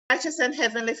Righteous and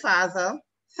Heavenly Father,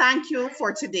 thank you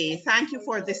for today. Thank you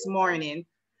for this morning.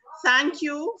 Thank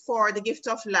you for the gift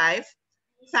of life.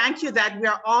 Thank you that we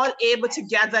are all able to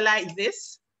gather like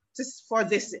this for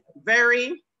this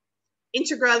very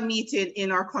integral meeting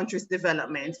in our country's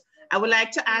development. I would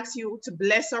like to ask you to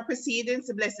bless our proceedings,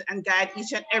 to bless and guide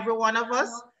each and every one of us,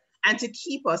 and to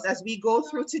keep us as we go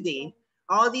through today.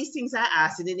 All these things I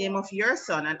ask in the name of your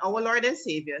Son and our Lord and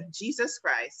Savior, Jesus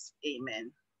Christ.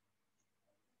 Amen.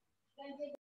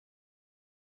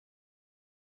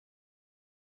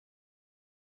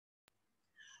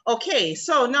 Okay,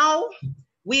 so now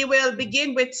we will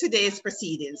begin with today's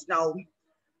proceedings. Now,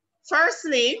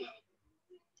 firstly,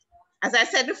 as I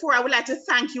said before, I would like to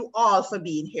thank you all for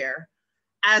being here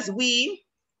as we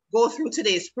go through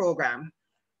today's program.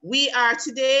 We are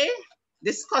today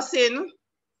discussing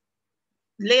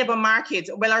labor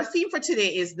market. Well, our theme for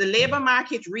today is the labor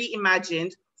market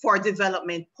reimagined for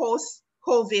development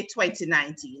post-COVID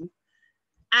 2019.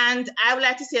 And I would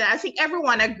like to say that I think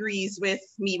everyone agrees with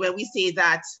me when we say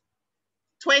that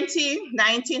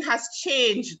 2019 has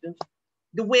changed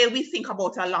the way we think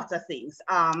about a lot of things.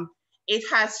 It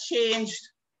has changed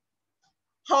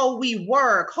how we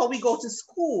work, how we go to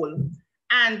school,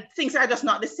 and things are just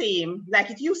not the same like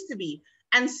it used to be.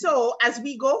 And so as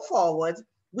we go forward,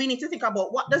 we need to think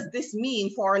about what does this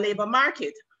mean for our labor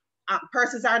market?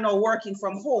 Persons are now working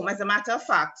from home. As a matter of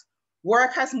fact,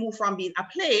 work has moved from being a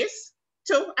place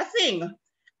to a thing.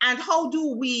 And how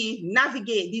do we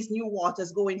navigate these new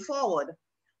waters going forward?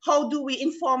 How do we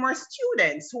inform our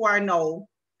students who are now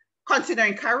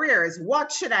considering careers?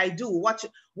 What should I do? What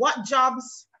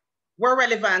jobs were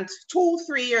relevant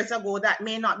 2-3 years ago that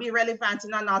may not be relevant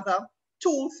in another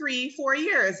 2, 3, 4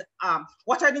 years?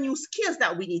 What are the new skills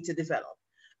that we need to develop?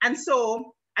 And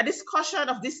so a discussion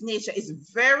of this nature is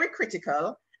very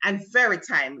critical and very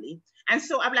timely. And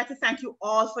so I'd like to thank you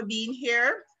all for being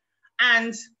here.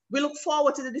 And we look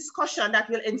forward to the discussion that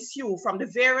will ensue from the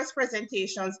various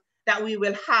presentations that we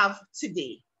will have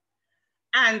today.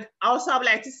 And also I would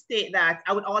like to state that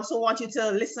I would also want you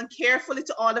to listen carefully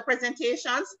to all the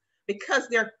presentations because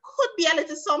there could be a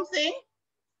little something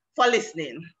for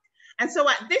listening. And so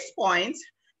at this point,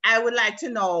 I would like to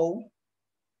now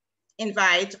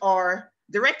invite our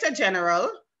Director General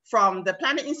from the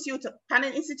Planning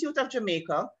Institute of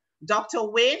Jamaica, Dr.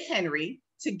 Wayne Henry,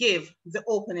 to give the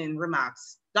opening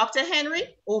remarks. Dr.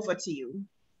 Henry, over to you.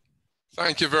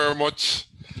 Thank you very much,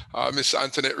 Ms.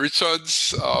 Antoinette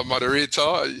Richards,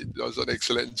 moderator. You does an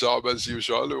excellent job as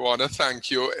usual. We want to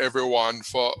thank you everyone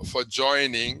for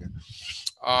joining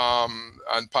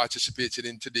and participating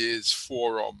in today's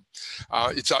forum.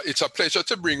 It's a pleasure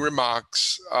to bring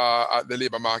remarks at the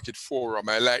Labour Market Forum.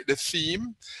 I like the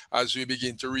theme as we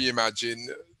begin to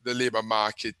reimagine the labor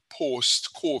market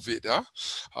post-COVID,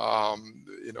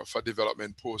 for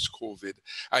development post-COVID.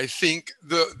 I think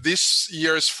this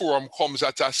year's forum comes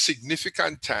at a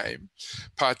significant time,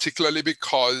 particularly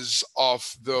because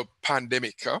of the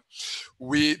pandemic.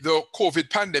 The COVID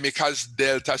pandemic has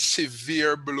dealt a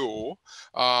severe blow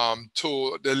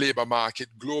to the labor market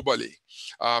globally.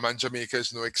 And Jamaica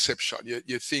is no exception.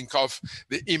 You think of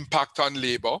the impact on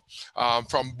labor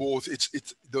from both,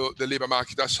 the labor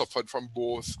market has suffered from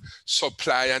both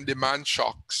supply and demand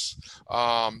shocks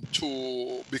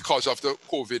because of the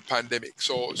COVID pandemic.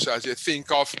 So as you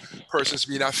think of persons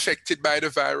being affected by the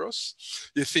virus,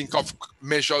 you think of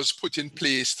measures put in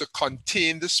place to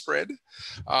contain the spread.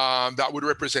 That would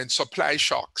represent supply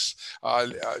shocks,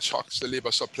 shocks to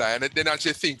labor supply. And then as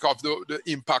you think of the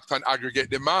impact on aggregate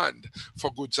demand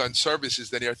for goods and services,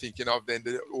 then you're thinking of then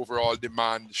the overall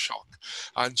demand shock.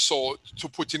 And so to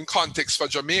put in context for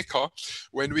Jamaica,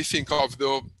 when we think of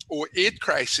the 2008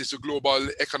 crisis, the global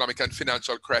economic and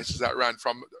financial crisis that ran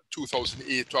from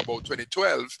 2008 to about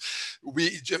 2012,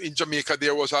 in Jamaica,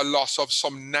 there was a loss of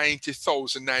some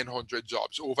 90,900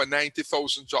 jobs. Over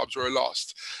 90,000 jobs were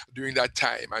lost during that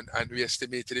time. And we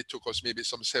estimated it took us maybe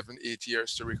some 7-8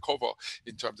 years to recover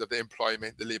in terms of the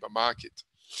employment, the labor market.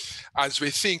 As we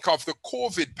think of the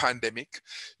COVID pandemic,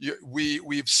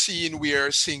 we've seen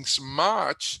where since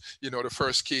March, the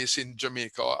first case in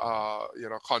Jamaica,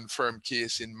 confirmed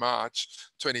case in March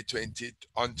 2020,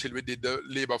 until we did the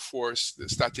labor force, did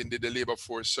the labor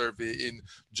force survey in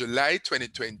July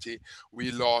 2020,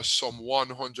 we lost some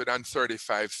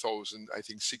 135,000, I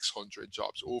think 600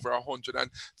 jobs, over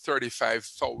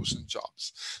 135,000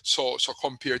 jobs. So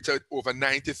compared to over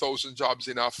 90,000 jobs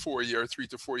in a 3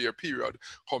 to 4 year period,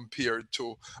 compared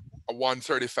to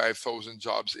 135,000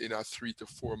 jobs in a 3 to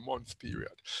 4 month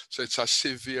period. So it's a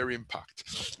severe impact.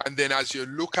 And then as you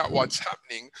look at what's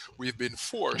happening, we've been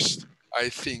forced I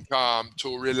think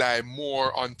to rely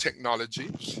more on technology,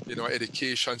 you know,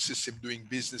 education system, doing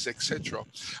business, etc.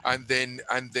 And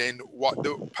then what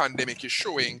the pandemic is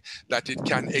showing, that it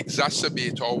can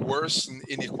exacerbate or worsen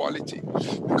inequality,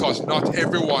 because not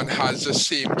everyone has the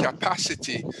same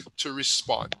capacity to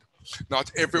respond.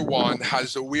 Not everyone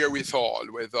has the wherewithal,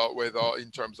 whether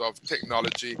in terms of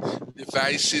technology,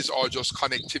 devices, or just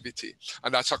connectivity.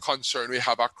 And that's a concern we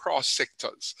have across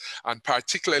sectors. And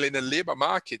particularly in the labor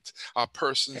market,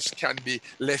 persons can be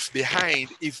left behind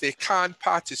if they can't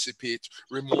participate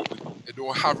remotely. They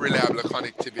don't have reliable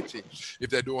connectivity.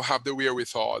 If they don't have the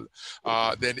wherewithal,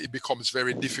 then it becomes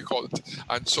very difficult.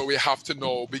 And so we have to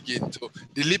now begin to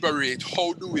deliberate,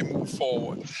 how do we move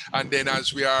forward? And then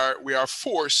as we are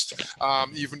forced,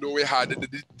 even though we had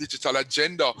the digital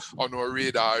agenda on our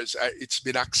radars, it's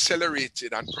been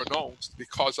accelerated and pronounced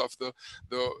because of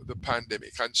the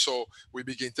pandemic. And so we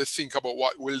begin to think about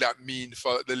what will that mean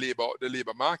for the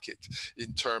labor market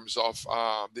in terms of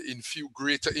the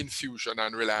greater infusion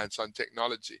and reliance on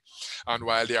technology. And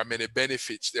while there are many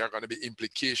benefits, there are going to be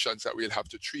implications that we'll have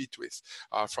to treat with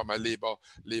from a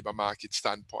labor market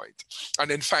standpoint.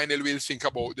 And then finally, we'll think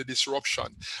about the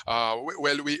disruption.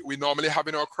 We normally have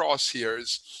in our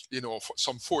crosshairs, you know,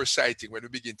 some foresighting when we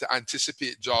begin to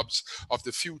anticipate jobs of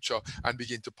the future and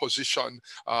begin to position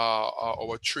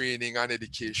our training and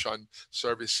education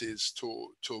services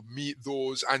to meet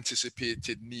those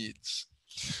anticipated needs.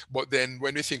 But then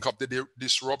when we think of the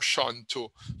disruption to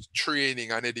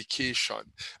training and education,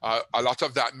 a lot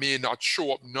of that may not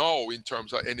show up now in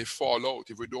terms of any fallout.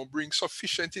 If we don't bring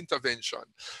sufficient intervention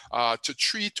to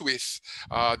treat with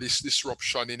this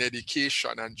disruption in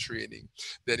education and training,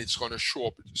 then it's going to show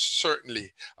up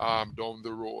certainly down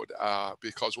the road,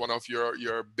 because one of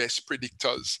your best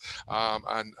predictors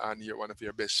and you're one of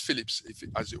your best Phillips,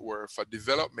 as it were, for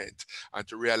development and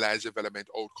to realize development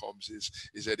outcomes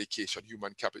is education, human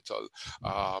capital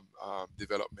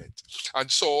development. And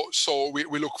so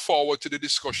we look forward to the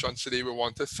discussions today. We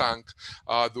want to thank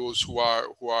those who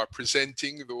are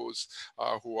presenting, those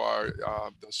who are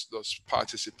those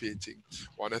participating.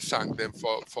 We want to thank them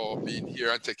for being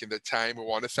here and taking the time. We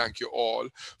want to thank you all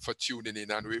for tuning in,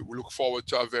 and we look forward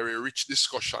to a very rich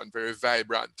discussion, very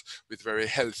vibrant, with very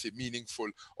healthy, meaningful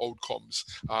outcomes,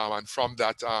 and from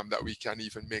that that we can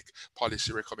even make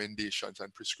policy recommendations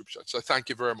and prescriptions. So thank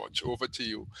you very much. Over to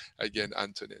you again,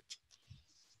 Antoinette.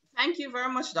 Thank you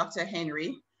very much, Dr.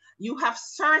 Henry. You have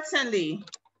certainly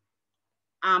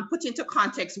put into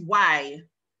context why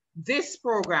this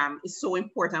program is so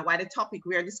important, why the topic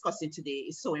we are discussing today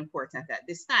is so important at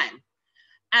this time.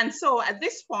 And so at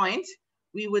this point,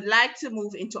 we would like to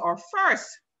move into our first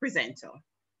presenter.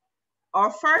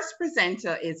 Our first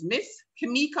presenter is Miss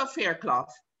Kimika Fairclough,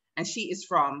 and she is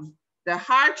from the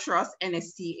Hard Trust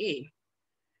NSTA.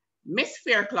 Ms.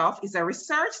 Fairclough is a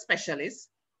research specialist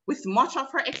with much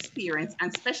of her experience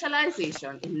and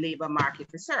specialization in labor market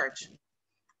research.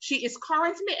 She is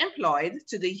currently employed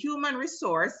to the Human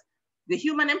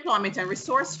Employment and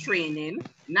Resource Training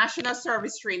National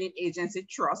Service Training Agency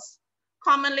Trust,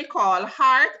 commonly called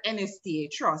HART NSTA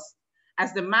Trust,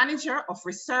 as the Manager of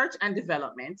Research and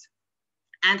Development,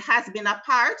 and has been a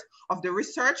part of the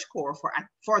research corps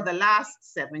for the last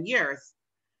 7 years.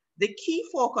 The key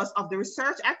focus of the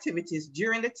research activities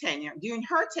during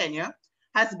her tenure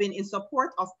has been in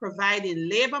support of providing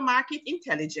labor market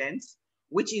intelligence,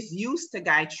 which is used to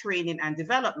guide training and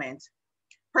development.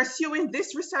 Pursuing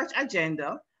this research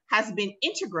agenda has been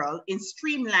integral in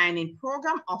streamlining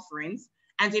program offerings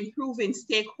and improving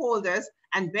stakeholders'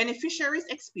 and beneficiaries'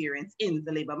 experience in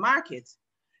the labor market.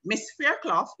 Ms.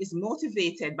 Fairclough is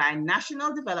motivated by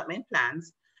national development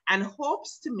plans and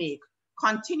hopes to make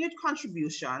continued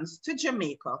contributions to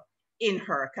Jamaica in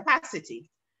her capacity.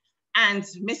 And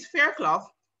Ms. Fairclough,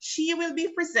 she will be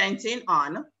presenting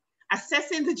on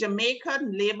assessing the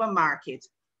Jamaican labor market,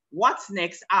 what's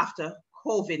next after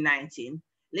COVID-19.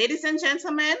 Ladies and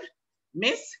gentlemen,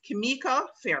 Ms. Kimika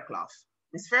Fairclough.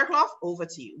 Ms. Fairclough, over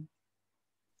to you.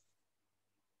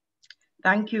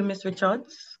 Thank you, Ms.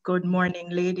 Richards. Good morning,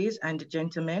 ladies and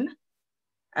gentlemen.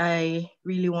 I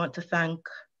really want to thank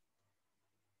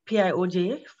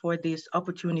PIOJ for this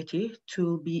opportunity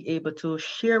to be able to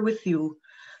share with you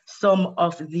some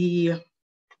of the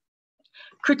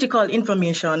critical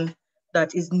information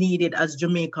that is needed as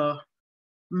Jamaica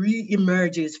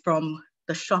re-emerges from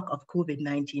the shock of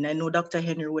COVID-19. I know Dr.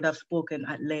 Henry would have spoken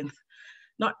at length,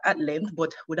 not at length,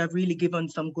 but would have really given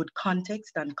some good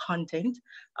context and content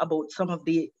about some of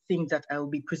the things that I will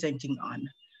be presenting on.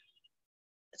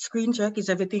 Screen check, is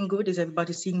everything good? Is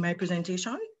everybody seeing my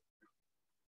presentation?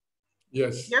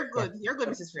 Yes. You're good,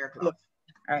 Mrs. Fairclough.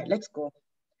 All right, let's go.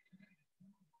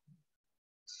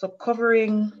 So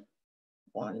covering,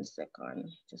 one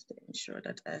second, just to ensure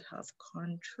that I have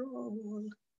control.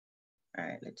 All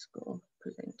right, let's go,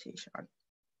 presentation.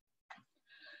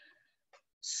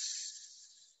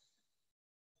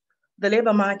 The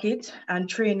labor market and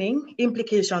training,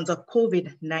 implications of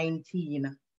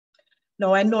COVID-19.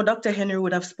 Now, I know Dr. Henry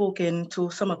would have spoken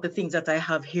to some of the things that I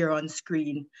have here on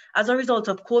screen. As a result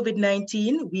of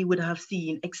COVID-19, we would have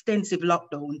seen extensive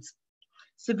lockdowns,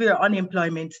 severe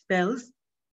unemployment spells.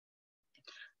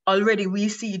 Already we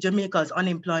see Jamaica's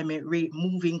unemployment rate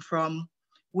moving from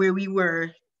where we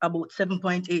were about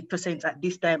 7.8% at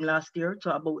this time last year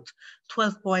to about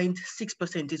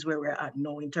 12.6% is where we're at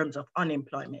now in terms of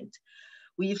unemployment.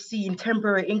 We've seen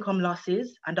temporary income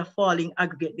losses and a falling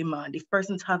aggregate demand. If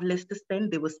persons have less to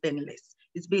spend, they will spend less.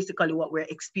 It's basically what we're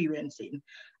experiencing.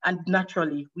 And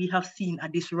naturally, we have seen a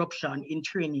disruption in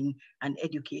training and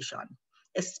education,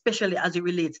 especially as it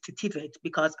relates to TVET,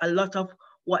 because a lot of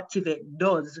what TVET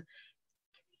does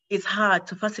is hard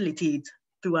to facilitate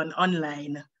through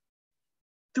online.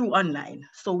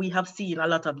 So we have seen a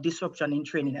lot of disruption in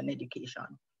training and education.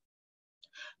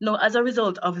 Now, as a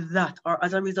result of that, or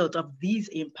as a result of these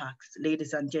impacts,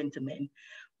 ladies and gentlemen,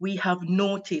 we have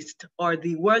noticed, or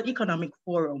the World Economic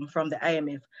Forum from the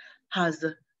IMF has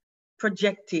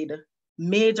projected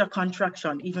major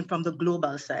contraction, even from the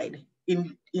global side.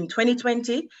 In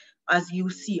 2020, as you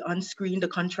see on screen, the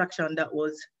contraction that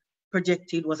was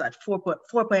projected was at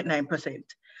 4.9%.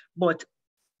 But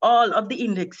all of the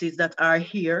indexes that are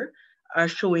here are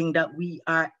showing that we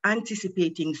are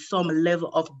anticipating some level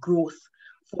of growth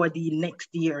for the next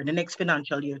year, the next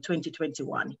financial year,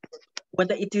 2021.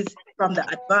 Whether it is from the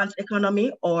advanced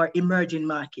economy or emerging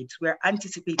markets, we're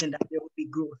anticipating that there will be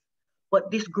growth.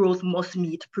 But this growth must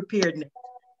meet preparedness.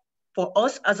 For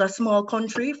us as a small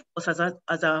country, for us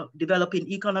as a developing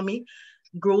economy,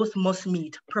 growth must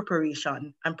meet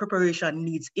preparation, and preparation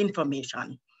needs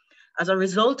information. As a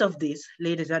result of this,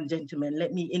 ladies and gentlemen,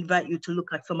 let me invite you to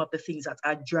look at some of the things that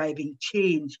are driving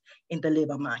change in the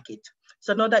labor market.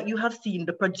 So now that you have seen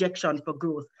the projection for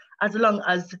growth, as long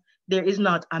as there is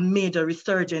not a major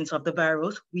resurgence of the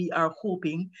virus, we are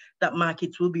hoping that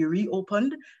markets will be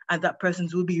reopened and that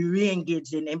persons will be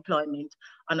re-engaged in employment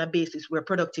on a basis where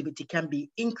productivity can be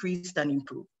increased and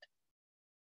improved.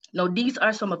 Now, these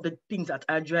are some of the things that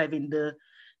are driving the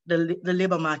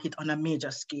labor market on a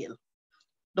major scale.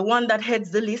 The one that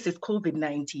heads the list is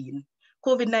COVID-19.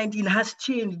 COVID-19 has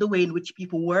changed the way in which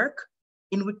people work,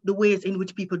 the ways in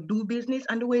which people do business,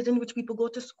 and the ways in which people go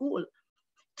to school.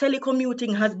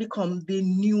 Telecommuting has become the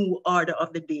new order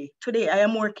of the day. Today, I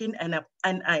am working and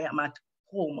I am at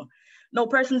home. Now,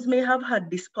 persons may have had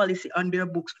this policy on their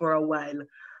books for a while,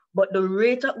 but the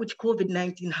rate at which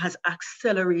COVID-19 has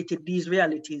accelerated these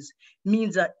realities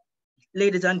means that,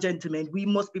 ladies and gentlemen, we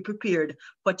must be prepared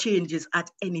for changes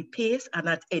at any pace and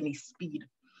at any speed.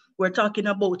 We're talking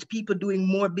about people doing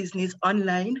more business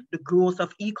online, the growth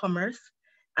of e-commerce,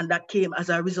 and that came as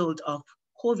a result of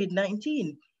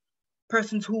COVID-19.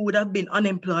 Persons who would have been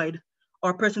unemployed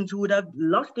or persons who would have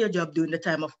lost their job during the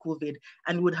time of COVID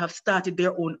and would have started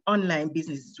their own online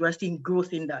businesses. We're seeing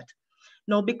growth in that.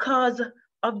 Now, because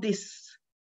of this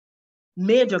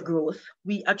major growth,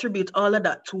 we attribute all of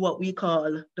that to what we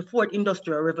call the fourth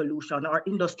industrial revolution, or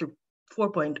Industry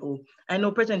 4.0. I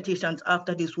know presentations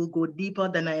after this will go deeper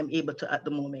than I am able to at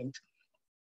the moment.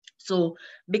 So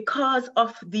because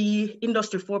of the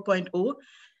Industry 4.0,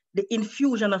 the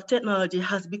infusion of technology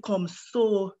has become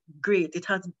so great. It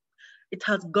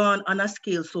has gone on a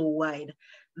scale so wide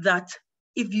that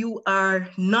if you are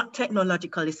not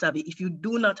technologically savvy, if you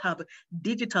do not have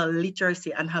digital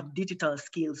literacy and have digital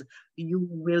skills, you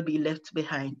will be left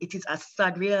behind. It is a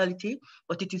sad reality,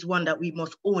 but it is one that we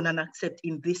must own and accept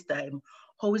in this time.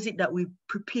 How is it that we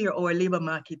prepare our labor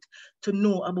market to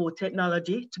know about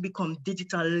technology, to become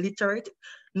digital literate?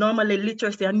 Normally,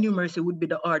 literacy and numeracy would be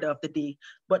the order of the day.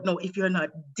 But now, if you're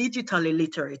not digitally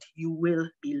literate, you will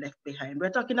be left behind. We're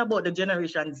talking about the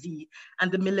Generation Z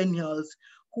and the millennials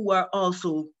who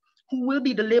will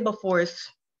be the labor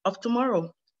force of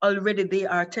tomorrow. Already they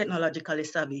are technologically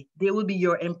savvy. They will be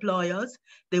your employers,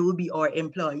 they will be our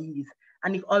employees.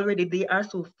 And if already they are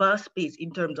so fast-paced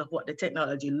in terms of what the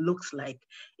technology looks like,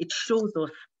 it shows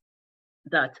us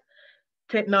that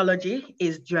technology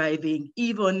is driving,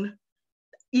 even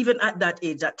at that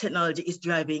age, that technology is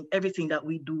driving everything that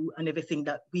we do and everything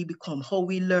that we become, how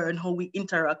we learn, how we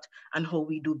interact, and how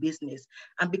we do business.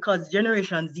 And because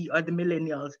Generation Z, or the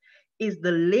millennials, is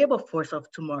the labor force of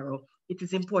tomorrow, it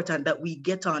is important that we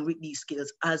get on with these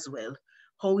skills as well.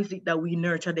 How is it that we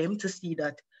nurture them to see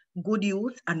that good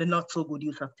use and the not so good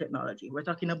use of technology. We're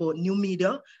talking about new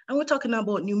media, and we're talking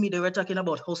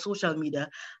about how social media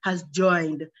has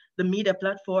joined the media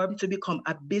platform to become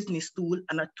a business tool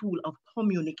and a tool of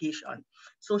communication.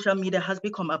 Social media has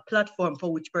become a platform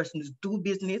for which persons do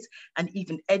business and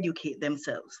even educate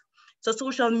themselves. So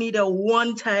social media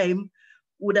one time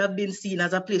would have been seen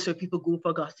as a place where people go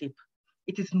for gossip.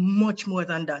 It is much more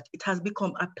than that. It has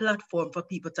become a platform for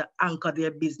people to anchor their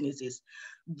businesses.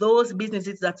 Those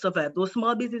businesses that survived, those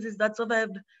small businesses that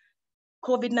survived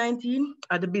COVID-19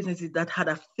 are the businesses that had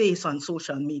a face on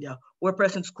social media, where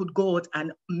persons could go out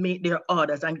and make their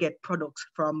orders and get products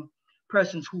from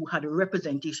persons who had a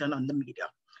representation on the media.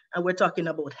 And we're talking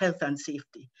about health and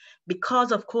safety.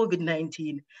 Because of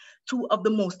COVID-19, two of the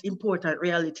most important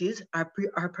realities are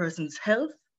persons'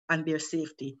 health and their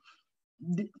safety.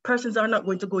 The persons are not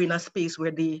going to go in a space where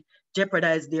they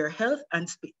jeopardize their health and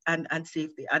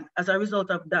safety. And as a result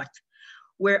of that,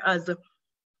 whereas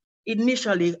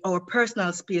initially our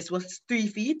personal space was 3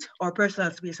 feet, our personal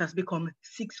space has become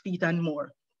 6 feet and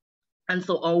more. And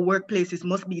so our workplaces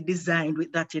must be designed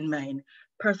with that in mind.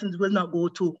 Persons will not go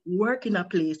to work in a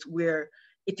place where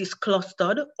it is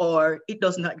clustered or it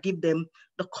does not give them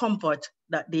the comfort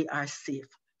that they are safe.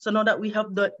 So now that we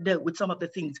have dealt with some of the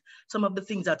things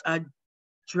that are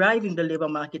driving the labor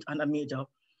market on a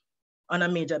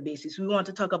major basis, we want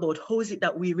to talk about how is it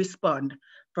that we respond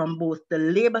from both the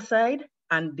labor side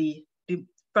and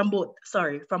from both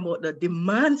the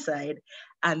demand side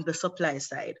and the supply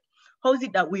side. How is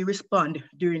it that we respond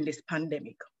during this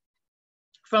pandemic?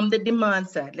 From the demand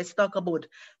side, let's talk about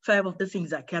 5 of the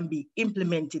things that can be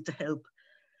implemented to help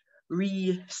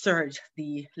resurge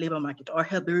the labor market or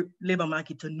help the labor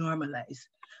market to normalize.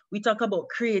 We talk about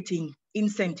creating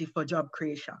incentive for job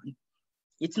creation.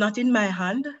 It's not in my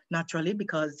hand, naturally,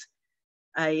 because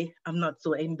I am not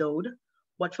so endowed,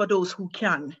 but for those who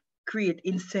can create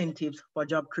incentives for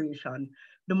job creation,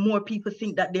 the more people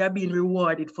think that they are being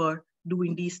rewarded for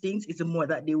doing these things, is the more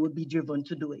that they will be driven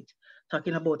to do it.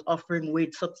 Talking about offering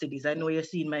wage subsidies. I know you're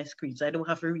seeing my screen, so I don't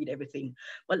have to read everything.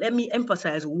 But let me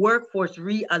emphasize workforce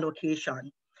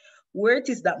reallocation, where it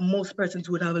is that most persons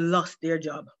would have lost their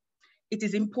job. It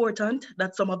is important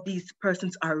that some of these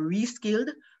persons are reskilled,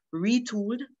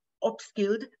 retooled,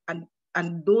 upskilled, and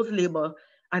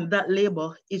that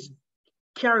labor is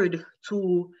carried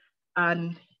to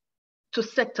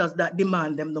sectors that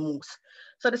demand them the most.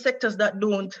 So the sectors that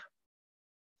don't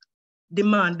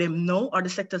demand them now, or the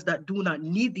sectors that do not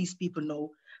need these people now,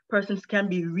 persons can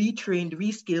be retrained,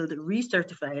 reskilled,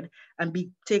 recertified, and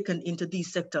be taken into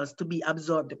these sectors to be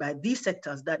absorbed by these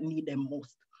sectors that need them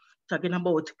most. Talking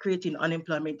about creating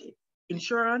unemployment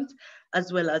insurance,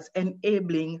 as well as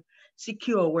enabling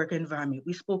secure work environment.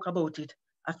 We spoke about it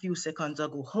a few seconds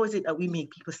ago. How is it that we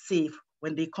make people safe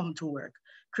when they come to work?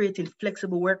 Creating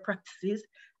flexible work practices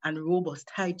and robust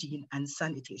hygiene and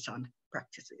sanitation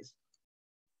practices.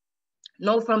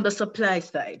 Now from the supply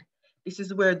side, this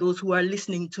is where those who are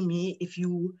listening to me, if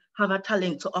you have a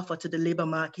talent to offer to the labor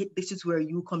market, this is where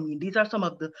you come in. These are some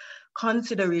of the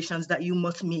considerations that you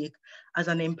must make as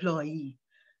an employee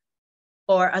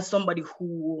or as somebody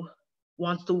who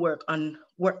wants to work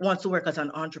as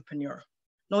an entrepreneur.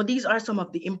 Now, these are some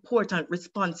of the important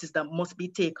responses that must be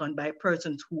taken by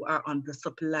persons who are on the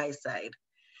supply side.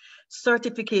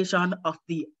 Certification of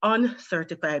the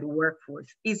uncertified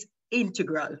workforce is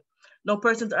integral. Now,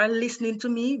 persons are listening to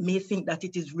me may think that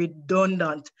it is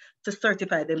redundant to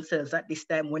certify themselves at this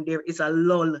time when there is a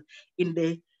lull in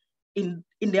the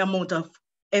amount of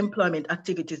employment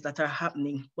activities that are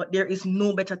happening. But there is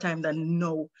no better time than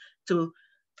now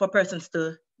for persons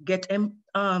to get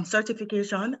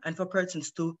certification and for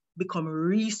persons to become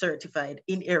recertified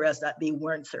in areas that they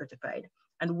weren't certified.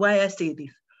 And why I say this,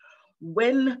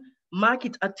 when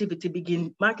market activities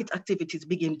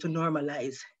begin to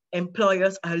normalize,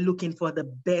 employers are looking for the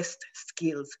best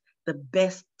skills, the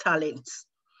best talents.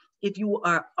 If you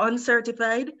are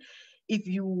uncertified, if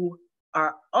you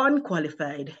are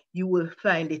unqualified, you will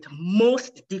find it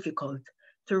most difficult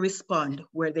to respond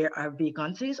where there are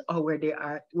vacancies or where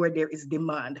there is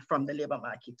demand from the labor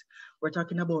market. We're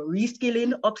talking about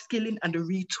reskilling, upskilling, and the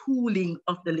retooling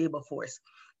of the labor force.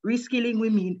 Reskilling, we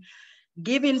mean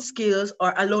giving skills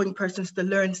or allowing persons to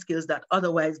learn skills that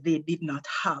otherwise they did not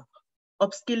have.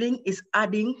 Upskilling is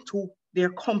adding to their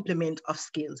complement of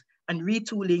skills, and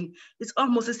retooling is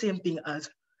almost the same thing as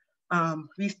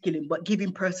reskilling, but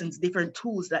giving persons different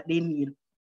tools that they need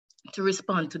to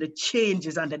respond to the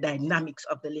changes and the dynamics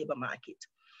of the labor market.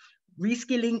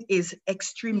 Reskilling is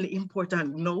extremely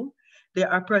important now.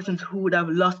 There are persons who would have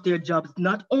lost their jobs,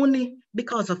 not only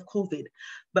because of COVID,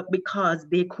 but because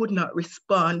they could not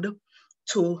respond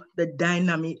to the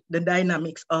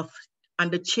dynamics of and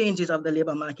the changes of the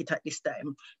labor market at this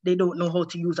time. They don't know how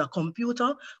to use a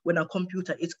computer when a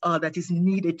computer is all that is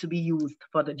needed to be used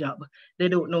for the job. They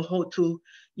don't know how to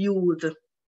use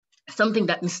something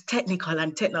that is technical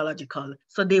and technological.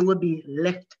 So they will be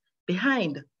left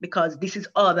behind because this is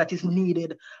all that is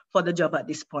needed for the job at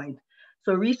this point.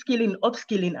 So reskilling,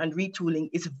 upskilling, and retooling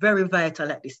is very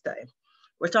vital at this time.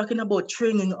 We're talking about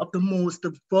training of the most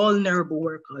vulnerable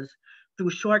workers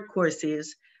through short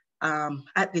courses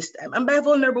at this time. And by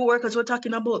vulnerable workers, we're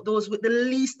talking about those with the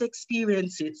least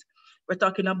experiences. We're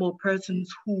talking about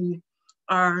persons who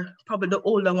are probably the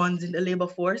older ones in the labor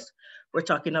force. We're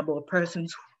talking about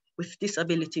persons with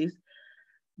disabilities.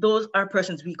 Those are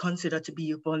persons we consider to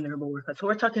be vulnerable workers. So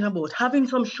we're talking about having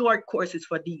some short courses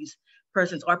for these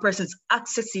persons, or persons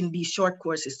accessing these short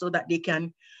courses so that they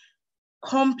can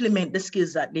complement the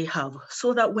skills that they have,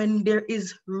 so that when there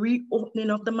is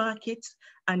reopening of the markets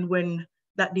and when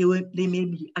that they may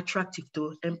be attractive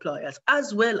to employers,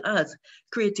 as well as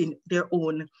creating their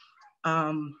own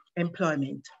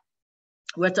employment.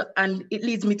 And it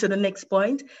leads me to the next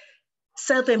point,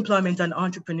 self-employment and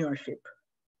entrepreneurship.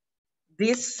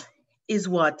 This is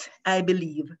what I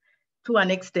believe, to an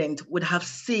extent, would have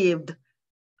saved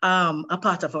a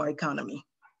part of our economy.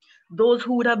 Those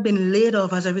who would have been laid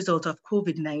off as a result of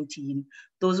COVID-19,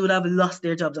 those who would have lost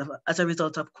their jobs as a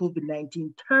result of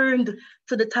COVID-19, turned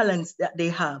to the talents that they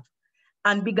have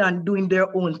and began doing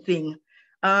their own thing.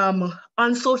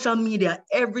 On social media,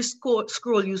 every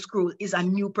scroll you scroll is a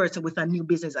new person with a new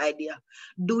business idea,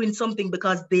 doing something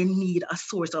because they need a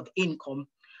source of income.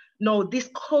 Now, this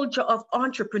culture of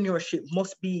entrepreneurship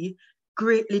must be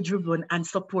greatly driven and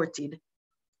supported.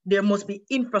 There must be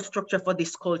infrastructure for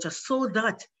this culture so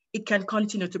that it can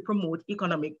continue to promote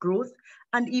economic growth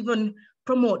and even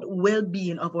promote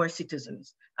well-being of our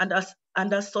citizens. And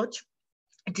as such,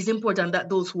 it is important that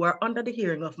those who are under the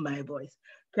hearing of my voice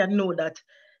can know that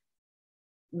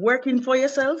working for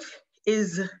yourself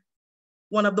is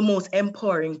one of the most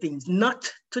empowering things,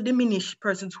 not to diminish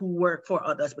persons who work for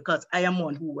others, because I am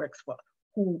one who works for,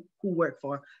 who work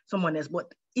for someone else,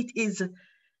 but it is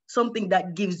something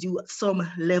that gives you some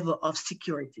level of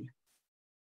security,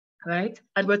 right?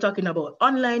 And we're talking about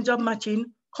online job matching,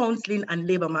 counseling, and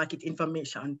labor market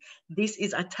information. This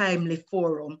is a timely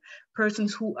forum.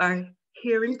 Persons who are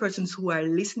hearing, persons who are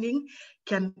listening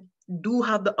do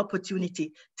have the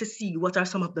opportunity to see what are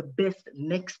some of the best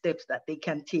next steps that they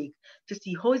can take, to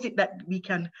see how is it that we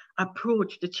can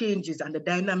approach the changes and the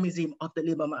dynamism of the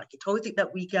labor market. How is it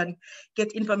that we can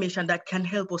get information that can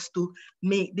help us to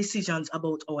make decisions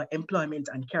about our employment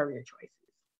and career choices,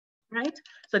 right?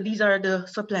 So these are the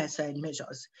supply side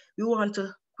measures. We want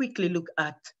to quickly look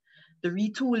at the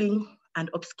retooling and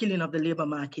upskilling of the labor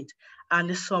market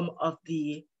and some of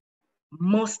the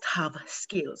must-have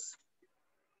skills.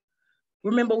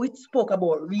 Remember, we spoke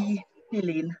about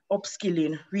reskilling,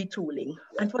 upskilling, retooling.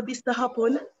 And for this to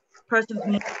happen, persons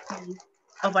must be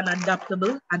of an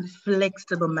adaptable and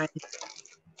flexible mindset.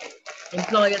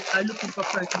 Employers are looking for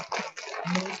persons who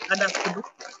are most adaptable,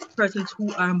 persons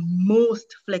who are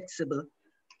most flexible,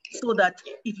 so that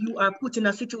if you are put in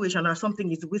a situation or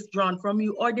something is withdrawn from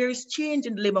you, or there is change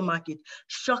in the labor market,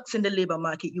 shocks in the labor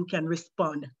market, you can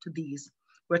respond to these.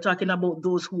 We're talking about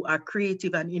those who are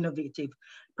creative and innovative,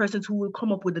 persons who will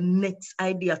come up with the next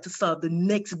idea to solve the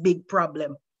next big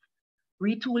problem.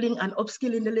 Retooling and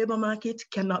upskilling the labor market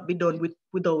cannot be done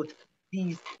without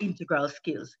these integral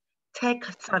skills. Tech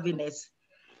savviness.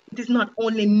 It is not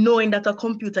only knowing that a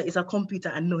computer is a computer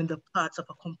and knowing the parts of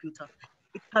a computer.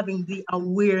 It's having the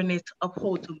awareness of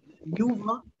how to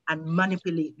maneuver and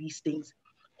manipulate these things.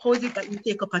 How is it that you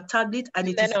take up a tablet and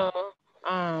it is...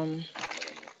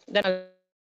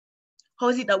 How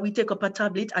is it that we take up a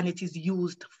tablet and it is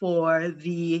used for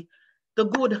the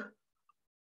good,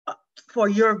 for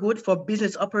your good, for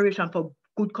business operation, for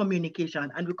good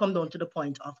communication, and we come down to the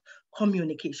point of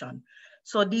communication.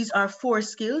 So these are 4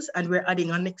 skills, and we're adding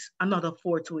another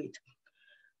 4 to it.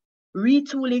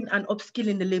 Retooling and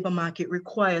upskilling the labor market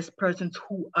requires persons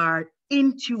who are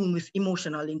in tune with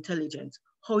emotional intelligence.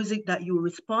 How is it that you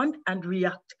respond and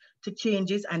react to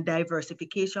changes and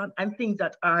diversification and things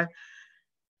that are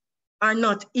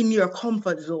not in your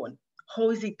comfort zone?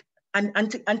 How is it,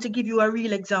 and to give you a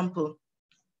real example,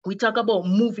 we talk about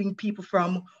moving people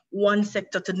from one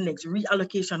sector to the next,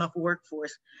 reallocation of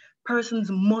workforce. Persons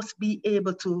must be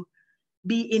able to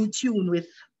be in tune with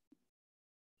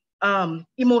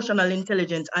emotional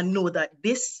intelligence and know that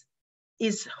this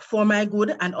is for my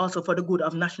good and also for the good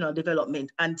of national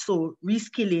development. And so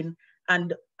reskilling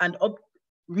and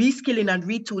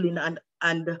retooling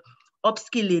and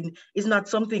upskilling is not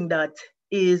something that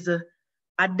is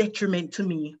a detriment to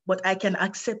me, but I can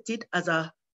accept it as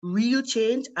a real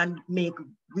change and make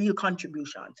real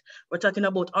contributions. We're talking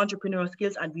about entrepreneurial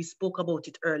skills, and we spoke about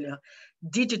it earlier.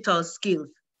 Digital skills.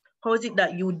 How is it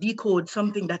that you decode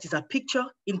something that is a picture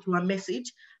into a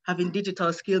message? Having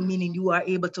digital skill, meaning you are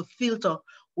able to filter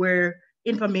where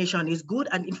information is good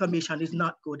and information is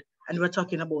not good. And we're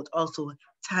talking about also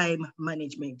time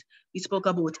management. We spoke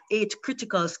about 8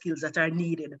 critical skills that are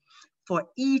needed for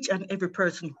each and every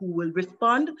person who will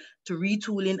respond to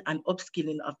retooling and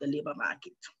upskilling of the labor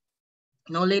market.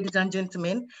 Now, ladies and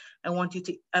gentlemen, I want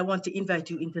to invite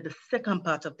you into the second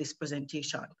part of this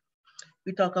presentation.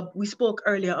 We spoke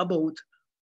earlier about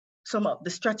some of the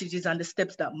strategies and the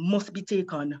steps that must be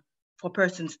taken for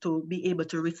persons to be able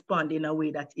to respond in a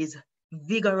way that is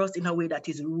vigorous, in a way that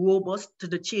is robust to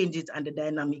the changes and the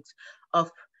dynamics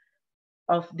of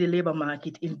the labor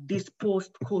market in this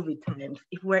post-COVID times.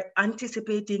 If we're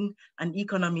anticipating an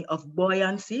economy of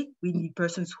buoyancy, we need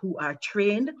persons who are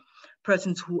trained,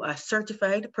 persons who are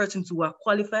certified, persons who are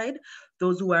qualified,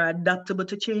 those who are adaptable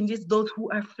to changes, those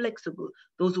who are flexible,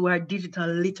 those who are digital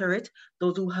literate,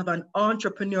 those who have an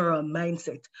entrepreneurial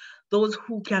mindset, those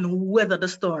who can weather the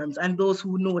storms, and those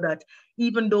who know that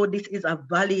even though this is a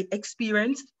valley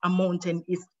experience,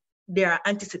 they are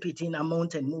anticipating a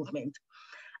mountain movement.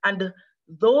 And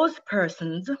those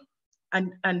persons,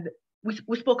 and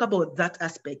we spoke about that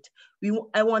aspect.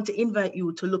 I want to invite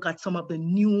you to look at some of the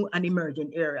new and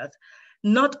emerging areas,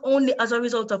 not only as a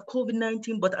result of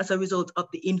COVID-19, but as a result of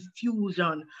the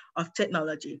infusion of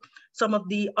technology. Some of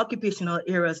the occupational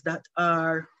areas that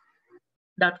are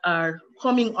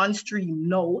coming on stream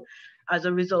now as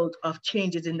a result of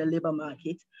changes in the labor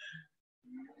market.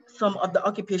 Some of the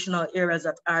occupational areas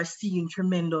that are seeing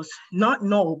tremendous, not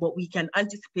now, but we can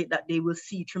anticipate that they will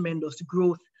see tremendous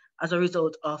growth as a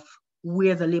result of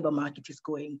where the labor market is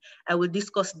going. I will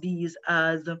discuss these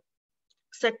as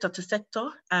sector to sector,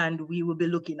 and we will be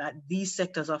looking at these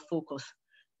sectors of focus.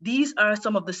 These are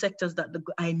some of the sectors that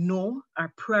I know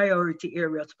are priority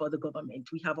areas for the government.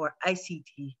 We have our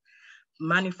ICT,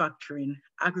 manufacturing,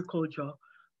 agriculture,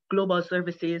 global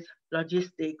services,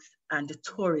 logistics, and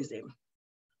tourism.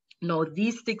 Now,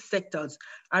 these 6 sectors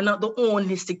are not the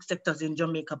only 6 sectors in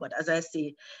Jamaica, but as I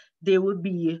say, they will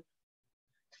be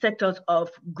sectors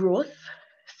of growth,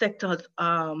 sectors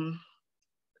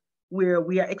where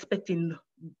we are expecting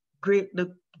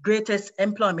the greatest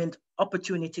employment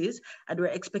opportunities, and we're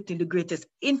expecting the greatest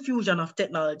infusion of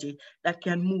technology that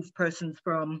can move persons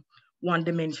from one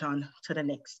dimension to the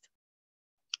next.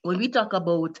 When we talk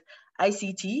about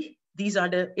ICT, these are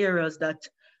the areas that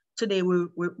today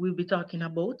we'll be talking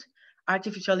about: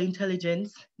 artificial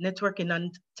intelligence, networking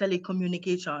and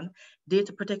telecommunication,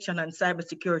 data protection and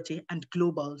cybersecurity, and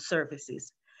global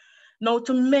services. Now,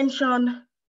 to mention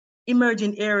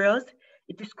emerging areas,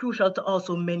 it is crucial to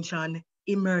also mention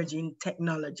emerging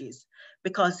technologies,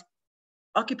 because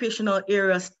occupational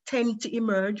areas tend to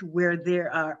emerge where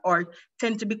there are, or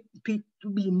tend to be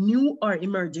new or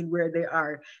emerging where there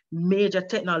are major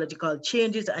technological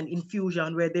changes and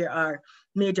infusion, where there are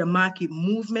major market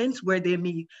movements, where there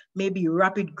may be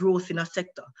rapid growth in a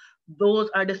sector. Those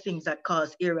are the things that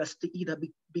cause areas to either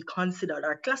be considered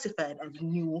or classified as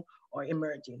new or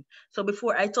emerging. So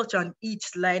before I touch on each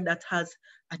slide that has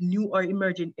a new or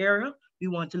emerging area, we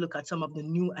want to look at some of the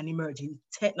new and emerging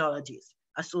technologies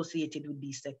associated with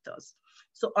these sectors.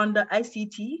 So under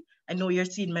ICT, I know you're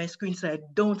seeing my screen, so I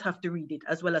don't have to read it,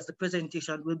 as well as the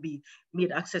presentation will be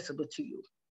made accessible to you.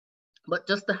 But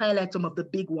just to highlight some of the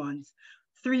big ones: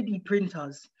 3D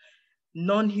printers,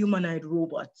 non-humanoid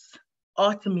robots,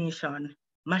 automation,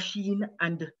 machine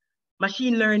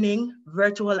learning,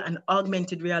 virtual and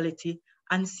augmented reality,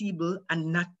 Ansible,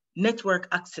 and network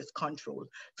access control.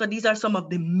 So these are some of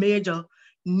the major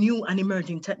new and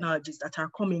emerging technologies that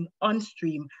are coming on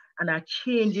stream and are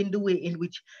changing the way in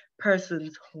which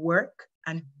persons work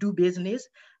and do business,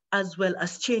 as well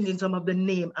as changing some of the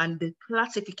name and the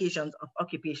classifications of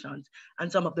occupations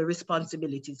and some of the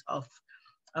responsibilities of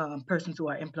persons who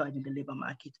are employed in the labor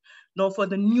market. Now, for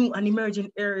the new and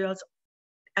emerging areas,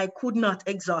 I could not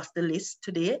exhaust the list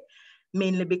today,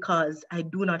 mainly because I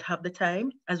do not have the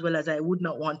time, as well as I would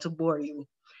not want to bore you.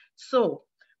 So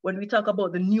when we talk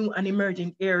about the new and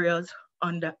emerging areas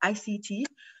under ICT,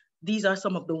 these are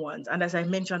some of the ones. And as I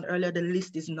mentioned earlier, the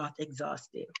list is not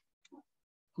exhaustive.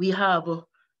 We have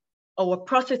our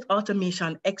process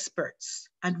automation experts,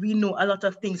 and we know a lot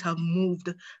of things have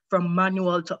moved from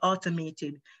manual to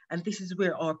automated, and this is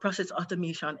where our process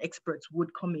automation experts would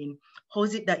come in. How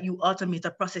is it that you automate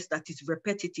a process that is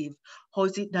repetitive? How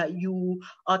is it that you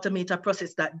automate a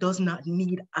process that does not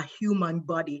need a human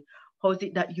body How is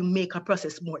it that you make a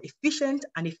process more efficient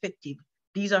and effective?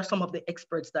 These are some of the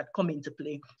experts that come into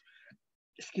play.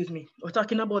 Excuse me. We're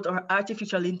talking about our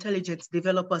artificial intelligence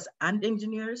developers and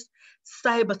engineers,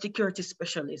 cybersecurity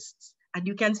specialists, and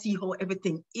you can see how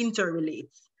everything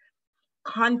interrelates.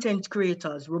 Content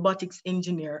creators, robotics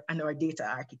engineer, and our data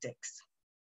architects.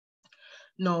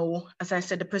 Now, as I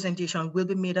said, the presentation will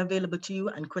be made available to you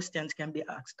and questions can be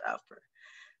asked after.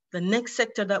 The next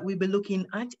sector that we'll be looking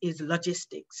at is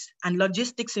logistics. And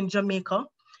logistics in Jamaica,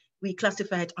 we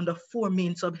classify it under 4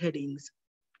 main subheadings.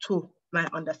 To my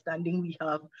understanding, we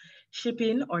have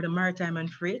shipping or the maritime and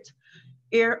freight,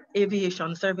 air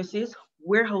aviation services,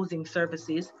 warehousing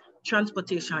services,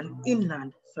 transportation,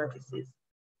 inland services.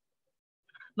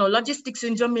 Now, logistics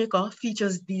in Jamaica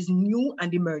features these new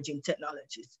and emerging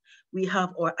technologies. We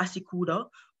have our ASICUDA,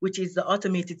 which is the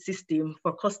automated system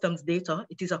for customs data.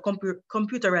 It is a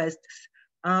computerized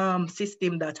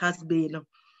system that has been,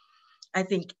 I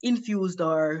think, infused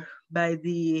by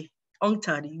the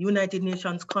UNCTAD, United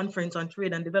Nations Conference on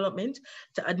Trade and Development,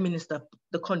 to administer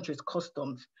the country's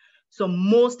customs. So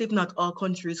most, if not all,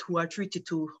 countries who are treated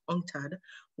to UNCTAD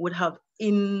would have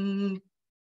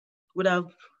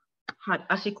had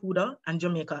ASICUDA, and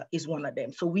Jamaica is one of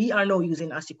them. So we are now using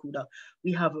ASICUDA.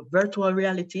 We have virtual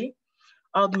reality,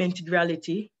 augmented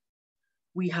reality,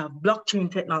 we have blockchain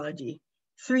technology,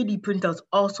 3D printers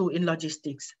also in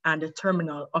logistics, and a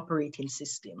terminal operating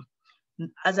system.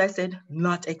 As I said,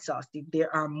 not exhaustive,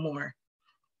 there are more.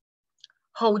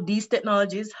 How these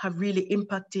technologies have really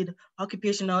impacted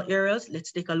occupational areas,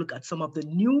 let's take a look at some of the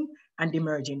new and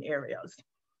emerging areas.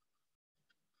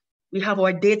 We have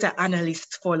our data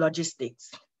analysts for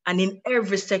logistics. And in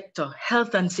every sector,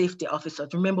 health and safety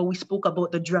officers. Remember, we spoke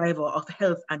about the driver of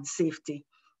health and safety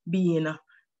being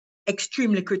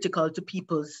extremely critical to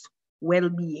people's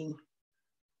well-being.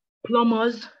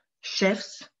 Plumbers,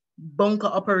 chefs, bunker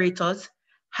operators,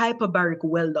 hyperbaric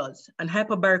welders. And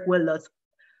hyperbaric welders,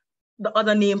 the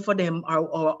other name for them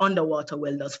are our underwater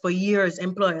welders. For years,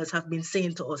 employers have been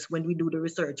saying to us when we do the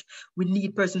research, we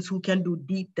need persons who can do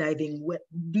deep diving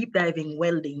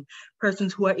welding,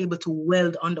 persons who are able to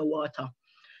weld underwater,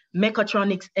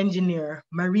 mechatronics engineer,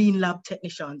 marine lab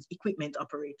technicians, equipment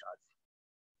operators.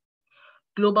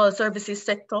 Global services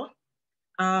sector,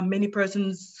 many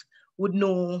persons would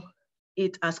know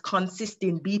it as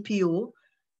consisting BPO,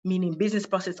 meaning business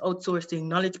process outsourcing,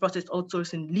 knowledge process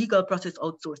outsourcing, legal process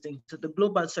outsourcing to the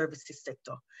global services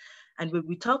sector. And when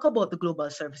we talk about the global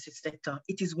services sector,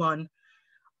 it is one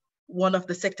of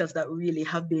the sectors that really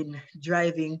have been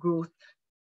driving growth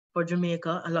for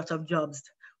Jamaica. A lot of jobs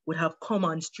would have come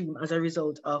on stream as a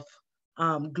result of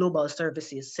global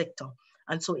services sector.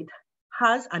 And so it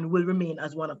has and will remain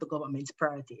as one of the government's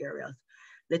priority areas.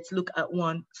 Let's look at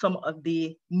some of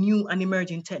the new and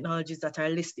emerging technologies that are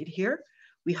listed here.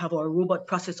 We have our robot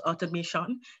process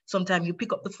automation. Sometimes you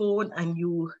pick up the phone and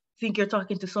you think you're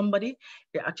talking to somebody,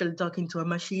 you're actually talking to a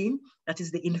machine. That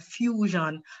is the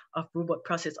infusion of robot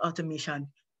process automation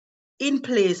in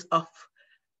place of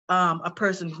a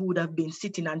person who would have been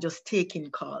sitting and just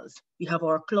taking calls. We have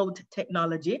our cloud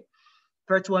technology,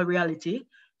 virtual reality,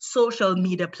 social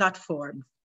media platforms,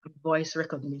 voice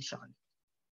recognition.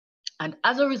 And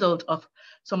as a result of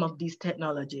some of these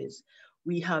technologies,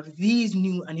 we have these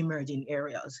new and emerging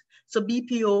areas. So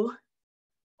BPO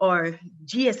or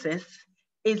GSS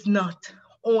is not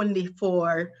only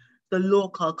for the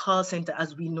local call center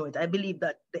as we know it. I believe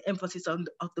that the emphasis of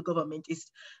the government is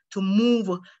to move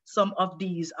some of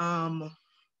these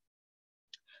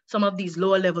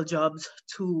lower level jobs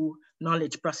to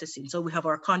knowledge processing. So we have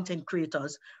our content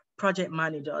creators, project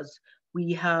managers,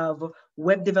 we have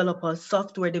web developers,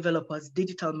 software developers,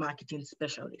 digital marketing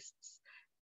specialists,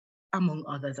 among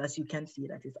others, as you can see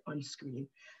that is on screen.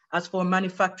 As for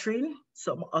manufacturing,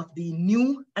 some of the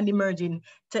new and emerging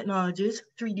technologies,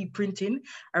 3D printing.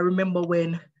 I remember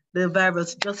when the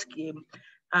virus just came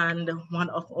and one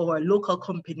of our local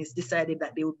companies decided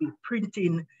that they would be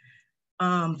printing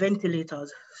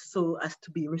ventilators so as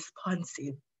to be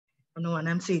responsive. You know, and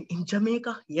I'm saying in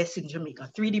Jamaica, yes, in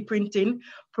Jamaica, 3D printing,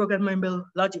 programmable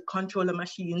logic controller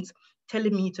machines,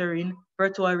 telemetering,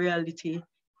 virtual reality,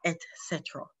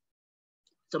 etc.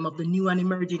 Some of the new and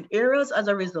emerging areas as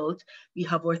a result, we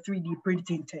have our 3D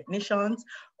printing technicians,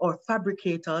 or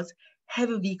fabricators,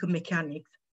 heavy vehicle mechanics,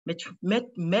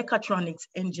 mechatronics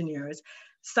engineers,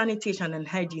 sanitation and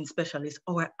hygiene specialists,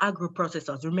 or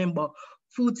agro-processors. Remember,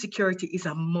 food security is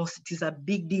a must. It is a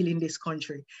big deal in this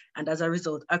country. And as a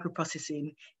result,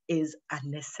 agro-processing is a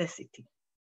necessity,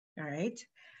 all right?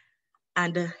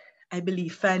 And I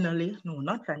believe finally, no,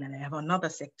 not finally, I have another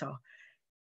sector.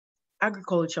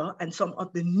 agriculture, and some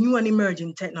of the new and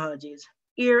emerging technologies,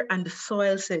 air and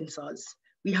soil sensors.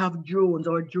 We have drones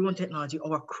or drone technology,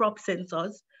 our crop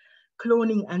sensors,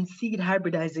 cloning and seed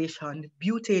hybridization,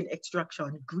 butane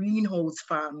extraction, greenhouse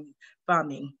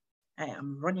farming. I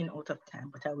am running out of time,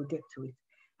 but I will get to it.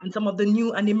 And some of the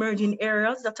new and emerging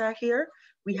areas that are here,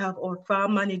 we have our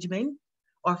farm management,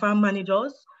 our farm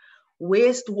managers,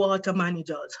 wastewater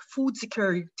managers, food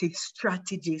security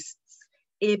strategists,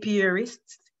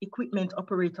 apiarists, equipment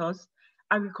operators,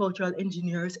 agricultural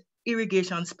engineers,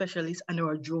 irrigation specialists, and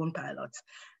our drone pilots.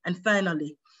 And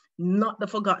finally, not the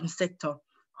forgotten sector,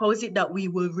 how is it that we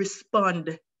will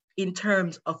respond in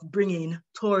terms of bringing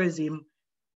tourism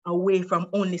away from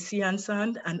only sea and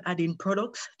sand and adding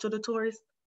products to the tourists?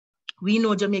 We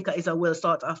know Jamaica is a well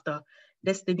sought after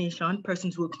destination.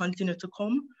 Persons will continue to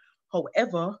come.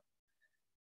 However,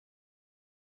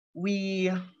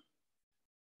 we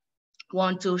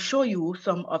want to show you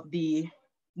some of the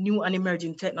new and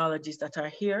emerging technologies that are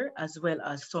here, as well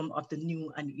as some of the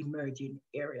new and emerging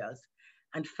areas.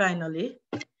 And finally,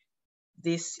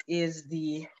 this is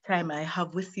the time I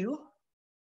have with you,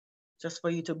 just for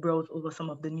you to browse over some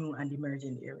of the new and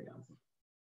emerging areas.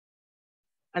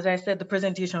 As I said, the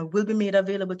presentation will be made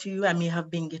available to you. I may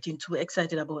have been getting too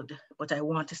excited about it, but I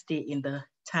want to stay in the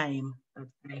time that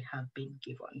I have been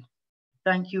given.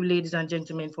 Thank you, ladies and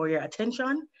gentlemen, for your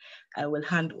attention. I will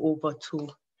hand over to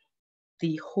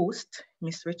the host,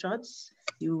 Ms. Richards.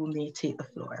 You may take the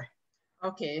floor.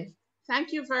 Okay,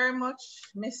 thank you very much,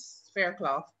 Ms.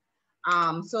 Fairclough.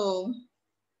 So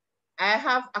I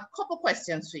have a couple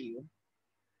questions for you.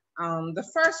 The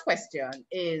first question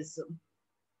is,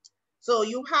 so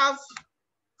you have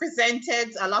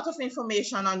presented a lot of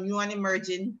information on new and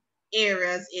emerging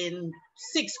areas in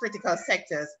 6 critical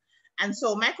sectors. And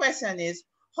so my question is,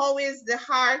 how is the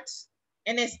Heart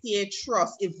NSTA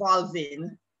Trust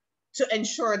evolving to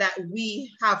ensure that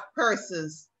we have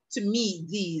persons to meet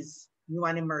these new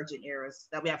and emerging areas,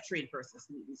 that we have trained persons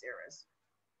to meet these areas?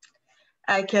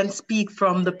 I can speak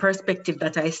from the perspective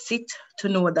that I sit to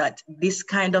know that this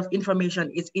kind of information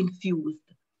is infused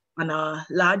on a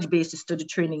large basis to the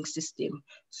training system.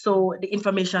 So the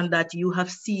information that you have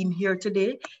seen here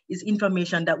today is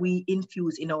information that we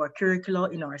infuse in our curricula,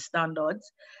 in our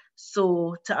standards.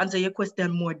 So to answer your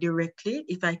question more directly,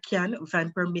 if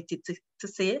I'm permitted to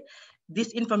say,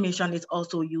 this information is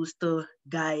also used to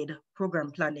guide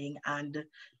program planning and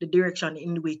the direction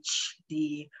in which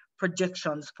the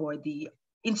projections for the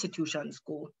institutions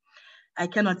go. I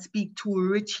cannot speak too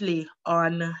richly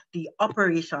on the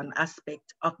operation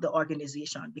aspect of the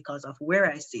organization because of where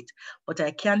I sit, but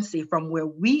I can say from where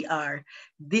we are,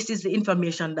 this is the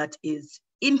information that is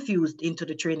infused into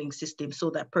the training system so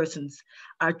that persons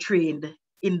are trained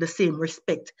in the same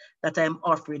respect that I'm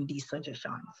offering these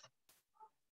suggestions.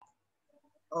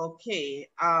 Okay,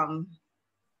 I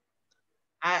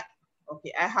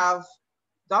have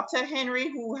Dr. Henry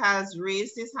who has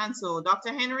raised his hand. So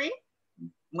Dr. Henry,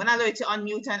 I'm going to allow you to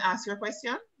unmute and ask your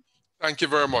question. Thank you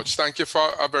very much. Thank you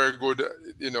for a very good,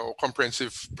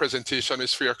 comprehensive presentation,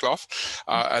 Ms. Fairclough.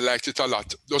 I liked it a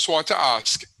lot. Just want to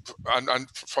ask, and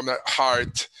from a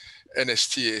Heart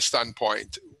NSTA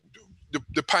standpoint,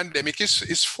 the pandemic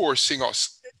is forcing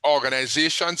us,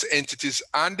 organizations, entities,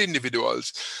 and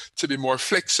individuals to be more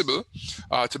flexible,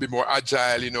 to be more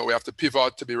agile. We have to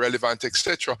pivot to be relevant,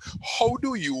 etc. How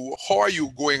are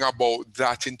you going about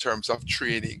that in terms of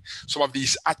training? Some of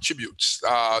these attributes,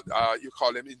 you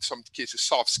call them in some cases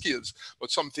soft skills,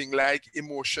 but something like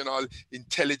emotional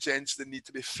intelligence, they need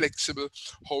to be flexible.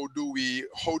 How do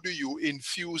you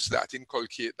infuse that,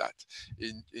 inculcate that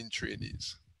in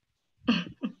trainees?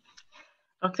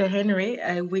 Dr. Henry,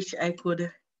 I wish I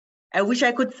could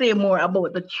say more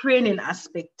about the training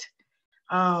aspect.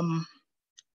 From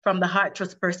the Heart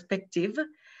Trust perspective,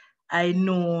 I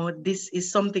know this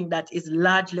is something that is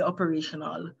largely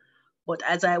operational, but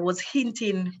as I was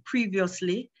hinting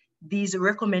previously, these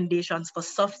recommendations for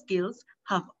soft skills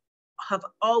have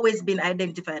always been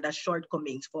identified as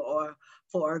shortcomings for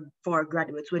our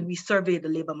graduates when we survey the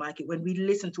labor market, when we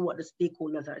listen to what the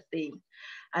stakeholders are saying.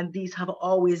 And these have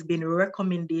always been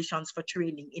recommendations for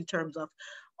training in terms of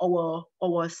our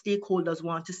stakeholders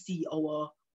want to see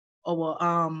our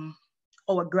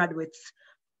graduates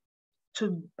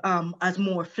to as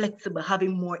more flexible,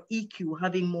 having more EQ,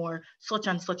 having more such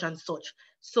and such and such.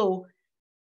 So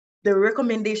the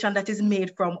recommendation that is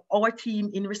made from our team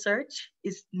in research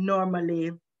is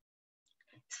normally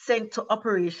sent to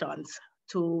operations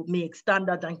to make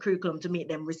standards and curriculum to make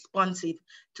them responsive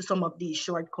to some of these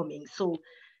shortcomings. So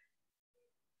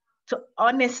to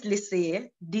honestly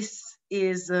say, this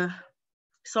is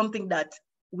something that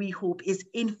we hope is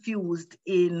infused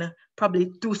in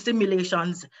probably through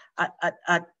simulations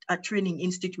at training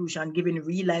institution, giving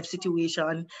real life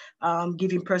situation,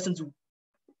 giving persons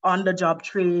on the job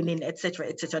training, etc.,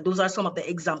 etc. Those are some of the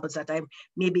examples that I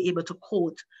may be able to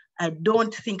quote. I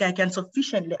don't think I can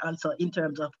sufficiently answer in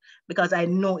terms of, because I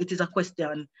know it is a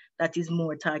question that is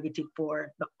more targeted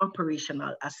for the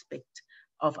operational aspect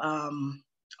of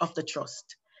the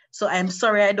trust. So I'm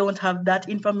sorry I don't have that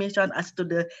information as to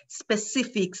the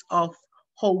specifics of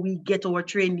how we get our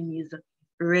trainees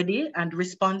ready and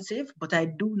responsive, but I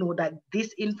do know that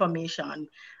this information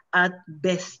at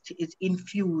best is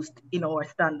infused in our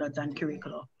standards and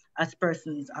curricula as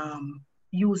persons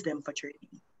use them for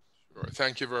training. Sure.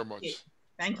 Thank you very much. Okay.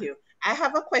 Thank you. I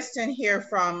have a question here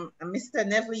from Mr.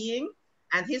 Neville Ying,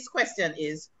 and his question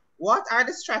is, what are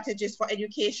the strategies for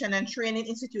education and training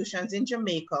institutions in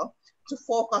Jamaica to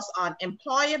focus on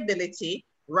employability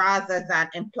rather than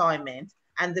employment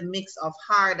and the mix of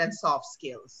hard and soft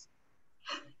skills?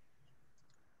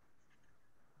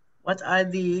 What are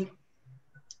the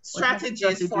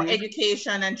strategies for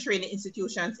education and training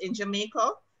institutions in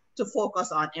Jamaica to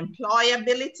focus on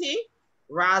employability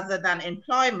rather than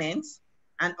employment,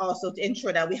 and also to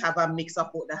ensure that we have a mix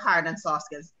of both the hard and soft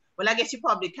skills? Well, I guess you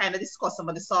probably kind of discussed some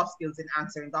of the soft skills in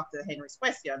answering Dr. Henry's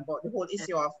question, but the whole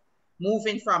issue of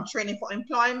moving from training for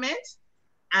employment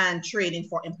and training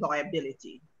for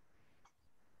employability.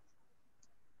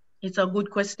 It's a good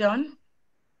question.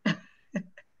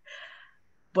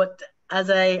 But as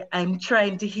I'm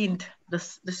trying to hint, the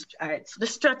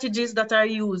strategies that are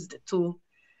used to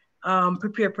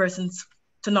prepare persons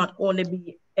to not only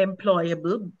be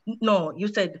employable, no, you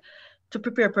said to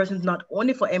prepare persons not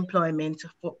only for employment,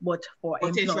 but for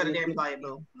potentially they're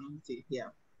employable. Yeah.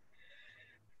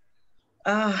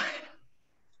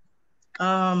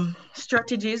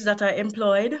 Strategies that are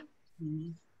employed.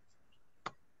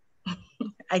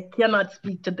 I cannot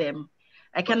speak to them.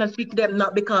 I cannot speak to them,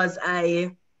 not because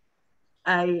I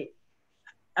am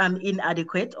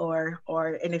inadequate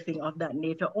or anything of that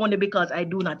nature, only because I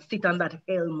do not sit on that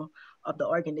helm of the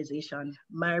organization.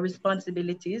 My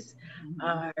responsibilities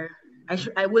are,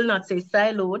 I will not say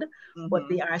siloed, but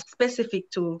they are specific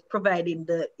to providing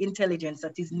the intelligence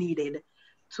that is needed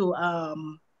to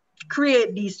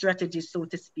create these strategies, so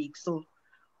to speak. So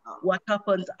what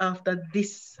happens after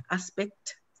this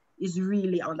aspect is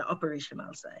really on the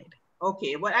operational side.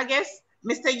 Okay, well, I guess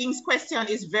Mr. Ying's question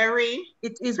is very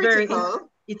critical. Very critical.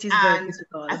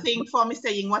 I think for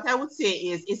Mr. Ying, what I would say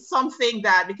is it's something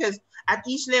that, because at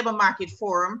each labor market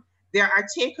forum, there are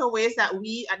takeaways that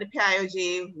we at the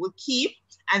PIOJ will keep,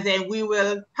 and then we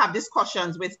will have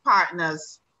discussions with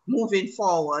partners moving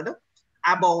forward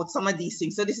about some of these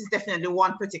things. So this is definitely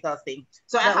one critical thing.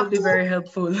 So that would be very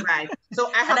helpful. Right.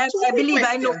 So I have I believe questions.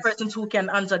 I know persons who can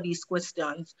answer these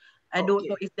questions. I don't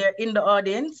know if they're in the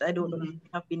audience. I don't know if they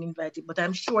have been invited, but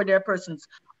I'm sure there are persons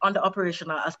on the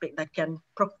operational aspect that can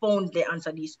profoundly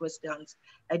answer these questions.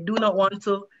 I do not want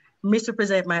to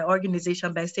misrepresent my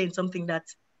organization by saying something that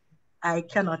I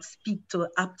cannot speak to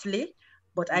aptly,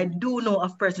 but I do know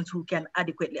of persons who can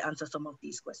adequately answer some of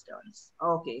these questions.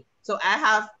 Okay, so I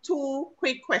have two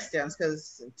quick questions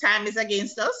because time is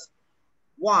against us.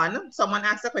 One, someone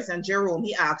asked a question, Jerome,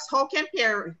 he asks, how can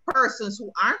persons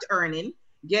who aren't earning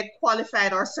get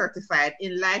qualified or certified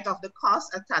in light of the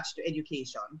cost attached to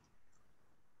education?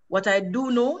 What I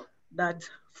do know that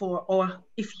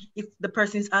if the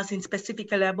person is asking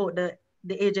specifically about the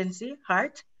agency,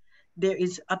 HEART, there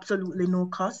is absolutely no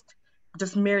cost,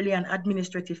 just merely an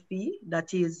administrative fee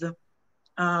that is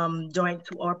joined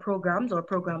to our programs. Our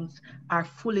programs are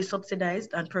fully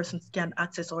subsidized and persons can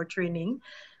access our training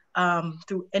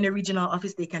through any regional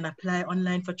office. They can apply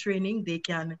online for training. They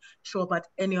can show up at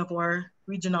any of our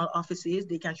regional offices.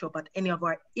 They can show up at any of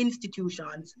our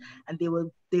institutions, and they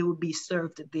will be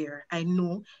served there. I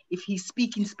know if he's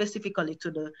speaking specifically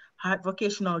to the Heart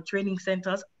Vocational Training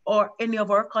Centers or any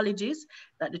of our colleges,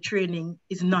 that the training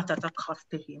is not at a cost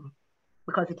to him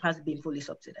because it has been fully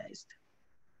subsidized.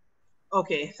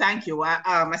 Okay, thank you.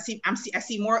 I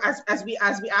see more as we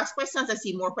ask questions. I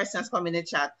see more questions come in the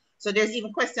chat. So there's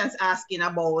even questions asking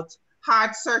about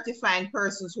hard certifying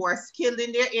persons who are skilled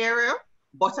in their area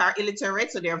but are illiterate.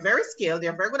 So they're very skilled,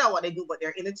 they're very good at what they do, but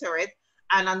they're illiterate.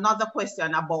 And another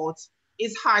question about,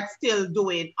 is HEART still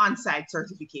doing on-site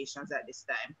certifications at this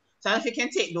time? So if you can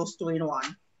take those two in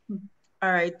one.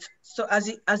 All right. So as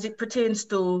it pertains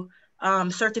to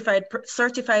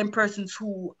certifying persons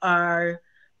who are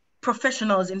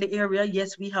professionals in the area,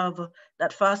 yes, we have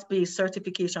that fast-paced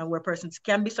certification where persons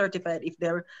can be certified if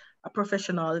they're a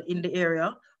professional in the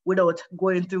area without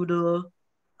going through the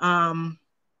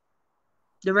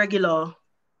regular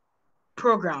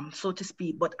program, so to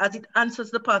speak, but as it answers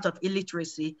the part of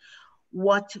illiteracy,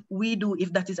 what we do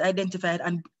if that is identified,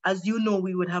 and as you know,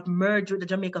 we would have merged with the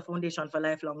Jamaica Foundation for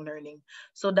Lifelong Learning.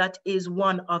 So that is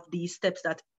one of the steps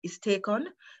that is taken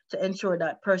to ensure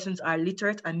that persons are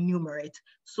literate and numerate.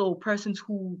 So persons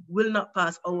who will not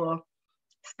pass our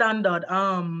standard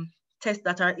tests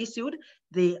that are issued,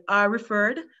 they are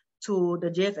referred to the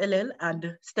JFLL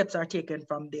and steps are taken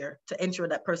from there to ensure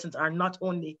that persons are not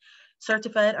only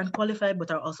certified and qualified, but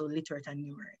are also literate and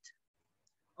numerate.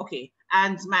 Okay,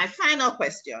 and my final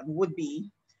question would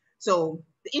be, so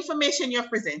the information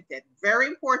you've presented, very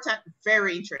important,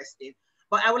 very interesting,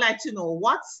 but I would like to know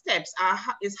what steps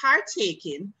is HART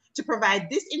taking to provide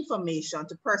this information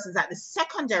to persons at the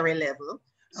secondary level,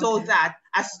 so that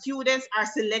as students are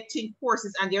selecting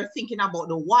courses and they're thinking about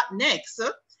the what next,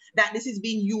 that this is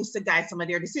being used to guide some of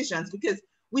their decisions, because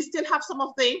we still have some of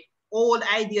the old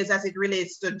ideas as it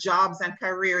relates to jobs and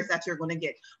careers that you're going to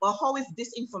get. But how is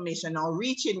this information now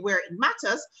reaching where it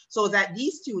matters so that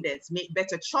these students make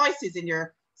better choices in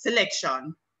their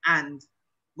selection and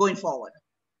going forward?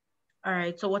 All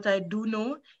right, so what I do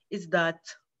know is that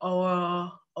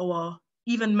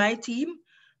even my team,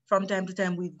 from time to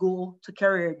time, we go to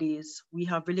career days. We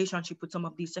have relationship with some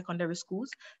of these secondary schools,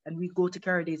 and we go to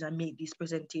career days and make these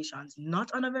presentations,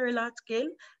 not on a very large scale,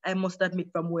 I must admit,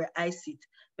 from where I sit,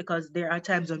 because there are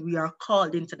times when we are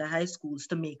called into the high schools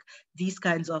to make these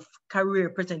kinds of career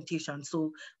presentations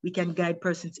so we can guide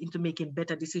persons into making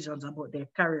better decisions about their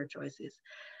career choices.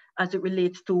 As it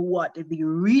relates to what the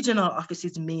regional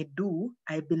offices may do,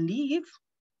 I believe,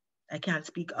 I can't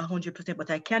speak 100%, but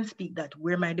I can speak that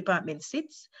where my department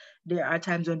sits, there are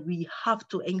times when we have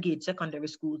to engage secondary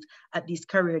schools at these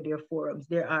career day forums.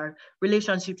 There are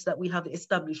relationships that we have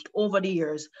established over the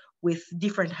years with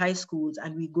different high schools,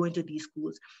 and we go into these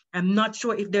schools. I'm not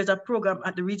sure if there's a program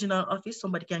at the regional office.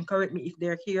 Somebody can correct me if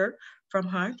they're here from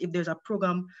HART, if there's a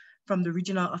program from the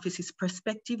regional office's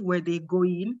perspective where they go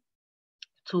in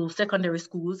to secondary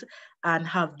schools and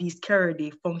have these career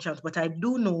day functions. But I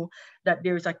do know that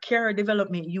there is a career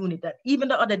development unit that even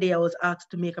the other day I was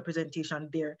asked to make a presentation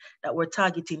there that we're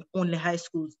targeting only high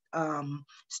school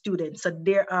students. So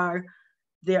there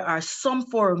are some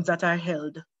forums that are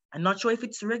held. I'm not sure if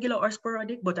it's regular or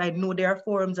sporadic, but I know there are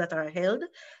forums that are held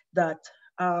that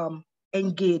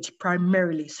engage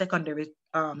primarily secondary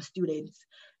students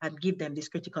and give them this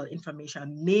critical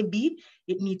information. Maybe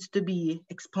it needs to be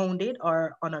expounded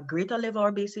or on a greater level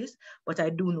or basis, but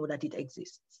I do know that it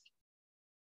exists.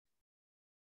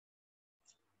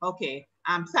 Okay,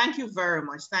 thank you very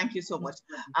much. Thank you so much.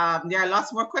 There are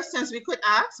lots more questions we could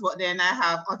ask, but then I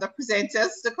have other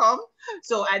presenters to come.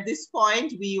 So at this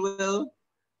point, we will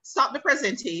stop the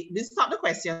presentation, stop the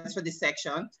questions for this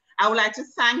section. I would like to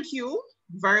thank you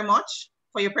very much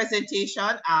for your presentation.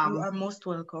 You are most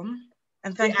welcome.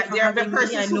 And thank you for having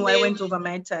me. I know I went over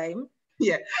my time.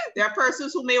 Yeah, there are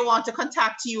persons who may want to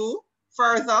contact you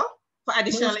further for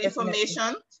additional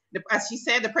information. As she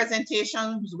said, the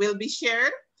presentations will be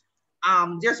shared.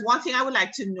 There's one thing I would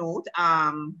like to note.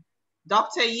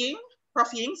 Dr. Ying,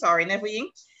 Prof. Ying, sorry, Never Ying,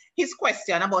 his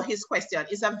question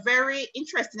is a very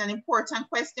interesting and important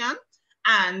question.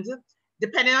 And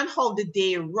depending on how the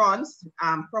day runs,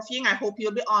 Prof. Ying, I hope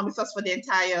you'll be on with us for the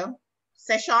entire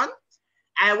session.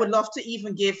 I would love to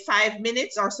even give 5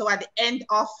 minutes or so at the end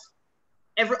of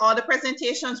all the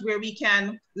presentations where we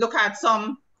can look at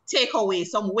some takeaways,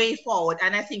 some way forward.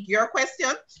 And I think your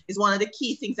question is one of the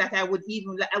key things that I would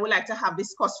like to have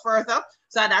discussed further.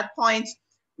 So at that point,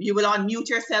 you will unmute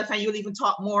yourself and you'll even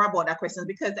talk more about that question,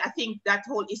 because I think that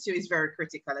whole issue is very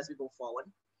critical as we go forward.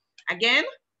 Again,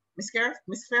 Ms.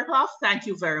 Fairclough, thank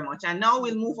you very much. And now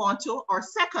we'll move on to our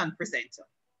second presenter.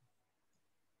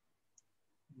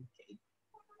 Okay.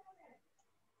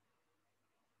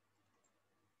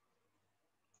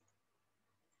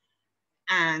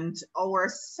 And our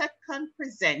second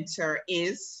presenter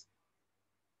is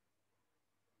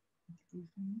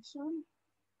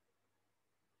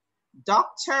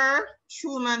Dr.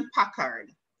 Truman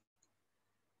Packard.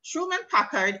 Truman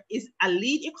Packard is a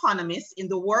lead economist in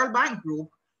the World Bank Group,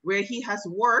 where he has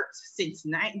worked since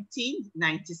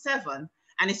 1997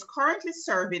 and is currently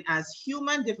serving as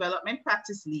Human Development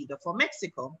Practice Leader for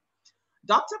Mexico.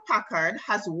 Dr. Packard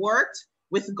has worked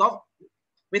with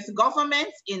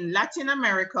governments in Latin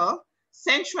America,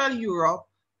 Central Europe,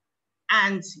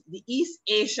 and the East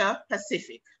Asia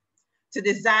Pacific to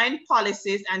design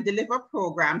policies and deliver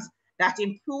programs that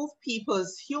improve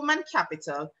people's human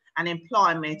capital and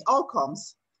employment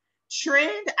outcomes.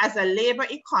 Trained as a labor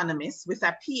economist with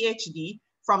a PhD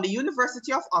from the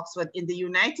University of Oxford in the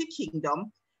United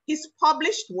Kingdom, his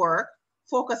published work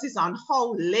focuses on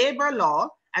how labor law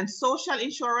and social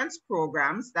insurance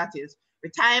programs, that is,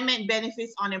 retirement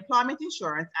benefits, unemployment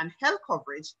insurance, and health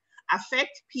coverage,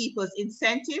 affect people's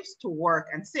incentives to work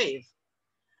and save.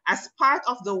 As part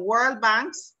of the World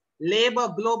Bank's Labor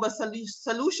Global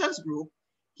Solutions Group,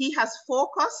 he has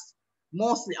focused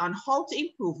mostly on how to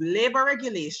improve labor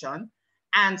regulation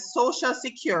and social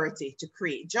security to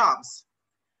create jobs.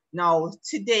 Now,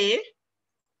 today,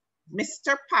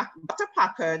 Dr.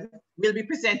 Packard will be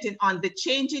presenting on the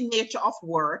changing nature of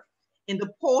work in the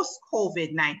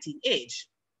post-COVID-19 age.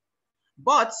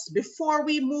 But before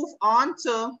we move on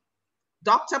to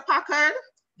Dr. Packard,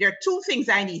 there are two things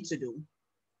I need to do.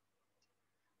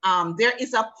 There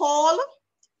is a poll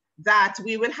that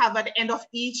we will have at the end of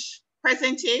each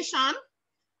presentation,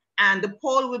 and the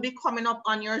poll will be coming up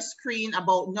on your screen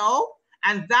about now,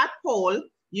 and that poll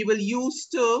you will use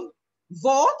to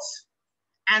vote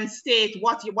and state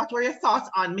what were your thoughts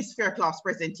on Ms. Fairclough's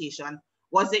presentation.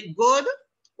 Was it good?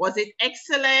 Was it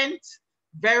excellent?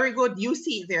 Very good, you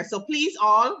see it there. So please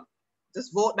all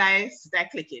just vote by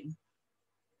clicking.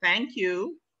 Thank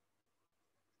you.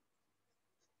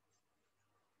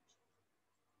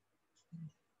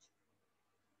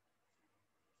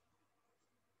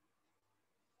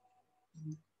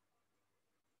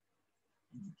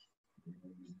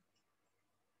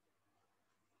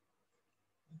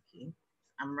 Okay,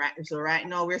 so right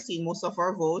now we're seeing most of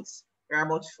our votes. We're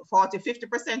about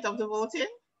 40–50% of the voting.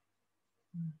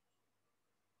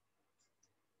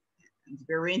 And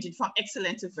we're ranging from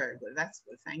excellent to very good. That's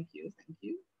good. Thank you. Thank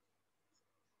you.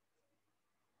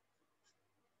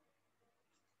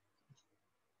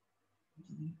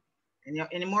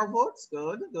 Any more votes?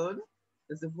 Good, good.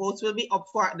 Because the votes will be up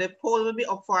for, the poll will be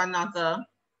up for another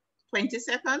 20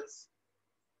 seconds.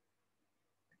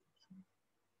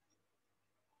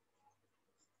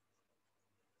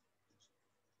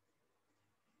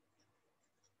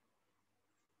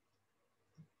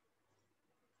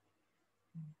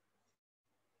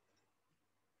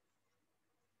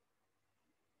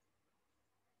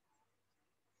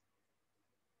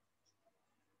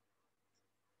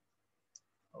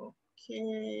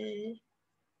 Okay,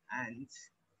 and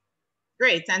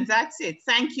great, and that's it.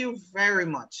 Thank you very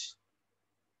much.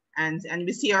 And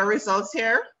we see our results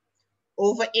here.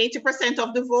 Over 80%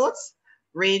 of the votes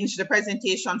range the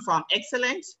presentation from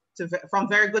excellent to from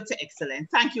very good to excellent.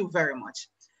 Thank you very much.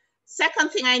 Second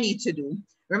thing I need to do,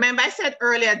 remember I said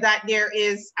earlier that there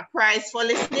is a prize for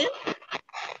listening.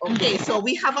 Okay, so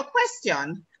we have a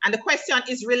question, and the question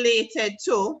is related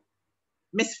to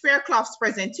Ms. Fairclough's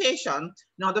presentation.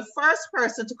 Now, the first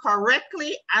person to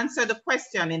correctly answer the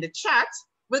question in the chat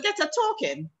will get a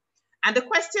token. And the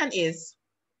question is,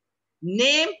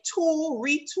 name 2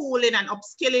 retooling and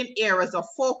upskilling areas of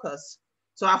focus.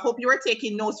 So I hope you are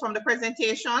taking notes from the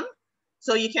presentation.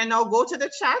 So you can now go to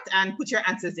the chat and put your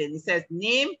answers in. It says,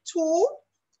 name 2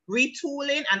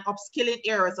 retooling and upskilling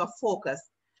areas of focus.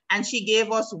 And she gave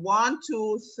us 1,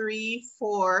 2, 3,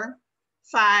 4,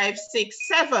 5, 6,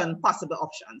 7 possible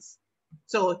options.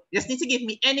 So you just need to give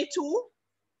me any 2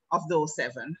 of those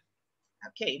 7.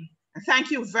 Okay, and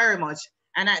thank you very much.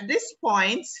 And at this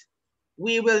point,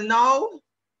 we will now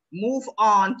move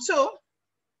on to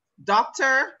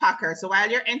Dr. Packard. So while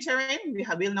you're entering,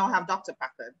 we'll now have Dr.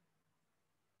 Packard.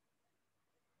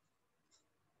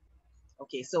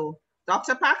 Okay, so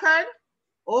Dr. Packard,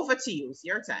 over to you, it's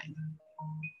your time.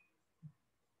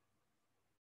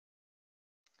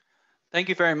 Thank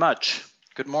you very much.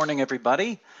 Good morning,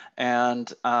 everybody.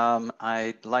 And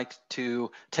I'd like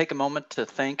to take a moment to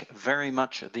thank very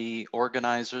much the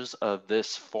organizers of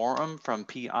this forum from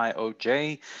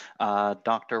PIOJ,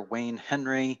 Dr. Wayne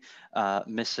Henry,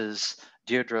 Mrs.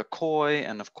 Deirdre Coy,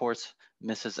 and of course,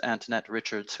 Mrs. Antoinette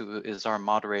Richards, who is our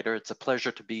moderator. It's a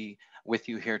pleasure to be with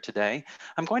you here today.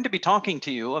 I'm going to be talking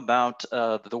to you about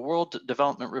the World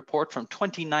Development Report from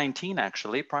 2019,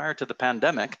 actually, prior to the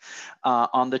pandemic,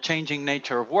 on the changing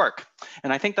nature of work.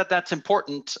 And I think that that's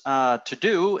important to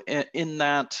do in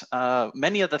that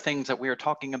many of the things that we are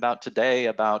talking about today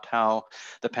about how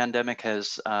the pandemic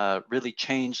has really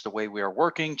changed the way we are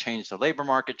working, changed the labor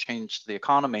market, changed the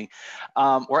economy,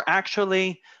 were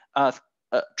actually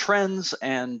trends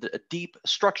and deep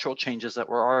structural changes that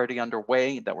were already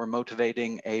underway that were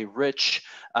motivating a rich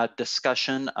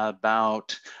discussion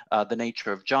about the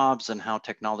nature of jobs and how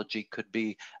technology could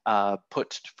be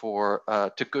put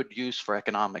to good use for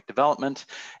economic development.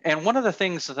 And one of the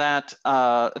things that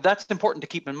that's important to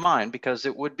keep in mind, because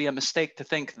it would be a mistake to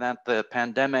think that the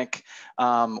pandemic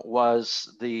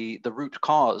was the root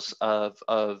cause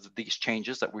of these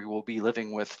changes that we will be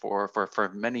living with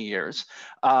for many years.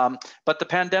 But the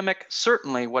pandemic,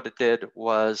 certainly what it did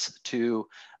was to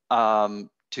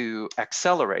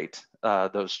accelerate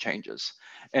those changes.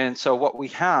 And so what we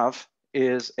have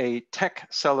is a tech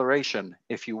acceleration,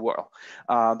 if you will.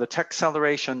 The tech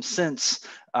acceleration since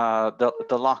the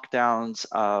lockdowns,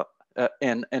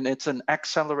 and it's an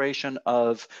acceleration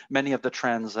of many of the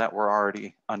trends that were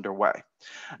already underway.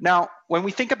 Now, when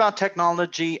we think about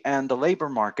technology and the labor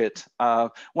market,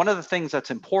 one of the things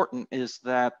that's important is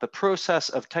that the process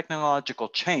of technological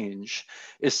change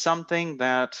is something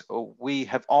that we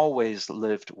have always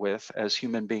lived with as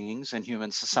human beings and human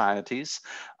societies.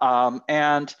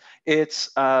 And it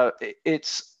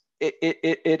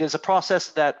is a process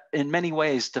that in many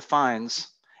ways defines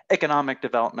economic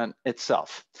development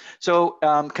itself. So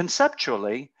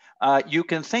conceptually, you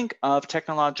can think of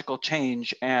technological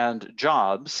change and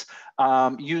jobs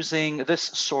using this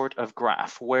sort of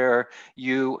graph, where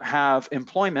you have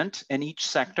employment in each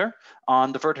sector.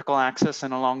 On the vertical axis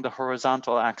and along the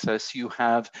horizontal axis, you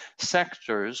have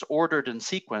sectors ordered in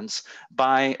sequence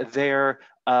by their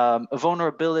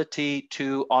vulnerability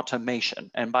to automation.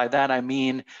 And by that, I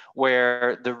mean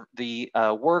where the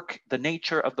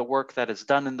nature of the work that is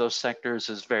done in those sectors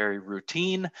is very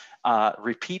routine,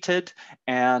 repeated,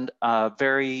 and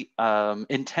very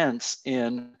intense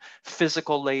in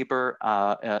physical labor,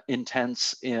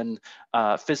 intense in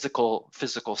physical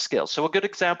skills. So a good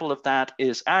example of that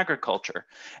is agriculture.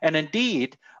 And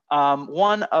indeed,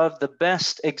 one of the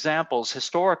best examples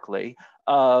historically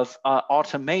of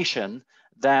automation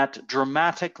that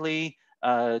dramatically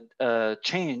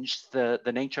changed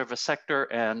the nature of a sector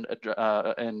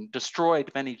and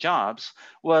destroyed many jobs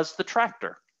was the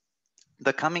tractor.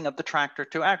 The coming of the tractor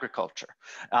to agriculture.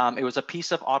 It was a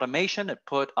piece of automation. It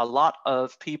put a lot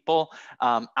of people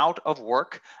out of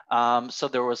work. So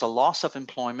there was a loss of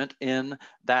employment in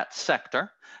that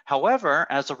sector. However,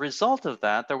 as a result of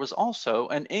that, there was also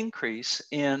an increase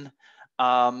in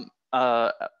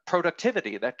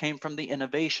productivity that came from the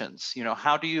innovations. You know,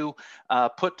 how do you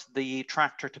put the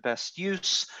tractor to best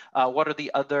use? What are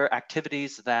the other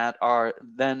activities that are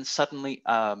then suddenly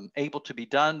able to be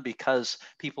done because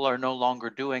people are no longer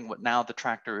doing what now the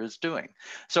tractor is doing?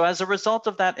 So as a result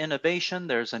of that innovation,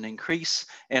 there's an increase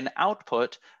in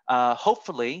output,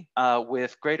 hopefully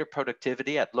with greater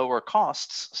productivity at lower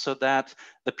costs, so that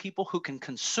the people who can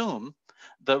consume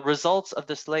the results of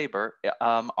this labor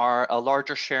are a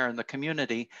larger share in the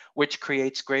community, which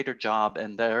creates greater job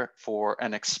and therefore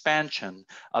an expansion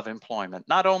of employment,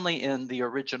 not only in the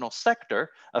original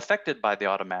sector affected by the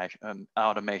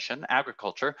automation,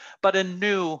 agriculture, but in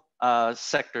new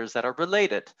sectors that are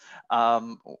related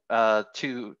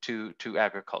to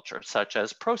agriculture, such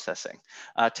as processing,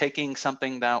 taking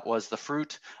something that was the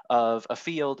fruit of a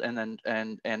field and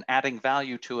adding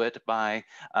value to it by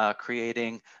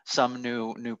creating some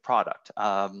new product.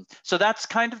 So that's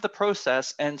kind of the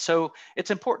process, and so it's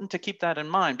important to keep that in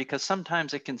mind, because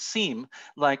sometimes it can seem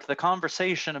like the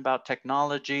conversation about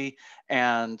technology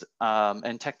and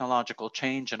technological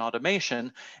change and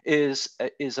automation is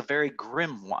a very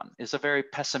grim one, is a very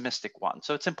pessimistic one.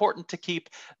 So it's important to keep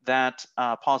that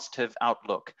positive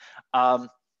outlook.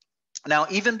 Now,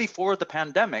 even before the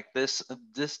pandemic, this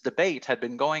debate had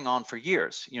been going on for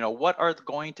years. You know, what are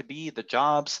going to be the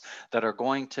jobs that are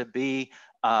going to be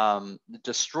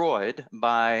destroyed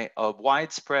by a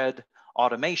widespread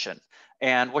automation?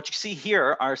 And what you see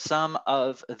here are some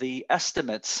of the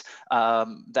estimates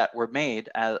that were made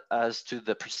as to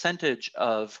the percentage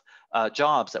of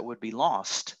jobs that would be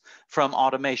lost from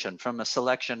automation, from a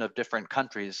selection of different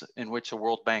countries in which the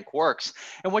World Bank works.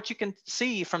 And what you can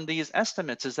see from these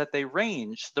estimates is that the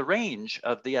range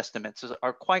of the estimates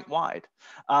are quite wide.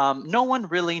 No one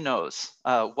really knows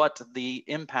what the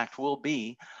impact will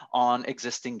be on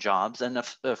existing jobs. And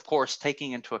of course,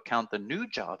 taking into account the new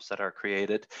jobs that are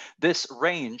created, this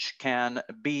range can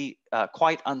be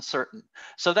quite uncertain.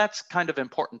 So that's kind of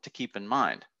important to keep in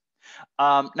mind.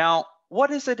 Now, what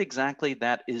is it exactly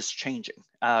that is changing?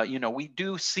 You know, we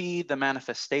do see the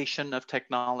manifestation of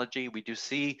technology. We do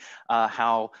see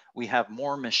how we have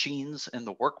more machines in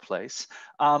the workplace.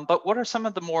 But what are some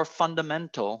of the more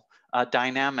fundamental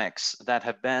dynamics that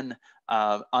have been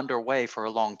underway for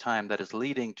a long time that is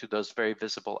leading to those very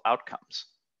visible outcomes?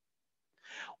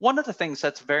 One of the things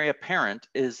that's very apparent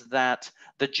is that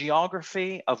the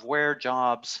geography of where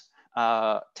jobs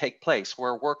take place,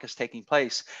 where work is taking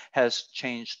place, has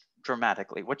changed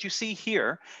dramatically. What you see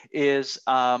here is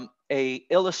a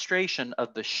illustration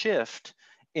of the shift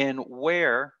in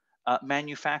where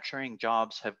manufacturing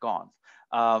jobs have gone.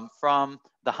 From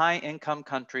the high income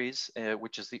countries,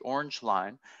 which is the orange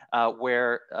line,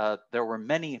 where there were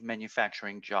many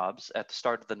manufacturing jobs at the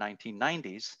start of the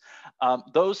 1990s,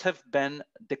 those have been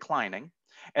declining.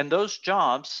 And those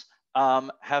jobs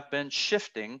have been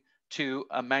shifting to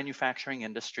manufacturing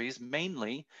industries,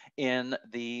 mainly in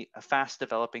the fast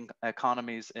developing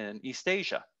economies in East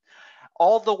Asia.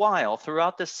 All the while,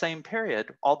 throughout this same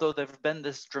period, although there have been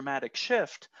this dramatic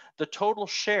shift, the total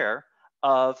share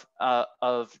of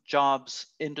jobs,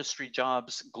 industry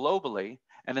jobs globally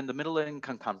and in the middle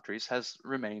income countries has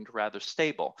remained rather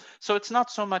stable. So it's not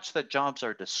so much that jobs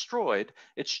are destroyed,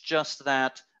 it's just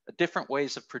that different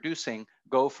ways of producing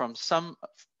go from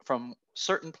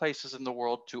certain places in the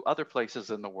world to other places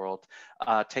in the world,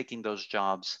 taking those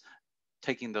jobs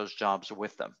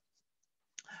with them.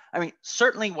 I mean,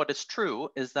 certainly what is true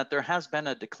is that there has been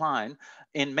a decline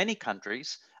in many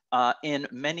countries in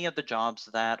many of the jobs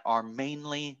that are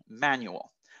mainly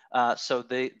manual. So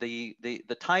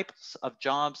the types of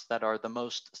jobs that are the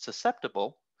most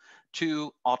susceptible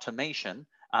to automation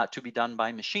to be done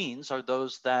by machines are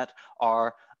those that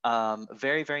are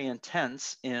very, very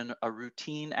intense in a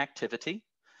routine activity,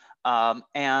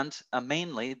 and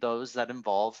mainly those that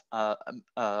involve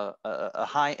a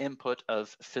high input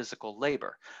of physical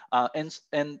labor. And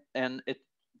it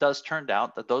does turn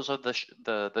out that those are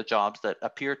the jobs that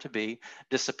appear to be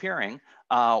disappearing,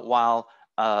 while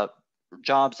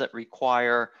jobs that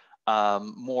require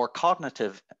more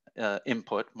cognitive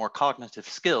input, more cognitive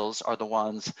skills are the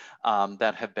ones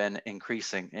that have been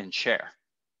increasing in share.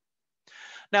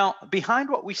 Now, behind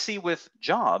what we see with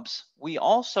jobs, we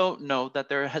also know that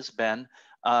there has been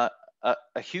a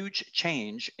huge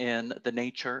change in the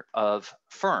nature of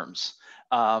firms,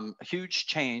 a huge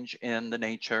change in the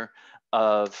nature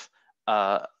of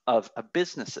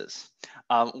businesses.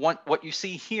 What you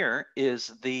see here is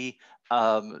the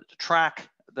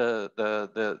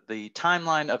the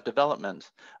timeline of development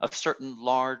of certain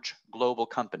large global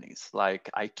companies like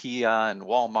IKEA and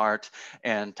Walmart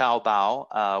and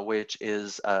Taobao, which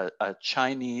is a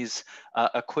Chinese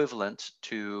equivalent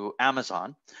to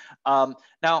Amazon.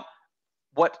 Now,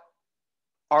 what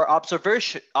our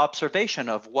observation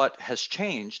of what has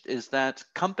changed is that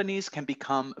companies can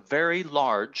become very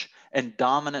large and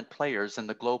dominant players in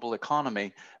the global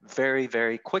economy very,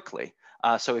 very quickly.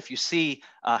 So if you see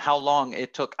how long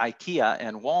it took IKEA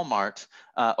and Walmart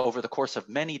over the course of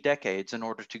many decades in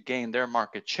order to gain their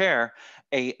market share,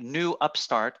 a new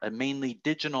upstart, a mainly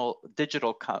digital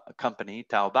company,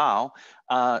 Taobao,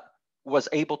 was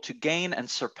able to gain and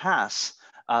surpass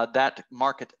that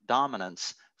market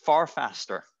dominance far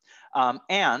faster,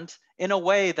 and in a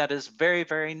way that is very,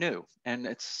 very new. And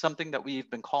it's something that we've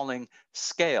been calling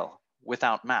scale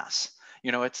without mass.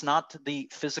 You know, it's not the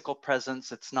physical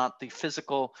presence, it's not the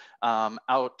physical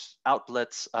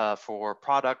outlets for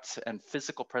products and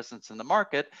physical presence in the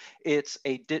market, it's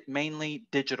a mainly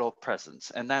digital presence,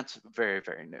 and that's very,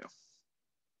 very new.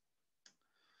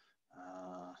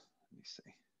 Let me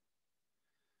see.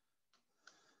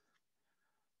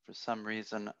 For some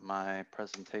reason, my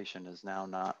presentation is now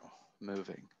not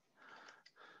moving.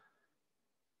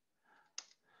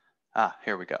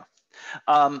 Here we go.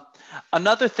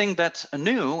 Another thing that's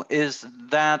new is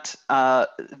that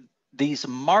these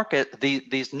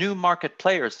new market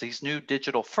players, these new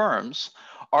digital firms,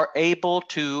 are able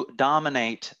to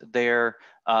dominate their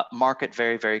market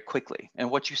very, very quickly. And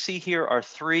what you see here are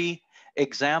three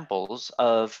examples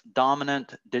of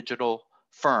dominant digital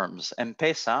firms.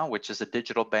 M-Pesa, which is a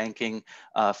digital banking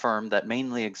firm that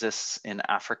mainly exists in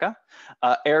Africa.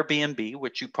 Airbnb,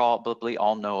 which you probably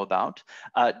all know about.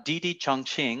 Didi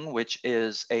Chongqing, which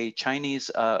is a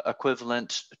Chinese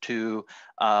equivalent to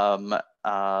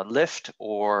Lyft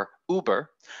or Uber.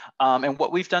 And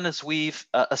what we've done is we've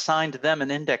assigned them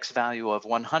an index value of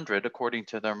 100 according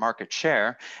to their market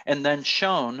share, and then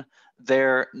shown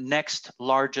their next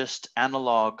largest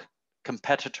analog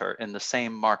competitor in the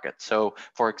same market. So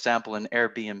for example, in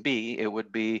Airbnb, it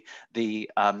would be the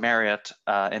Marriott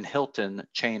and Hilton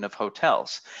chain of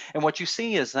hotels. And what you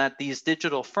see is that these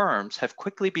digital firms have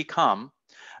quickly become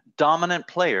dominant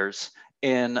players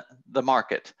in the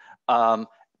market.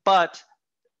 But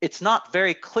it's not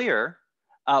very clear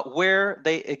where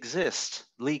they exist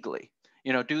legally.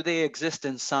 You know, do they exist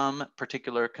in some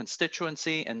particular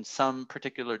constituency, in some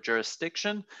particular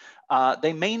jurisdiction?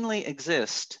 They mainly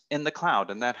exist in the cloud,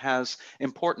 and that has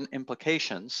important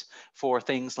implications for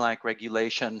things like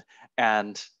regulation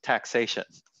and taxation.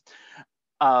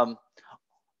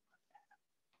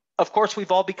 Of course,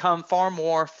 we've all become far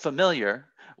more familiar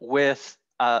with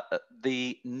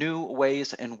the new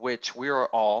ways in which we are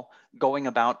all going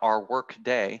about our work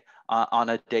day on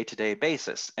a day-to-day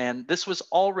basis. And this was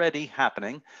already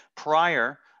happening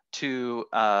prior to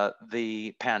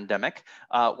the pandemic,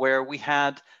 where we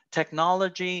had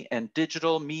technology and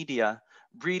digital media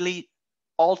really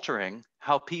altering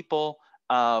how people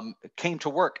came to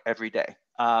work every day.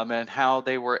 And how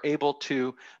they were able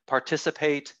to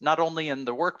participate not only in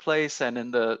the workplace and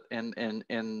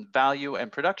in value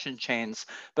and production chains,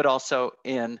 but also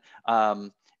in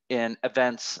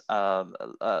events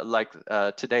like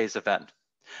today's event.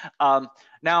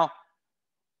 Now,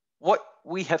 what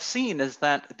we have seen is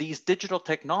that these digital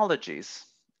technologies,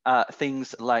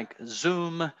 things like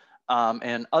Zoom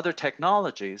and other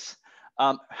technologies,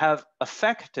 have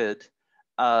affected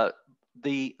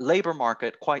the labor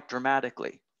market quite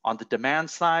dramatically on the demand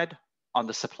side, on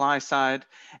the supply side,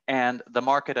 and the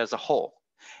market as a whole.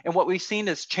 And what we've seen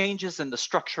is changes in the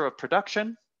structure of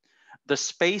production, the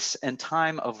space and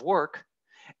time of work,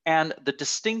 and the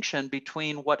distinction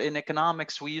between what in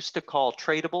economics we used to call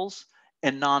tradables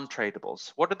and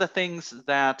non-tradables. What are the things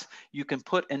that you can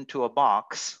put into a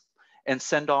box and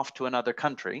send off to another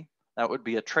country? That would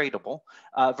be a tradable,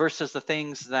 versus the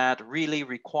things that really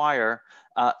require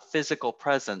physical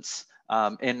presence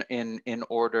in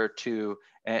order to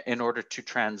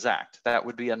transact. That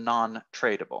would be a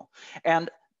non-tradable. And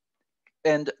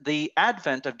the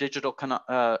advent of digital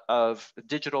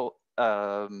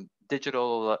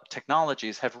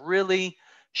technologies have really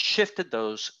shifted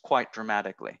those quite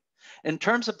dramatically. In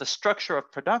terms of the structure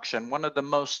of production, one of the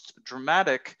most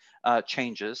dramatic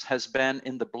changes has been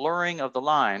in the blurring of the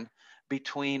line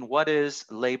between what is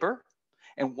labor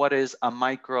and what is a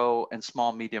micro and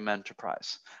small medium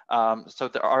enterprise. So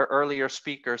our earlier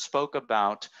speaker spoke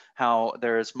about how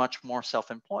there is much more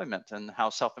self-employment and how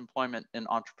self-employment and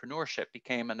entrepreneurship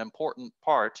became an important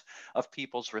part of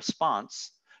people's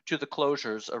response to the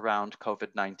closures around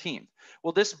COVID-19.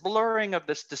 Well, this blurring of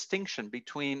this distinction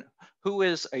between who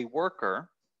is a worker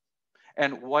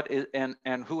and what is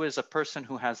and who is a person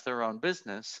who has their own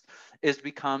business is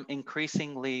become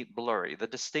increasingly blurry. The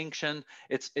distinction,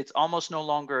 it's almost no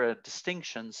longer a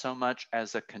distinction so much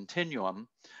as a continuum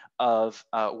of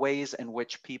ways in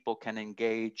which people can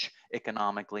engage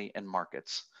economically in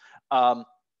markets.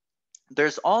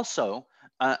 There's also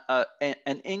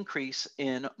an increase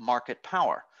in market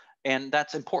power. And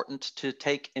that's important to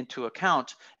take into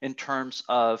account in terms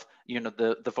of,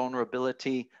 the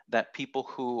vulnerability that people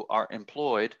who are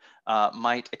employed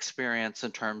might experience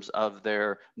in terms of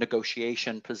their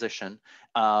negotiation position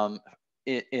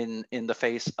in the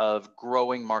face of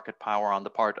growing market power on the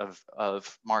part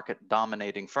of market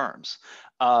dominating firms.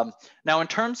 Now, in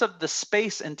terms of the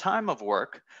space and time of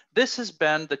work, this has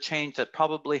been the change that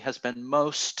probably has been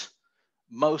most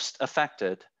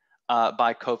affected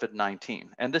by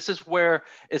COVID-19. And this is where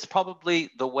it's probably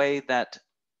the way that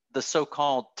the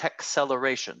so-called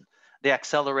tech-acceleration, the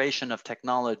acceleration of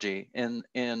technology in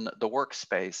the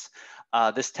workspace,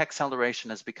 this tech-acceleration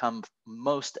has become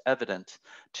most evident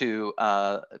to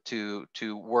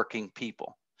working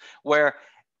people, where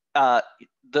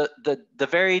the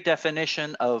very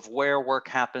definition of where work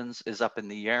happens is up in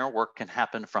the air. Work can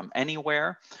happen from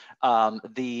anywhere.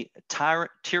 The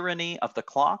tyranny of the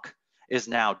clock is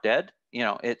now dead.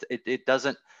 It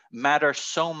doesn't matter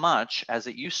so much as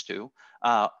it used to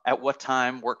at what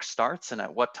time work starts and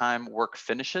at what time work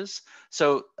finishes.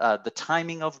 So the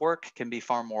timing of work can be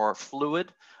far more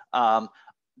fluid.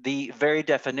 The very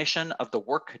definition of the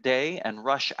work day and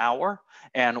rush hour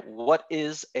and what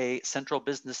is a central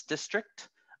business district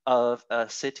of a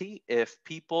city if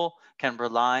people can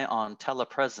rely on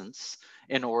telepresence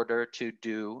in order to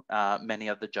do many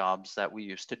of the jobs that we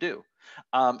used to do.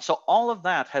 So all of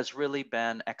that has really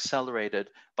been accelerated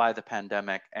by the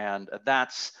pandemic, and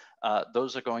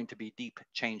those are going to be deep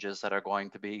changes that are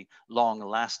going to be long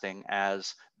lasting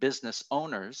as business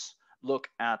owners look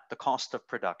at the cost of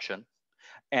production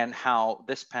and how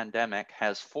this pandemic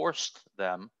has forced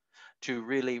them to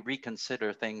really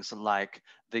reconsider things like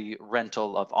the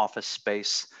rental of office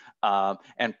space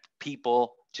and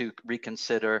people to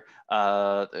reconsider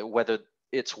whether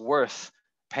it's worth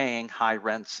paying high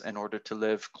rents in order to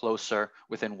live closer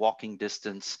within walking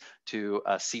distance to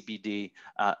CBD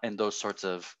and those sorts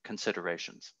of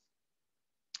considerations.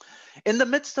 In the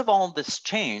midst of all this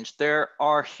change, there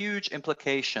are huge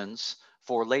implications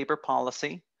for labor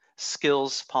policy,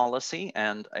 skills policy,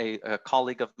 and a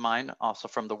colleague of mine also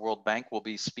from the World Bank will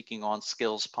be speaking on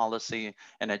skills policy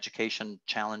and education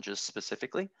challenges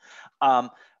specifically.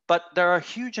 But there are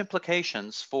huge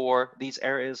implications for these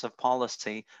areas of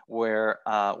policy where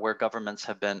governments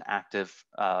have been active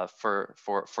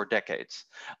for decades.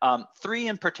 Three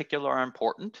in particular are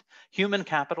important: human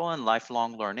capital and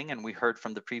lifelong learning, and we heard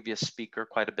from the previous speaker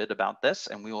quite a bit about this,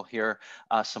 and we will hear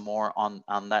some more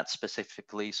on that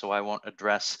specifically. So I won't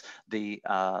address the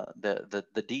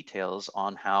details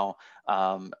on how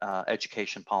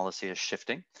education policy is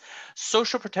shifting.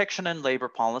 Social protection and labor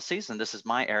policies, and this is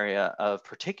my area of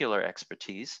particular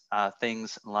expertise,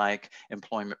 things like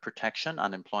employment protection,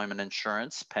 unemployment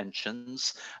insurance,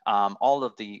 pensions, all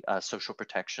of the social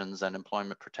protections and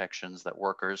employment protections that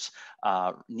workers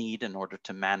need in order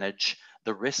to manage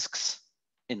the risks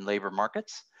in labor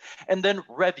markets. And then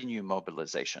revenue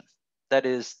mobilization, that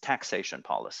is taxation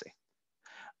policy.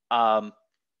 Let's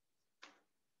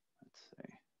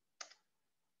see.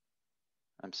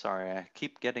 I'm sorry, I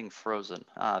keep getting frozen.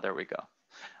 There we go.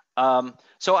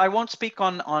 So I won't speak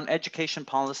on education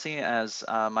policy, as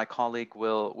my colleague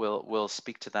will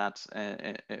speak to that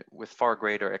with far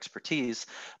greater expertise.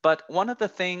 But one of the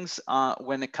things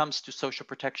when it comes to social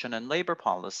protection and labor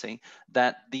policy,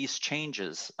 that these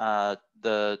changes,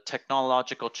 the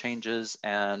technological changes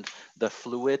and the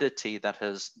fluidity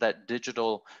that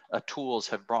digital tools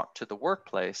have brought to the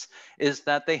workplace, is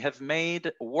that they have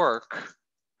made work,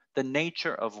 the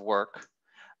nature of work,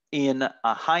 in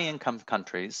high-income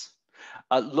countries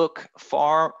look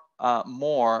far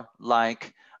more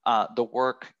like the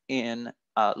work in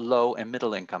low and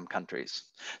middle-income countries.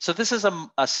 So this is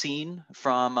a scene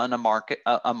from a market.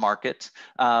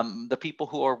 The people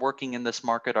who are working in this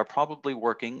market are probably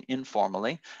working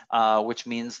informally, which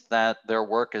means that their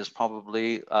work is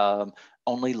probably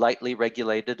only lightly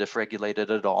regulated, if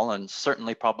regulated at all, and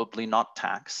certainly probably not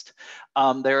taxed.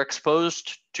 They're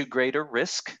exposed to greater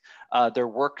risk. Their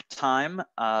work time,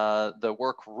 the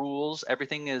work rules,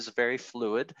 everything is very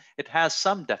fluid. It has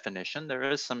some definition.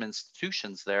 There is some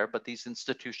institutions there, but these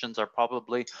institutions are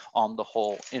probably on the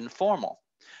whole informal.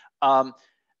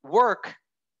 Work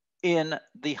in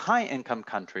the high income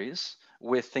countries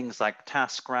with things like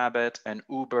TaskRabbit and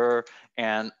Uber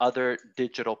and other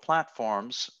digital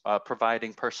platforms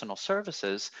providing personal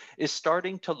services is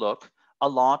starting to look a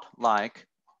lot like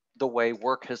the way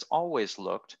work has always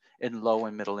looked in low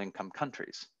and middle income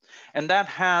countries. And that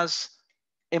has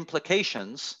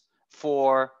implications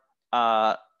for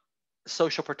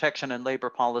social protection and labor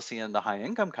policy in the high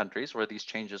income countries where these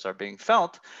changes are being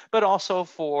felt, but also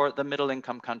for the middle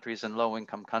income countries and low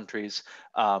income countries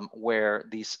where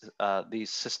these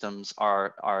systems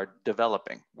are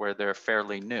developing, where they're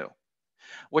fairly new.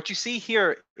 What you see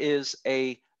here is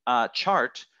a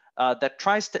chart that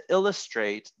tries to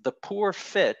illustrate the poor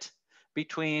fit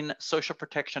between social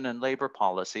protection and labor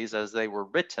policies as they were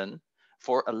written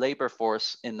for a labor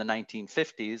force in the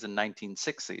 1950s and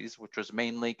 1960s, which was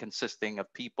mainly consisting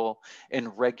of people in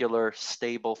regular,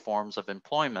 stable forms of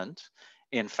employment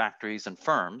in factories and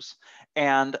firms,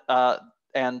 and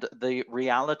the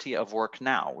reality of work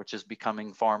now, which is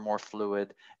becoming far more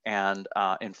fluid and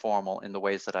informal in the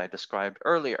ways that I described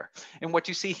earlier. And what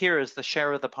you see here is the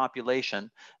share of the population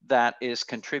that is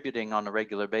contributing on a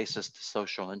regular basis to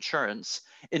social insurance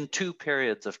in 2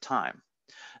 periods of time.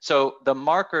 So the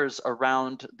markers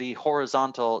around the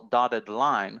horizontal dotted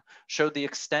line show the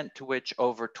extent to which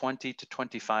over 20 to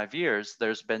 25 years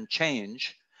there's been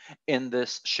change in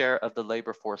this share of the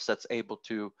labor force that's able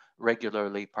to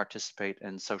regularly participate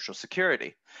in Social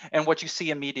Security. And what you see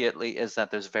immediately is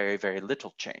that there's very, very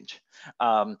little change.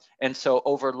 And so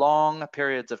over long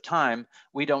periods of time,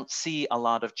 we don't see a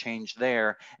lot of change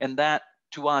there. And that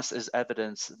to us is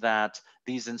evidence that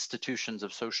these institutions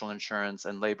of social insurance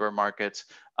and labor market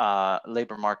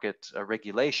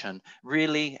regulation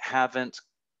really haven't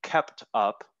kept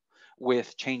up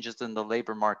with changes in the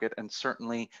labor market, and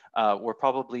certainly were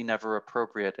probably never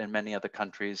appropriate in many other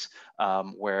countries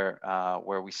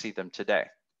where we see them today.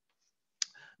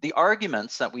 The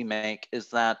arguments that we make is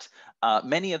that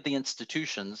many of the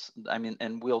institutions, I mean,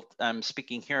 and I'm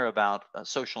speaking here about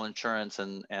social insurance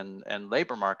and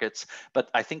labor markets, but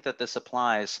I think that this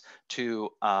applies to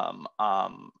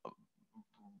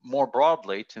more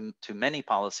broadly to many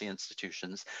policy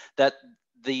institutions, that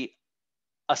the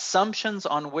assumptions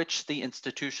on which the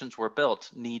institutions were built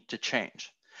need to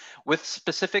change. With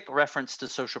specific reference to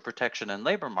social protection and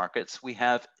labor markets, we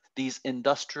have these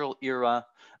industrial era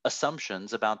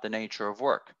assumptions about the nature of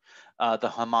work, the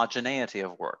homogeneity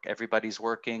of work. Everybody's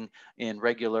working in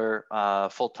regular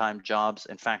full-time jobs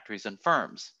in factories and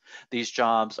firms. These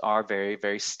jobs are very,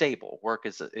 very stable. Work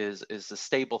is a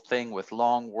stable thing with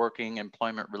long working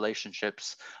employment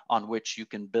relationships on which you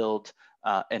can build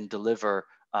and deliver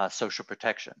social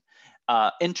protection.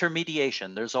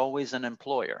 Intermediation, there's always an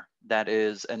employer that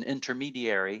is an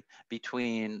intermediary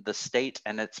between the state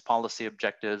and its policy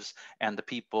objectives and the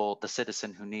people, the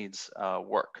citizen who needs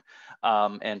work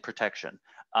and protection.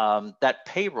 That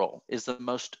payroll is the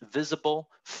most visible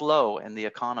flow in the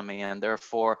economy, and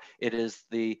therefore it is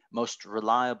the most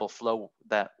reliable flow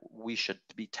that we should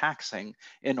be taxing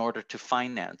in order to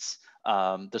finance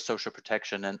the social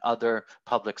protection and other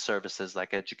public services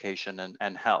like education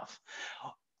and health.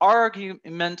 Our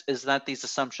argument is that these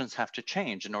assumptions have to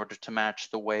change in order to match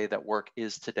the way that work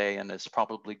is today and is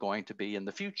probably going to be in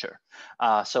the future.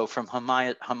 So from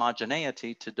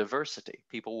homogeneity to diversity,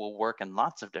 people will work in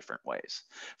lots of different ways.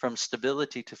 From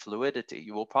stability to fluidity,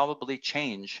 you will probably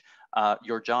change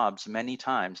your jobs many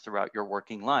times throughout your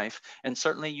working life. And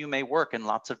certainly you may work in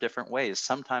lots of different ways,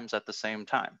 sometimes at the same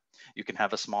time. You can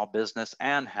have a small business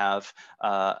and have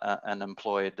an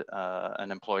employed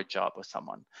job with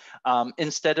someone.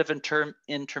 Instead of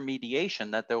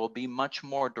intermediation, that there will be much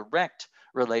more direct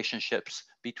relationships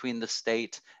between the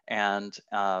state and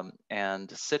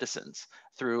citizens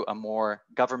through a more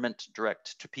government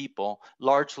direct to people,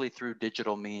 largely through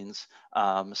digital means,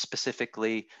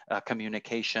 specifically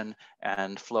communication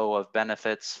and flow of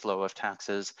benefits, flow of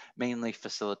taxes, mainly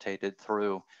facilitated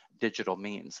through digital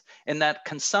means. And that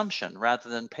consumption rather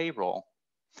than payroll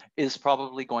is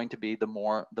probably going to be the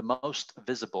most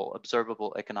visible,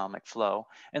 observable economic flow,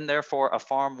 and therefore a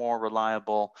far more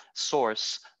reliable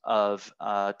source of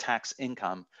tax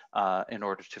income in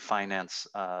order to finance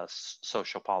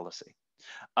social policy.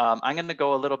 I'm going to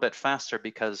go a little bit faster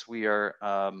because we are,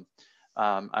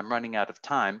 I'm running out of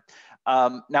time.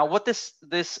 Now, what this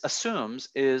assumes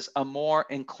is a more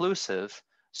inclusive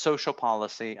social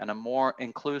policy and a more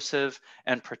inclusive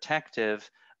and protective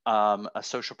a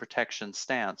social protection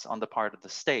stance on the part of the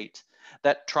state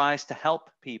that tries to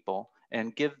help people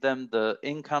and give them the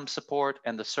income support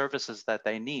and the services that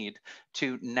they need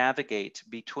to navigate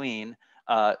between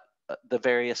the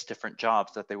various different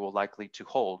jobs that they will likely to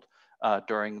hold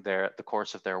during the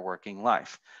course of their working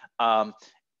life.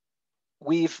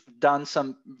 We've done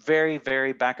some very,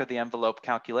 very back of the envelope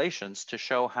calculations to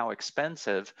show how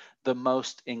expensive the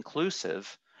most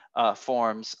inclusive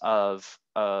forms of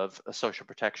social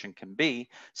protection can be,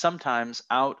 sometimes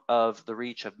out of the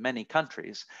reach of many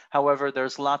countries. However,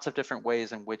 there's lots of different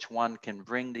ways in which one can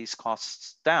bring these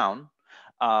costs down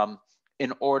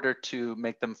in order to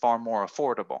make them far more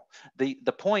affordable.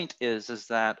 The point is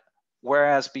that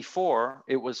whereas before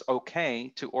it was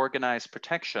okay to organize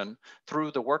protection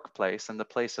through the workplace and the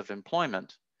place of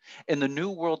employment, in the new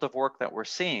world of work that we're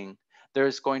seeing,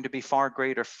 there's going to be far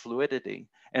greater fluidity.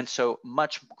 And so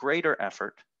much greater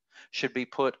effort should be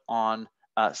put on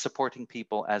supporting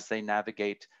people as they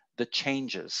navigate the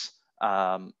changes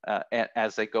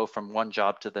as they go from one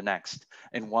job to the next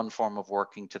and one form of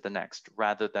working to the next,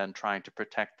 rather than trying to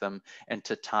protect them and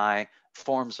to tie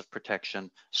forms of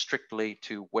protection strictly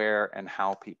to where and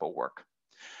how people work.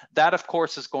 That, of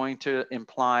course, is going to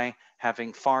imply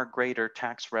having far greater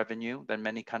tax revenue than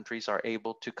many countries are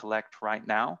able to collect right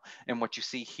now. And what you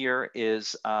see here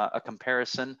is a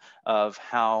comparison of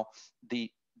how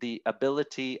the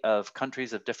ability of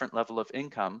countries of different level of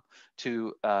income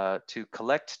to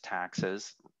collect tax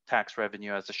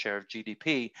revenue as a share of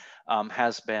GDP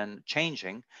has been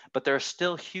changing, but there are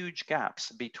still huge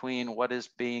gaps between what is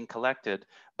being collected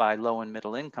by low and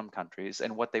middle income countries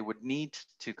and what they would need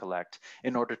to collect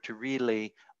in order to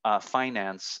really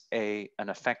finance an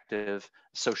effective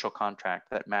social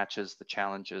contract that matches the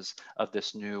challenges of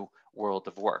this new world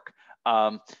of work.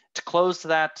 To close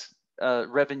that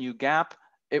revenue gap,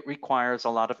 it requires a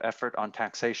lot of effort on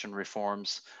taxation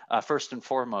reforms. First and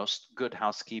foremost, good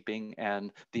housekeeping and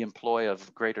the employ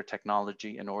of greater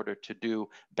technology in order to do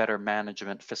better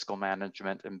management, fiscal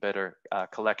management, and better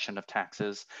collection of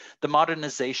taxes. The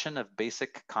modernization of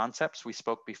basic concepts. We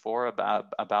spoke before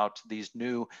about these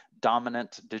new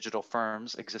dominant digital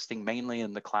firms existing mainly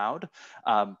in the cloud.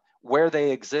 Where they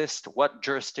exist, what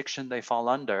jurisdiction they fall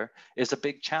under is a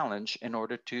big challenge in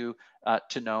order to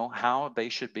know how they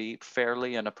should be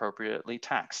fairly and appropriately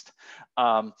taxed.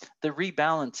 The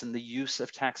rebalance in the use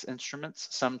of tax instruments,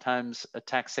 sometimes a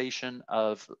taxation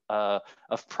of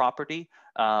property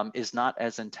is not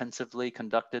as intensively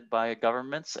conducted by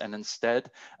governments, and instead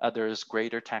there is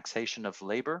greater taxation of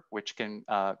labor, which can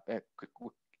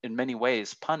in many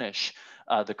ways punish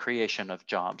the creation of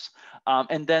jobs.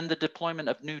 And then the deployment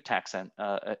of new tax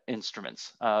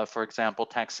instruments, for example,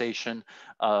 taxation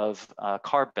of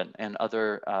carbon and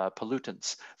other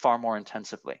pollutants far more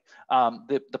intensively.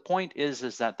 The point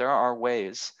is that there are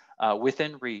ways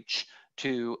within reach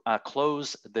to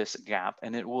close this gap,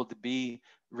 and it will be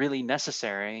really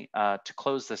necessary to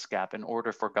close this gap in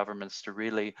order for governments to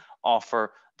really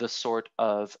offer the sort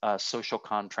of social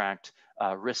contract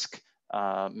risk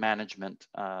management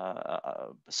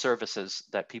services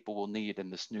that people will need in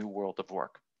this new world of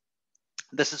work.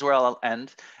 This is where I'll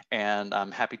end, and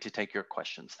I'm happy to take your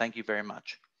questions. Thank you very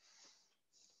much.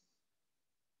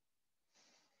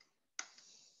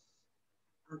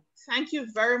 Thank you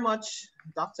very much,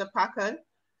 Dr. Packard.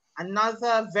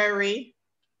 Another very,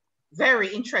 very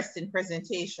interesting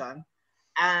presentation.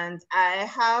 And I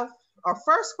have our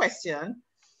first question.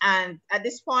 And at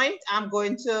this point, I'm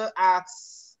going to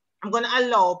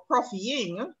allow Prof.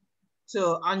 Ying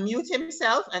to unmute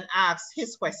himself and ask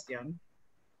his question.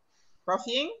 Prof.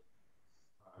 Ying?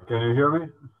 Can you hear me?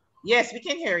 Yes, we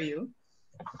can hear you.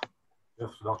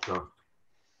 Yes, Dr.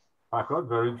 Packard,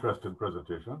 very interesting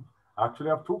presentation.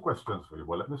 Actually, I have two questions for you,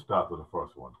 but let me start with the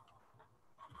first one.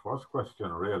 The first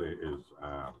question really is,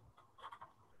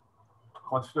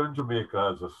 considering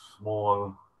Jamaica as a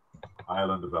small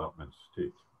island development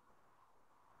state,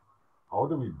 how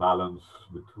do we balance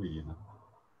between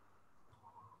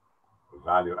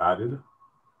value added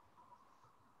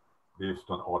based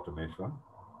on automation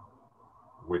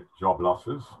with job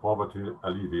losses, poverty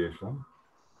alleviation,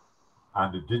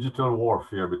 and the digital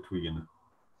warfare between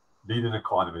leading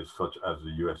economies such as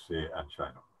the USA and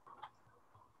China?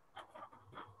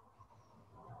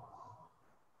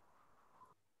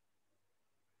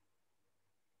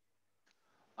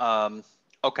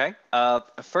 Okay.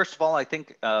 First of all, I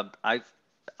think I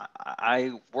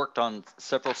worked on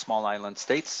several small island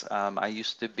states. I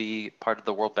used to be part of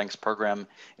the World Bank's program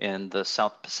in the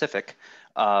South Pacific.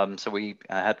 So we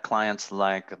had clients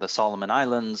like the Solomon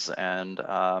Islands and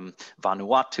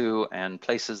Vanuatu and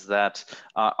places that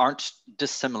aren't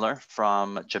dissimilar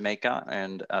from Jamaica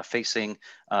and facing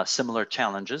similar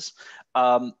challenges.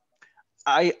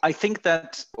 I think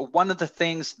that one of the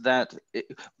things that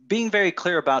being very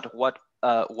clear about what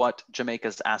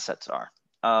Jamaica's assets are.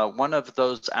 One of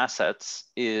those assets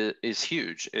is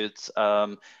huge. It's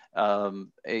a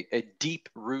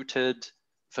deep-rooted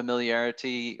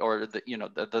familiarity, or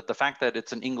the fact that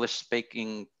it's an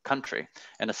English-speaking country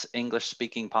and an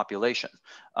English-speaking population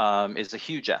is a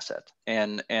huge asset,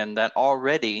 and that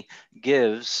already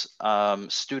gives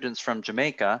students from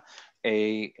Jamaica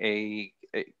a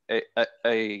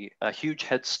huge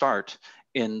head start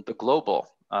in the global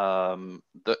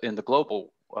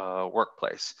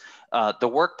workplace. The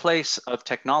workplace of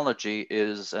technology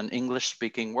is an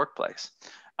English-speaking workplace,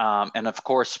 and of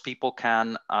course, people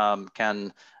can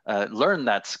learn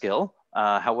that skill.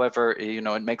 However,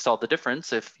 it makes all the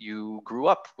difference if you grew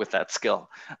up with that skill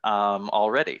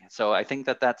already. So I think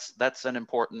that that's an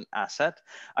important asset.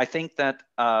 I think that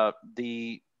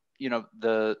the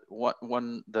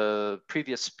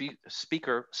previous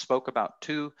speaker spoke about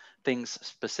two things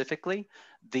specifically: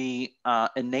 the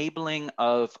enabling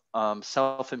of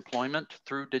self-employment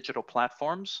through digital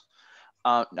platforms.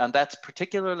 And that's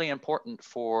particularly important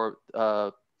for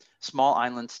small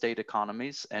island state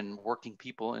economies and working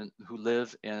people who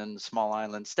live in small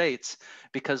island states,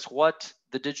 because what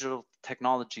the digital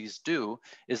technologies do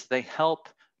is they help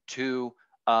to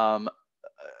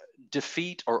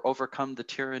defeat or overcome the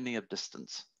tyranny of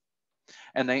distance.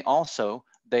 And they also,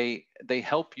 they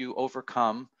help you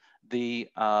overcome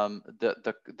they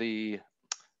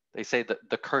say that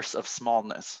the curse of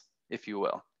smallness, if you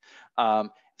will.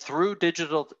 Through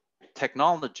digital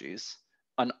technologies,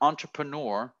 an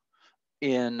entrepreneur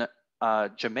in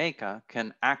Jamaica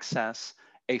can access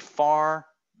a far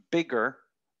bigger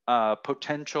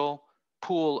potential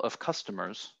pool of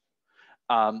customers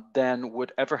than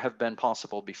would ever have been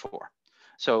possible before.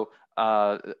 So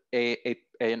an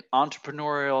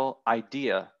entrepreneurial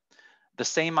idea, the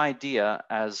same idea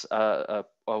as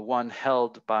one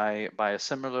held by a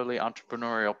similarly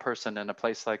entrepreneurial person in a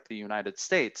place like the United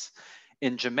States,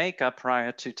 in Jamaica,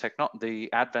 prior to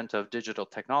the advent of digital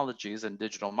technologies and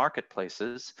digital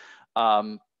marketplaces,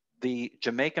 the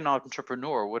Jamaican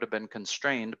entrepreneur would have been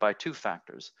constrained by two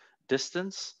factors: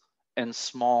 distance and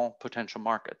small potential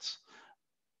markets.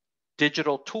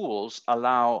 Digital tools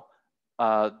allow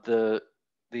the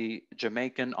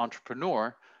Jamaican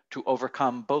entrepreneur to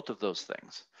overcome both of those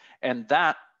things. And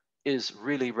that is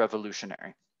really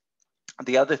revolutionary.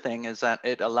 The other thing is that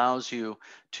it allows you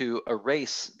to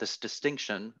erase this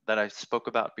distinction that I spoke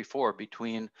about before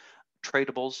between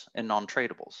tradables and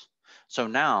non-tradables. So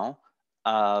now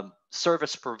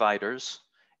service providers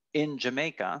in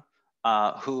Jamaica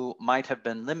who might have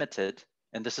been limited,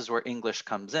 and this is where English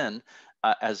comes in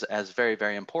as very,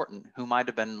 very important, who might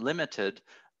have been limited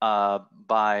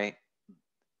by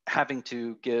having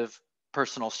to give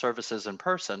personal services in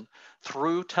person,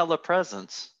 through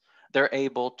telepresence, they're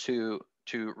able to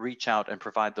reach out and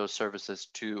provide those services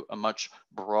to a much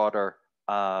broader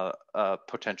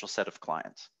potential set of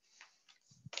clients.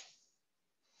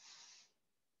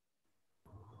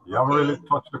 You haven't really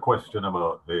touched the question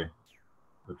about the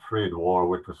trade war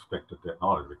with respect to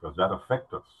technology, because that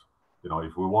affects us. You know,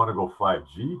 if we want to go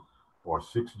 5G or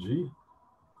 6G,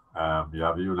 you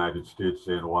have the United States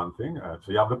saying one thing.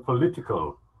 So you have the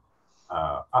political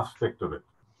aspect of it,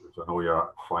 which I know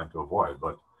you're trying to avoid.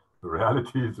 But the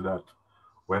reality is that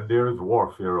when there is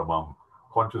warfare among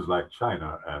countries like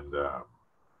China and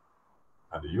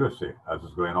the USA, as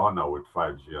is going on now with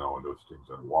 5G and all those things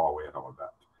and Huawei and all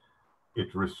that,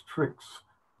 it restricts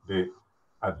the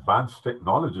advanced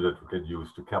technology that we can use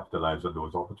to capitalize on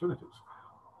those opportunities.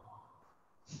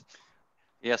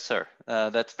 Yes, sir.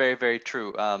 That's very, very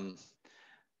true.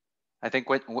 I think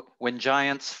when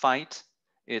giants fight,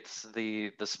 it's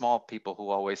the small people who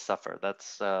always suffer.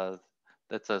 That's a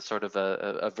sort of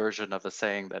a version of a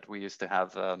saying that we used to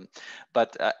have.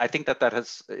 But I think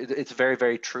it's very,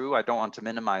 very true. I don't want to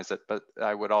minimize it, but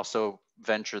I would also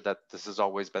venture that this has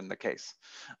always been the case.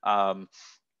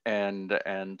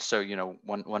 And so, you know,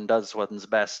 one does one's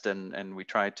best, and we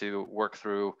try to work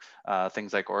through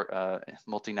things like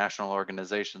multinational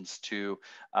organizations to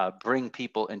bring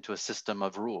people into a system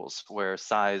of rules where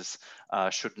size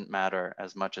shouldn't matter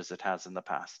as much as it has in the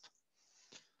past.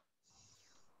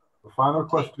 The final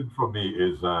question for me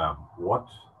is, what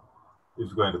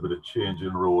is going to be the change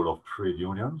in role of trade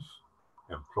unions,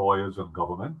 employers, and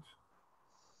government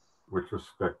with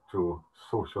respect to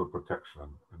social protection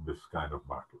in this kind of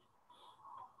market?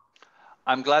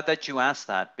 I'm glad that you asked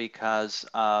that, because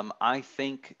I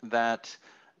think that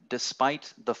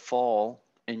despite the fall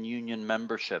in union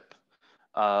membership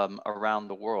around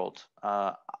the world,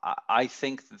 I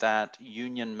think that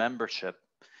union membership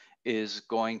is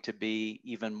going to be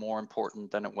even more important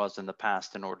than it was in the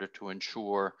past in order to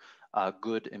ensure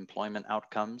good employment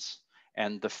outcomes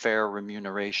and the fair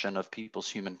remuneration of people's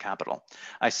human capital.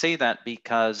 I say that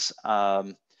because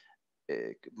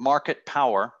market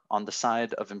power on the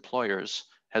side of employers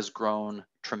has grown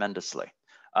tremendously.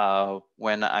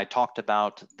 When I talked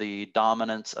about the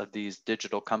dominance of these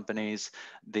digital companies,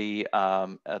 the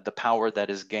power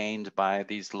that is gained by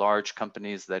these large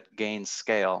companies that gain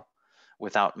scale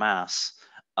without mass,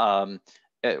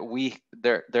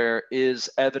 there is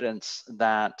evidence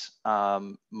that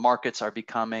markets are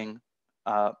becoming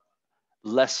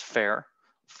less fair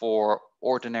for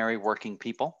ordinary working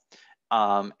people,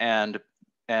 and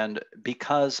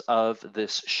because of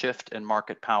this shift in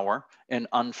market power and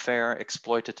unfair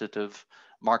exploitative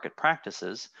market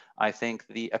practices, I think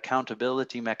the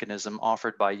accountability mechanism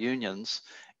offered by unions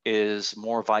is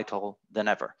more vital than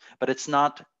ever. But it's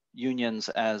not unions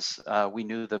as we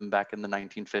knew them back in the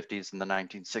 1950s and the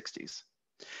 1960s.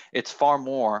 It's far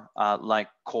more like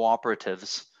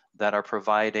cooperatives that are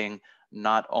providing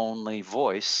not only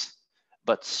voice,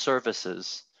 but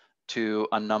services to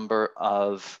a number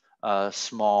of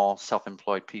small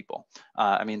self-employed people.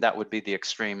 I mean, that would be the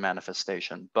extreme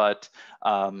manifestation, but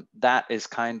that is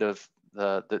kind of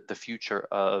the future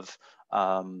of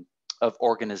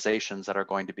organizations that are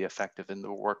going to be effective in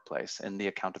the workplace in the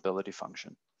accountability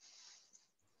function.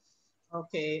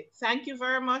 Okay, thank you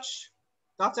very much,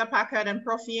 Dr. Packard and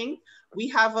Prof. Ying. We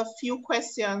have a few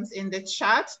questions in the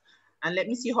chat, and let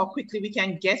me see how quickly we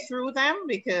can get through them,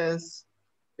 because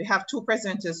we have two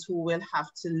presenters who will have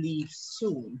to leave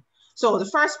soon. So the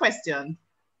first question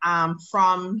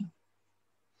from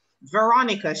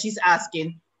Veronica, she's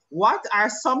asking, what are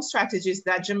some strategies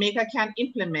that Jamaica can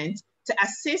implement to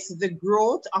assist the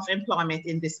growth of employment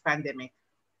in this pandemic?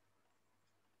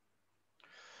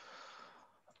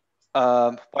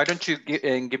 Why don't you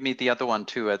give me the other one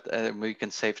too, we can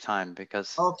save time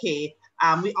because. Okay,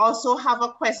 we also have a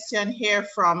question here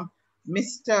from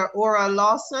Mr. Ora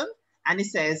Lawson, and he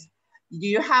says, do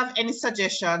you have any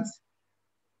suggestions?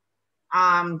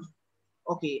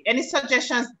 Any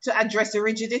suggestions to address the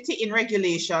rigidity in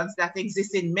regulations that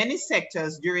exist in many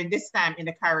sectors during this time in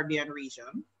the Caribbean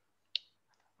region?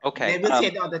 Okay. Then we'll say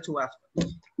the other two after.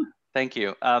 Thank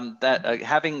you.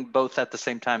 Having both at the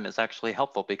same time is actually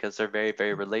helpful because they're very,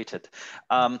 very related.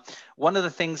 One of the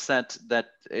things that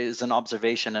is an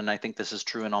observation, and I think this is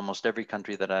true in almost every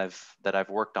country that I've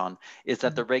worked on, is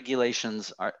that the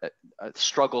regulations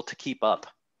struggle to keep up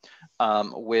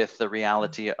with the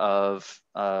reality of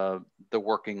the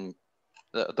working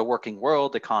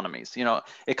world, economies. You know,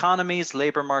 economies,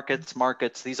 labor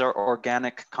markets, these are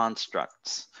organic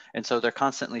constructs, and so they're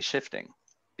constantly shifting,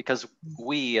 because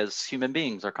we as human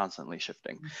beings are constantly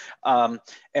shifting.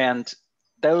 And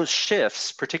those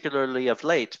shifts, particularly of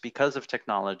late, because of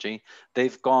technology,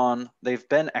 they've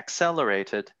been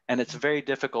accelerated, and it's very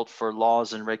difficult for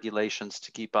laws and regulations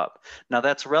to keep up. Now,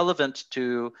 that's relevant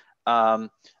to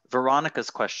Veronica's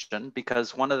question,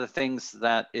 because one of the things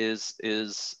that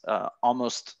is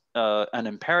almost an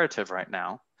imperative right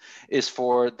now is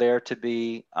for there to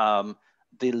be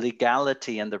the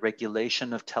legality and the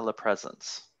regulation of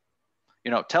telepresence. You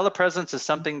know, telepresence is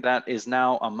something that is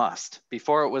now a must.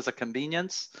 Before it was a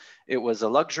convenience, it was a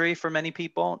luxury for many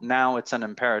people. Now it's an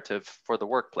imperative for the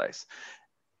workplace.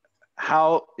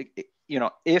 How, you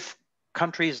know, if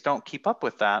countries don't keep up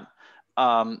with that,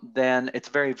 then it's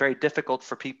very, very difficult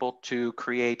for people to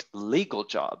create legal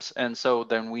jobs. And so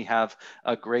then we have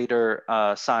a greater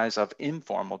size of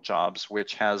informal jobs,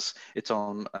 which has its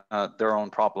own, their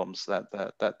own problems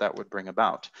that would bring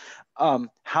about.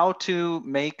 How to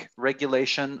make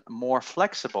regulation more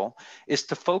flexible is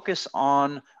to focus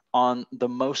on the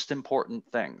most important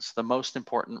things, the most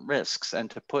important risks,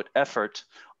 and to put effort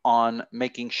on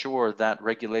making sure that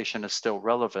regulation is still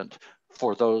relevant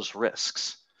for those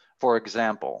risks. For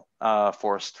example,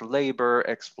 forced labor,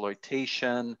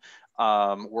 exploitation,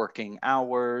 working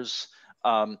hours.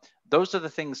 Those are the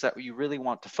things that you really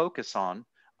want to focus on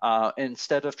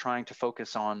instead of trying to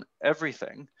focus on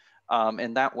everything.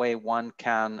 And that way one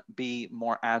can be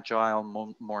more agile,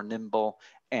 more nimble,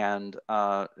 and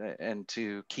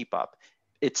to keep up.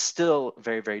 It's still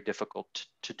very, very difficult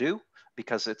to do,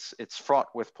 because it's fraught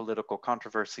with political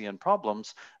controversy and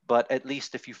problems, but at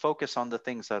least if you focus on the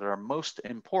things that are most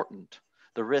important,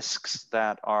 the risks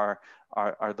that are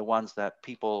the ones that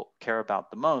people care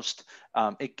about the most,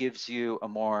 it gives you a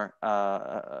more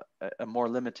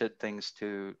limited things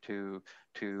to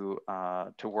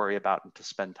worry about and to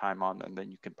spend time on, and then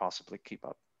you can possibly keep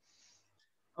up.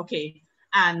 Okay,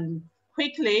 and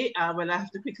quickly, well, I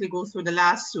have to quickly go through the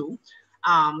last two.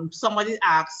 Somebody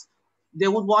asked, they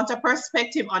would want a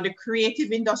perspective on the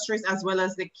creative industries as well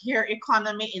as the care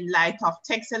economy in light of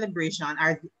tech celebration,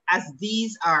 as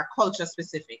these are culture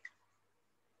specific.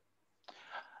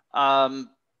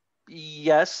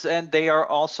 Yes, and they are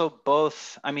also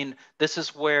both. I mean, this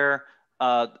is where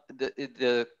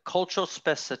the cultural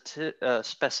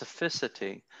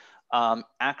specificity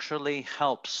actually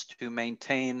helps to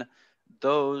maintain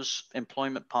those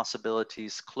employment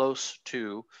possibilities close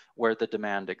to where the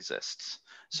demand exists.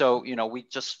 So, you know, we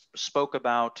just spoke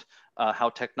about how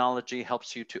technology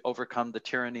helps you to overcome the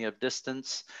tyranny of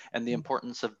distance and the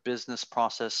importance of business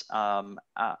process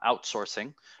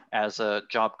outsourcing as a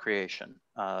job creation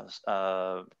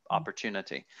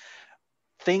opportunity.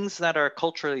 Things that are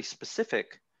culturally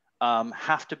specific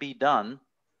have to be done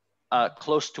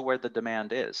close to where the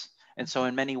demand is. And so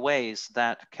in many ways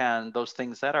those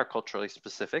things that are culturally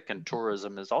specific, and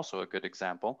tourism is also a good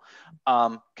example,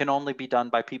 can only be done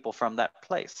by people from that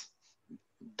place,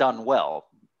 done well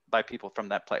by people from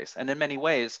that place. And in many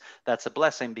ways, that's a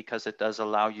blessing, because it does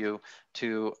allow you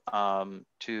to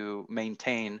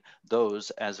maintain those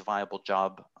as viable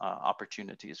job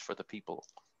opportunities for the people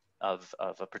of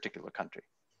a particular country.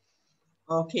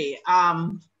 Okay,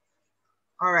 all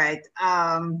right,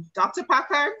 Dr.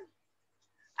 Packard,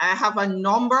 I have a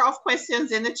number of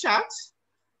questions in the chat,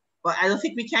 but I don't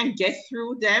think we can get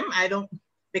through them.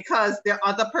 Because there are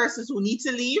other persons who need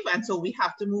to leave, and so we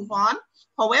have to move on.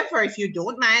 However, if you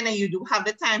don't mind and you do have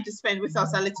the time to spend with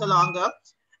us a little longer,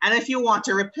 and if you want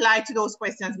to reply to those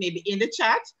questions, maybe in the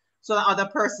chat, so that other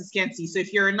persons can see. So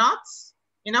if you're not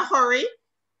in a hurry,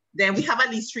 then we have at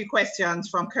least 3 questions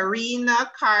from Karina,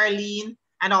 Carlene,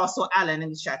 and also Alan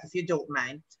in the chat, if you don't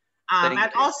mind.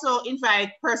 I'd also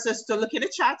invite persons to look in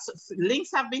the chat. So links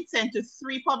have been sent to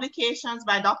 3 publications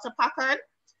by Dr. Packard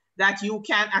that you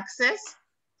can access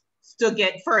to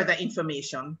get further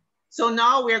information. So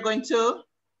now we're going to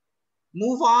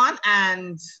move on,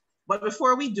 but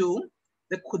before we do,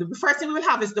 the first thing we'll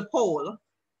have is the poll.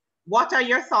 What are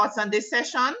your thoughts on this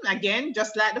session? Again,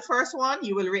 just like the first one,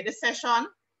 you will rate the session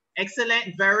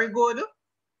excellent, very good,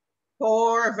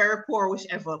 poor, very poor,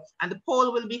 whichever. And the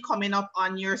poll will be coming up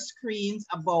on your screens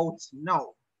about now.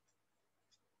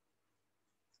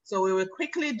 So we will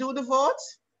quickly do the vote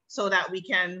so that we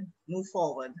can move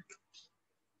forward.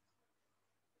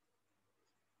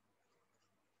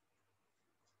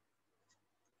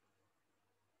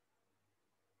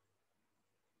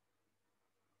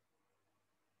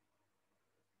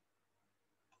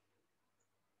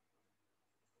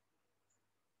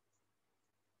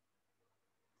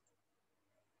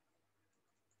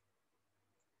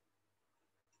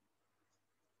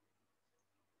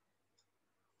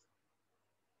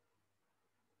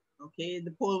 Okay,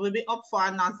 the poll will be up for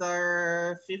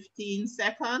another 15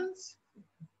 seconds.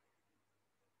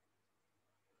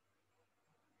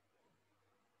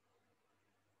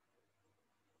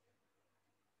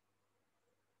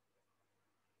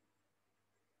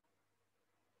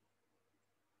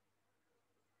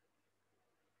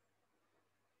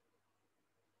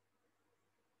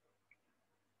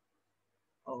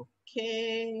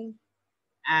 Okay,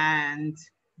 and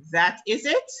that is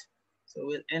it. So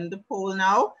we'll end the poll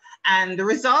now. And the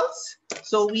results,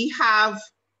 so we have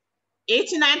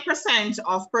 89%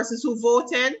 of persons who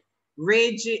voted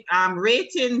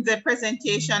rating the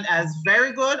presentation as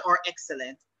very good or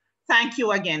excellent. Thank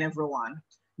you again, everyone.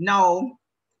 Now,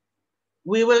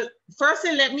 we will,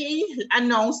 firstly, let me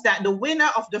announce that the winner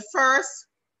of the first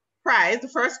prize, the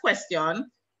first question,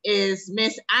 is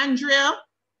Mrs. Andrea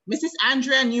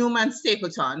Newman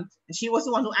Stapleton. And she was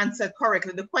the one who answered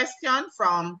correctly the question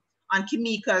on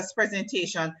Kimika's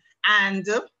presentation. And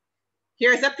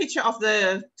here's a picture of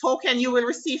the token you will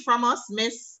receive from us,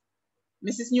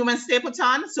 Mrs. Newman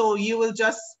Stapleton. So you will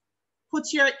just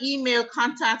put your email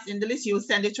contacts in the list. You will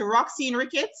send it to Roxine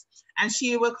Ricketts, and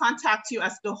she will contact you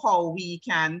as to how we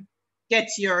can get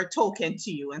your token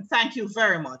to you. And thank you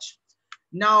very much.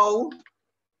 Now,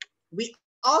 we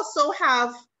also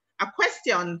have a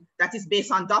question that is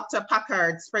based on Dr.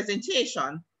 Packard's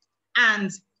presentation.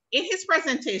 And in his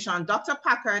presentation, Dr.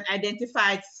 Packard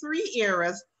identified 3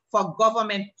 areas for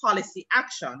government policy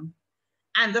action.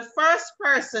 And the first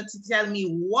person to tell me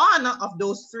one of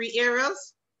those 3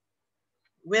 areas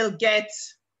will get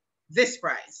this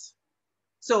prize.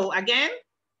 So again,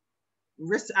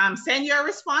 send your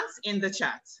response in the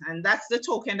chat, and that's the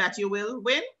token that you will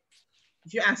win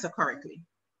if you answer correctly.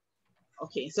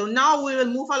 Okay, so now we will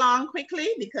move along quickly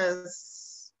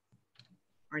because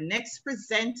our next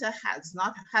presenter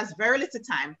has very little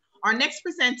time. Our next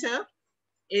presenter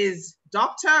is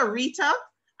Dr. Rita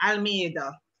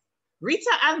Almeida.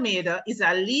 Rita Almeida is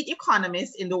a lead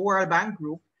economist in the World Bank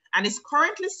Group and is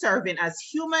currently serving as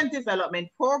Human Development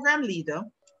Program Leader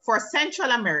for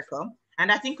Central America, and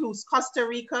that includes Costa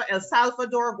Rica, El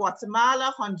Salvador,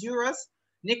 Guatemala, Honduras,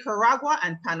 Nicaragua,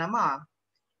 and Panama.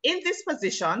 In this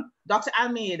position, Dr.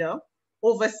 Almeida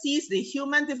oversees the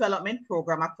Human Development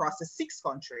Program across the 6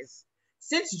 countries.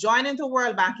 Since joining the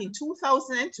World Bank in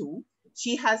 2002,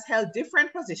 she has held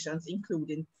different positions,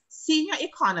 including senior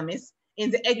economist in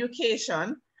the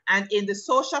education and in the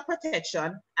social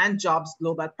protection and jobs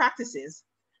global practices,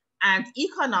 and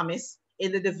economist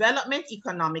in the Development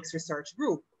Economics Research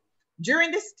Group.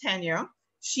 During this tenure,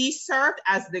 she served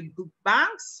as the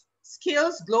bank's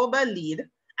Skills Global Lead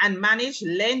and managed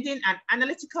lending and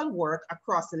analytical work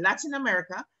across Latin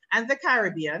America and the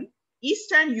Caribbean,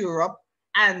 Eastern Europe,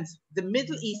 and the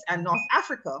Middle East and North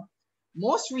Africa.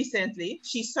 Most recently,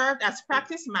 she served as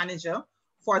practice manager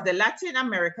for the Latin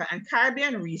America and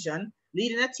Caribbean region,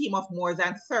 leading a team of more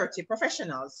than 30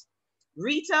 professionals.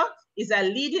 Rita is a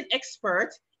leading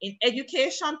expert in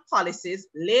education policies,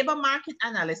 labor market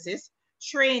analysis,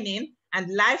 training,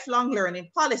 and lifelong learning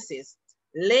policies,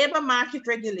 labor market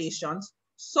regulations,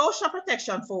 social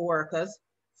protection for workers,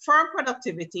 firm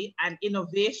productivity and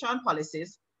innovation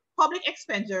policies, public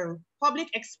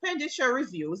expenditure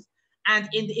reviews, and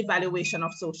in the evaluation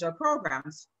of social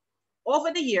programs.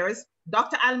 Over the years,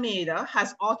 Dr. Almeida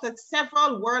has authored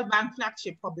several World Bank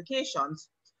flagship publications.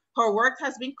 Her work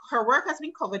has been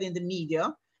covered in the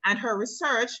media, and her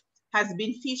research has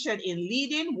been featured in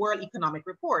leading World Economic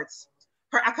Reports.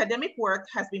 Her academic work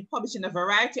has been published in a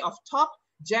variety of top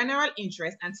general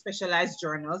interest and specialized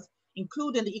journals,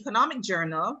 including the Economic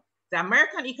Journal, the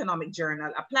American Economic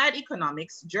Journal, Applied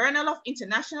Economics, Journal of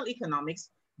International Economics,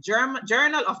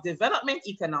 Journal of Development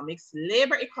Economics,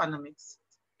 Labor Economics,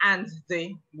 and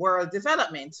the World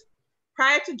Development.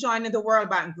 Prior to joining the World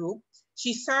Bank Group,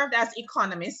 she served as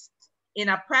economist in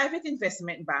a private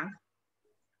investment bank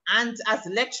and as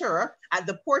lecturer at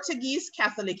the Portuguese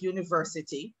Catholic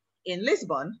University in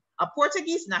Lisbon. A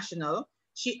Portuguese national,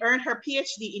 she earned her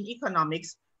PhD in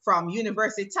economics from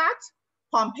Universitat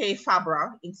Pompeu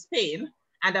Fabra in Spain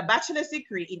and a bachelor's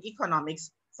degree in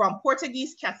economics from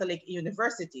Portuguese Catholic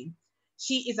University.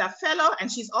 She is a fellow,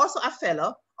 and she's also a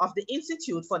fellow of the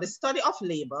Institute for the Study of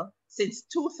Labor since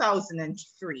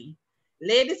 2003.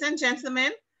 Ladies and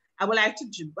gentlemen, I would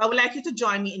like you to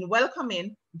join me in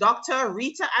welcoming Dr.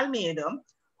 Rita Almeida,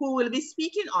 who will be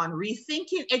speaking on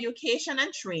rethinking education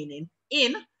and training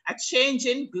in a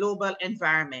changing global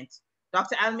environment.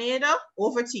 Dr. Almeida,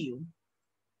 over to you.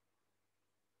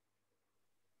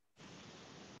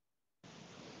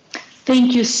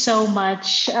 Thank you so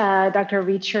much, Dr.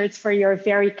 Richards, for your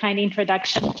very kind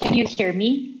introduction. Can you hear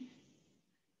me?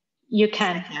 You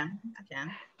can. I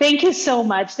can. Thank you so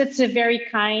much. That's a very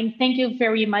kind. Thank you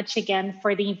very much again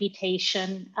for the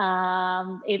invitation.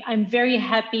 I'm very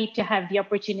happy to have the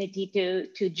opportunity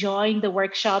to join the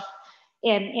workshop.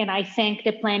 And I thank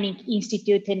the Planning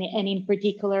Institute and in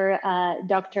particular,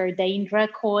 Dr. Daindra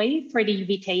Coy for the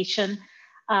invitation.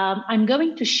 I'm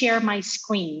going to share my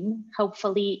screen.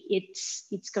 Hopefully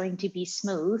it's going to be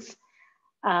smooth.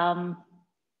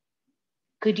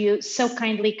 Could you so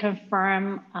kindly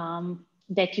confirm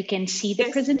that you can see the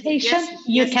presentation? Yes,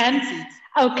 you yes, can? I can see it.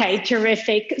 Okay,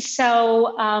 terrific.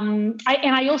 So,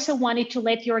 I also wanted to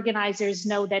let the organizers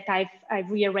know that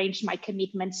I've rearranged my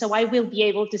commitment, so I will be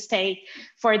able to stay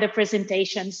for the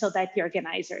presentation so that the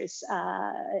organizers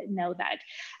know that.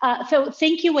 So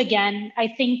thank you again. I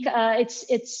think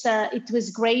it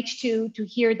was great to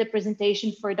hear the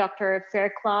presentation for Dr.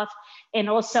 Faircloth, and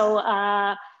also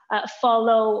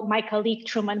follow my colleague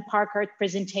Truman Parker's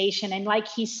presentation. And like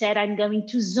he said, I'm going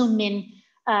to zoom in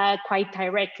quite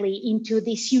directly into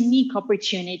this unique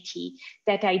opportunity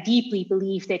that I deeply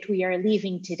believe that we are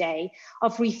living today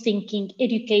of rethinking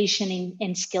education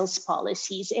and skills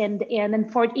policies. And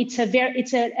it's a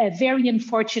very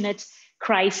unfortunate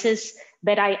crisis,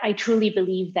 but I truly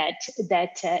believe that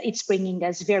it's bringing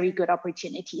us very good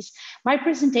opportunities. My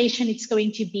presentation is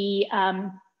going to be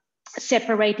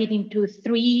separated into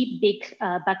three big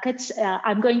buckets.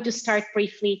 I'm going to start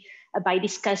briefly by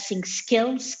discussing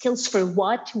skills. Skills for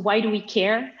what? Why do we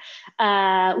care?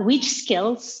 Which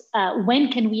skills?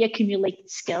 When can we accumulate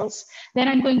skills? Then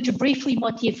I'm going to briefly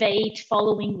motivate,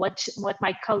 following what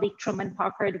my colleague Truman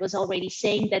Parker was already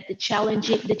saying, that the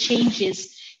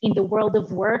changes in the world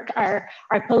of work are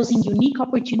posing unique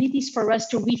opportunities for us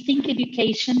to rethink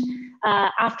education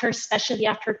especially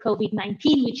after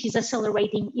COVID-19, which is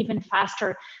accelerating even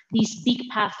faster these big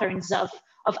patterns of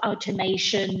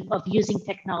automation, of using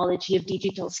technology, of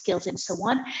digital skills, and so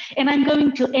on. And I'm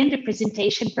going to end the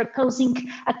presentation proposing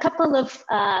a couple of,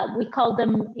 we call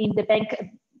them in the bank,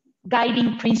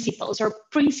 guiding principles, or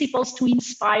principles to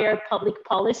inspire public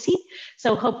policy.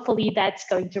 So hopefully that's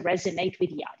going to resonate with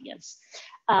the audience.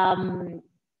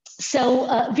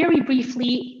 Very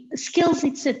briefly, skills,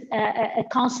 it's a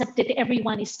concept that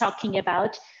everyone is talking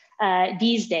about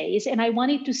these days. And I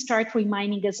wanted to start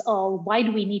reminding us all, why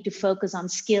do we need to focus on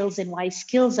skills and why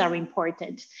skills are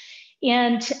important?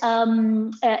 And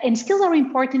skills are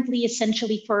importantly,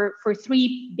 essentially for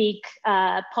three big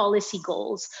policy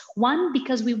goals. One,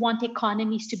 because we want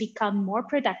economies to become more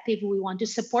productive. We want to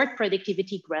support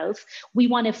productivity growth. We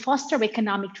want to foster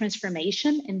economic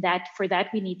transformation, and for that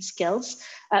we need skills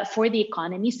for the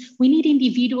economies. We need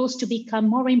individuals to become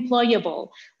more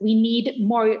employable. We need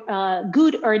more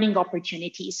good earning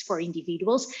opportunities for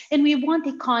individuals. And we want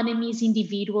economies,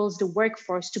 individuals, the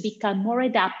workforce to become more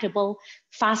adaptable,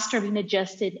 faster and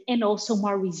adjusted, and also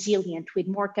more resilient, with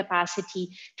more capacity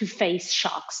to face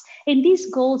shocks. And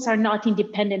these goals are not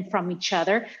independent from each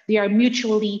other. They are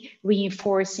mutually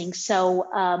reinforcing. So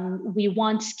we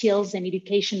want skills and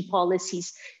education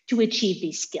policies to achieve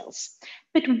these skills.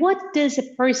 But what does a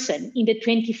person in the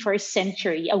 21st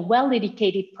century, a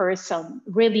well-educated person,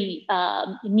 really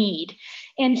need?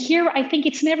 And here, I think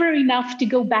it's never enough to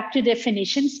go back to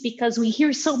definitions, because we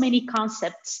hear so many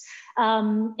concepts.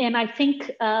 And I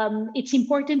think it's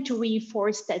important to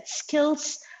reinforce that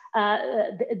skills,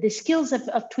 the skills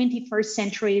of 21st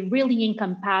century really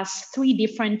encompass three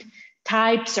different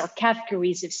types or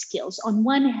categories of skills. On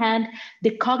one hand,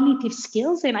 the cognitive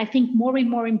skills, and I think more and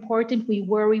more important, we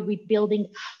worry with building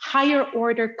higher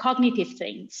order cognitive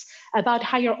things, about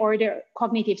higher order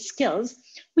cognitive skills,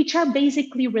 which are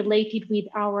basically related with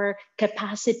our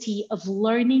capacity of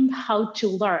learning how to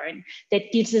learn,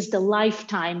 that gives us the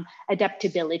lifetime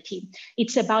adaptability.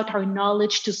 It's about our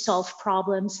knowledge to solve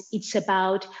problems. It's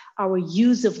about our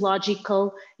use of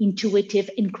logical, intuitive,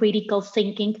 and critical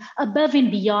thinking, above and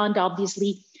beyond,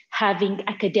 obviously, having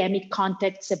academic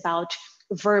contexts about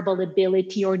verbal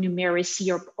ability or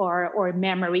numeracy or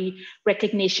memory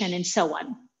recognition and so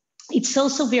on. It's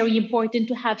also very important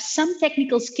to have some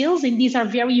technical skills, and these are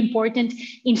very important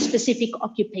in specific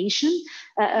occupations.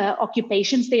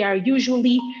 They are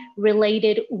usually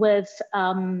related with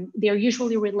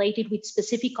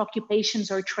specific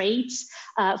occupations or trades.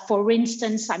 For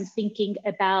instance, I'm thinking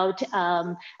about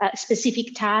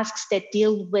specific tasks that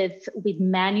deal with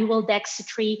manual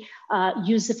dexterity,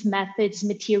 use of methods,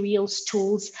 materials,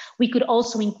 tools. We could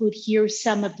also include here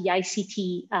some of the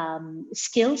ICT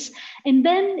skills. And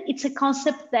then it's a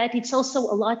concept that it's also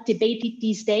a lot debated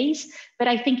these days, but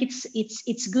I think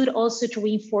it's good also to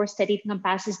reinforce that it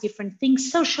encompasses different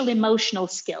things, social emotional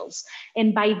skills.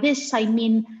 And by this, I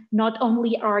mean not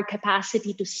only our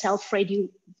capacity to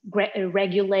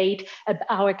self-regulate,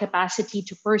 our capacity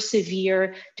to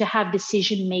persevere, to have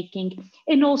decision-making,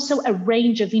 and also a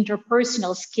range of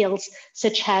interpersonal skills,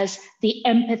 such as the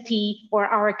empathy or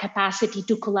our capacity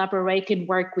to collaborate and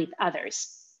work with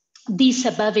others. These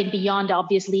above and beyond,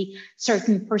 obviously,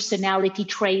 certain personality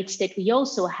traits that we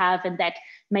also have and that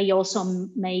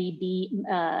may be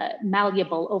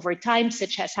malleable over time,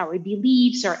 such as our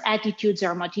beliefs or attitudes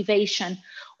or motivation,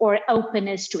 or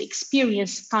openness to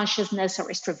experience, consciousness or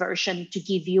extroversion, to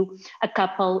give you a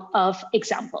couple of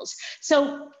examples.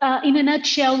 So in a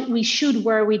nutshell, we should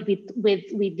work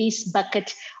with this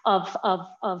bucket of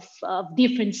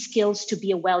different skills to be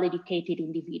a well-educated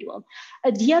individual.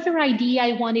 The other idea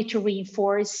I wanted to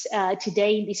reinforce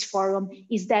today in this forum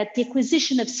is that the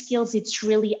acquisition of skills, it's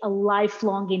really a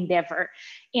lifelong endeavor.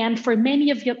 And for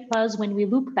many of us, when we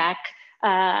look back,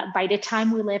 by the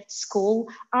time we left school,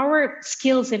 our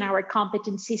skills and our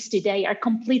competencies today are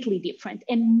completely different.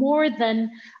 And more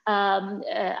than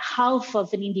half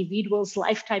of an individual's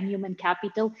lifetime human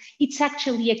capital, it's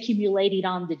actually accumulated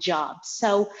on the job.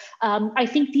 So I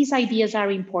think these ideas are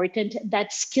important,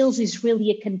 that skills is really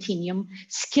a continuum.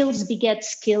 Skills beget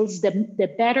skills.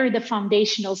 The better the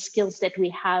foundational skills that we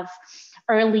have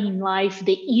early in life,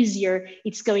 the easier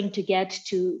it's going to get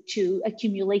to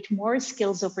accumulate more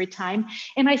skills over time.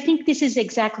 And I think this is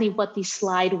exactly what this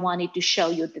slide wanted to show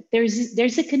you, that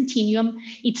there's a continuum.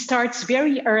 It starts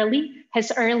very early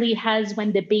as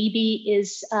when the baby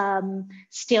is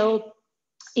still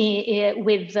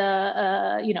with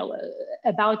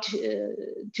about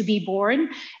to be born,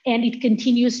 and it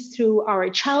continues through our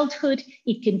childhood,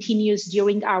 it continues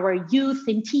during our youth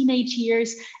and teenage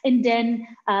years, and then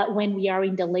when we are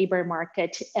in the labor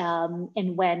market,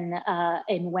 and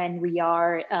when we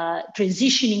are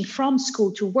transitioning from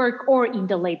school to work or in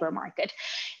the labor market.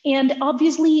 And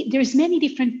obviously there's many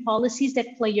different policies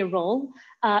that play a role,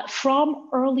 from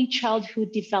early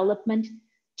childhood development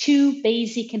to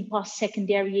basic and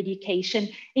post-secondary education,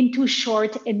 into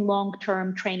short and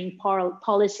long-term training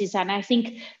policies. And I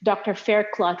think Dr.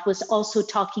 Fairclough was also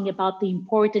talking about the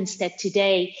importance that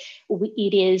today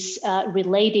it is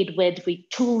related with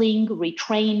retooling,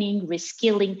 retraining,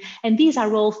 reskilling. And these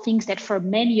are all things that for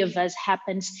many of us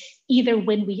happens either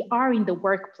when we are in the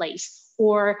workplace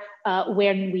or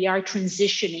when we are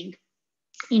transitioning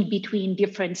in between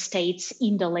different states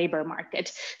in the labor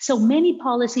market. So many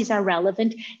policies are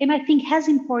relevant. And I think as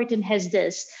important as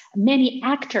this, many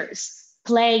actors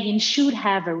play and should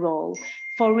have a role.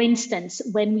 For instance,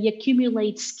 when we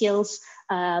accumulate skills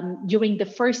during the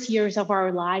first years of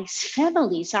our lives,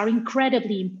 families are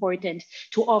incredibly important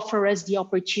to offer us the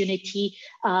opportunity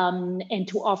and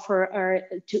to offer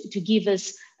to give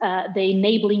us the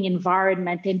enabling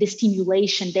environment and the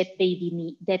stimulation that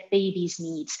babies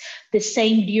needs. The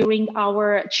same during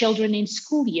our children in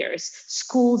school years.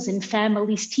 Schools and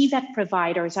families, TVET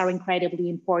providers are incredibly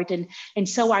important, and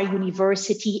so are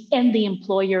university and the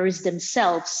employers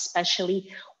themselves, especially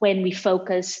when we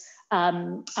focus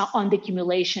on the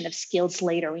accumulation of skills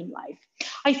later in life.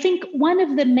 I think one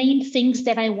of the main things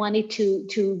that I wanted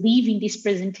to leave in this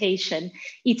presentation,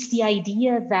 it's the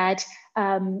idea that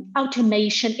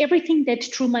automation, everything that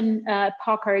Truman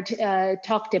Packard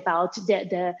talked about,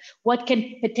 what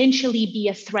can potentially be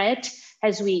a threat,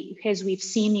 as we've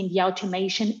seen in the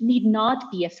automation, need not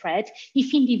be a threat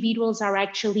if individuals are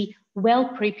actually well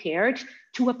prepared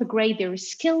to upgrade their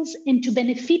skills and to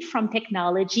benefit from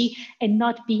technology and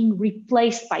not being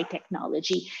replaced by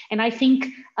technology. And I think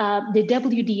the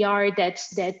WDR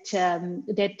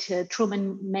that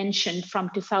Truman mentioned from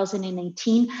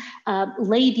 2018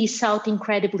 laid this out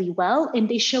incredibly well, and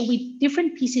they show with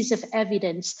different pieces of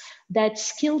evidence that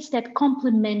skills that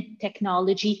complement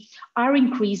technology are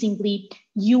increasingly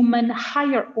human,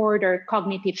 higher order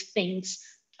cognitive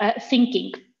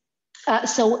thinking.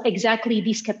 So exactly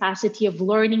this capacity of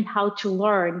learning how to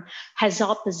learn has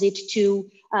opposite to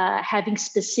having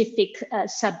specific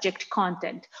subject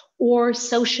content, or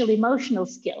social emotional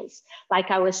skills. Like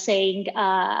I was saying,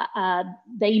 the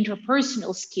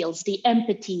interpersonal skills, the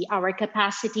empathy, our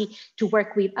capacity to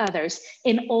work with others,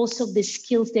 and also the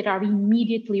skills that are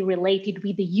immediately related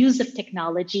with the use of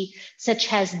technology,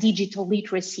 such as digital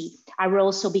literacy, are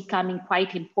also becoming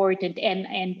quite important.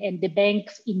 And the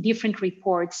bank in different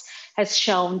reports has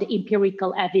shown the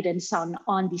empirical evidence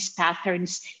on these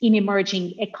patterns in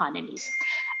emerging economies.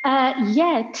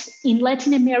 Yet in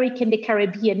Latin America and the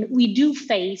Caribbean, we do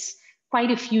face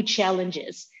quite a few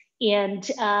challenges. And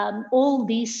all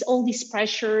these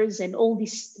pressures and all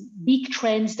these big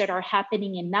trends that are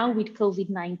happening, and now with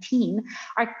COVID-19,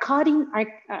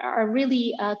 are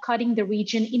really cutting the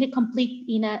region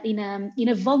in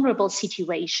a vulnerable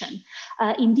situation.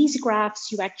 In these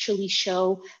graphs, you actually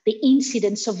show the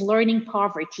incidence of learning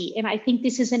poverty, and I think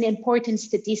this is an important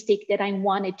statistic that I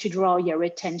wanted to draw your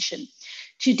attention.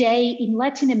 Today in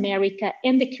Latin America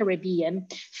and the Caribbean,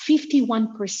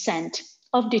 51%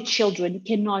 of the children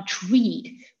cannot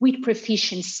read with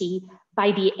proficiency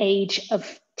by the age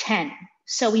of 10.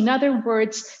 So in other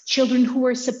words, children who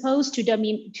are supposed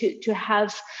to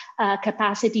have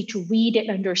capacity to read and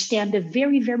understand a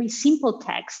very, very simple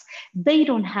text, they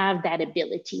don't have that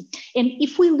ability. And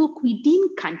if we look within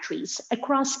countries,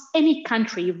 across any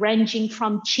country, ranging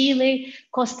from Chile,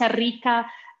 Costa Rica,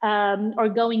 or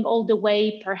going all the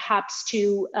way perhaps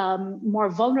to more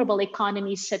vulnerable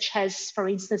economies such as, for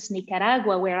instance,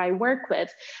 Nicaragua, where I work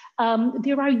with,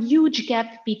 there are huge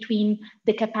gaps between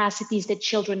the capacities that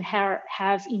children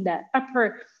have in the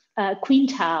upper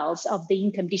quintiles of the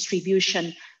income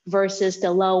distribution versus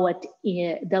the lowest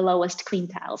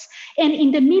quintiles. And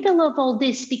in the middle of all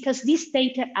this, because this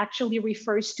data actually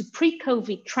refers to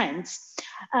pre-COVID trends,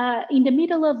 in the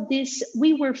middle of this,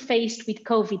 we were faced with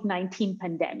COVID-19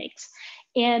 pandemics,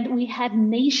 and we had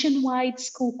nationwide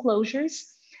school closures.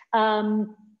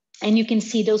 And you can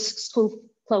see those school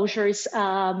closures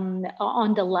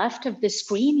on the left of the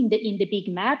screen in the big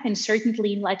map, and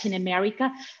certainly in Latin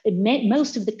America,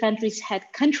 most of the countries had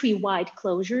countrywide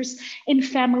closures, and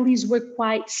families were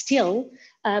quite still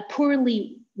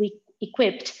poorly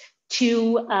equipped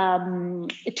to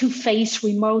face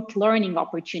remote learning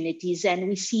opportunities. And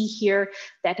we see here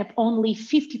that only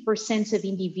 50% of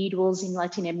individuals in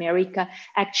Latin America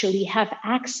actually have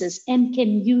access and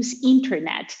can use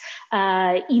internet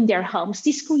in their homes.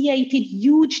 This created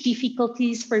huge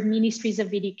difficulties for ministries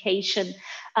of education,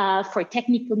 for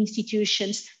technical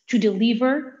institutions to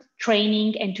deliver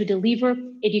training and to deliver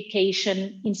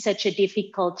education in such a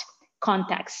difficult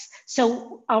context.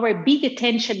 So our big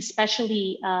attention,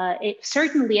 especially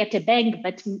certainly at the bank,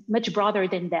 but much broader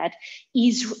than that,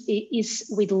 is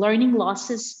with learning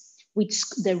losses, with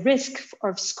the risk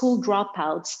of school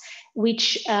dropouts,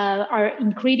 which are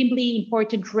incredibly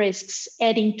important risks,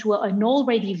 adding to an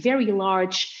already very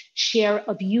large share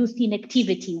of youth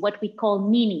inactivity, what we call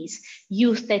minis,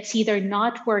 youth that's either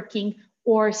not working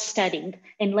or studying.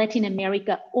 And Latin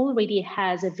America already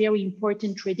has a very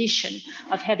important tradition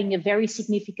of having a very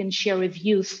significant share of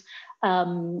youth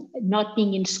not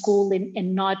being in school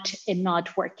and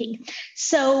not working.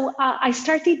 So I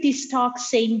started this talk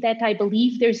saying that I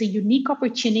believe there's a unique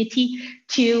opportunity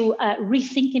to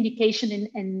rethink education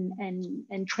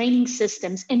and training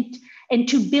systems and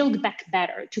to build back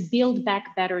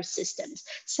better systems.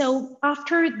 So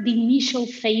after the initial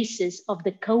phases of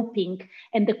the coping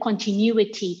and the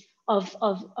continuity of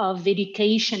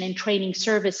education and training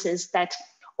services that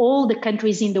all the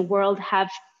countries in the world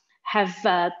have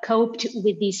coped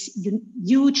with this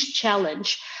huge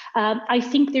challenge, I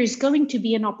think there's going to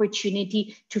be an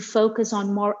opportunity to focus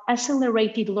on more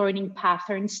accelerated learning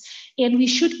patterns, and we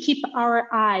should keep our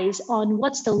eyes on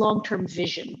what's the long-term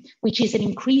vision, which is an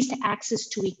increased access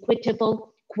to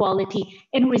equitable, quality,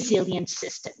 and resilient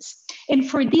systems. And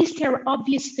for this, there are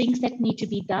obvious things that need to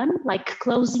be done, like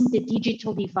closing the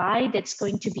digital divide. That's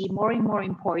going to be more and more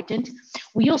important.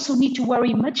 We also need to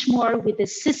worry much more with the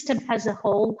system as a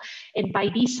whole. And by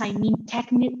this, I mean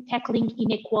tackling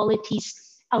inequalities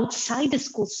outside the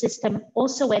school system,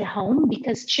 also at home,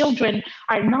 because children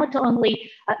are not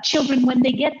only children when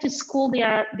they get to school, they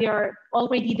are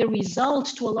already the result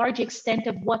to a large extent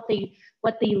of what they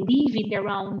live in their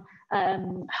own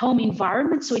home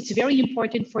environment. So it's very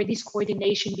important for this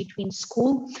coordination between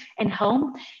school and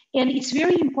home. And it's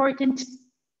very important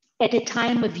at a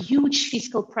time of huge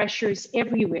fiscal pressures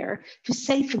everywhere to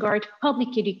safeguard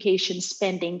public education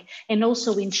spending and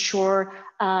also ensure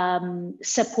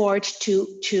support to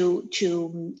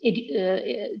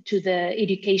the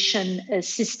education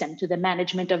system, to the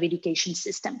management of education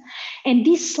system. And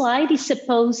this slide is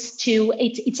supposed to,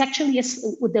 it's actually,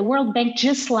 the World Bank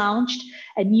just launched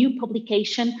a new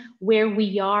publication where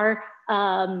we are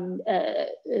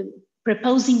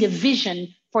proposing a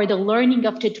vision for the learning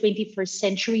of the 21st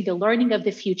century, the learning of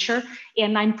the future.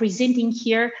 And I'm presenting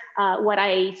here what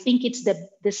I think it's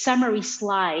the summary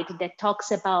slide that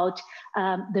talks about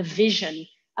the vision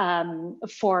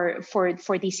for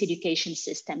this education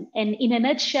system. And in a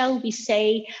nutshell, we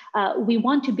say we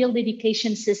want to build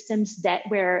education systems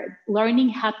where learning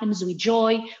happens with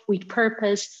joy, with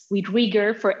purpose, with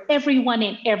rigor for everyone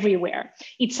and everywhere.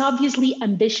 It's obviously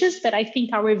ambitious, but I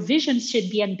think our vision should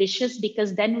be ambitious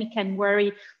because then we can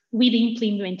worry with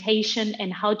implementation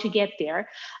and how to get there.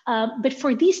 But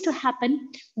for this to happen,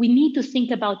 we need to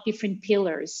think about different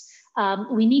pillars.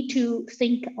 We need to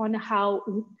think on how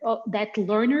that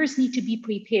learners need to be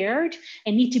prepared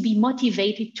and need to be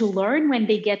motivated to learn when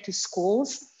they get to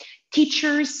schools.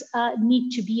 Teachers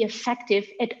need to be effective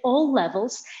at all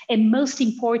levels, and most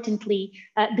importantly,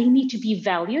 they need to be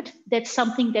valued. That's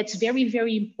something that's very,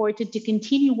 very important to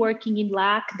continue working in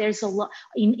LAC. There's a lot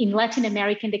in Latin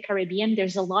America and the Caribbean.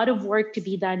 There's a lot of work to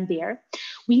be done there.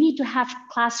 We need to have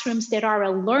classrooms that are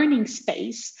a learning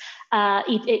space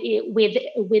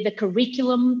with a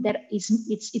curriculum that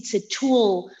it's a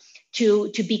tool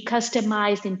to be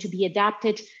customized and to be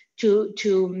adapted to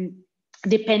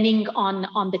depending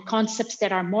on the concepts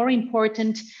that are more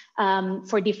important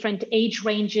for different age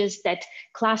ranges, that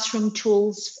classroom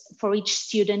tools for each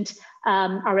student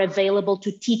are available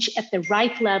to teach at the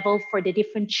right level for the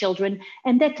different children,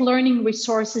 and that learning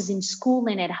resources in school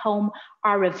and at home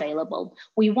are available.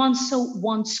 We also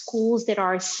want schools that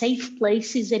are safe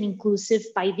places and inclusive.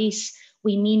 By this,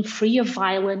 we mean free of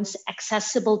violence,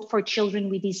 accessible for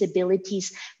children with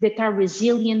disabilities, that are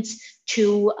resilient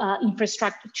to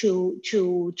infrastructure,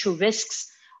 to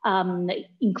risks,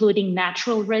 including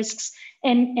natural risks.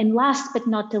 And last but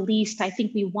not the least, I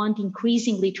think we want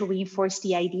increasingly to reinforce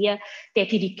the idea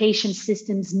that education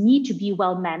systems need to be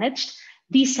well managed.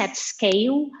 This at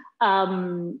scale,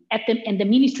 and the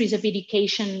ministries of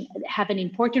education have an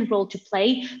important role to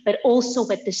play, but also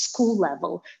at the school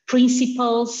level.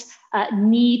 Principals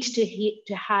need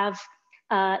to have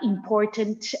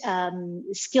important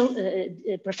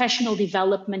professional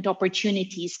development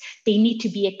opportunities. They need to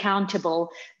be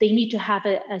accountable. They need to have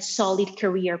a solid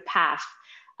career path.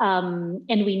 And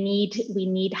we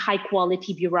need high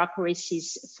quality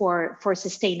bureaucracies for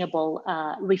sustainable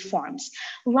reforms.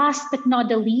 Last but not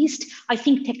the least, I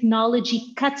think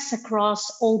technology cuts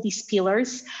across all these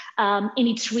pillars, and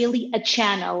it's really a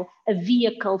channel, a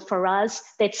vehicle for us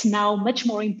that's now much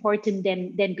more important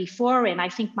than before. And I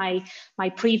think my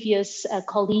previous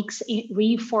colleagues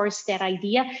reinforced that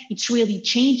idea. It's really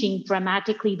changing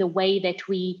dramatically the way that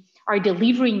we are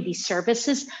delivering these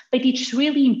services, but it's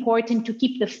really important to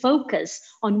keep the focus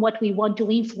on what we want to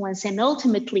influence. And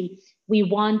ultimately, we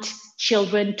want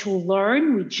children to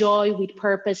learn with joy, with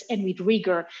purpose, and with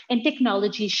rigor. And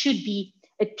technology should be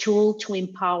a tool to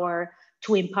empower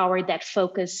that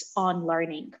focus on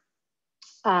learning.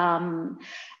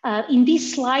 In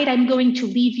this slide, I'm going to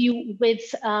leave you with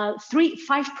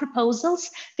 5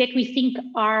 proposals that we think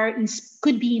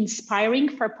could be inspiring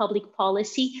for public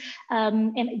policy.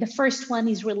 And the first one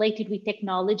is related with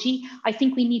technology. I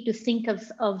think we need to think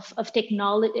of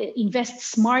technology, invest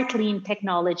smartly in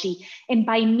technology. And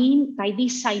by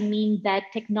this, I mean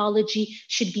that technology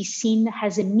should be seen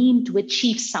as a means to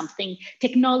achieve something.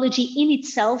 Technology in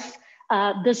itself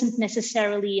doesn't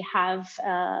necessarily have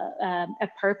a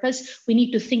purpose. We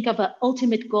need to think of an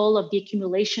ultimate goal of the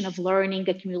accumulation of learning,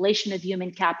 accumulation of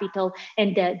human capital,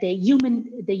 and the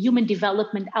human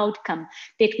development outcome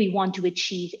that we want to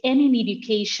achieve. And in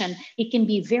education, it can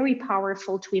be very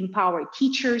powerful to empower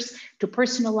teachers, to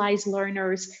personalize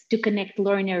learners, to connect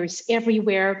learners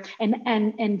everywhere,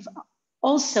 and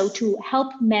also to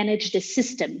help manage the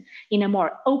system in a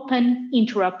more open,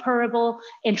 interoperable,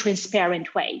 and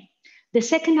transparent way. The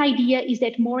second idea is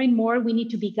that more and more we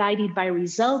need to be guided by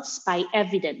results, by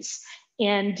evidence.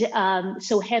 And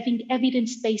so having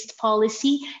evidence-based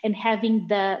policy and having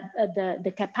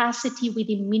the capacity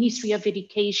within Ministry of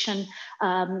Education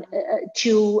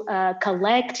to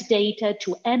collect data,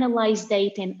 to analyze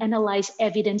data and analyze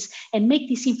evidence and make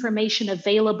this information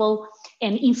available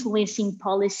and influencing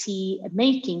policy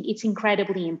making, it's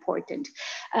incredibly important.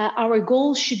 Our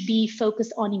goals should be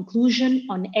focused on inclusion,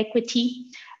 on equity,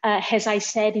 as I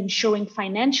said, ensuring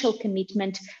financial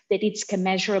commitment that it's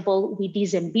commensurable with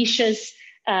these ambitious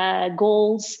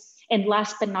goals. And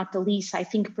last but not the least, I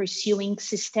think pursuing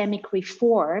systemic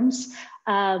reforms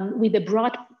with a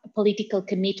broad political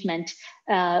commitment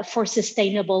for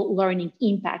sustainable learning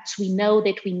impacts. We know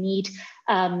that we need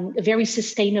very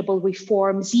sustainable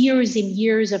reforms, years and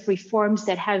years of reforms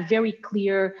that have very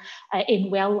clear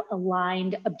and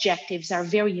well-aligned objectives are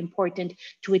very important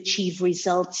to achieve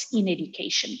results in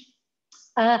education.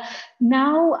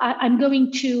 Now I'm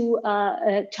going to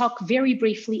talk very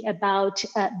briefly about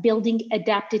building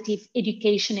adaptive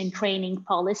education and training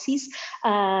policies.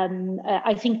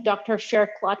 I think Dr.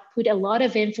 Fairclough put a lot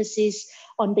of emphasis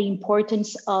on the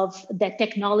importance of that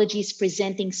technology is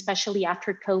presenting, especially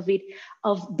after COVID,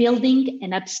 of building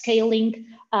and upscaling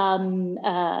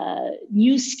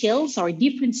new skills or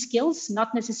different skills,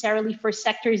 not necessarily for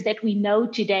sectors that we know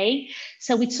today.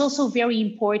 So it's also very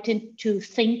important to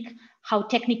think how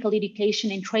technical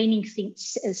education and training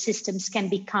systems can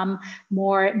become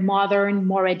more modern,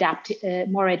 more adaptive.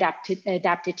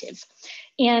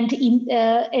 And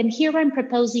here I'm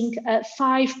proposing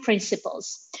 5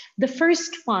 principles. The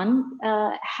first one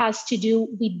has to do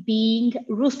with being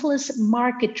ruthless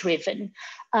market-driven.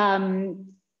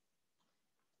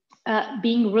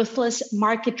 Being ruthless,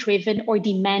 market-driven, or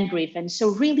demand-driven. So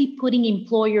really putting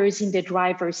employers in the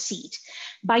driver's seat.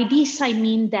 By this, I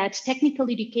mean that technical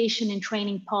education and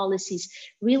training policies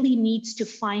really needs to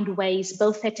find ways,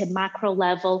 both at a macro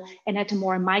level and at a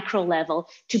more micro level,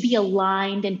 to be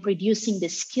aligned and producing the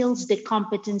skills, the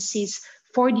competencies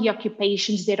for the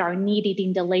occupations that are needed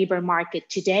in the labor market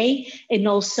today and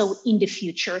also in the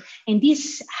future. And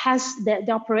this has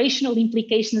the operational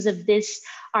implications of this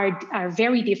are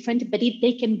very different, but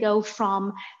they can go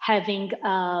from having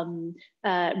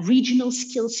regional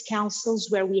skills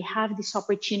councils where we have this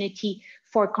opportunity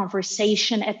for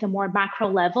conversation at the more macro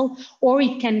level, or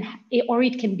it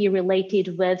can be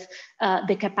related with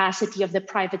the capacity of the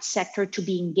private sector to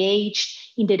be engaged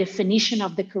in the definition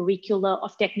of the curricula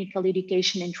of technical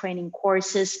education and training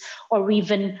courses, or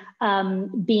even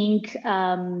training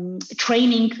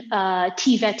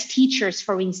TVET teachers,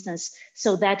 for instance,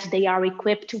 so that they are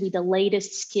equipped with the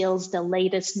latest skills, the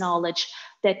latest knowledge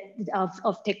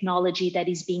of technology that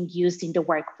is being used in the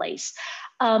workplace.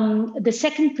 The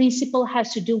second principle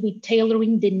has to do with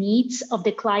tailoring the needs of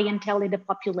the clientele in the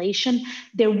population.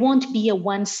 There won't be a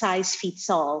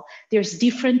one-size-fits-all. There's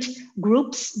different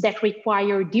groups that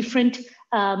require different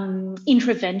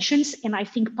interventions, and I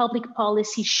think public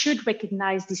policy should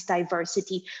recognize this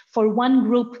diversity. For one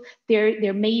group,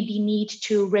 there may be need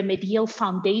to remedial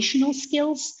foundational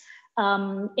skills,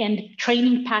 and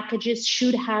training packages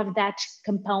should have that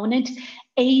component.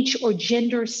 Age or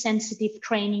gender sensitive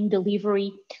training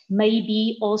delivery may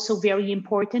be also very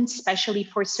important, especially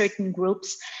for certain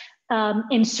groups.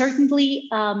 And certainly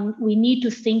we need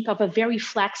to think of a very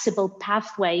flexible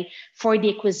pathway for the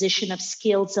acquisition of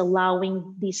skills,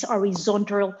 allowing this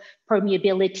horizontal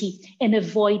permeability and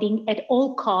avoiding at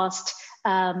all costs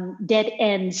dead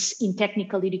ends in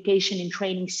technical education and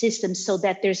training systems, so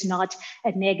that there's not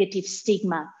a negative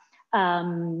stigma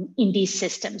in these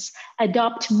systems.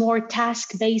 Adopt more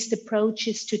task-based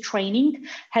approaches to training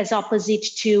as opposite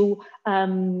to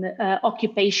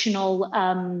occupational,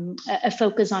 a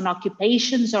focus on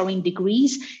occupations or in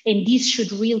degrees. And this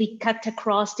should really cut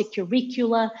across the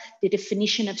curricula, the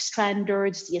definition of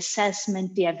standards, the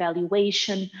assessment, the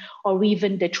evaluation, or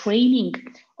even the training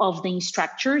of the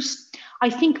instructors. I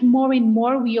think more and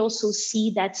more we also see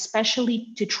that, especially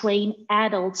to train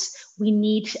adults, we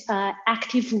need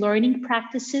active learning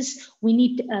practices. We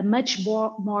need a much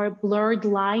more blurred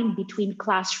line between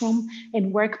classroom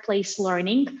and workplace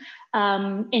learning.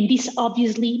 And this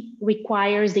obviously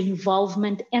requires the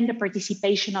involvement and the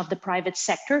participation of the private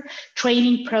sector.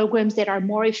 Training programs that are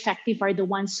more effective are the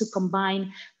ones who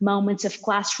combine moments of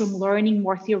classroom learning,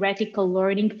 more theoretical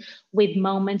learning, with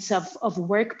moments of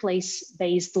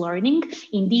workplace-based learning.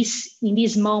 In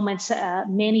these moments,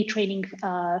 many training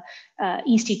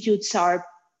institutes are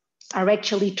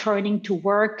actually turning to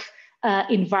work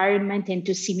environment and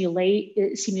to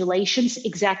simulations,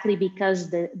 exactly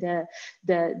because the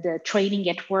training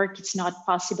at work is not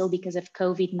possible because of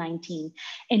COVID-19.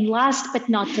 And last but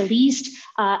not the least,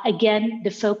 again,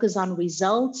 the focus on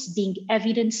results, being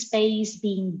evidence-based,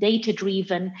 being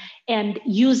data-driven, and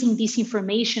using this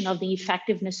information of the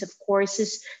effectiveness of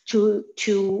courses to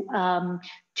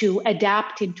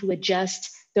adapt and to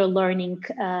adjust their learning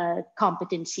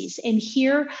competencies. And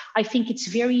here, I think it's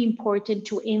very important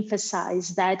to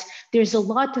emphasize that there's a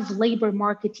lot of labor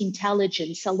market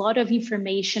intelligence, a lot of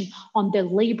information on the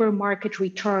labor market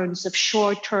returns of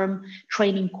short-term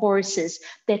training courses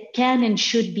that can and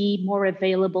should be more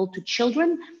available to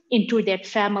children and to their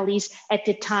families at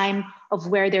the time of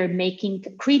where they're making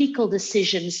critical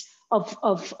decisions of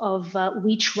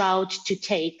which route to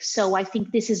take. So I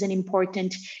think this is an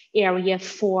important area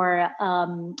for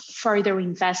further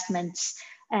investments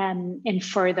and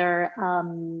further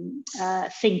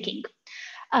thinking.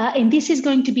 And this is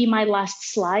going to be my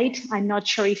last slide. I'm not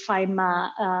sure if I'm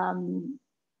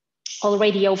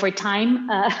already over time,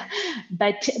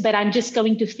 but I'm just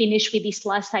going to finish with this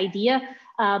last idea,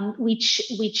 which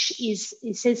is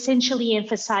essentially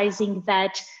emphasizing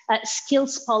that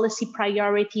skills policy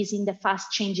priorities in the fast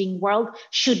changing world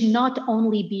should not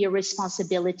only be a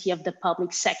responsibility of the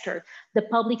public sector. The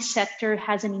public sector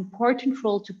has an important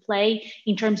role to play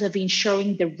in terms of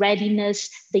ensuring the readiness,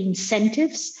 the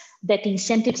incentives, that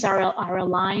incentives are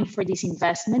aligned for this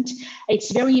investment.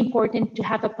 It's very important to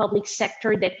have a public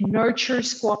sector that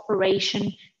nurtures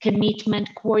cooperation,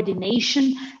 commitment,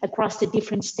 coordination across the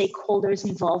different stakeholders'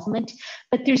 involvement.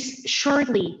 But there's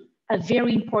surely a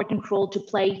very important role to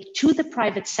play to the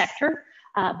private sector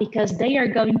because they are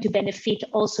going to benefit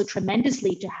also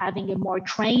tremendously to having a more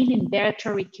trained and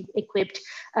better equipped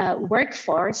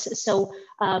workforce. So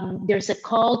there's a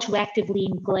call to actively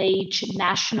engage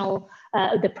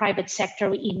the private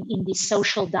sector in this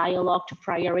social dialogue to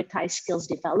prioritize skills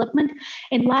development.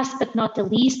 And last but not the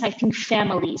least, I think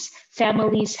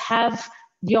families have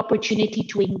the opportunity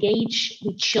to engage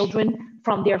with children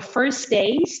from their first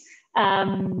days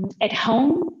at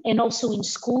home and also in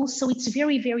school. So it's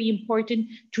very, very important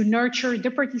to nurture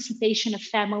the participation of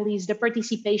families, the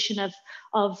participation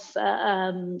of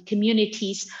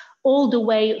communities, all the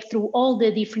way through all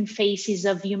the different phases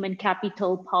of human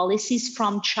capital policies,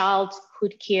 from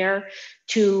childhood care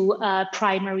to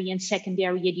primary and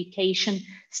secondary education,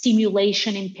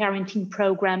 stimulation in parenting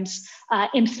programs,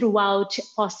 and throughout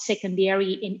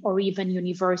post-secondary or even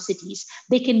universities.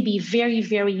 They can be very,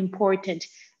 very important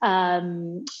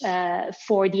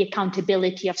for the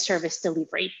accountability of service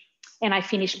delivery. And I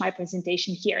finish my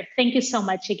presentation here. Thank you so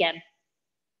much again.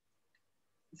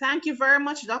 Thank you very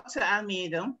much, Dr.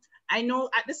 Almeida. I know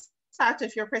at the start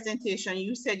of your presentation,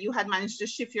 you said you had managed to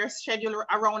shift your schedule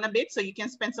around a bit so you can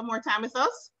spend some more time with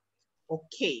us.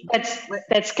 Okay.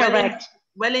 That's correct.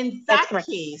 Well, in that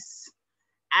case,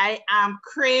 I am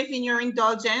craving your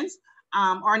indulgence.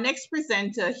 Our next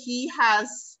presenter, he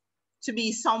has to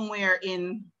be somewhere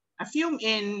in a few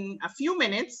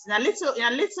minutes, in a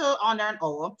little under an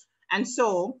hour. And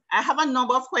so I have a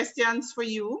number of questions for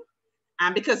you.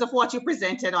 And because of what you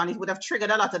presented on, it would have triggered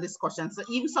a lot of discussion. So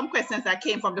even some questions that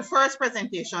came from the first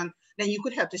presentation, then you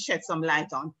could help to shed some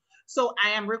light on. So I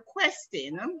am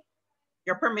requesting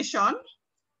your permission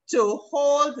to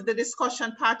hold the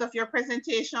discussion part of your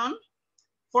presentation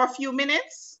for a few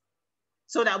minutes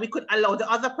so that we could allow the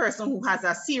other person who has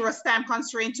a serious time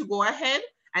constraint to go ahead,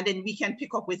 and then we can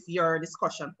pick up with your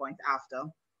discussion point after.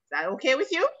 Is that okay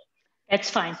with you? That's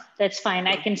fine. That's fine.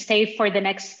 I can stay for the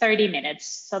next 30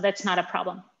 minutes. So that's not a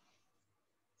problem.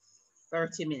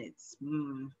 30 minutes.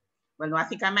 Well, no, I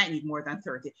think I might need more than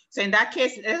 30. So in that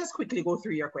case, let's just quickly go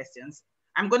through your questions.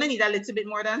 I'm going to need a little bit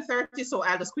more than 30. So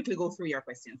I'll just quickly go through your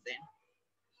questions then.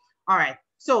 All right.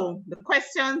 So the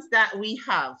questions that we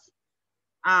have.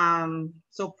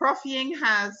 So Prof. Ying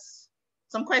has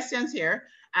some questions here.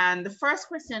 And the first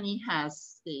question he has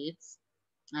states,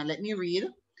 let me read.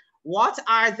 What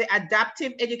are the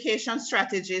adaptive education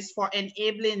strategies for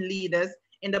enabling leaders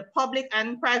in the public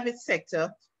and private sector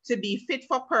to be fit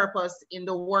for purpose in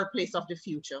the workplace of the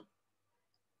future?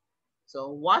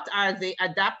 So what are the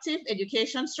adaptive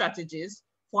education strategies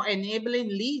for enabling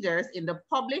leaders in the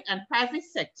public and private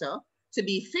sector to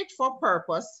be fit for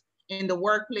purpose in the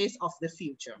workplace of the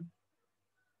future?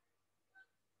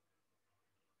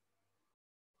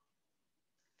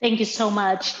 Thank you so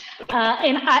much.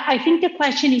 And I think the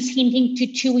question is hinting to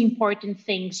two important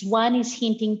things. One is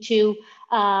hinting to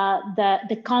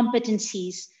the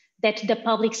competencies that the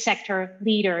public sector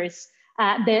leaders,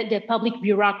 the public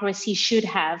bureaucracy should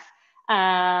have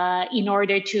in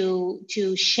order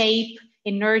to shape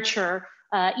and nurture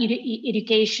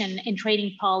education and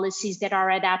training policies that are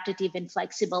adaptive and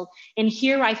flexible. And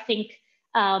here I think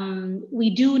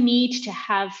we do need to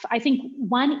have, I think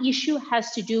one issue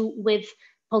has to do with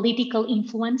political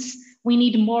influence. We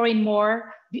need more and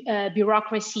more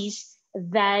bureaucracies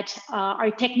that are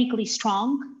technically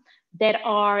strong, that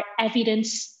are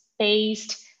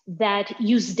evidence-based, that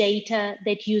use data,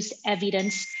 that use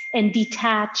evidence, and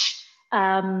detach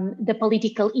the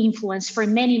political influence for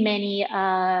many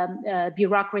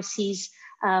bureaucracies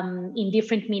in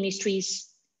different ministries,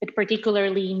 but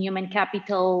particularly in human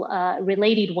capital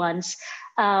related ones,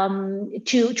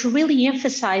 to really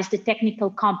emphasize the technical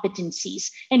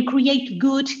competencies and create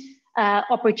good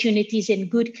opportunities and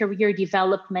good career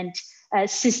development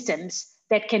systems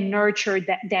that can nurture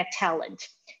that talent.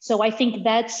 So I think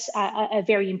that's a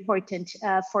very important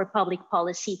for public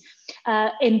policy.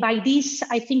 And by this,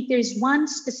 I think there's one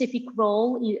specific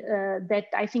role that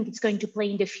I think it's going to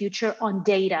play in the future on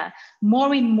data.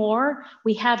 More and more,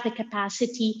 we have the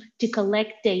capacity to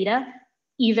collect data,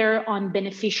 either on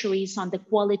beneficiaries, on the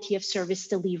quality of service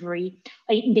delivery,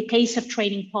 in the case of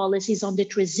training policies, on the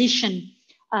transition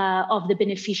of the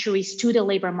beneficiaries to the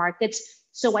labor markets.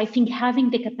 So I think having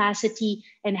the capacity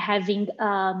and having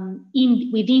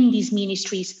within these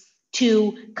ministries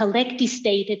to collect this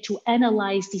data, to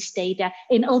analyze this data,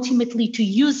 and ultimately to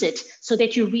use it so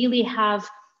that you really have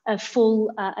a full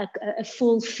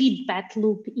feedback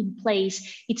loop in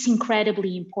place, it's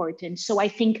incredibly important. So I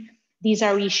think these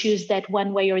are issues that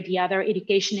one way or the other,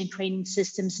 education and training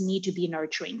systems need to be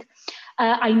nurturing.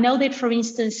 I know that, for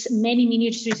instance, many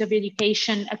ministries of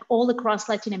education all across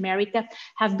Latin America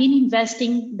have been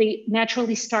investing. They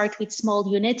naturally start with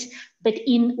small units, but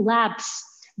in labs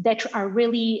that are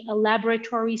really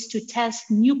laboratories to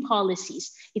test new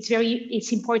policies.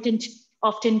 It's important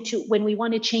often to, when we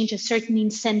want to change a certain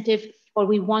incentive, or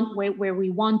where we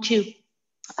want to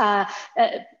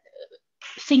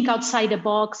think outside the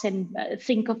box and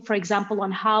think of, for example,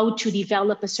 on how to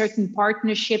develop a certain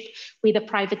partnership with the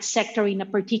private sector in a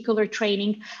particular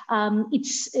training.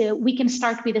 We can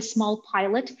start with a small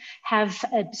pilot, have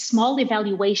a small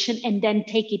evaluation, and then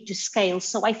take it to scale.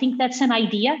 So I think that's an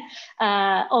idea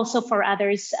also for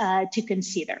others to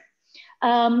consider.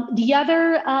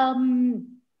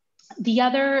 The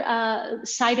other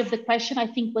side of the question, I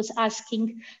think, was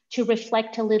asking to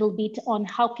reflect a little bit on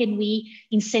how can we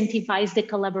incentivize the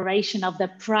collaboration of the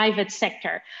private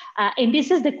sector. And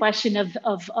this is the question of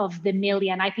the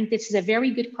million. I think this is a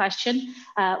very good question.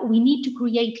 We need to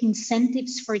create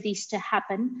incentives for this to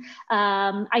happen.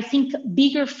 I think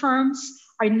bigger firms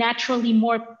are naturally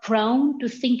more prone to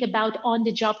think about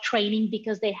on-the-job training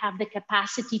because they have the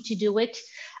capacity to do it.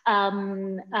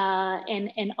 And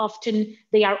often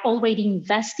they are already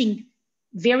investing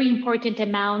very important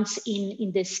amounts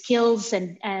in the skills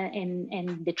and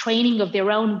the training of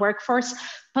their own workforce.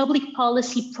 Public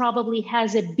policy probably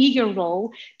has a bigger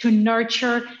role to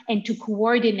nurture and to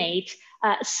coordinate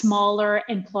smaller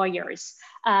employers.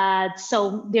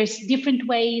 So there's different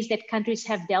ways that countries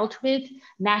have dealt with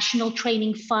national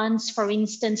training funds, for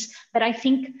instance, but I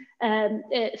think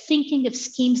thinking of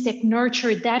schemes that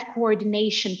nurture that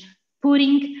coordination,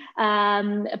 promoting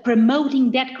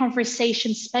that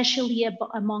conversation, especially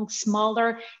among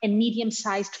smaller and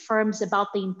medium-sized firms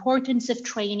about the importance of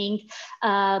training,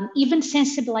 even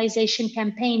sensibilization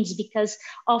campaigns, because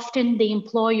often the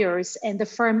employers and the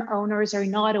firm owners are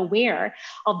not aware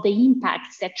of the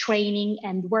impacts that training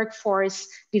and workforce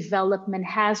development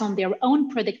has on their own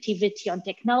productivity, on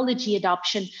technology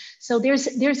adoption. So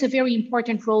there's a very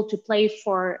important role to play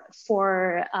for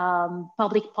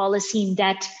public policy in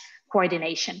that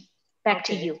coordination. Back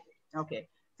to you. Okay.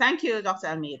 Thank you, Dr.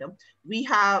 Almeida. We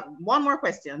have one more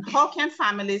question. How can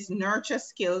families nurture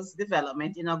skills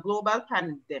development in a global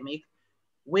pandemic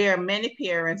where many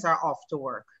parents are off to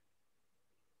work?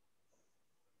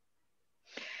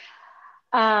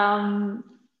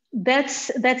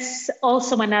 That's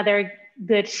also another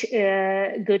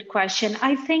good question.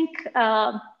 I think,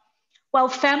 well,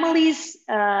 families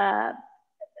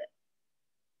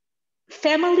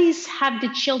have the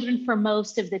children for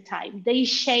most of the time. They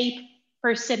shape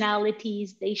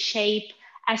personalities, they shape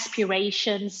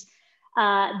aspirations,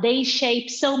 they shape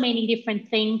so many different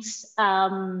things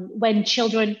when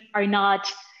children are not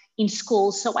in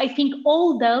school. So I think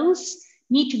all those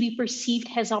need to be perceived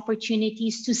as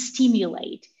opportunities to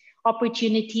stimulate,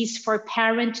 opportunities for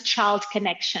parent-child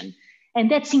connection. And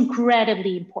that's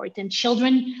incredibly important.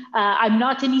 Children, I'm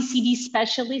not an ECD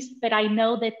specialist, but I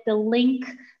know that the link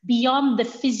beyond the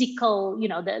physical,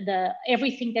 the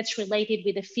everything that's related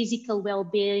with the physical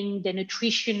well-being, the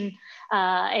nutrition,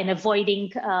 and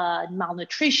avoiding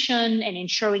malnutrition, and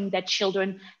ensuring that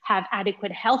children have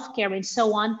adequate healthcare and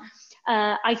so on.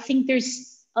 I think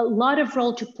there's a lot of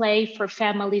role to play for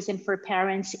families and for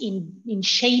parents in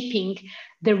shaping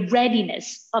the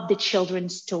readiness of the children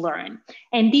to learn.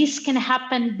 And this can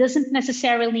happen, doesn't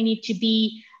necessarily need to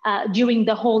be during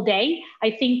the whole day.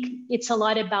 I think it's a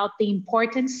lot about the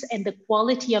importance and the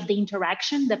quality of the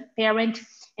interaction, the parent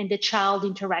and the child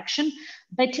interaction.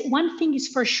 But one thing is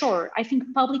for sure, I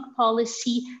think public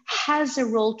policy has a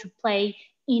role to play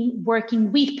in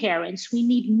working with parents. We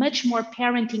need much more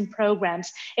parenting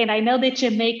programs. And I know that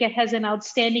Jamaica has an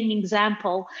outstanding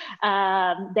example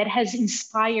that has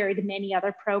inspired many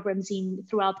other programs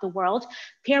throughout the world.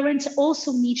 Parents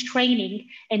also need training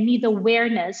and need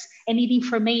awareness and need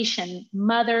information,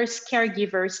 mothers,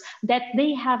 caregivers, that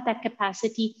they have that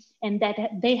capacity and that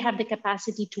they have the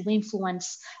capacity to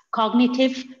influence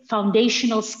cognitive,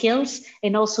 foundational skills,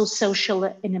 and also social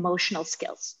and emotional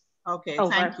skills. Okay,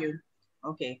 thank you.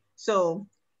 Okay, so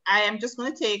I am just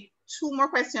going to take two more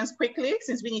questions quickly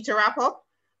since we need to wrap up.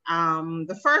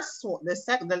 The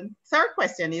third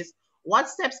question is, what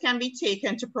steps can be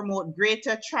taken to promote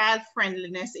greater child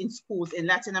friendliness in schools in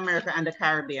Latin America and the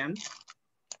Caribbean?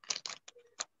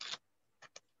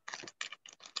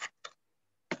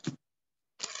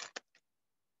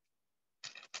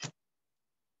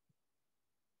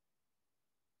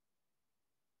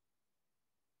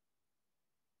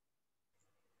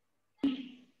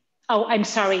 Oh, I'm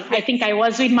sorry. I think I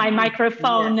was with my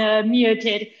microphone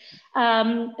muted.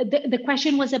 The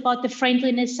question was about the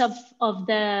friendliness of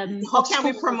the how can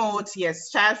we promote, yes,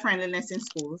 child friendliness in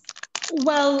schools?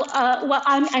 Well,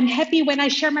 I'm happy when I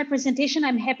share my presentation.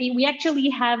 I'm happy. We actually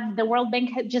have, the World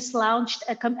Bank had just launched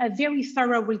a very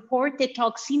thorough report that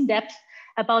talks in depth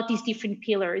about these different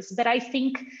pillars. But I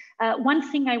think one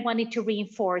thing I wanted to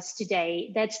reinforce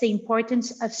today, that's the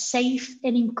importance of safe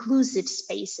and inclusive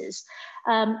spaces.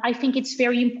 I think it's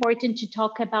very important to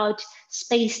talk about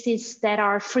spaces that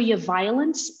are free of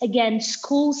violence. Again,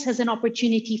 schools has an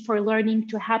opportunity for learning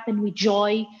to happen with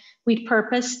joy, with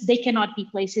purpose. They cannot be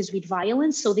places with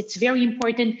violence. So it's very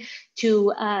important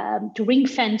to ring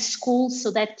fence schools so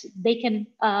that they can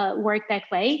work that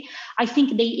way. I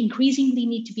think they increasingly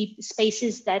need to be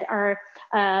spaces that are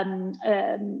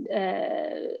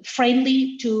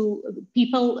friendly to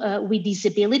people with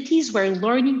disabilities, where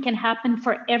learning can happen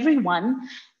for everyone,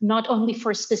 not only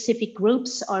for specific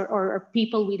groups or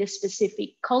people with a specific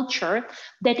culture,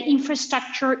 that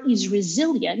infrastructure is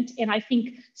resilient. And I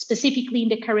think specifically in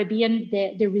the Caribbean,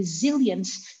 the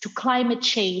resilience to climate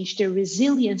change, the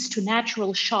resilience to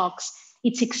natural shocks,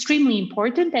 it's extremely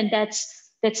important. And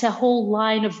that's a whole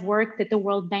line of work that the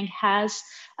World Bank has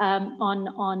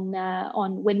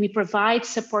on when we provide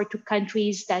support to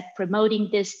countries that promoting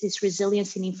this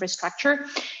resilience in infrastructure.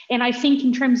 And I think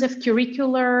in terms of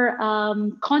curricular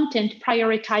content,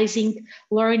 prioritizing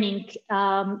learning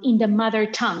in the mother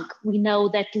tongue. We know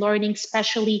that learning,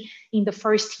 especially in the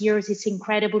first years, is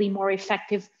incredibly more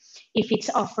effective if it's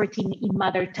offered in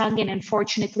mother tongue. And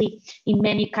unfortunately, in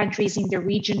many countries in the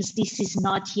regions, this is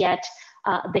not yet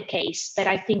the case. But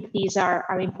I think these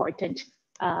are important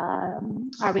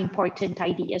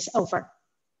ideas. Over.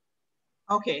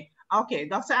 Okay,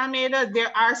 Dr. Almeida,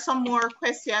 there are some more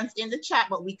questions in the chat,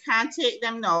 but we can't take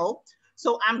them now.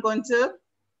 So I'm going to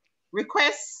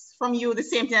request from you the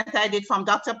same thing that I did from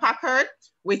Dr. Packard,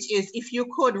 which is if you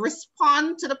could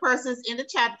respond to the persons in the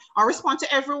chat or respond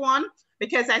to everyone,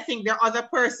 because I think there are other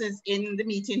persons in the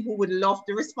meeting who would love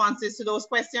the responses to those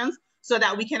questions, so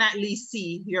that we can at least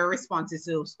see your responses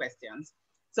to those questions.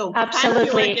 So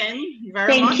absolutely. Thank you again very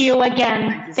much. Thank you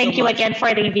again. Thank you again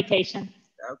for the invitation.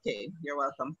 Okay, you're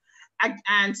welcome.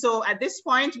 And so at this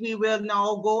point, we will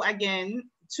now go again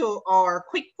to our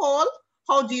quick poll.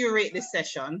 How do you rate this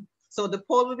session? So the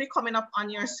poll will be coming up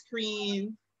on your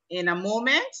screen in a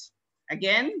moment.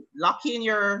 Again, lock in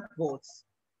your votes.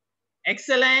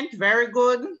 Excellent, very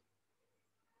good,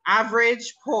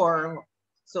 average, poor.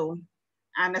 So,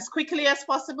 and as quickly as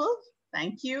possible.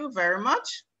 Thank you very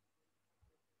much.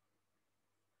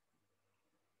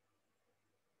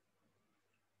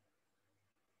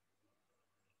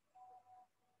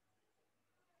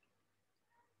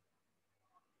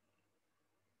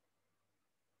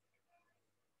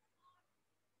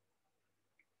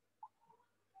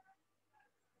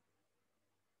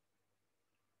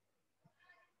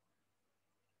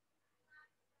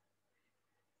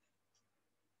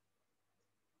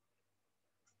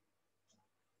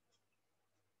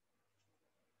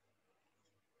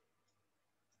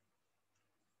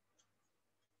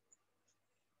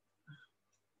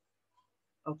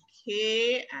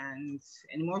 Okay, and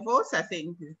any more votes? I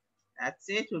think that's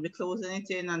it. We'll be closing it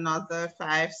in another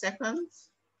 5 seconds.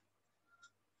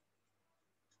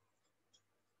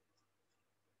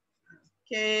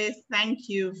 Okay, thank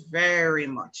you very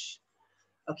much.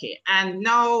 Okay, and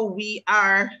now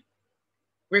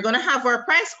we're gonna have our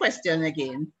prize question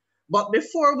again. But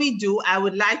before we do, I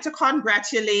would like to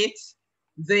congratulate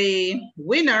the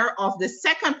winner of the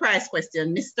second prize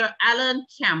question, Mr. Alan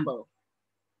Campbell.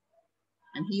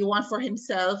 And he won for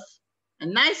himself a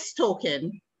nice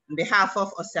token on behalf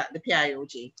of us at the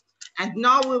PIOJ. And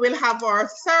now we will have our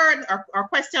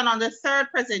question on the third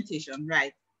presentation,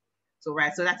 right? So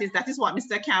that is what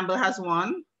Mr. Campbell has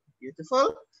won.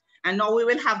 Beautiful. And now we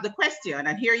will have the question.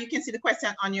 And here you can see the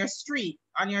question on your screen.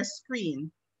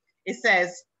 It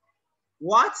says,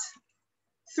 what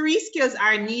 3 skills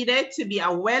are needed to be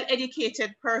a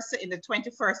well-educated person in the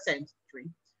 21st century?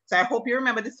 So I hope you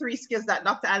remember the 3 skills that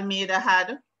Dr. Almeida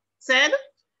had said.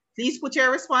 Please put your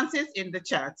responses in the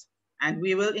chat and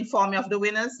we will inform you of the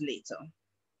winners later.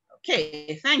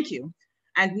 Okay, thank you.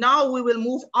 And now we will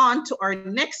move on to our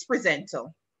next presenter.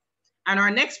 And our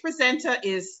next presenter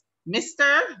is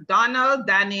Mr. Donald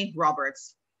Danny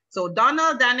Roberts. So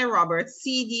Donald Danny Roberts,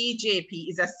 CDJP,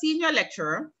 is a senior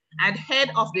lecturer and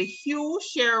head of the Hugh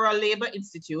Shearer Labor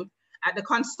Institute at the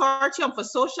Consortium for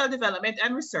Social Development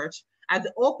and Research at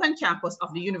the Open Campus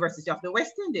of the University of the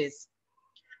West Indies.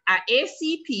 An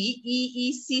ACP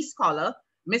EEC scholar,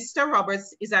 Mr.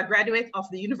 Roberts is a graduate of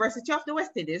the University of the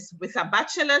West Indies with a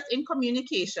bachelor's in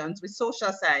communications with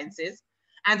social sciences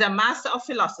and a Master of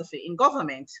Philosophy in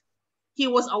Government. He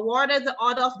was awarded the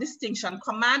Order of Distinction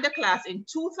Commander Class in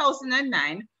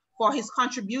 2009 for his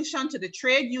contribution to the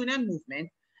trade union movement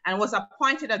and was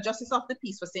appointed a Justice of the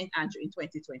Peace for St. Andrew in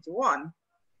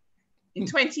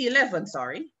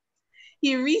 2011.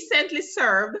 He recently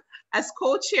served as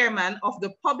co-chairman of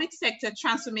the Public Sector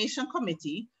Transformation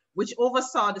Committee, which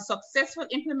oversaw the successful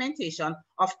implementation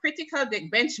of critical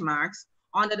benchmarks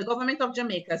under the Government of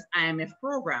Jamaica's IMF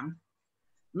program.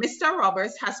 Mr.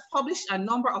 Roberts has published a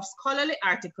number of scholarly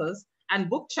articles and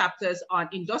book chapters on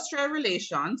industrial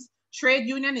relations, trade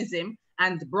unionism,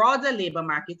 and broader labor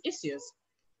market issues.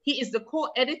 He is the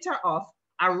co-editor of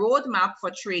A Roadmap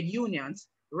for Trade Unions,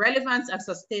 Relevance and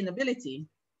Sustainability.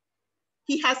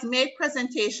 He has made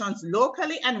presentations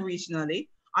locally and regionally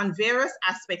on various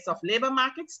aspects of labor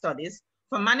market studies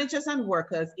for managers and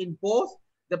workers in both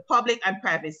the public and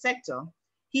private sector.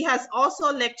 He has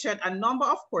also lectured a number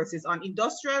of courses on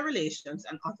industrial relations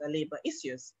and other labor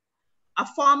issues. A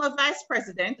former vice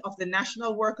president of the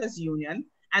National Workers Union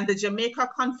and the Jamaica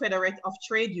Confederate of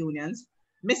Trade Unions,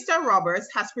 Mr. Roberts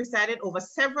has presided over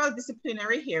several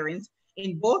disciplinary hearings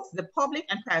in both the public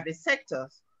and private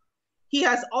sectors. He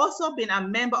has also been a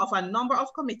member of a number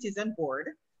of committees and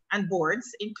boards,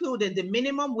 including the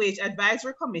Minimum Wage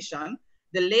Advisory Commission,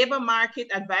 the Labor Market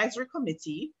Advisory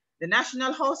Committee, the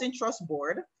National Housing Trust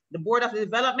Board, the Board of the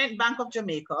Development Bank of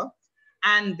Jamaica,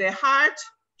 and the Heart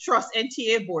Trust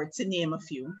NTA Board, to name a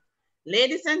few.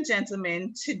 Ladies and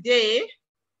gentlemen, today,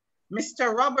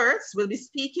 Mr. Roberts will be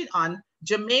speaking on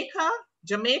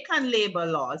Jamaican labor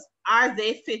laws. Are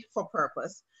they fit for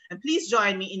purpose? And please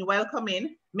join me in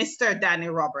welcoming Mr. Danny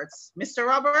Roberts. Mr.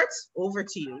 Roberts, over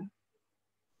to you.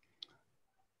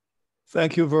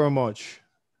 Thank you very much.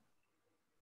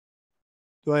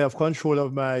 Do I have control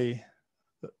of my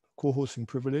co-hosting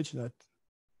privilege?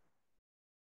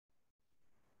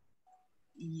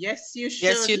 Yes, you should.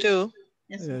 Yes, you do.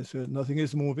 Yes, nothing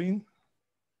is moving.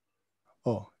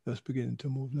 Oh, that's beginning to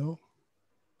move now.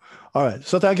 All right,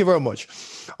 so thank you very much.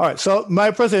 All right, so my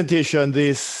presentation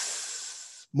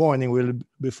this morning will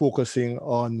be focusing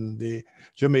on the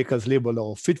Jamaica's labor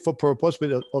law fit for purpose,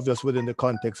 but obviously within the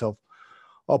context of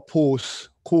a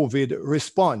post-COVID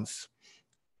response.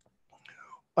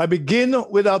 I begin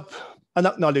with an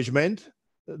acknowledgement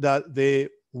that the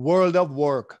world of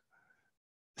work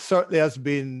certainly has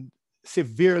been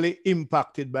severely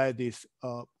impacted by this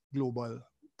global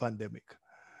pandemic.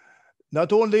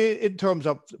 Not only in terms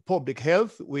of public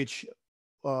health, which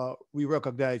we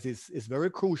recognize is very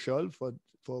crucial for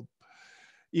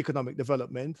economic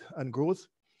development and growth,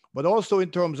 but also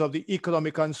in terms of the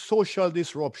economic and social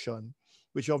disruption,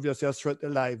 which obviously has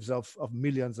threatened the lives of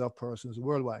millions of persons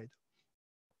worldwide.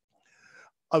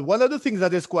 And one of the things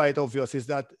that is quite obvious is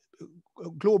that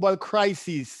global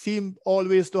crises seem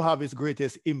always to have its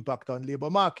greatest impact on labor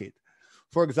market.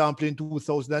 For example, in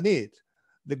 2008,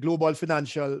 the global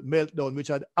financial meltdown, which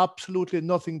had absolutely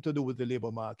nothing to do with the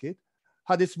labor market,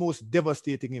 had its most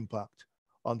devastating impact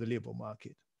on the labor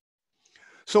market.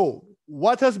 So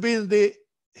what has been the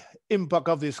impact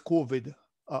of this COVID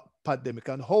pandemic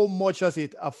and how much has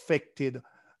it affected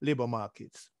labor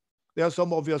markets? There are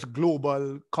some obvious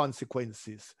global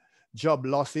consequences: job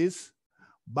losses,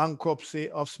 bankruptcy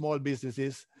of small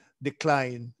businesses,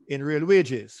 decline in real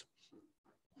wages.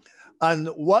 And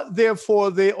what therefore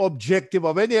the objective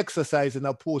of any exercise in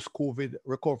a post-COVID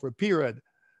recovery period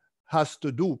has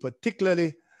to do,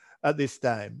 particularly at this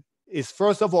time, is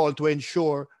first of all to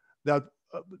ensure that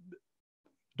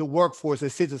the workforce, the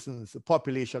citizens, the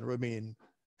population remain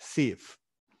safe.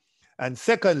 And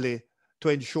secondly, to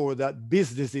ensure that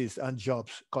businesses and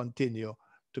jobs continue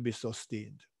to be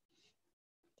sustained.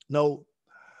 Now,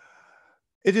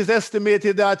 it is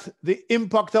estimated that the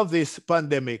impact of this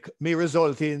pandemic may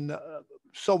result in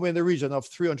somewhere in the region of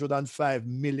 $305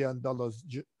 million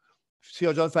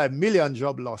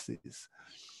job losses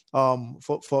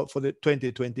for the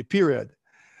 2020 period.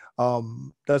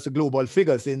 That's the global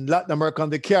figures. In Latin America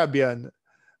and the Caribbean,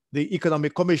 the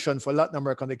Economic Commission for Latin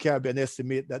America and the Caribbean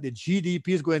estimate that the GDP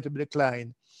is going to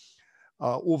decline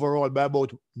overall by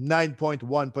about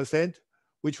 9.1%,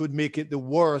 which would make it the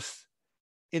worst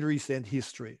in recent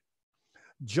history.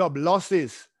 Job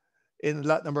losses in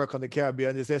Latin America and the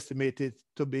Caribbean is estimated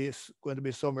to be going to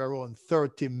be somewhere around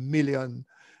 30 million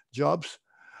jobs.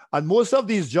 And most of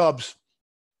these jobs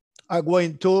are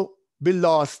going to be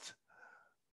lost,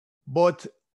 but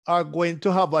are going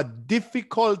to have a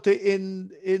difficulty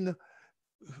in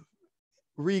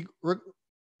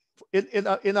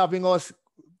having us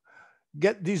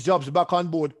get these jobs back on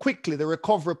board quickly, the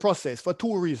recovery process, for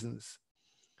two reasons.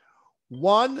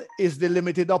 One is the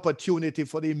limited opportunity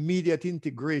for the immediate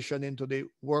integration into the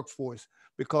workforce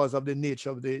because of the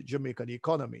nature of the Jamaican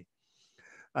economy.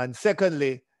 And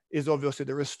secondly, is obviously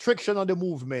the restriction on the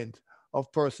movement of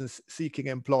persons seeking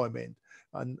employment.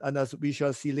 And as we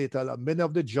shall see later, many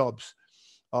of the jobs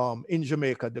in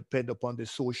Jamaica depend upon the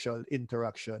social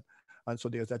interaction. And so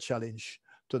there's a challenge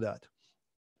to that.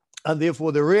 And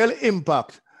therefore, the real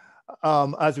impact,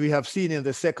 as we have seen in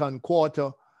the second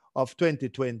quarter of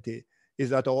 2020, is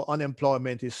that our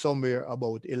unemployment is somewhere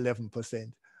about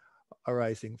 11%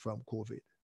 arising from COVID.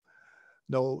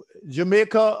 Now,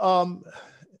 Jamaica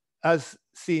has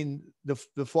seen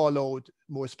the fallout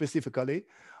more specifically.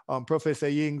 Professor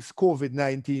Ying's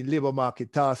COVID-19 labor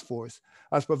market task force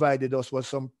has provided us with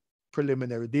some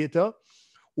preliminary data.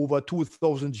 Over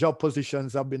 2,000 job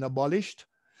positions have been abolished.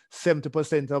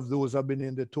 70% of those have been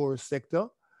in the tourist sector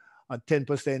and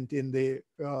 10% in the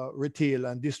retail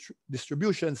and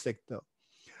distribution sector.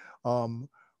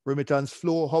 Remittance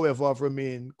flow, however, have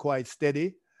remained quite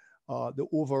steady. The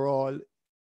overall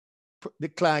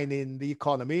decline in the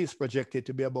economy is projected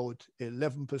to be about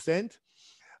 11%.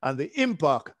 And the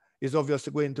impact is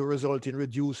obviously going to result in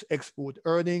reduced export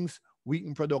earnings,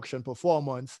 weakened production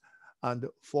performance, and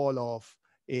fall off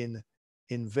in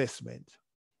investment.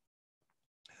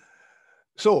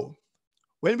 So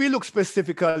when we look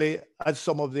specifically at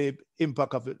some of the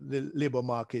impact of the labor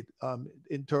market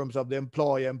in terms of the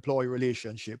employer-employee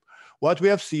relationship, what we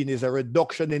have seen is a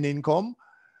reduction in income,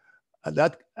 and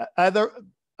that either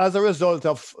as a result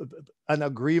of an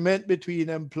agreement between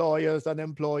employers and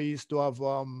employees to have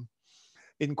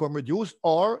income reduced,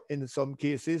 or in some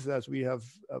cases, as we have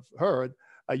heard,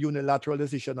 a unilateral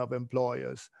decision of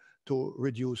employers to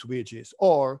reduce wages,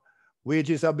 or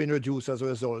wages have been reduced as a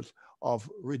result of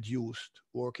reduced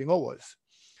working hours.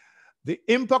 The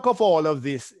impact of all of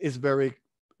this is very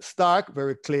stark,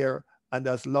 very clear, and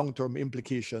has long-term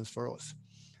implications for us.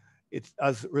 It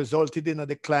has resulted in a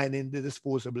decline in the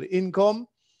disposable income.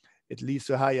 It leads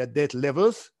to higher debt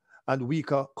levels and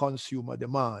weaker consumer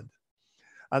demand.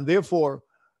 And therefore,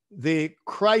 the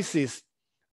crisis,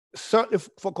 certainly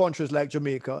for countries like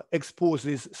Jamaica,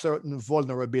 exposes certain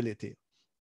vulnerability.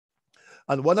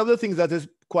 And one of the things that is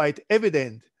quite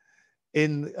evident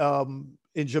in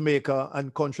Jamaica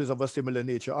and countries of a similar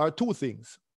nature are two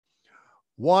things.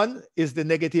 One is the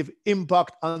negative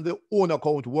impact on the own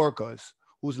account workers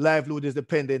whose livelihood is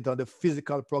dependent on the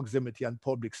physical proximity and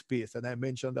public space. And I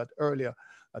mentioned that earlier,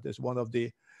 that is one of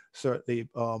the certainly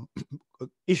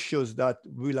issues that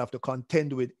we'll have to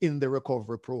contend with in the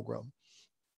recovery program.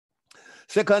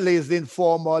 Secondly is the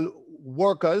informal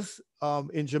workers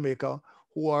in Jamaica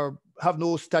who have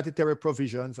no statutory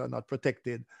provisions, are not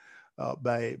protected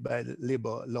by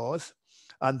labor laws.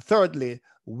 And thirdly,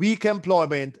 weak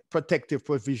employment protective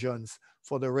provisions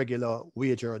for the regular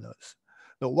wage earners.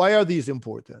 Now, why are these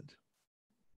important?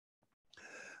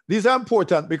 These are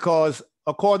important because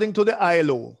according to the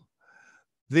ILO,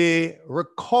 the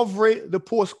recovery, the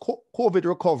post-COVID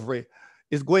recovery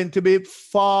is going to be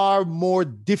far more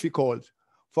difficult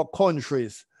for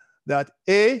countries that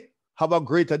A, have a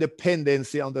greater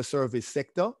dependency on the service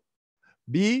sector,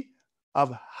 B,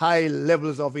 have high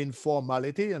levels of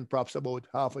informality, and perhaps about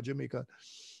half of Jamaica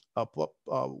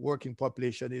working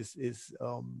population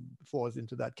falls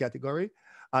into that category,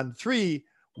 and 3,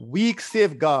 weak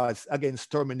safeguards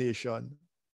against termination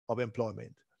of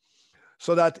employment.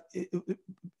 So that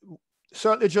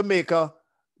certainly Jamaica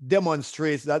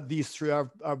demonstrates that these 3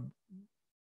 are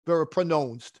very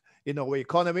pronounced in our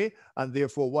economy, and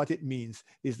therefore what it means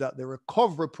is that the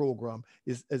recovery program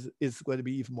is going to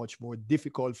be even much more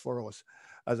difficult for us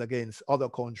as against other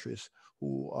countries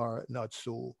who are not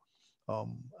so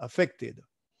affected.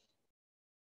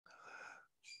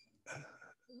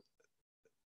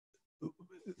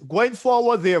 Going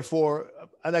forward, therefore,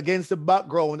 and against the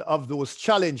background of those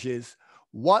challenges,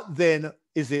 what then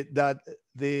is it that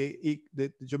the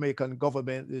Jamaican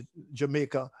government,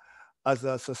 Jamaica as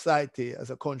a society, as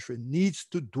a country, needs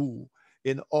to do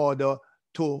in order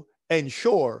to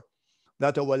ensure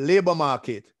that our labor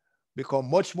market become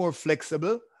much more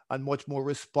flexible and much more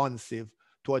responsive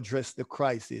to address the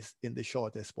crisis in the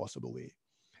shortest possible way?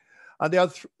 And there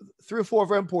are 3 or 4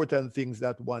 very important things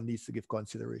that one needs to give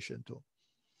consideration to.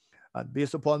 And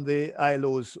based upon the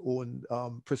ILO's own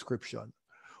prescription.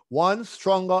 1,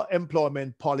 stronger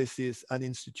employment policies and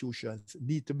institutions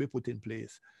need to be put in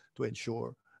place to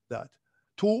ensure that.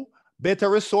 2, better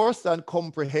resourced and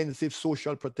comprehensive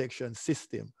social protection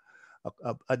system,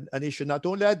 an issue not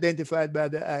only identified by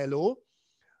the ILO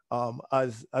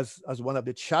as one of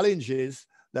the challenges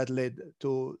that led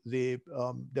to the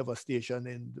devastation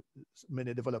in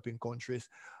many developing countries,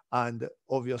 and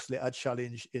obviously a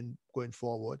challenge in going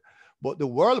forward. But the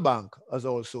World Bank has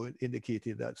also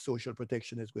indicated that social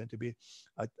protection is going to be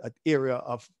an area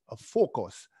of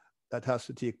focus that has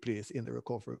to take place in the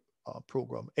recovery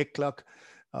program. ECLAC,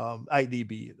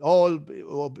 IDB, all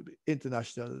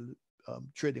international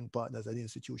trading partners and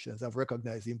institutions have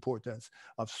recognized the importance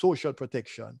of social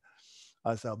protection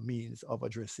as a means of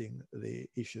addressing the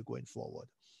issue going forward.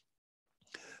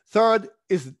 Third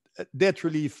is debt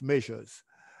relief measures.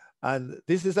 And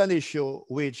this is an issue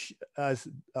which has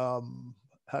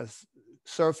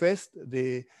surfaced.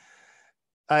 The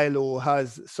ILO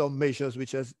has some measures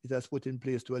which it has put in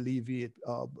place to alleviate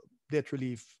debt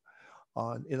relief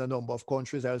in a number of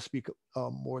countries. I'll speak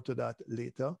more to that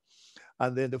later.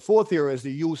 And then the fourth area is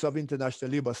the use of international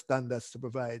labor standards to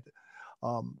provide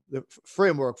the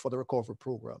framework for the recovery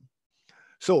program.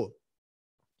 So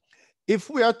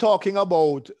if we are talking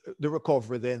about the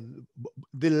recovery, then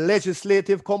the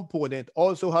legislative component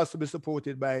also has to be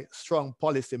supported by strong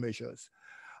policy measures.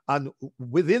 And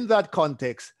within that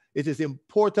context, it is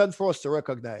important for us to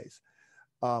recognize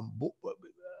a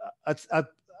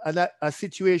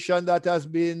situation that has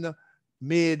been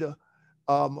made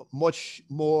much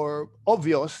more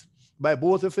obvious by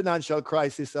both the financial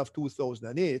crisis of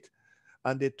 2008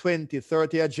 and the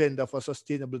 2030 Agenda for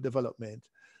Sustainable Development.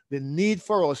 The need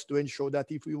for us to ensure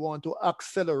that if we want to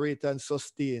accelerate and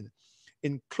sustain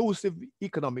inclusive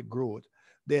economic growth,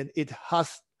 then it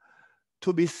has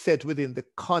to be set within the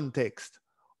context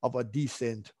of a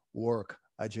decent work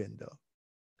agenda.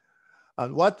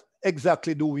 And what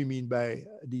exactly do we mean by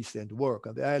decent work?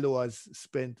 And the ILO has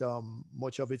spent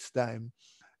much of its time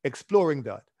exploring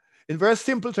that. In very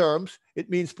simple terms, it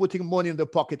means putting money in the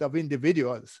pocket of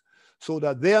individuals so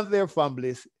that they and their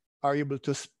families are able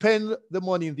to spend the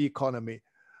money in the economy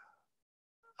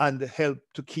and help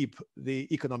to keep the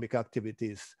economic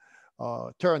activities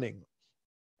turning.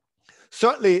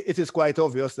 Certainly, it is quite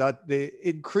obvious that the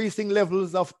increasing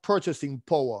levels of purchasing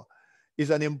power is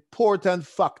an important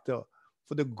factor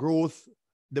for the growth,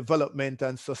 development,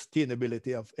 and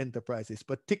sustainability of enterprises,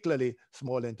 particularly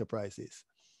small enterprises.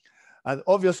 And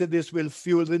obviously, this will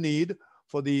fuel the need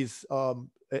for these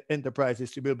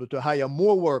enterprises to be able to hire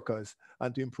more workers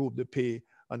and to improve the pay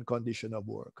and condition of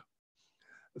work.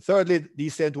 Thirdly,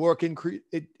 decent work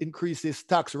increases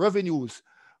tax revenues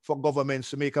for governments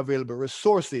to make available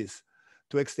resources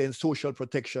to extend social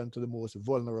protection to the most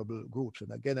vulnerable groups.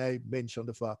 And again, I mentioned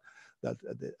the fact that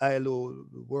the ILO,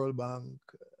 World Bank,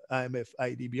 IMF,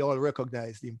 IDB all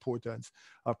recognize the importance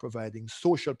of providing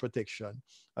social protection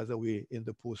as a way in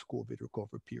the post-COVID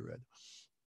recovery period.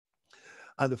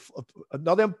 And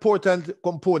another important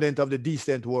component of the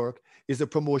decent work is the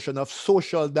promotion of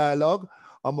social dialogue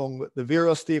among the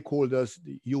various stakeholders,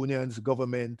 the unions,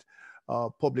 government,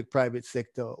 public-private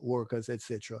sector workers,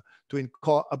 etc.,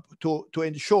 to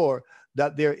ensure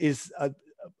that there is a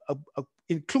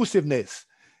inclusiveness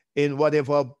in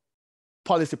whatever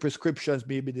policy prescriptions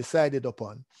may be decided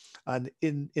upon. And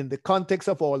in the context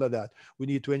of all of that, we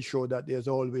need to ensure that there's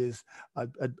always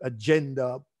a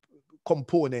gender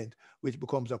component which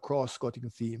becomes a cross-cutting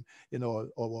theme in all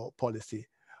our policy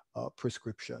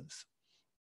prescriptions.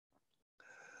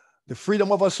 The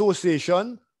freedom of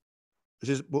association, which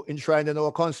is enshrined in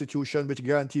our Constitution, which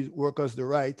guarantees workers the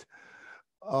right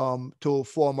to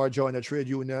form or join a trade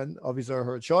union of his or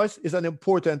her choice, is an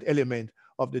important element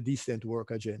of the decent work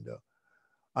agenda.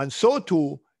 And so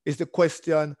too is the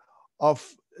question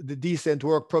of the decent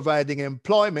work providing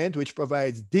employment, which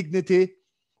provides dignity,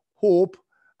 hope,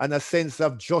 and a sense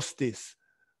of justice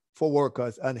for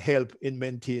workers and help in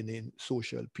maintaining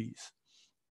social peace.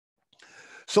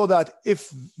 So that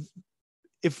if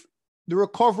the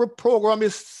recovery program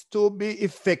is to be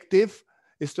effective,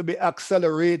 is to be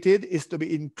accelerated, is to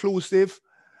be inclusive,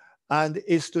 and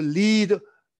is to lead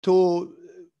to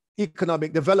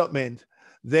economic development,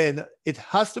 then it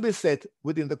has to be set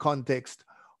within the context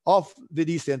of the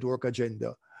decent work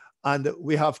agenda. And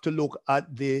we have to look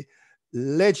at the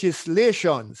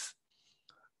legislations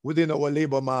within our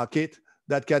labor market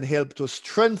that can help to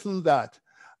strengthen that,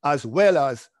 as well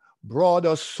as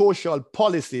broader social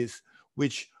policies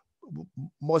which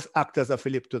must act as a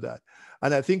fillip to that.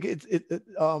 And I think it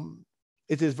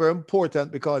is very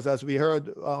important because, as we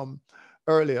heard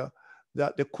earlier,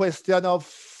 that the question of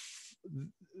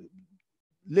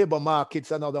labor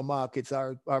markets and other markets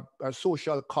are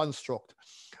social construct,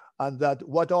 and that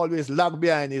what always lag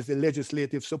behind is the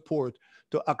legislative support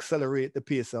to accelerate the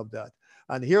pace of that.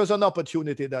 And here's an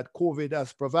opportunity that COVID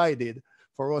has provided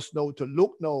for us now to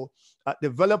look now at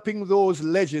developing those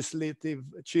legislative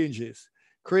changes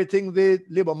creating the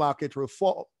labor market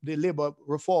reform,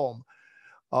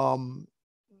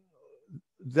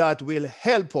 that will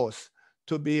help us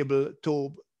to be able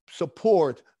to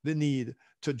support the need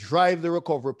to drive the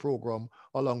recovery program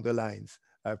along the lines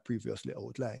I've previously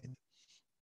outlined.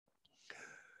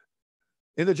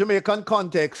 In the Jamaican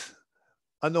context,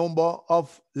 a number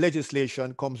of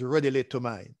legislation comes readily to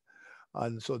mind.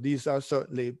 And so these are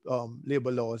certainly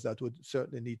labor laws that would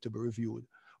certainly need to be reviewed.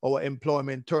 Our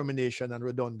Employment Termination and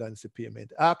Redundancy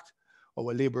Payment Act,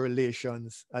 our Labor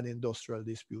Relations and Industrial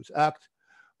Disputes Act,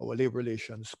 our Labor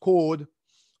Relations Code,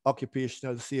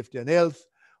 Occupational Safety and Health,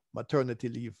 Maternity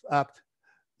Leave Act,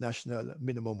 National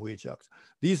Minimum Wage Act.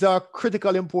 These are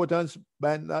critical importance,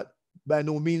 by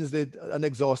no means an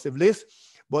exhaustive list,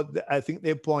 but I think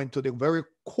they point to the very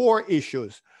core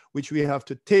issues which we have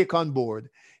to take on board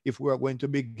if we are going to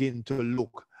begin to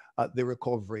look at the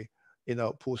recovery in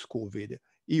a post-COVID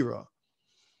era.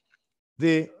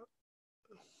 In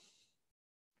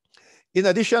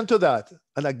addition to that,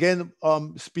 and again,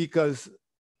 speakers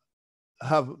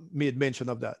have made mention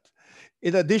of that,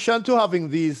 in addition to having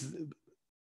these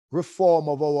reform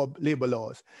of our labor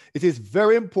laws, it is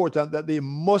very important that they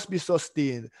must be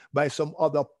sustained by some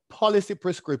other policy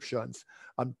prescriptions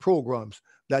and programs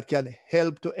that can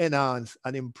help to enhance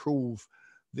and improve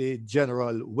the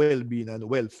general well-being and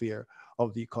welfare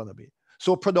of the economy.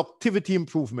 So productivity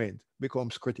improvement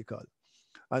becomes critical.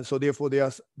 And so therefore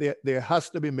there has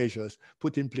to be measures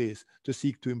put in place to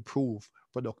seek to improve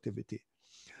productivity.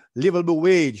 Livable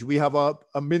wage, we have a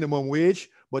minimum wage,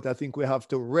 but I think we have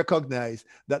to recognize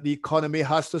that the economy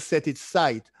has to set its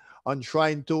sight on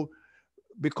trying to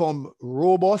become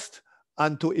robust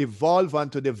and to evolve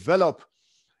and to develop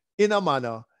in a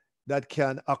manner that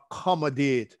can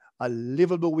accommodate a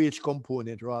livable wage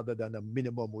component rather than a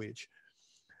minimum wage.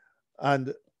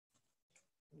 And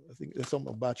I think some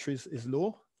of batteries is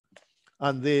low.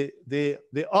 And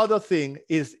the other thing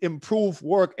is improve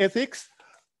work ethics.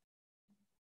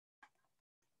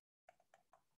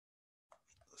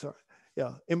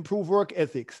 Improve work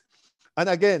ethics. And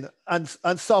again, and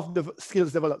soft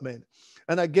skills development.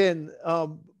 And again,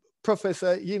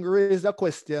 Professor Ying raised a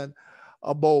question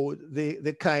about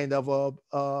the kind of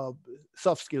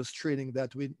soft skills training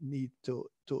that we need to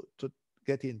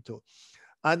get into.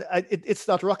 And it's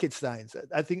not rocket science.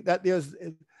 I think that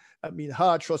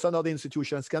Hard Trust and other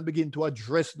institutions can begin to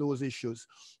address those issues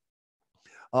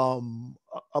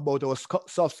about our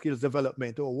soft skills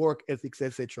development, our work ethics,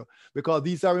 etc., because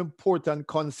these are important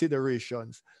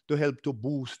considerations to help to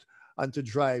boost and to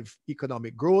drive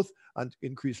economic growth and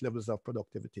increase levels of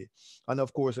productivity. And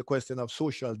of course, the question of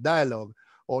social dialogue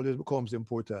always becomes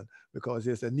important because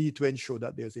there's a need to ensure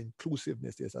that there's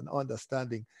inclusiveness, there's an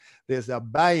understanding, there's a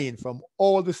buy-in from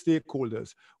all the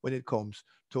stakeholders when it comes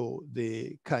to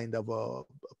the kind of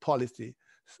policy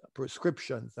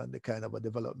prescriptions and the kind of a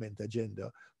development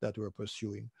agenda that we're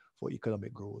pursuing for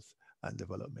economic growth and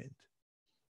development.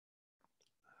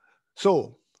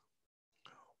 So,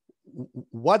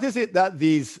 what is it that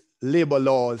these labor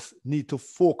laws need to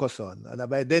focus on? And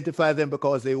I've identified them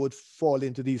because they would fall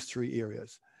into these three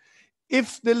areas.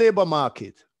 If the labor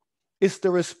market is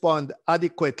to respond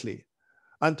adequately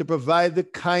and to provide the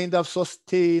kind of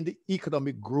sustained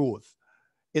economic growth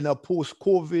in a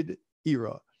post-COVID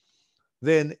era,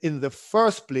 then in the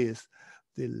first place,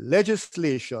 the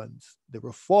legislations, the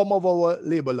reform of our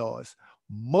labor laws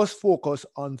must focus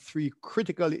on three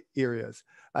critical areas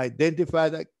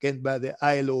identified again by the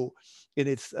ILO in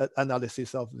its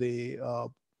analysis of the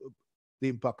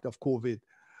impact of COVID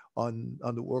on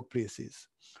the workplaces.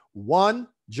 One,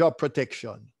 job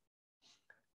protection,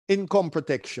 income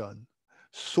protection,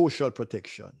 social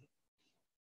protection.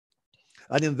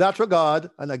 And in that regard,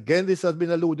 and again, this has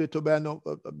been alluded to by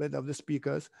many of the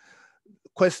speakers,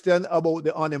 question about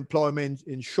the unemployment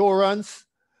insurance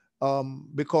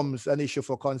becomes an issue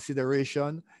for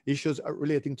consideration. Issues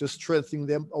relating to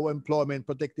strengthening our employment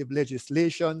protective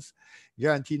legislations,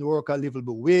 guaranteeing worker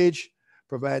livable wage,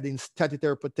 providing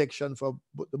statutory protection for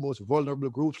the most vulnerable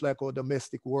groups like our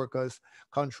domestic workers,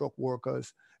 contract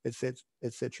workers,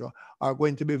 etc., are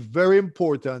going to be very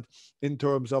important in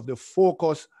terms of the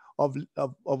focus of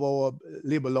our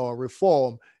labor law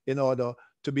reform in order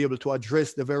to be able to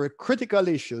address the very critical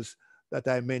issues that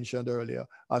I mentioned earlier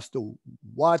as to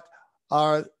what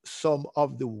are some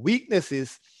of the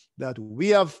weaknesses that we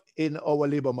have in our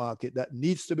labor market that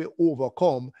needs to be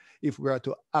overcome if we are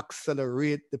to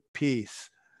accelerate the pace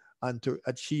and to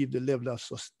achieve the level of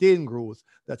sustained growth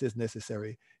that is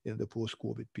necessary in the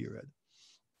post-COVID period.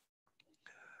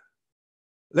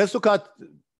 Let's look at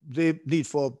the need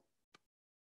for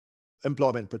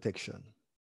employment protection.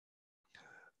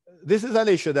 this is an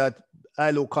issue that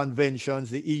ILO conventions,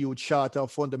 the EU Charter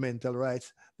of Fundamental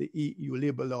Rights, the EU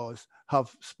labor laws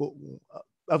have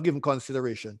given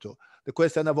consideration to. The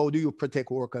question of how do you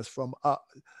protect workers from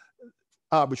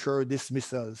arbitrary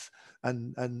dismissals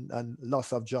and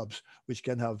loss of jobs, which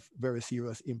can have very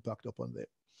serious impact upon them.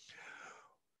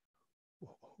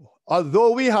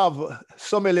 Although we have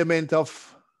some element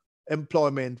of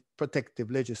employment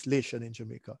protective legislation in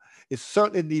Jamaica, it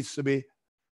certainly needs to be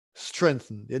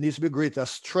strengthened. There needs to be greater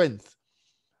strength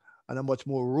and a much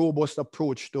more robust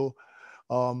approach to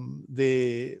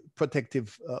the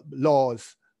protective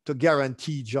laws to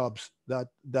guarantee jobs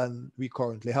than we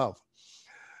currently have.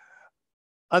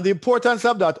 And the importance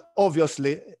of that,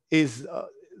 obviously, is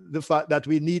the fact that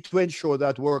we need to ensure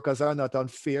that workers are not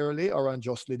unfairly or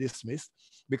unjustly dismissed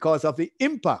because of the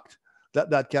impact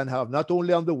that can have not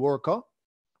only on the worker,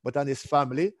 but on his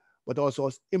family, but also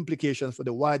has implications for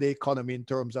the wider economy in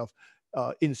terms of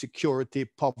insecurity,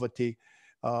 poverty,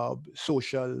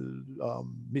 social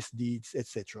misdeeds,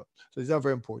 etc. So these are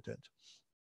very important.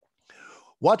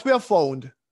 What we have found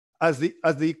as the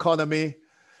economy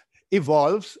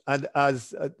evolves and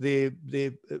as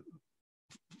the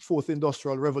fourth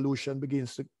industrial revolution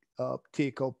begins to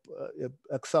take up,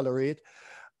 accelerate,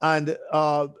 and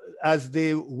as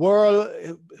the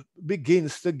world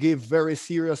begins to give very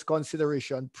serious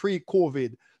consideration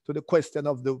pre-COVID to the question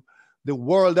of the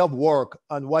world of work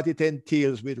and what it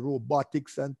entails with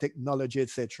robotics and technology,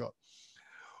 etc.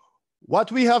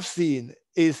 What we have seen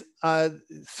is,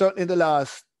 certainly in the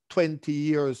last 20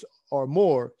 years or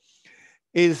more,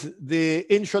 is the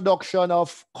introduction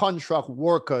of contract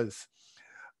workers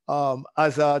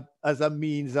as a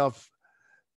means of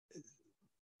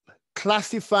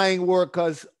classifying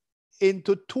workers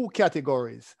into two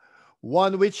categories.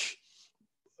 One which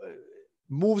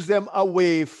moves them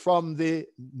away from the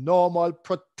normal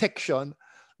protection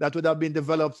that would have been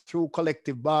developed through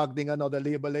collective bargaining and other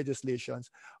labor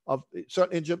legislations, of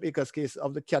certainly in Jamaica's case,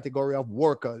 of the category of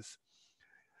workers.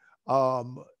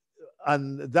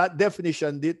 And that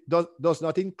definition does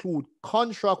not include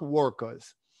contract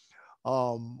workers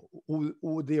who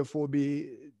would therefore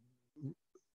be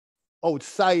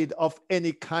outside of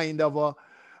any kind of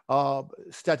a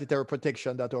statutory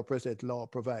protection that our present law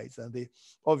provides. And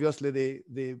obviously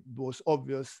the most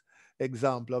obvious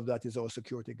example of that is our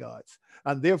security guards.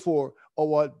 And therefore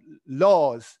our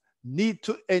laws need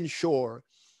to ensure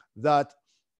that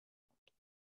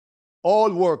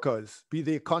all workers, be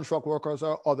they contract workers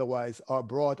or otherwise, are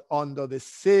brought under the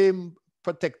same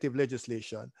protective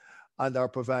legislation and are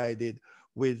provided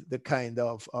with the kind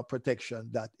of protection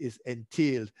that is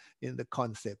entailed in the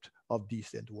concept of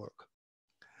decent work.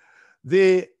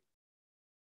 The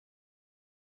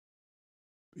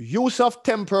use of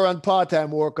temporary and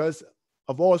part-time workers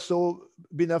have also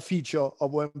been a feature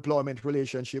of our employment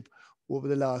relationship over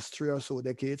the last 3 or so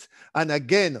decades. And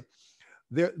again,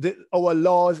 our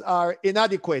laws are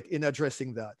inadequate in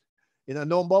addressing that. In a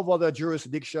number of other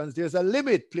jurisdictions, there's a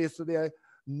limit placed to the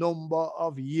number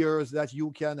of years that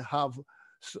you can have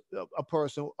a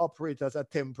person operate as a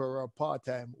temporary or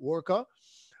part-time worker.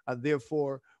 And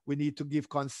therefore, we need to give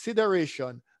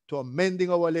consideration to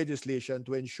amending our legislation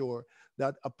to ensure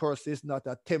that a person is not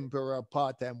a temporary or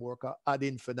part-time worker ad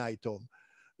infinitum,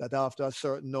 that after a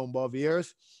certain number of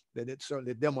years, then it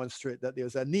certainly demonstrates that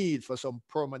there's a need for some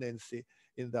permanency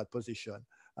in that position,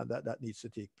 and that needs to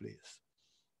take place.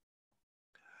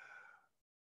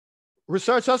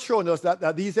 Research has shown us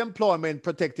that these employment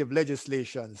protective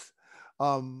legislations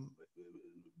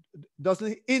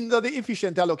doesn't hinder the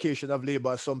efficient allocation of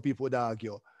labor, as some people would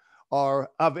argue, or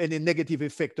have any negative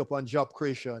effect upon job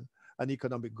creation and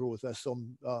economic growth, as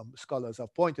some scholars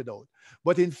have pointed out.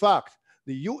 But in fact,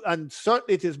 and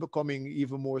certainly it is becoming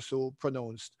even more so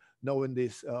pronounced now in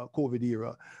this COVID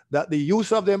era, that the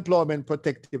use of the employment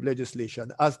protective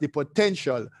legislation has the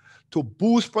potential to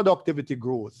boost productivity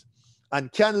growth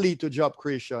and can lead to job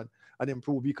creation and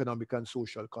improve economic and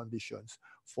social conditions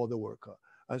for the worker.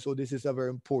 And so this is a very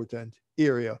important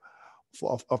area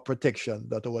of protection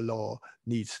that our law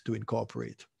needs to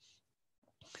incorporate.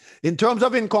 In terms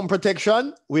of income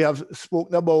protection, we have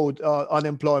spoken about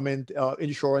unemployment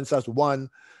insurance as one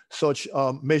such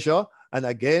measure. And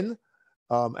again,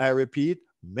 I repeat,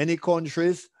 many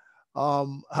countries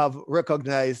have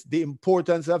recognized the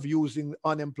importance of using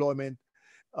unemployment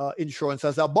insurance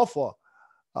as a buffer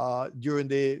during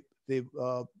the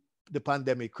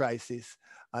pandemic crisis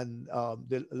and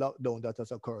the lockdown that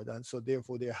has occurred. And so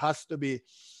therefore there has to be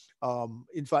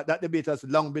In fact, that debate has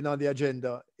long been on the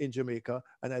agenda in Jamaica,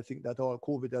 and I think that all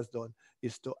COVID has done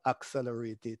is to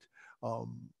accelerate it,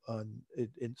 and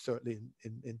certainly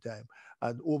in time.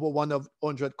 And over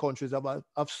 100 countries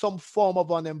have some form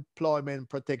of unemployment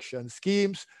protection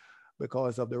schemes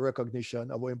because of the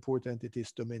recognition of how important it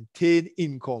is to maintain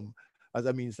income as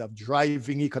a means of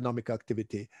driving economic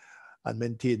activity and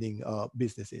maintaining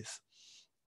businesses.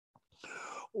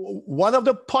 One of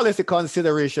the policy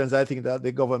considerations I think that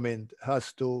the government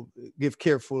has to give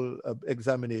careful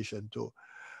examination to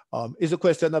is the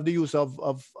question of the use of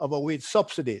a wage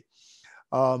subsidy.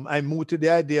 I moved to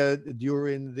the idea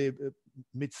during the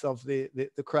midst of the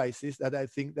crisis that I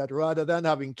think that rather than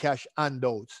having cash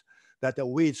handouts, that a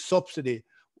wage subsidy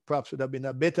perhaps would have been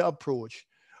a better approach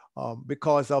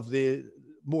because of the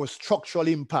more structural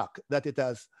impact that it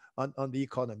has on the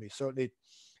economy. Certainly,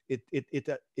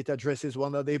 it addresses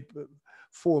one of the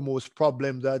foremost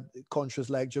problems that countries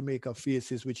like Jamaica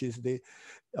faces, which is the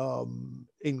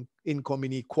income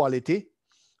inequality.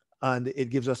 And it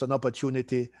gives us an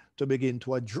opportunity to begin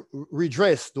to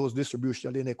redress those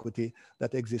distributional inequity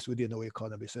that exist within our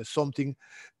economy. So it's something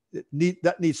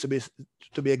that needs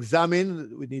to be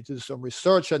examined. We need to do some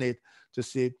research on it to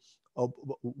see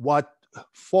what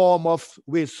form of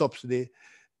wage subsidy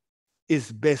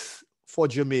is best for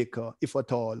Jamaica, if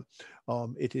at all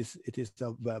it is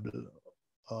a viable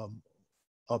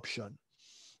option.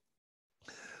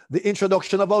 The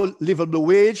introduction of a livable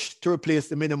wage to replace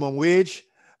the minimum wage,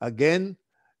 again,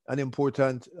 an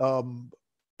important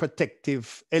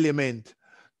protective element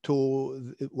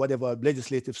to whatever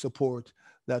legislative support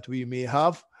that we may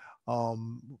have.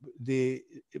 The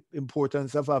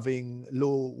importance of having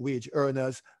low wage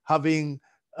earners, having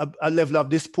a level of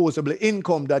disposable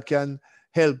income that can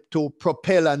help to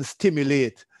propel and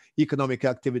stimulate economic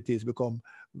activities become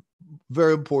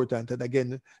very important. And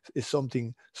again, it's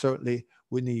something certainly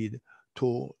we need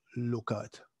to look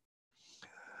at.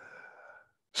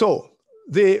 So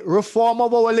the reform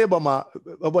of our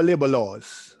labor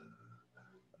laws,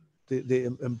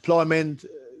 the employment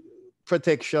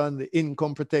protection, the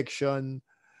income protection,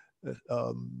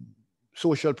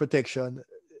 social protection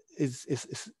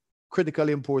is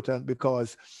critically important,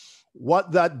 because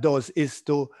what that does is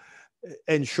to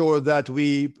ensure that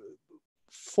we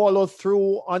follow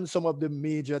through on some of the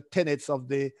major tenets of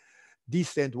the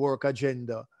decent work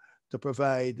agenda to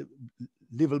provide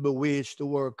livable wage to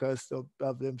workers, to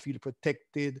have them feel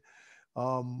protected,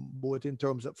 both in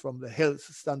terms of from the health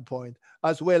standpoint,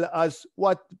 as well as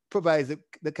what provides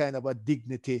the kind of a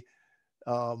dignity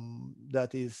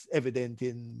that is evident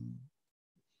in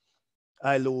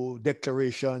ILO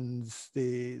declarations,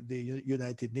 the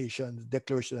United Nations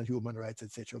Declaration on Human Rights,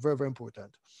 etc. Very, very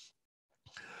important.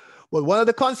 But one of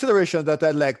the considerations that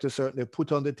I'd like to certainly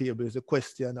put on the table is the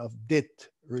question of debt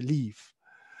relief.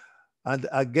 And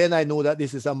again, I know that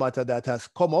this is a matter that has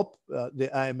come up.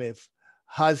 The IMF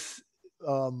has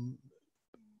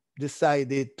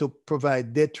decided to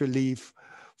provide debt relief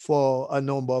for a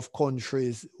number of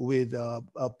countries with a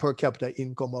per capita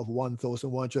income of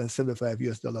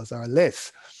 $1,175 or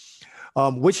less,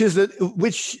 which is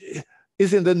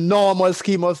in the normal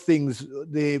scheme of things,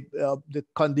 the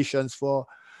conditions for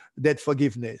debt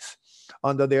forgiveness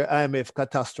under their IMF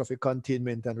Catastrophe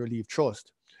Containment and Relief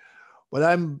Trust. But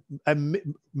I'm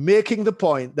making the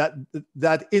point that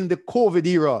in the COVID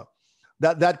era,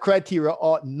 that criteria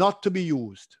ought not to be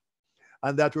used,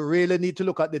 and that we really need to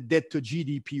look at the debt to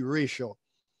GDP ratio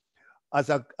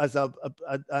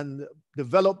and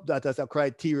develop that as a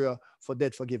criteria for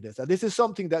debt forgiveness. And this is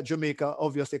something that Jamaica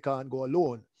obviously can't go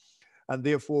alone, and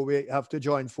therefore we have to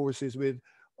join forces with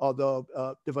other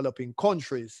developing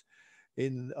countries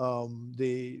in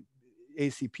the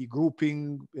ACP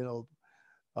grouping,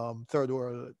 third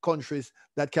world countries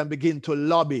that can begin to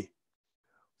lobby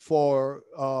for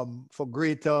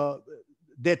greater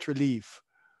debt relief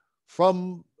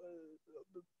from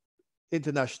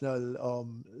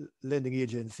international lending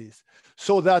agencies,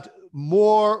 so that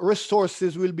more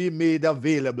resources will be made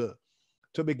available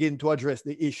to begin to address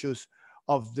the issues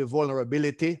of the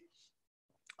vulnerability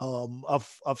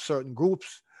of certain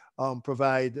groups,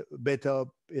 provide better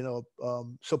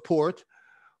support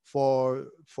for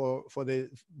the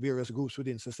various groups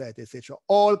within society, etc.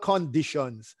 All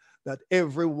conditions that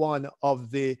every one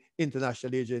of the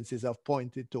international agencies have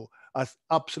pointed to as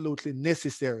absolutely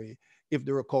necessary if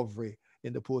the recovery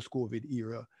in the post-COVID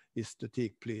era is to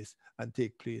take place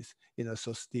in a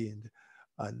sustained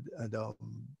and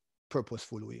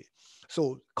purposeful way.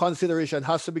 So consideration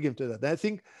has to begin to that. And I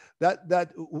think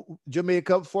that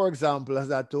Jamaica, for example, has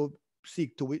had to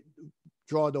seek to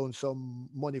draw down some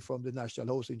money from the National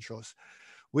Housing Trust,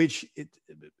 which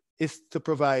is to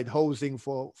provide housing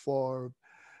for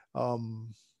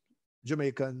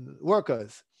Jamaican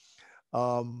workers.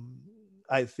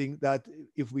 I think that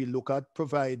if we look at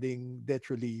providing debt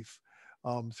relief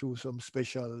through some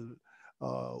special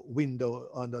window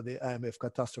under the IMF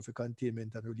Catastrophe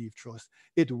Containment and Relief Trust,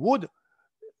 it would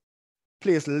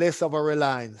place less of a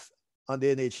reliance on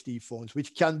the NHT funds,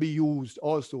 which can be used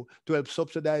also to help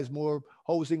subsidize more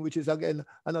housing, which is again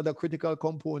another critical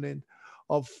component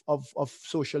of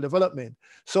social development.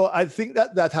 So I think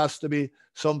that that has to be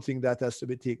something that has to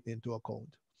be taken into account.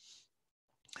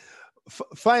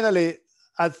 Finally,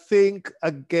 I think,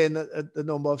 again, a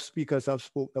number of speakers have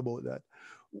spoken about that.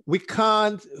 We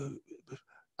can't,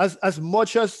 as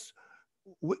much as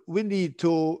we need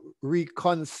to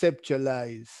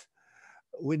reconceptualize,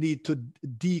 we need to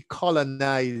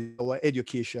decolonize our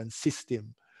education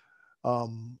system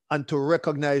and to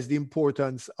recognize the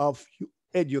importance of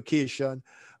education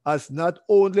as not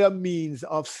only a means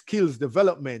of skills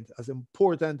development, as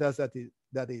important as that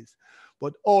is,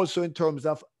 but also in terms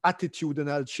of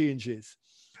attitudinal changes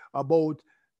about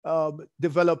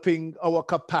developing our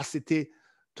capacity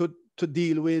to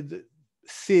deal with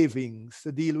savings,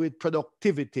 to deal with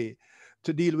productivity,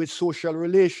 to deal with social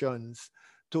relations,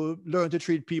 to learn to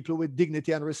treat people with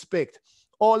dignity and respect.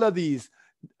 All of these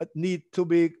need to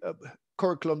be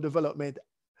curriculum development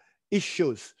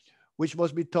issues, which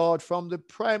must be taught from the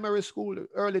primary school,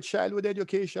 early childhood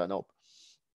education up.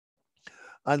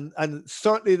 And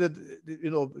certainly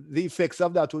the effects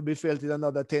of that would be felt in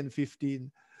another 10,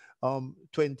 15,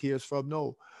 20 years from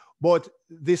now. But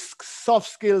this soft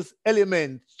skills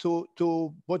element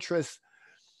to buttress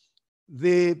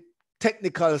the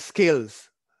technical skills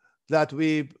that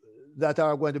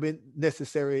are going to be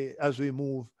necessary as we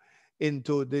move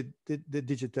into the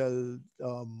digital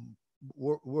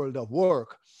world of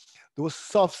work. Those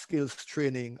soft skills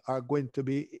training are going to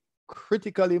be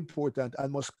critically important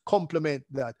and must complement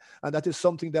that. And that is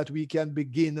something that we can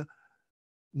begin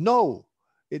now.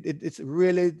 It's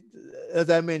really, as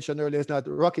I mentioned earlier, it's not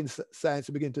rocket science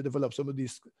to begin to develop some of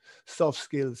these soft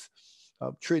skills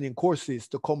training courses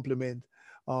to complement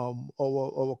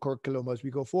our curriculum as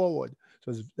we go forward.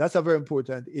 So that's a very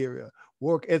important area.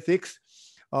 Work ethics,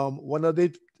 one of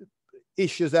the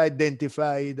issues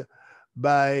identified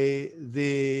by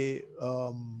the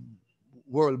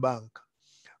World Bank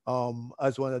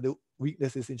as one of the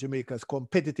weaknesses in Jamaica's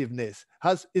competitiveness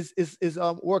is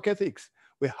work ethics.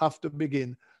 We have to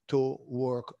begin to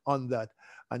work on that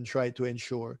and try to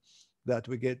ensure that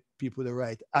we get people the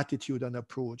right attitude and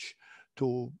approach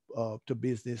to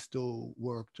business, to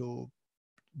work, to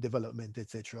development,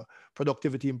 etc.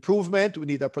 Productivity improvement. We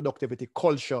need a productivity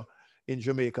culture in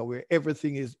Jamaica where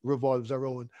everything revolves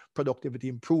around productivity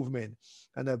improvement.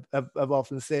 And I've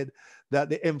often said that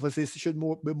the emphasis should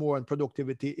be more on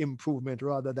productivity improvement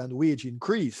rather than wage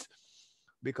increase,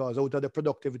 because out of the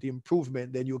productivity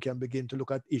improvement, then you can begin to look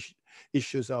at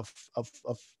issues of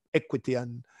equity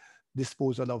and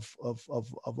disposal of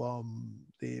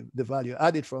the value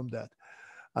added from that.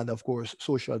 And of course,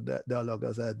 social dialogue,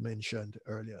 as I had mentioned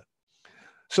earlier.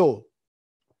 So,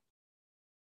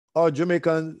 are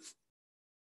Jamaican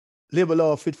labor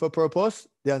law fit for purpose?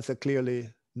 The answer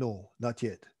clearly no, not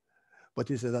yet. But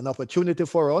this is an opportunity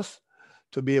for us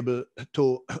to be able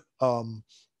to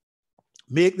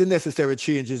make the necessary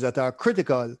changes that are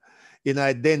critical in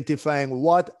identifying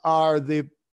what are the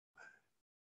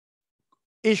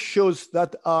issues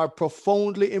that are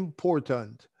profoundly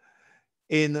important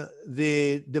in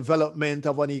the development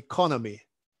of an economy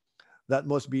that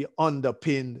must be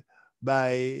underpinned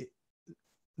by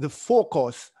the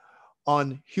focus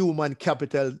on human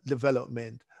capital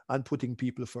development and putting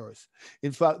people first.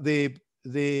 In fact,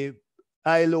 the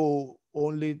ILO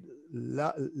only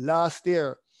last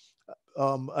year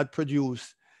had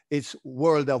produced its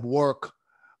World of Work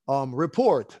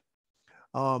report,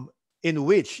 in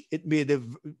which it made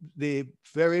the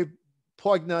very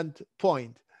poignant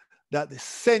point that the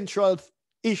central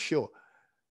issue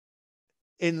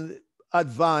in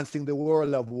advancing the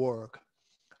world of work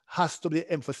has to be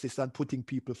emphasis on putting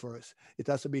people first. It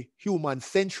has to be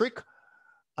human-centric,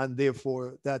 and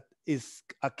therefore that is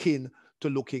akin to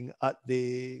looking at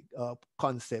the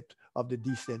concept of the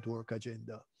decent work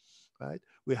agenda. Right?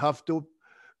 We have to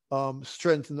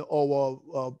strengthen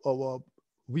our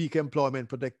weak employment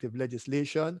protective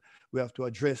legislation. We have to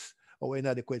address our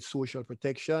inadequate social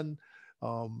protection.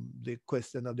 the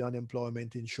question of the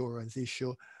unemployment insurance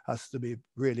issue has to be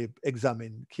really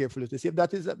examined carefully to see if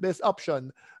that is the best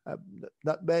option.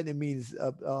 Not by any means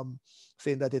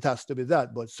saying that it has to be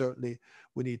that, but certainly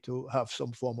we need to have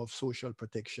some form of social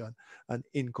protection and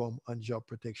income and job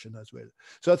protection as well.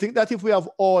 So I think that if we have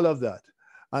all of that,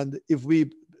 and if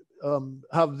we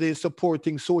have the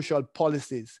supporting social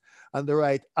policies and the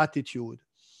right attitude,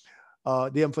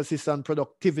 the emphasis on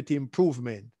productivity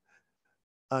improvement,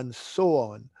 and so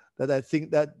on, that I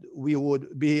think that we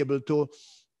would be able to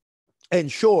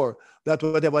ensure that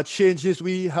whatever changes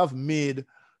we have made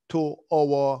to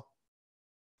our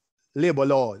labor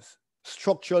laws,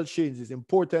 structural changes,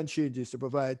 important changes to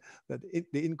provide that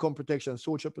the income protection,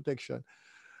 social protection,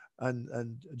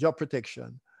 and job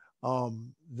protection,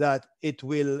 that it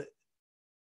will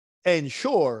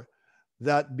ensure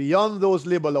that beyond those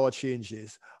labor law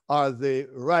changes are the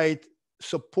right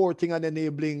supporting and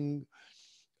enabling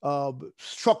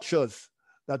structures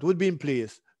that would be in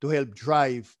place to help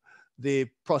drive the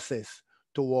process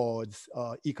towards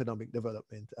economic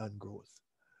development and growth.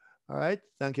 All right,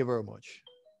 thank you very much.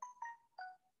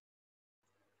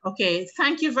 Okay,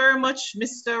 thank you very much,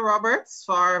 Mr. Roberts,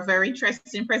 for a very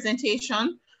interesting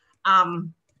presentation.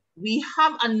 We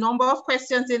have a number of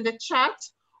questions in the chat.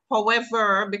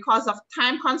 However, because of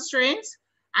time constraints,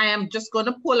 I am just going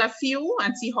to pull a few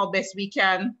and see how best we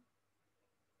can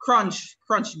crunch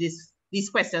these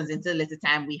questions into the little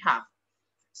time we have.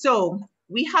 So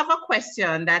we have a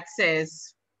question that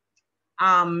says,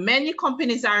 many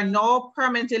companies are now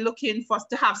permanently looking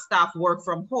to have staff work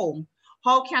from home.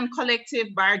 How can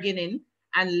collective bargaining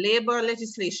and labor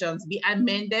legislations be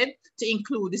amended to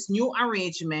include this new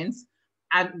arrangement,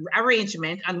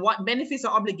 and what benefits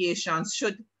or obligations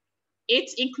should it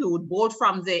include, both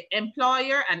from the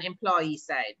employer and employee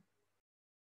side?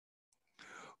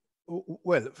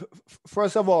 Well,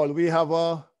 first of all, we have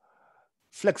a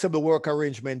flexible work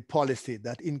arrangement policy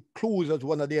that includes as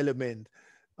one of the elements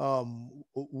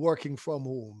working from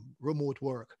home, remote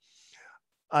work.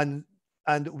 And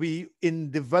we,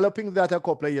 in developing that a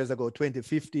couple of years ago,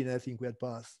 2015, I think we had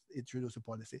introduced a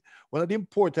policy. One of the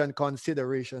important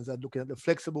considerations at looking at the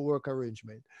flexible work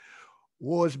arrangement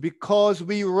was because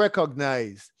we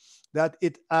recognized that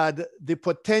it had the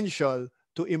potential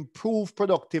to improve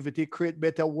productivity, create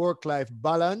better work-life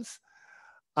balance,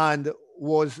 and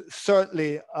was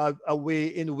certainly a way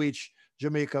in which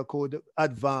Jamaica could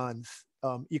advance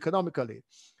economically.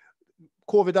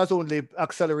 COVID has only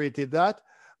accelerated that,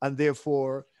 and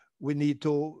therefore we need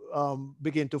to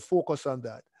begin to focus on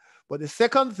that. But the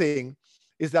second thing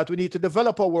is that we need to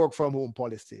develop a work from home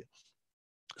policy.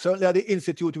 Certainly at the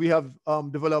Institute, we have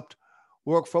developed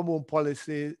work from home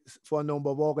policies for a number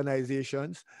of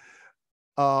organizations.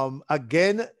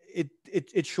 Again,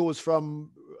 it shows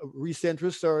from recent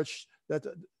research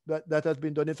that has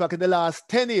been done. In fact, in the last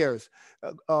 10 years,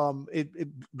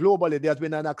 globally, there has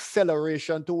been an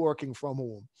acceleration to working from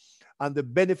home. And the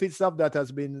benefits of that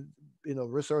has been,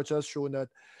 research has shown that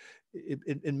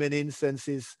in many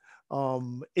instances,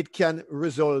 it can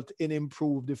result in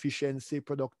improved efficiency,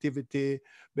 productivity,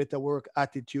 better work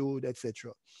attitude,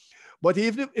 etc. But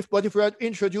if we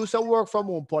introduce a work from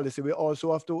home policy, we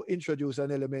also have to introduce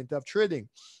an element of training,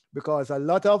 because a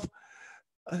lot of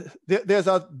there's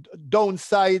a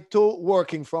downside to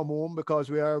working from home, because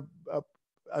we are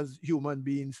as human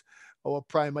beings, our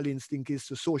primal instinct is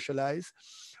to socialize.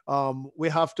 We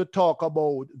have to talk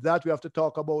about that. We have to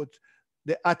talk about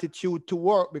the attitude to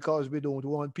work, because we don't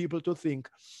want people to think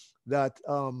that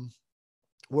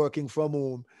working from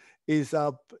home is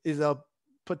a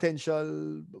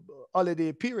potential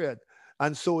holiday period.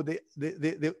 And so the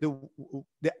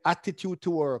attitude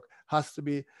to work has to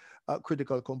be a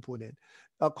critical component.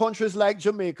 Countries like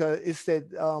Jamaica, is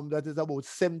said that is about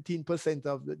 17%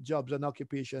 of the jobs and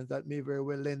occupations that may very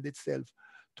well lend itself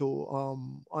to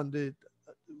on the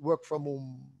work from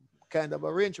home kind of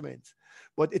arrangements.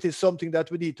 But it is something that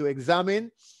we need to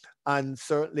examine, and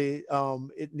certainly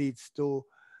it needs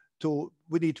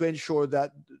we need to ensure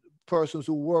that persons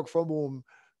who work from home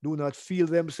do not feel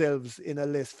themselves in a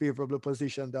less favorable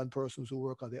position than persons who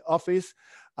work at the office,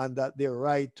 and that their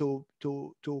right to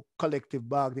collective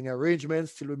bargaining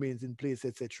arrangements still remains in place,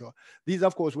 etc. These,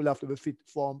 of course, will have to be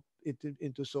formed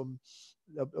into some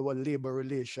labor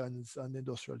relations and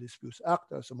industrial disputes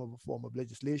act, or some other form of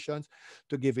legislations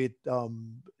to give it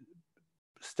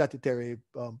statutory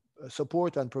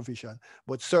support and provision.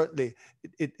 But certainly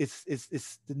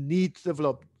it's the need to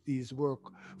develop these work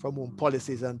from home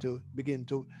policies and to begin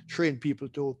to train people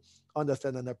to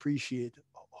understand and appreciate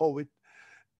how it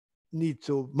needs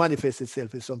to manifest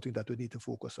itself is something that we need to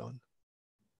focus on.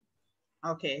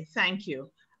 Okay, thank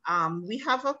you. We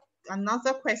have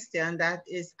another question that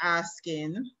is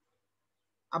asking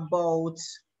about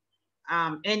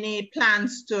any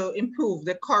plans to improve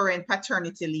the current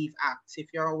Paternity Leave Act, if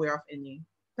you're aware of any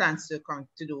plans to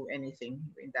do anything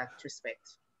in that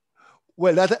respect.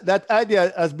 Well, that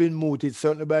idea has been mooted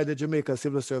certainly by the Jamaica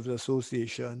Civil Service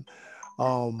Association,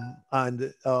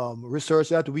 and research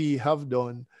that we have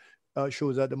done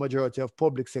shows that the majority of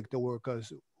public sector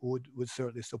workers would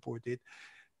certainly support it.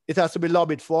 It has to be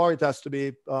lobbied for. It has to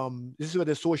be, this is where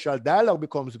the social dialogue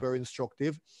becomes very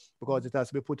instructive, because it has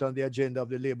to be put on the agenda of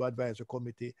the Labor Advisory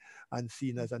Committee and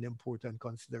seen as an important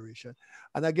consideration.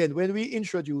 And again, when we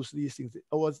introduce these things,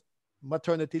 our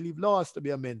maternity leave law has to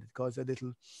be amended because a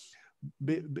little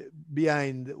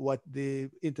behind what the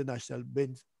international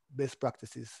best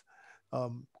practices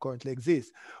currently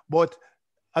exist. But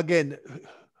again,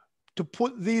 to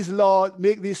put these laws,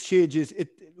 make these changes,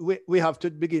 we have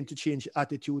to begin to change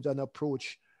attitude and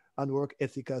approach and work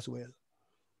ethic as well.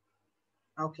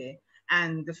 Okay.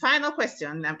 And the final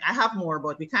question, I have more,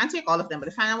 but we can't take all of them, but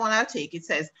the final one I'll take, it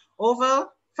says, over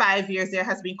 5 years, there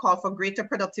has been call for greater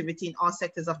productivity in all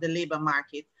sectors of the labor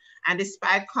market. And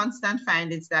despite constant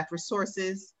findings that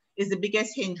resources is the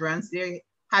biggest hindrance, there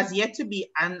has yet to be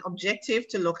an objective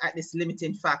to look at this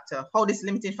limiting factor, how this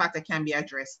limiting factor can be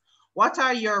addressed. What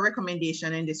are your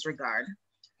recommendations in this regard?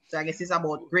 So I guess it's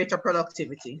about greater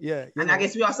productivity. Yeah. And I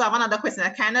guess we also have another question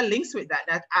that kind of links with that,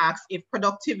 that asks if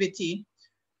productivity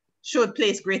should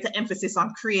place greater emphasis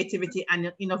on creativity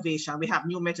and innovation. We have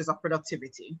new measures of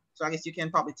productivity. So I guess you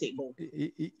can probably take both.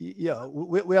 Yeah,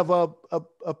 we have a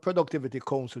productivity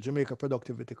council, Jamaica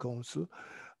Productivity Council,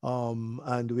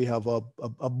 and we have a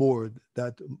board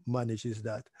that manages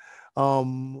that.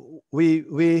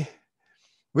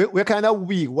 We're kind of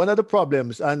weak. One of the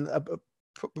problems, and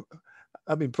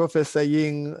I mean, Professor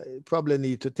Ying probably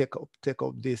need to take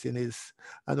up this in his,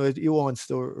 I know he wants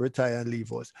to retire and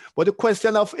leave us. But the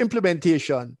question of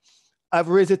implementation, I've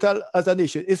raised it as an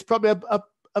issue. It's probably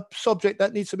a subject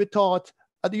that needs to be taught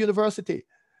at the university.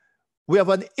 We have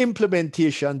an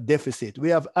implementation deficit. We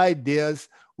have ideas,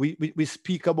 we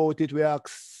speak about it, we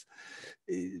ask,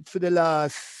 for the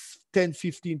last 10,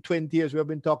 15, 20 years, we have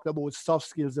been talking about soft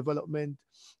skills development,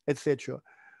 etc.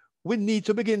 We need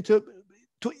to begin to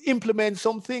implement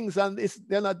some things, and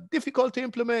they're not difficult to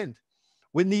implement.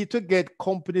 We need to get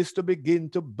companies to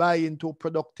begin to buy into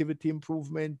productivity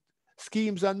improvement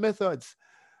schemes and methods.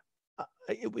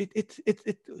 It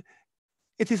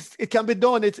can be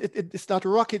done. It's not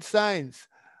rocket science,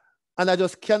 and I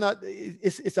just cannot.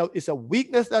 It's a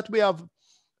weakness that we have.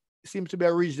 Seems to be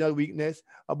a regional weakness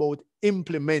about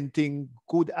implementing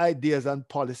good ideas and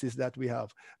policies that we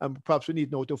have. And perhaps we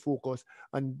need now to focus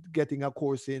on getting a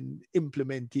course in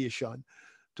implementation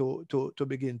to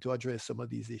begin to address some of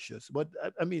these issues. But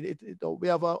I mean, we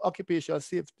have an occupational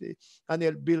safety and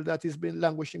a bill that has been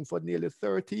languishing for nearly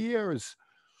 30 years.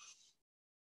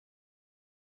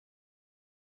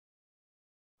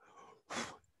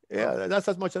 Yeah, that's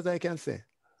as much as I can say.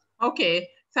 Okay,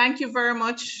 thank you very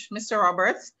much, Mr.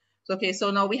 Roberts. Okay, so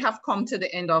now we have come to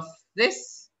the end of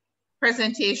this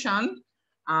presentation.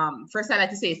 First, I'd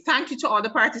like to say thank you to all the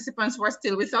participants who are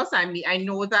still with us. I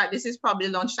know that this is probably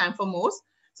lunchtime for most,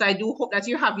 so I do hope that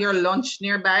you have your lunch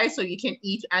nearby so you can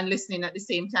eat and listen in at the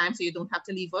same time so you don't have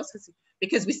to leave us,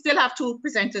 because we still have 2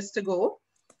 presenters to go.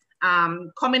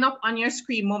 Coming up on your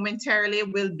screen momentarily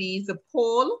will be the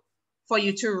poll for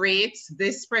you to rate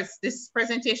this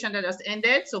presentation that just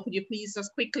ended. So could you please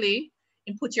just quickly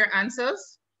input your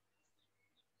answers?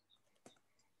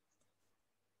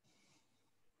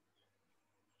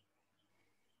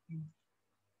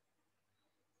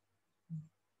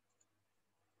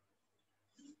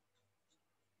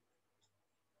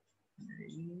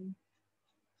 Thank you.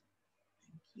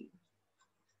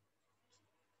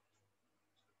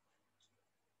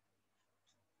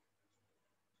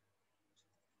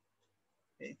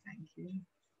 Okay, thank you.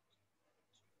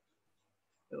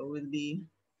 So it will be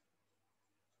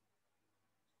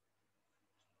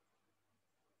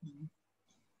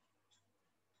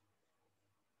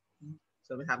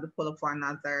so we have to pull up for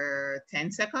another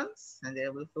 10 seconds and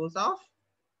then we'll close off.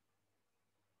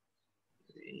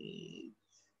 Great.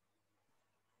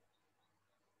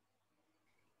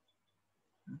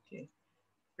 Okay,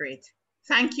 great.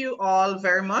 Thank you all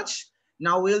very much.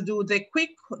 Now we'll do the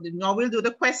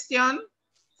question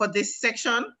for this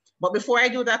section. But before I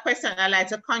do that question, I'd like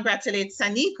to congratulate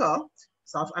Sanika.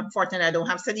 So unfortunately, I don't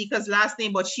have Sanika's last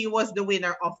name, but she was the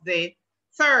winner of the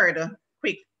 3rd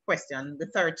quick question, the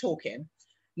 3rd token.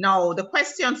 Now, the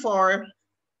question for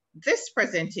this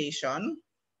presentation,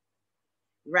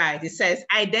 right, it says,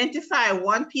 identify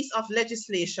one piece of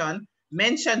legislation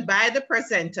mentioned by the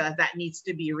presenter that needs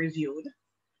to be reviewed.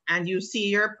 And you see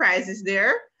your prizes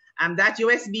there. That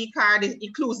USB card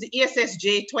includes the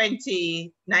ESSJ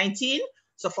 2019.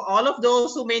 So for all of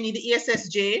those who may need the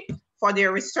ESSJ for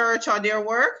their research or their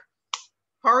work,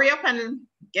 hurry up and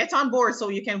get on board so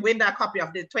you can win that copy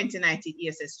of the 2019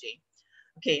 ESSJ.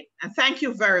 Okay, and thank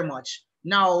you very much.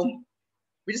 Now,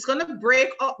 we're just gonna break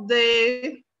up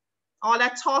all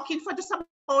that talking for just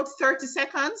about 30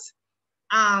 seconds.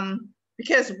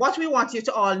 Because what we want you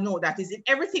to all know that is in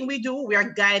everything we do, we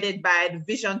are guided by the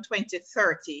Vision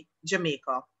 2030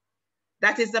 Jamaica.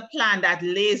 That is the plan that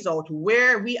lays out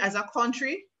where we as a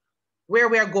country, where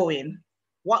we're going,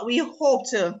 what we hope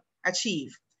to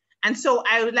achieve. And so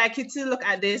I would like you to look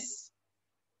at this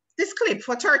clip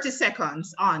for 30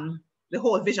 seconds on the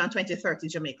whole Vision 2030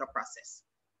 Jamaica process.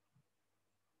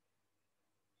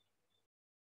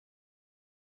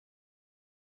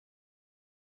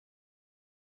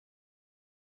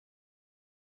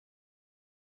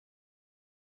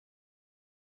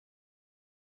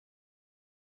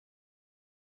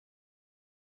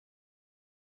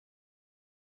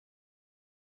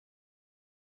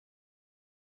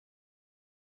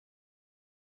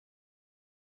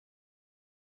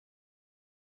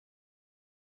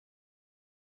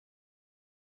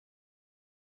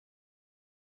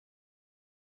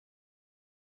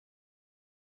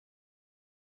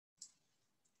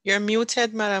 You're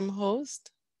muted, Madam Host.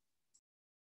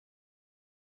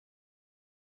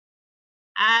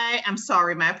 I am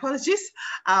sorry, my apologies.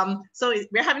 So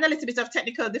we're having a little bit of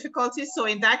technical difficulties. So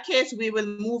in that case, we will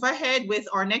move ahead with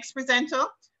our next presenter,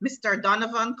 Mr.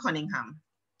 Donovan Cunningham.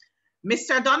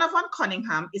 Mr. Donovan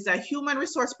Cunningham is a human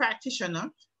resource practitioner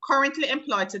currently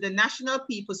employed to the National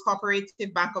People's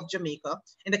Cooperative Bank of Jamaica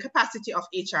in the capacity of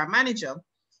HR manager.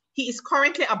 He is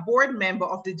currently a board member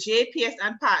of the JPS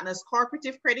and Partners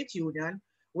Cooperative Credit Union,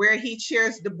 where he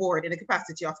chairs the board in the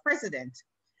capacity of president.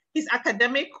 His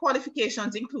academic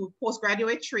qualifications include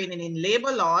postgraduate training in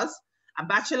labor laws, a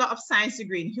Bachelor of Science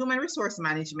degree in human resource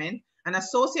management, an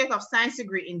Associate of Science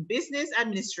degree in business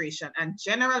administration and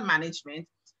general management,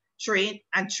 training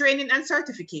and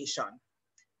certification.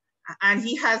 And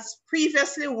he has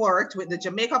previously worked with the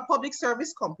Jamaica Public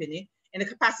Service Company in the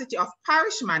capacity of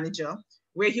parish manager,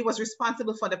 where he was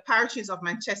responsible for the parishes of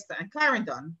Manchester and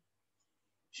Clarendon.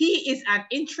 He is an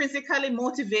intrinsically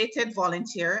motivated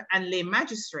volunteer and lay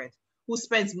magistrate who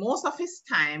spends most of his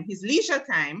time, his leisure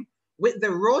time, with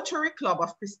the Rotary Club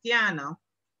of Christiana.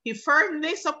 He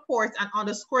firmly supports and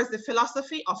underscores the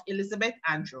philosophy of Elizabeth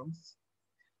Andrews.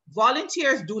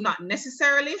 Volunteers do not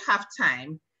necessarily have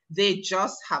time, they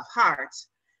just have heart.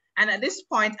 And at this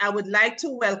point, I would like to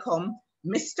welcome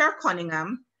Mr.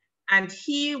 Cunningham, and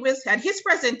he will have his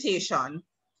presentation,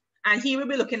 and he will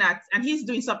be looking at, and he's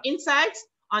doing some insights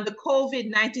on the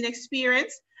COVID-19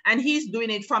 experience, and he's doing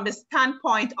it from the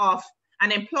standpoint of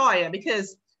an employer,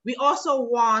 because we also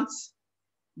want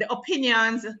the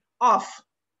opinions of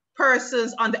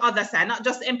persons on the other side, not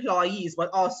just employees, but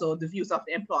also the views of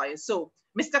the employers. So,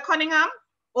 Mr. Cunningham,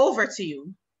 over to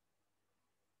you.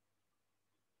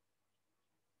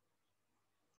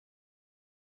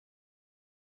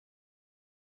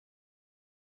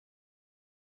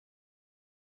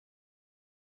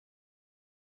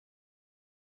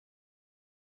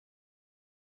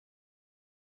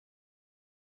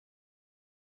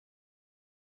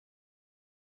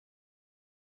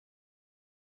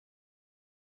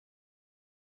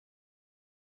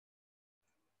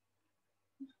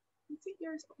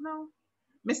 No.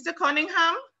 Mr.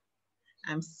 Cunningham,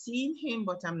 I'm seeing him,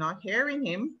 but I'm not hearing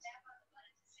him.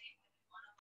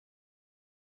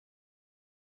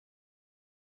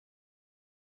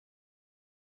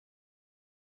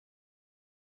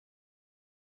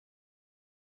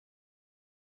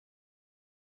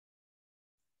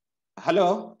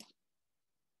 Hello?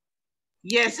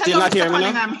 Yes, Still hello, not Mr.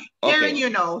 Cunningham. I'm hearing Okay. you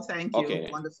now. Thank you. Okay.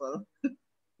 Wonderful.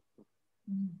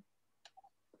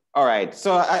 All right.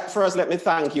 So first, let me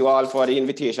thank you all for the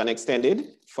invitation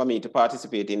extended for me to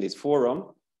participate in this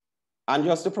forum and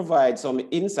just to provide some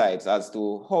insights as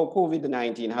to how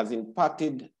COVID-19 has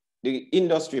impacted the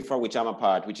industry for which I'm a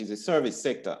part, which is the service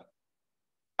sector.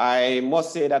 I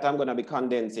must say that I'm going to be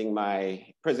condensing my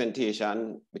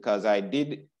presentation because I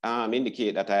did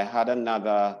indicate that I had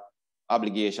another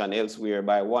obligation elsewhere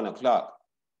by 1 o'clock.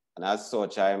 And as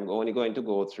such, I'm only going to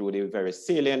go through the very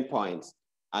salient points.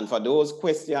 And for those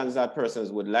questions that persons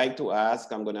would like to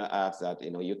ask, I'm going to ask that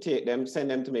you take them,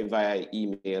 send them to me via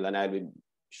email, and I'll be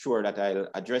sure that I'll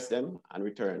address them and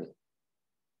return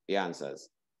the answers.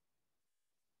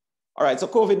 All right, so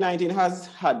COVID-19 has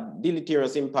had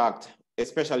deleterious impact,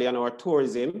 especially on our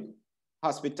tourism,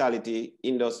 hospitality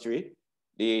industry,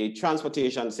 the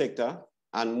transportation sector,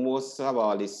 and most of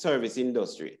all, the service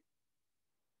industry.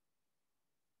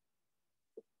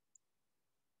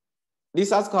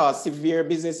 This has caused severe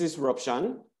business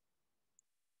disruption.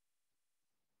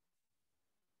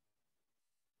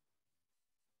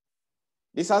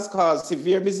 This has caused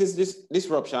severe business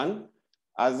disruption.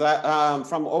 As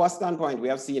from our standpoint, we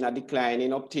have seen a decline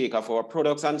in uptake of our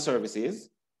products and services.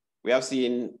 We have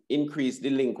seen increased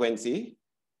delinquency,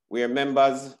 where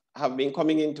members have been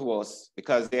coming into us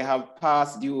because they have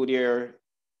passed due their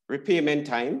repayment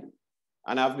time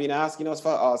and have been asking us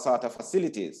for all sorts of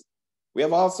facilities. We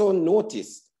have also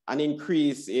noticed an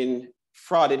increase in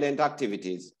fraudulent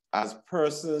activities as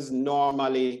persons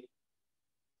normally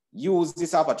use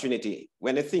this opportunity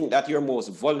when they think that you're most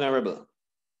vulnerable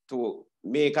to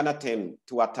make an attempt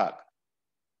to attack.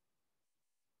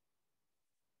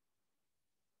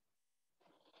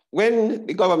 When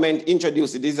the government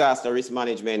introduced the disaster risk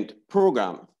management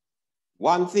program,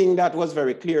 one thing that was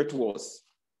very clear to us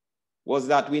was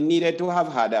that we needed to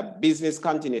have had a business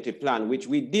continuity plan, which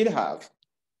we did have.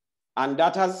 And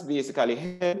that has basically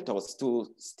helped us to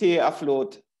stay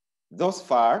afloat thus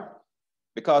far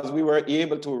because we were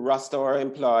able to roster our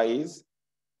employees.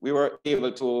 We were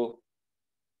able to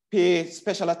pay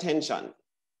special attention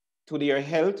to their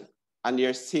health and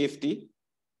their safety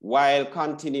while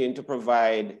continuing to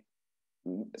provide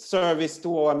service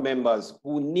to our members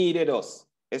who needed us,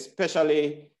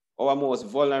 especially our most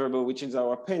vulnerable, which is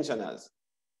our pensioners.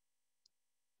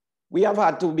 We have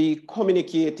had to be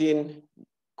communicating,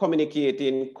 and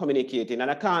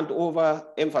I can't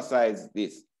overemphasize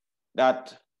this,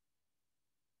 that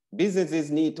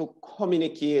businesses need to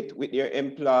communicate with their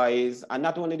employees, and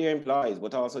not only their employees,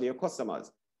 but also their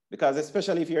customers. Because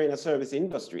especially if you're in a service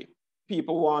industry,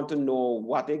 people want to know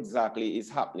what exactly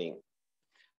is happening.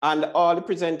 And all the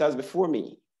presenters before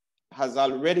me has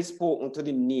already spoken to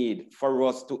the need for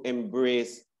us to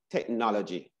embrace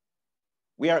technology.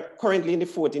 We are currently in the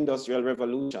fourth industrial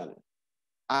revolution,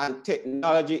 and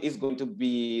technology is going to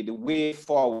be the way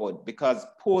forward because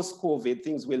post-COVID,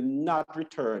 things will not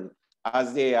return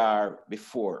as they are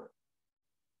before.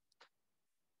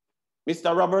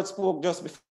 Mr. Roberts spoke just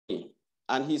before me,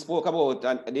 and he spoke about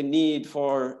the need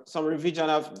for some revision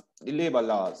of the labor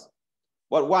laws.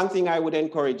 But one thing I would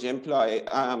encourage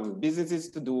businesses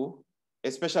to do,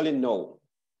 especially now,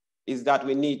 is that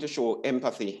we need to show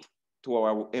empathy to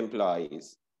our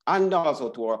employees and also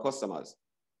to our customers.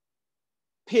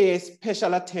 Pay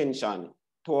special attention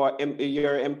to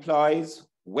your employees'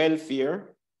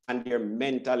 welfare and their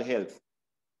mental health.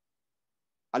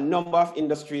 A number of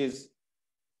industries,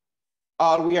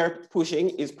 all we are pushing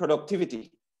is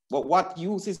productivity. But what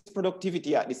use is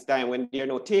productivity at this time when there are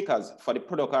no takers for the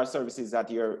product or services that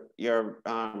you're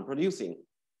producing?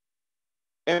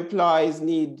 Employees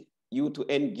need you to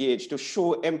engage, to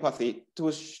show empathy,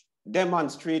 to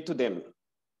demonstrate to them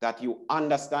that you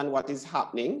understand what is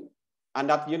happening and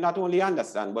that you not only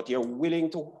understand, but you're willing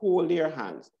to hold their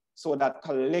hands so that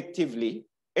collectively,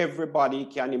 everybody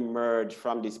can emerge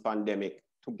from this pandemic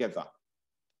together.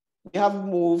 We have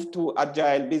moved to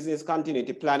agile business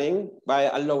continuity planning by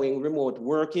allowing remote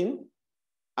working,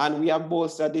 and we have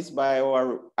bolstered this by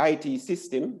our IT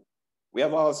system. We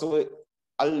have also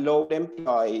allowed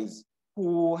employees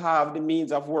who have the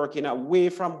means of working away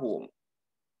from home.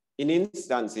 In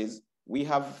instances, we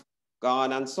have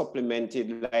gone and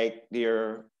supplemented like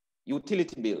their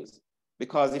utility bills,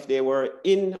 because if they were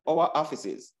in our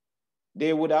offices,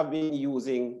 they would have been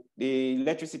using the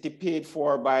electricity paid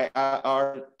for by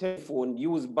our telephone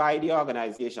used by the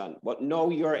organization. But now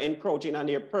you're encroaching on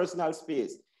their personal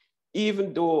space,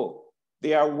 even though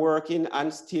they are working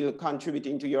and still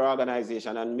contributing to your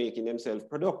organization and making themselves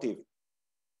productive.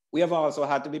 We have also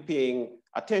had to be paying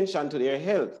attention to their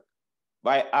health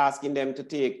by asking them to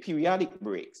take periodic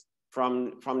breaks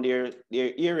from their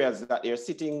areas that they're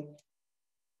sitting,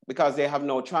 because they have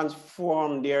now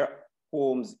transformed their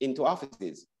homes into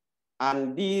offices.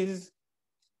 And these,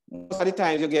 most of the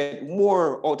times you get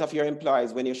more out of your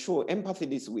employees when you show empathy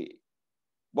this way.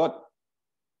 But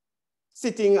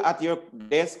sitting at your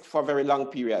desk for very long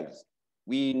periods,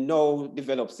 we now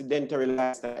develop sedentary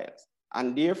lifestyles.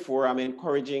 And therefore I'm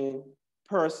encouraging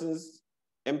persons,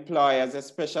 employers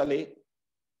especially,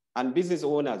 and business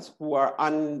owners who are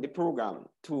on the program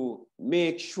to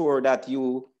make sure that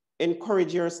you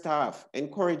encourage your staff,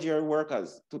 encourage your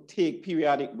workers to take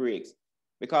periodic breaks,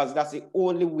 because that's the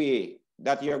only way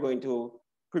that you're going to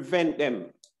prevent them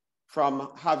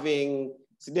from having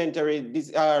sedentary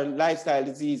lifestyle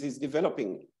diseases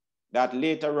developing that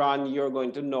later on you're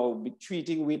going to now be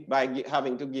treating with by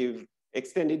having to give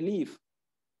extended leave.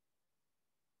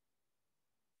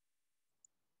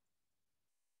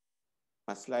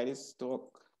 My slide is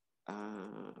stuck.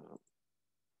 All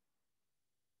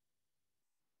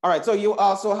right, so you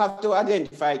also have to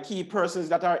identify key persons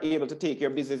that are able to take your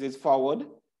businesses forward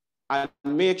and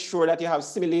make sure that you have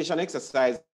simulation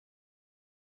exercise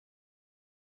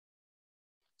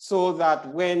so that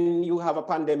when you have a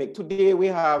pandemic, today we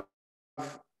have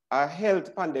a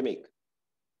health pandemic.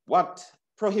 What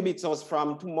prohibits us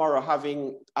from tomorrow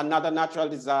having another natural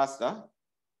disaster?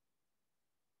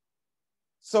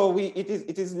 So it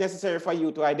is necessary for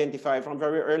you to identify from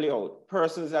very early out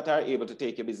persons that are able to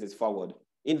take your business forward.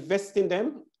 Invest in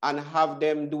them and have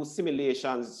them do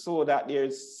simulations so that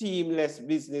there's seamless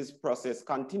business process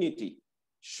continuity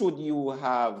should you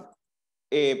have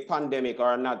a pandemic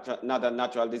or another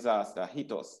natural disaster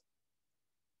hit us.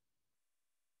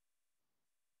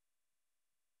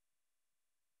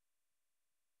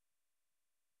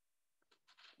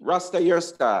 Roster your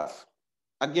staff.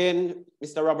 Again,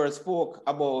 Mr. Roberts spoke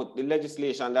about the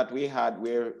legislation that we had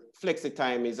where flexi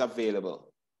time is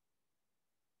available.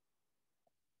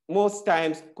 Most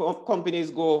times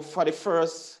companies go for in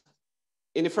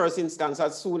the first instance,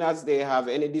 as soon as they have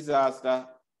any disaster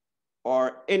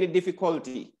or any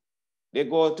difficulty, they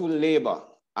go to labor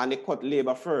and they cut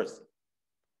labor first.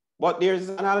 But there's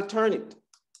an alternative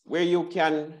where you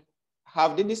can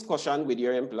have the discussion with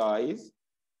your employees,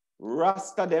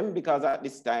 roster them because at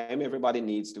this time, everybody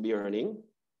needs to be earning.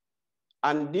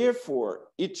 And therefore,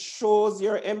 it shows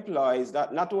your employees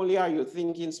that not only are you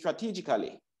thinking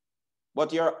strategically,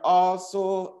 but you're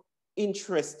also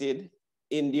interested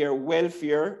in their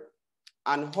welfare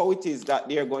and how it is that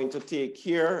they're going to take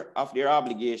care of their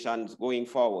obligations going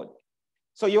forward.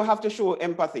 So you have to show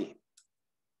empathy.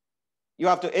 You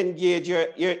have to engage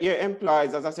your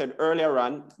employees, as I said earlier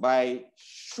on, by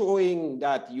showing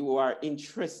that you are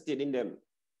interested in them.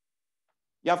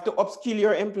 You have to upskill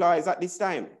your employees at this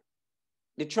time.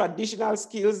 The traditional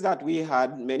skills that we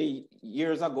had many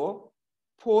years ago,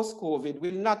 post-COVID,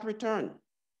 will not return.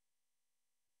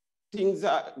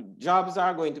 Jobs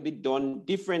are going to be done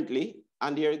differently,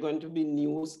 and there are going to be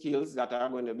new skills that are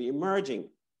going to be emerging.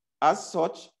 As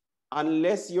such,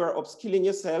 unless you're upskilling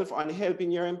yourself and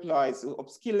helping your employees to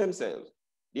upskill themselves,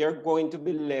 they're going to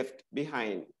be left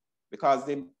behind because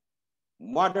the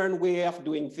modern way of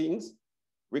doing things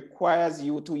requires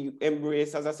you to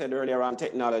embrace, as I said earlier, on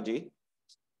technology,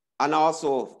 and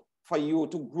also for you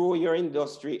to grow your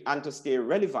industry and to stay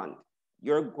relevant.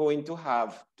 You're going to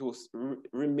have to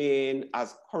remain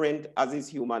as current as is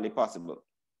humanly possible.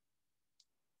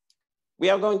 We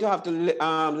are going to have to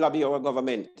lobby our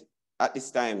government at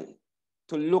this time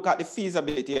to look at the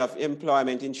feasibility of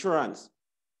employment insurance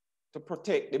to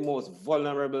protect the most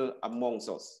vulnerable amongst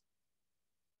us.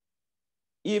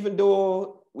 Even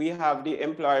though we have the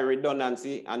Employee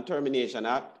Redundancy and Termination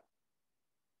Act,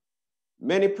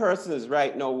 many persons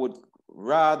right now would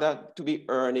rather to be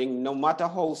earning, no matter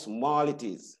how small it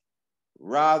is,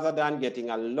 rather than getting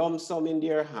a lump sum in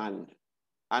their hand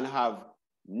and have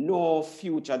no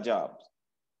future jobs.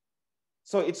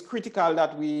 So it's critical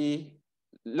that we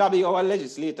lobby our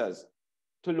legislators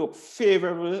to look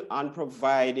favorable on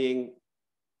providing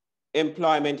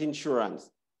employment insurance,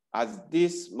 as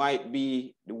this might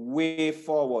be the way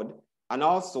forward, and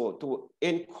also to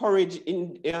encourage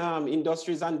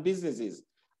industries and businesses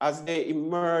as they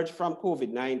emerge from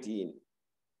COVID-19.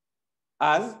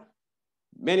 As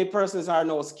many persons are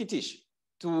now skittish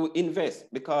to invest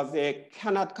because they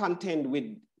cannot contend with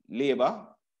labor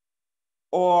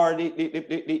or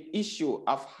the issue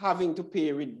of having to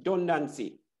pay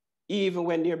redundancy even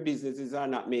when their businesses are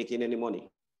not making any money.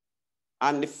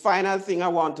 And the final thing I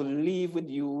want to leave with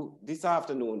you this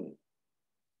afternoon,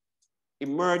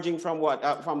 emerging from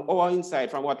from our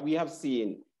insight, from what we have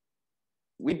seen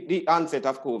with the onset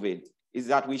of COVID, is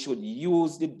that we should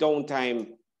use the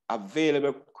downtime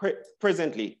available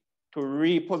presently to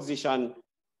reposition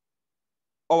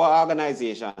our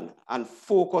organization and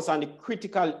focus on the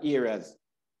critical areas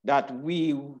that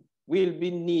we will be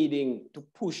needing to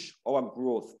push our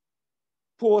growth.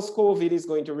 Post-COVID is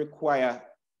going to require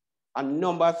a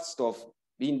number of stuff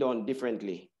being done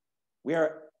differently. We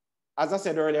are, as I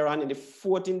said earlier on, in the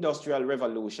fourth industrial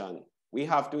revolution. We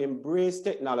have to embrace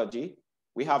technology,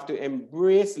 we have to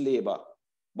embrace labor,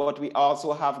 but we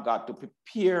also have got to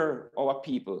prepare our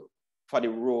people for the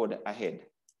road ahead.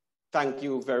 Thank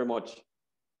you very much.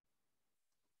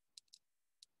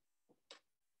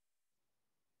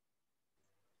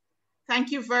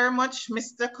 Thank you very much,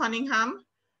 Mr. Cunningham.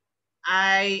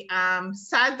 I am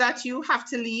sad that you have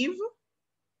to leave,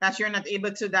 that you're not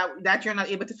able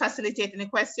to facilitate any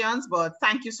questions, but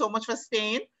thank you so much for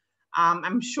staying.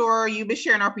 I'm sure you'll be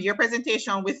sharing your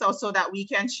presentation with us so that we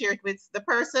can share it with the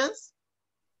persons.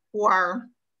 who are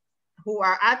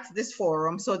at this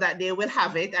forum so that they will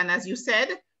have it. And as you said,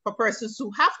 for persons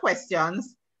who have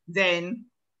questions, then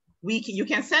you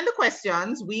can send the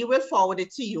questions, we will forward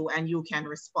it to you and you can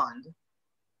respond.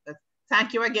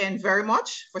 Thank you again very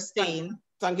much for staying.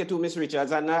 Thank you to Ms.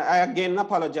 Richards. And I again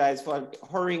apologize for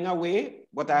hurrying away,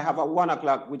 but I have a 1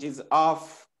 o'clock, which is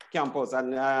off campus,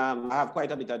 and I have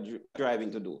quite a bit of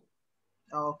driving to do.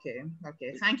 Okay,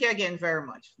 okay. Thank you again very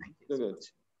much. Thank you. Good.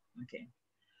 Okay.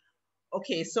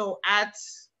 Okay, so at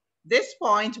this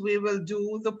point, we will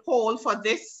do the poll for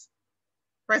the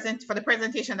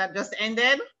presentation that just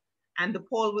ended, and the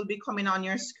poll will be coming on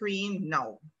your screen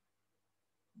now.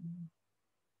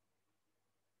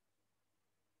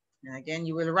 And again,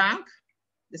 you will rank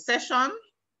the session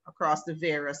across the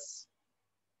various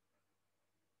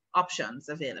options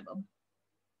available.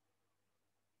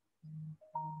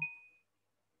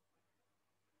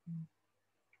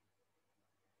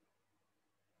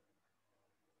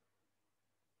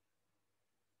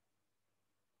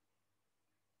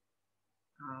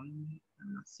 I'm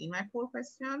not seeing my poll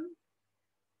question.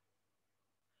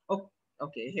 Oh,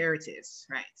 okay, here it is.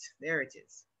 Right, there it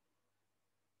is.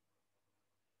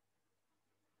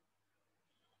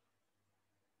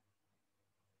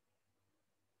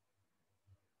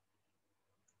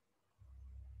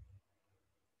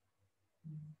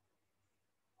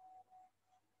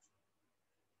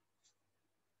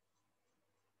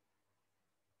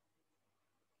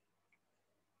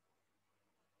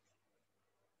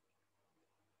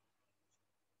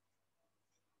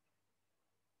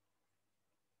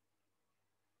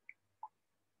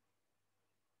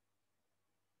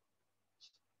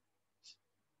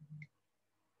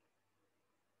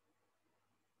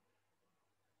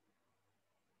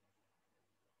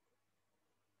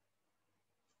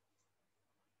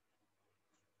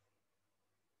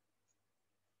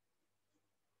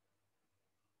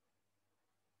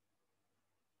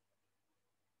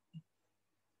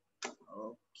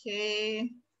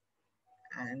 Okay,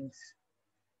 and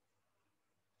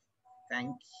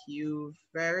thank you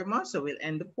very much. So we'll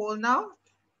end the poll now.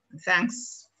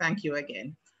 Thanks, thank you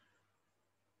again.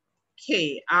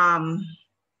 Okay,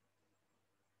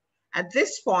 at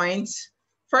this point,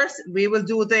 first we will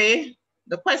do the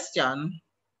question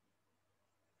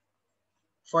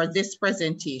for this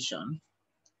presentation.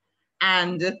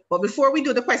 But before we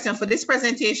do the question for this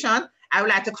presentation, I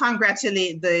would like to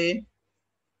congratulate the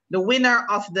winner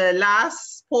of the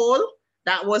last poll.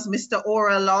 That was Mr.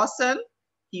 Oral Lawson.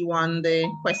 He won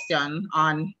the question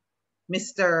on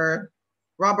Mr.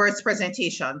 Roberts'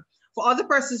 presentation. For other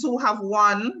persons who have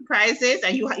won prizes,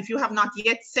 and if you have not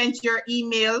yet sent your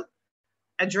email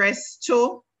address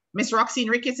to Ms. Roxine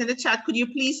Ricketts in the chat, could you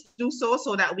please do so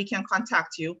that we can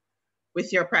contact you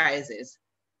with your prizes?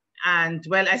 And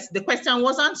well, as the question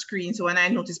was on screen, so when I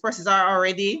noticed persons are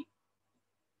already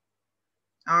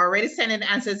sending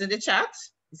answers in the chat.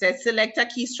 It says select a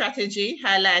key strategy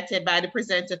highlighted by the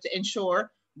presenter to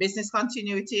ensure business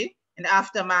continuity in the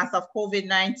aftermath of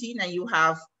COVID-19. And you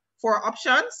have 4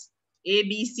 options, A,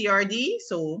 B, C, or D.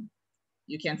 So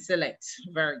you can select.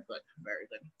 Very good, very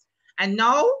good. And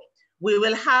now we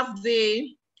will have the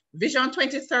Vision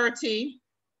 2030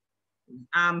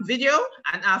 video,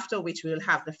 and after which we will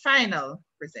have the final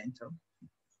presenter.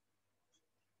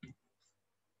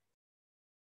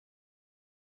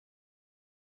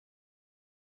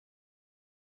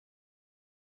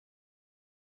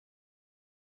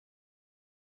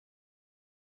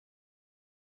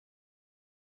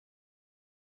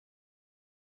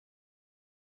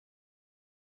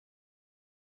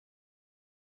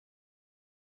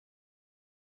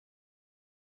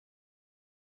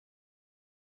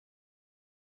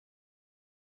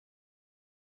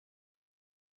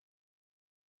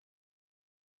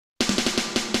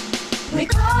 We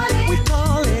calling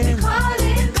all youth,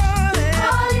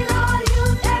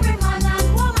 every man and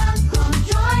woman, come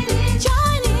join in.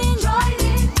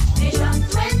 Vision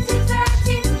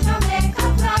 2030, Jamaica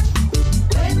plan.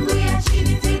 When we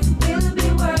achieve it, it will be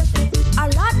worth it. A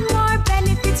lot more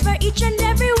benefits for each and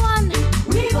every one.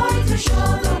 We're going to show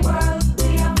the world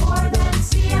we are more than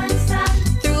see and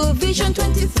stand. Through Vision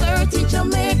 2030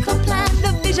 Jamaica plan.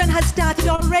 The vision has started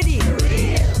already.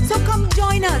 So come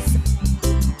join us.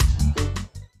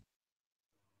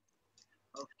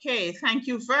 Okay, thank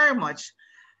you very much.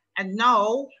 And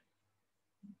now,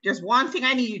 there's one thing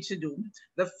I need you to do.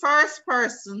 The first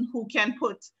person who can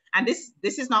put, and this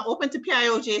is now open to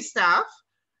PIOJ staff.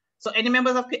 So any member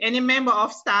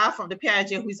of staff from the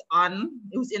PIOJ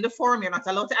who's in the forum, you're not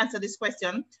allowed to answer this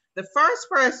question. The first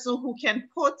person who can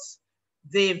put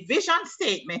the vision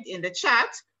statement in the chat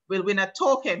will win a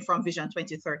token from Vision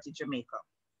 2030 Jamaica.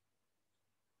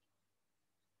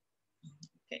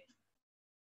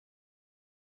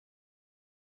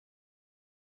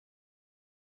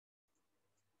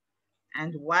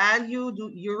 And while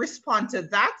you respond to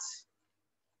that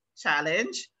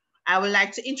challenge, I would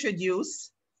like to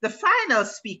introduce the final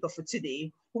speaker for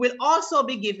today, who will also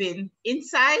be giving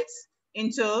insights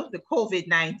into the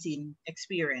COVID-19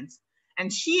 experience.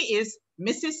 And she is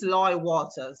Mrs. Loy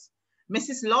Walters.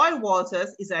 Mrs. Loy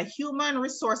Walters is a human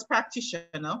resource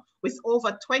practitioner with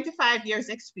over 25 years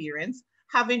experience,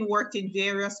 having worked in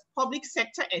various public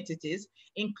sector entities,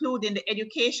 including the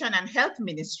Education and Health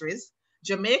Ministries,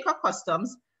 Jamaica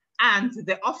Customs, and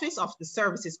the Office of the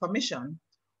Services Commission.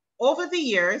 Over the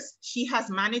years, she has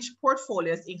managed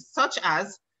portfolios such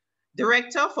as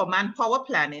Director for Manpower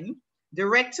Planning,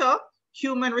 Director,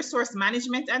 Human Resource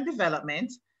Management and Development,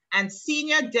 and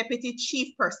Senior Deputy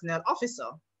Chief Personnel Officer.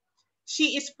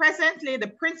 She is presently the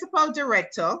Principal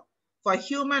Director for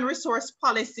Human Resource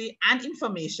Policy and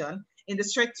Information in the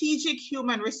Strategic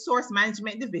Human Resource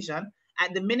Management Division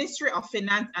at the Ministry of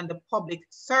Finance and the Public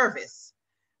Service.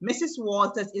 Mrs.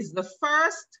 Walters is the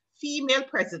first female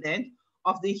president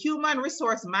of the Human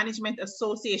Resource Management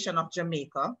Association of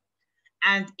Jamaica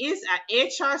and is an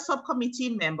HR subcommittee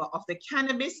member of the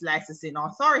Cannabis Licensing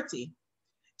Authority.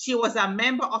 She was a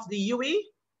member of the UE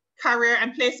Career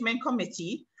and Placement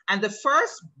Committee and the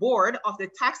first board of the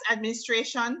Tax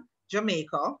Administration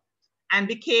Jamaica and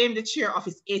became the chair of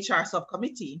its HR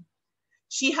subcommittee.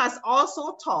 She has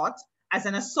also taught as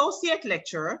an associate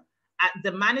lecturer at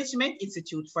the Management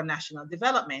Institute for National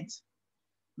Development.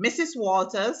 Mrs.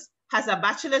 Walters has a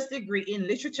bachelor's degree in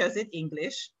literatures in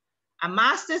English, a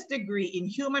master's degree in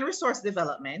human resource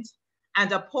development,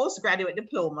 and a postgraduate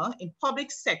diploma in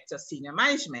public sector senior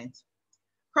management.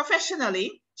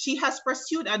 Professionally, she has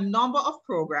pursued a number of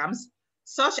programs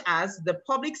such as the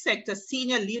Public Sector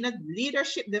Senior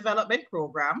Leadership Development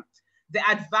Program, the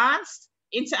Advanced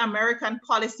Inter-American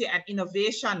Policy and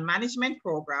Innovation Management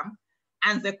Program,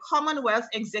 and the Commonwealth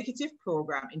Executive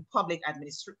Program in Public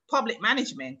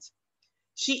Management.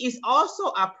 She is also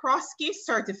a PROSCI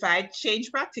certified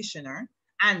change practitioner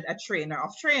and a trainer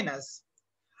of trainers.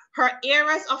 Her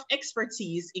areas of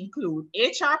expertise include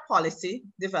HR policy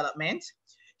development,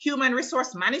 human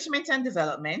resource management and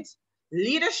development,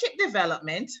 leadership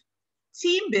development,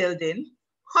 team building,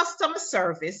 customer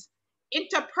service,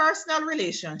 interpersonal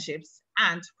relationships,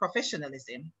 and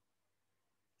professionalism.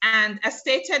 And as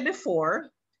stated before,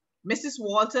 Mrs.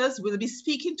 Walters will be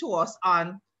speaking to us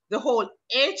on the whole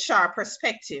HR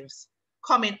perspectives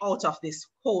coming out of this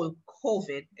whole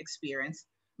COVID experience.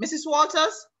 Mrs.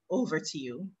 Walters, over to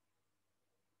you.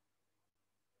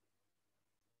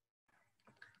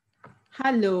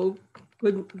 Hello,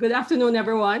 good afternoon,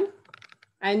 everyone.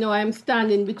 I know I'm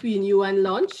standing between you and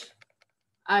lunch.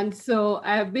 And so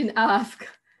I have been asked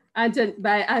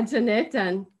by Antoinette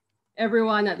and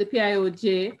everyone at the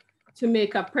PIOJ to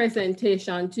make a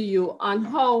presentation to you on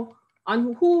who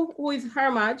is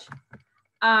Hermage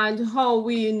and how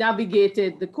we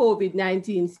navigated the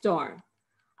COVID-19 storm.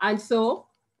 And so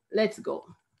let's go.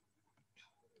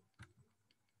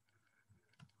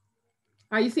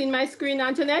 Are you seeing my screen,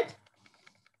 Antoinette?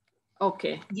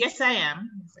 Okay. Yes, I am.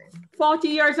 40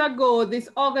 years ago, this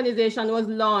organization was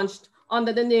launched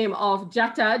under the name of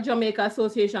JATA, Jamaica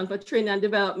Association for Training and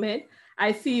Development.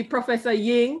 I see Professor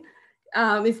Ying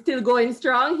is still going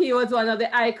strong. He was one of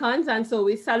the icons, and so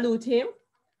we salute him.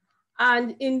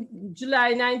 And in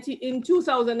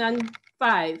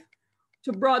 2005,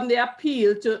 to broaden the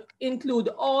appeal to include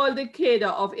all the cadre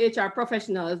of HR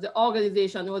professionals, the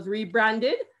organization was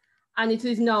rebranded, and it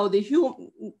is now the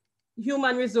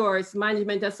Human Resource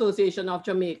Management Association of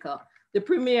Jamaica, the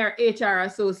premier HR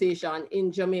association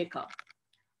in Jamaica.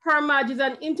 Hermage is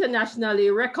an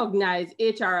internationally recognized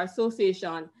HR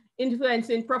association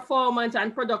influencing performance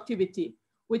and productivity,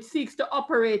 which seeks to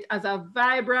operate as a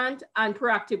vibrant and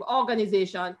proactive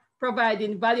organization,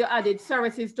 providing value-added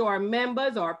services to our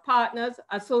members, our partners,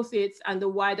 associates, and the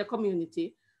wider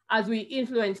community as we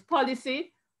influence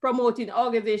policy, promoting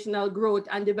organizational growth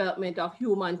and development of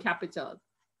human capital.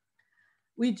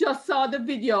 We just saw the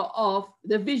video of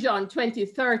the Vision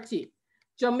 2030,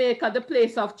 Jamaica, the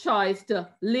place of choice to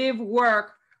live,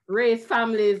 work, raise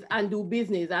families, and do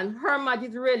business. And Hermage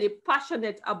is really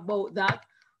passionate about that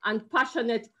and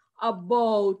passionate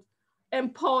about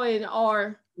empowering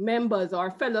our members, our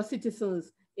fellow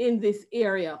citizens in this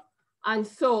area. And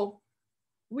so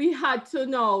we had to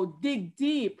now dig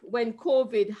deep when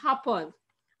COVID happened.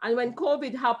 And when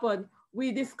COVID happened,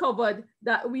 we discovered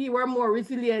that we were more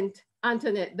resilient,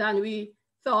 Antoinette, than we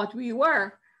thought we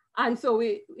were. And so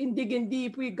in digging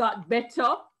deep, we got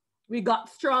better, we got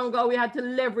stronger, we had to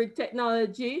leverage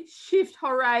technology, shift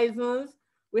horizons,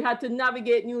 we had to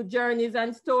navigate new journeys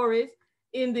and stories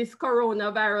in this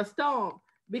coronavirus storm.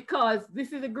 because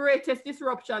this is the greatest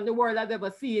disruption the world has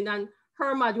ever seen, and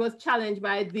HERMAD was challenged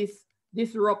by this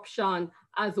disruption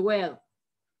as well.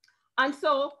 And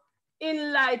so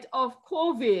in light of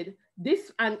COVID,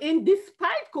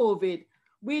 despite COVID,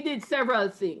 we did several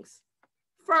things.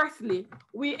 Firstly,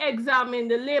 we examined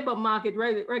the labor market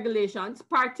regulations,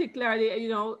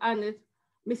 particularly, and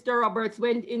Mr. Roberts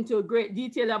went into great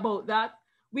detail about that.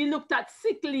 We looked at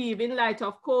sick leave in light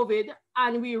of COVID,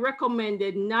 and we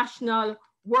recommended national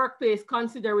workplace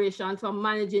considerations for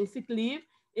managing sick leave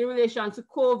in relation to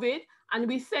COVID. And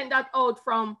we sent that out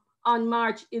on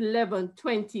March 11,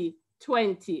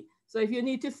 2020. So if you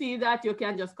need to see that, you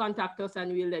can just contact us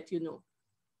and we'll let you know.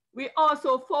 We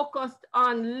also focused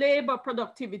on labor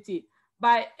productivity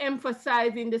by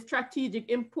emphasizing the strategic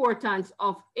importance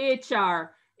of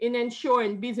HR in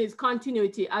ensuring business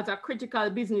continuity as a critical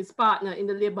business partner in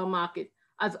the labor market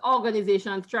as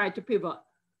organizations try to pivot.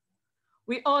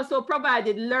 We also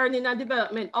provided learning and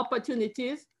development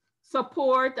opportunities,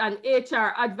 support, and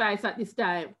HR advice at this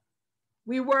time.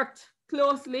 We worked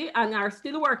closely and are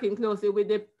still working closely with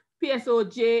the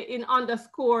PIOJ in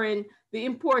underscoring the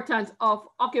importance of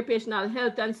occupational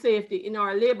health and safety in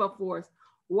our labor force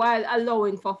while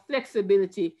allowing for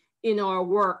flexibility in our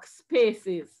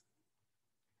workspaces.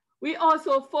 We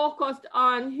also focused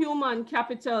on human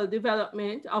capital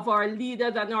development of our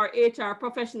leaders and our HR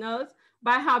professionals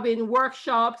by having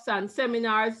workshops and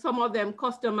seminars, some of them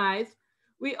customized.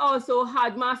 We also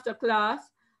had masterclass,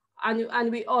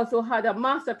 and we also had a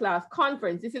masterclass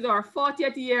conference. This is our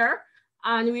 40th year,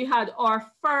 and we had our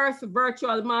first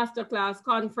virtual masterclass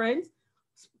conference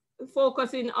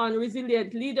focusing on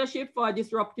resilient leadership for a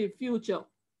disruptive future.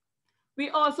 We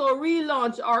also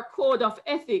relaunched our code of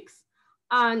ethics,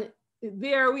 and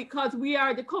there, because we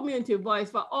are the community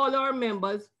voice for all our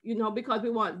members, because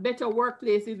we want better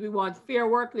workplaces, we want fair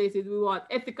workplaces, we want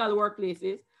ethical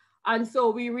workplaces. And so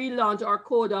we relaunched our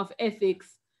code of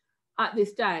ethics at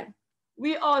this time.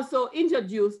 We also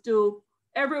introduced to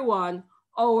everyone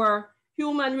our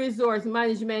human resource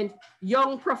management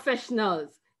young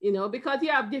professionals, because you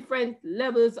have different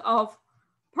levels of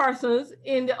persons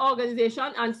in the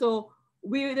organization. And so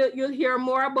you'll hear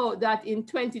more about that in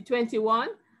 2021.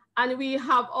 And we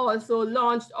have also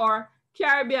launched our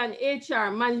Caribbean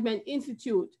HR Management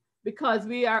Institute because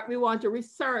we want to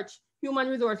research human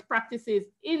resource practices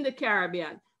in the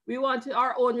Caribbean. We want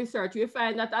our own research. We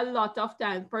find that a lot of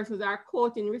times persons are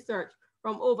quoting research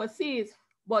from overseas,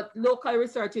 but local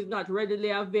research is not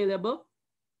readily available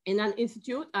in an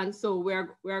institute. And so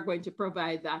we're going to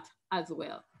provide that as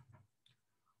well.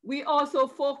 We also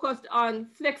focused on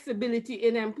flexibility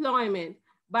in employment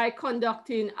by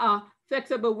conducting a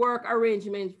flexible work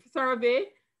arrangement survey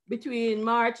between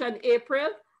March and April,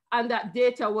 and that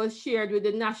data was shared with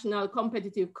the National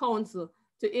Competitive Council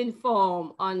to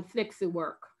inform on flexi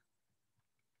work.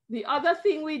 The other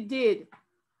thing we did,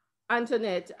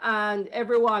 Antoinette and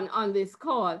everyone on this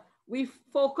call, we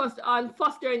focused on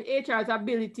fostering HR's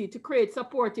ability to create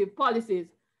supportive policies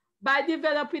by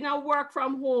developing a work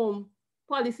from home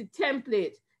policy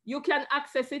template. You can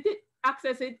access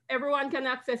it, everyone can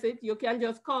access it. You can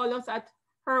just call us at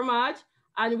HERMAD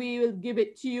and we will give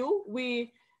it to you.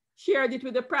 We shared it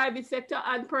with the private sector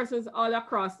and persons all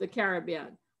across the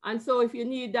Caribbean. And so if you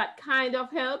need that kind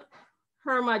of help,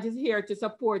 HERMAD is here to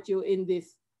support you in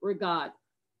this regard.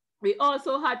 We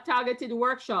also had targeted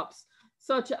workshops,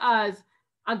 such as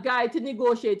a guide to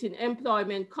negotiating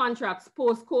employment contracts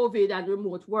post-COVID and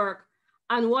remote work,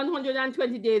 and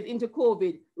 120 days into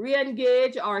COVID,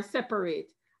 re-engage or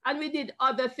separate. And we did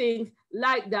other things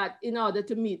like that in order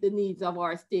to meet the needs of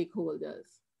our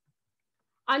stakeholders.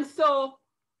 And so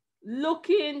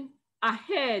looking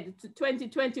ahead to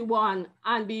 2021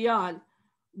 and beyond,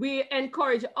 we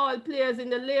encourage all players in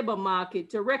the labor market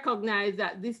to recognize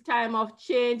that this time of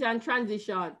change and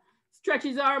transition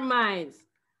stretches our minds.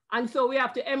 And so we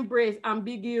have to embrace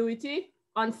ambiguity,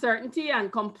 uncertainty,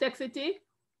 and complexity,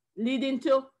 leading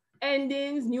to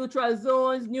endings, neutral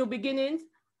zones, new beginnings,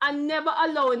 and never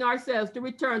allowing ourselves to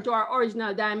return to our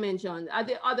original dimension. As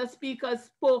the other speakers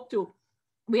spoke to,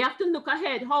 we have to look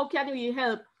ahead. How can we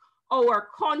help our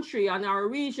country and our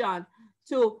region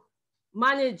to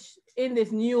manage in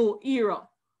this new era?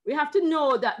 We have to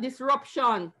know that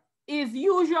disruption is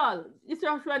usual.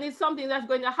 Disruption is something that's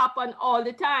going to happen all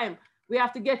the time. We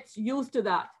have to get used to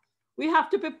that. We have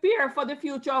to prepare for the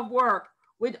future of work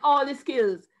with all the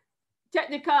skills,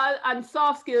 technical and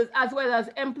soft skills, as well as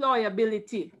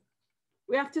employability.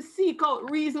 We have to seek out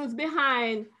reasons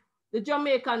behind the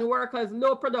Jamaican workers'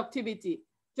 low productivity.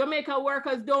 Jamaican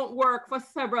workers don't work for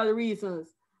several reasons,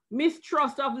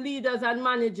 mistrust of leaders and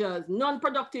managers,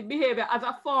 non-productive behavior as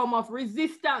a form of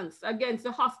resistance against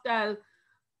the hostile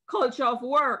culture of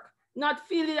work, not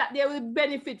feeling that they will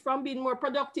benefit from being more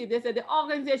productive. They say the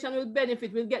organization will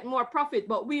benefit, will get more profit,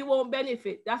 but we won't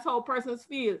benefit. That's how persons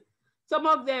feel. Some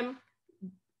of them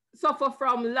suffer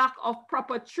from lack of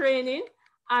proper training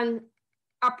and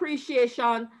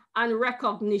appreciation and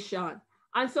recognition.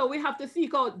 And so we have to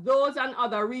seek out those and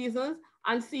other reasons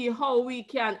and see how we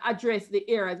can address the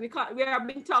areas. We have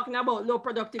been talking about low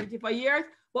productivity for years,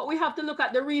 but we have to look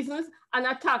at the reasons and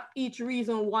attack each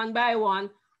reason one by one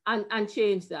and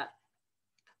change that.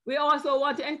 We also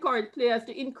want to encourage players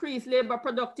to increase labor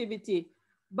productivity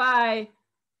by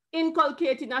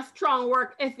inculcating a strong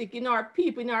work ethic in our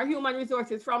people, in our human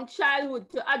resources from childhood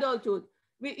to adulthood.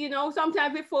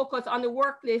 Sometimes we focus on the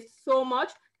workplace so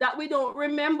much that we don't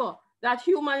remember that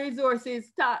human resources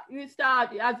start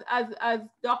as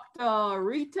Dr.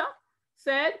 Rita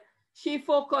said, she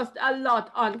focused a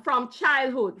lot on from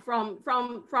childhood,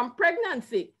 from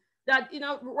pregnancy, that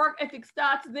work ethic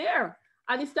starts there.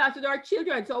 And it starts with our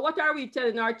children. So what are we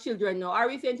telling our children now? Are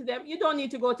we saying to them, you don't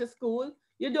need to go to school,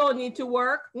 you don't need to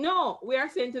work? No, we are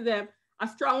saying to them, a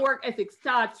strong work ethic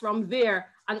starts from there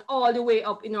and all the way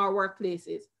up in our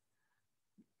workplaces.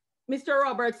 Mr.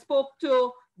 Roberts spoke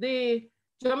to the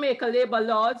Jamaica labor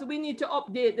laws. We need to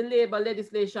update the labor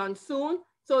legislation soon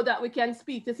so that we can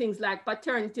speak to things like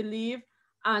paternity leave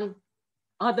and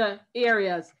other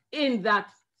areas in that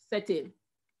setting.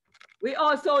 We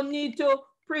also need to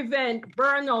prevent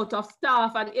burnout of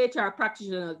staff and HR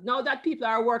practitioners. Now that people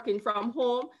are working from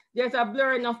home, there's a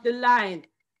blurring of the line.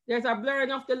 There's a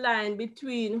blurring of the line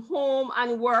between home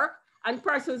and work, and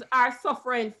persons are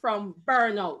suffering from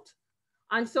burnout.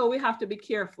 And so we have to be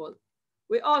careful.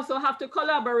 We also have to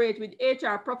collaborate with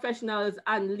HR professionals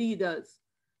and leaders.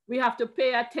 We have to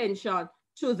pay attention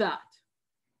to that.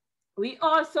 We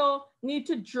also need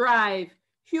to drive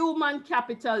human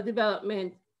capital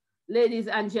development, ladies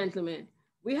and gentlemen.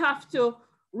 We have to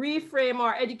reframe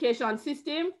our education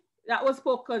system, that was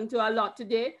spoken to a lot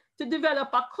today, to develop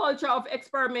a culture of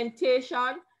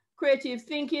experimentation, creative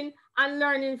thinking, and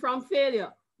learning from failure.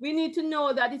 We need to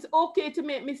know that it's okay to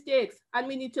make mistakes and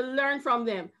we need to learn from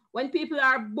them. When people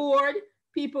are bored,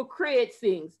 people create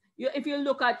things. If you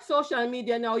look at social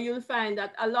media now, you'll find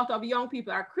that a lot of young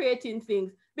people are creating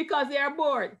things because they are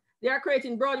bored. They are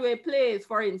creating Broadway plays,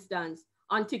 for instance,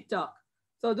 on TikTok.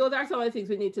 So those are some of the things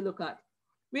we need to look at.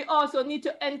 We also need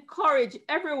to encourage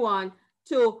everyone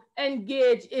to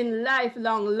engage in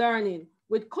lifelong learning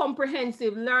with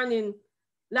comprehensive learning,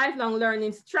 lifelong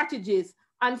learning strategies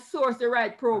and source the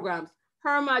right programs.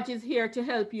 Hermage is here to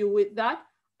help you with that.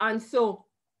 And so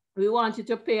we want you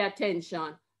to pay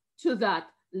attention to that,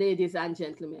 ladies and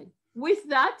gentlemen. With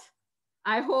that,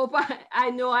 I hope,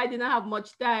 I know I didn't have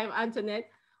much time, Antoinette,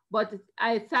 but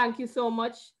I thank you so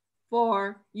much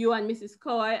for you and Mrs.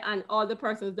 Coy and all the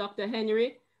persons, Dr.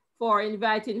 Henry, for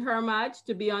inviting Hermage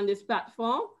to be on this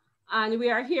platform. And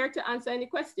we are here to answer any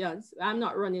questions. I'm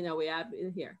not running away, I've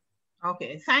been here.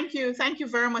 Okay, thank you. Thank you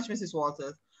very much, Mrs.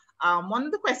 Walters. One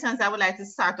of the questions I would like to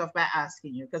start off by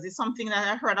asking you, because it's something that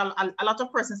I heard a lot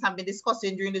of persons have been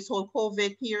discussing during this whole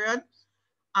COVID period.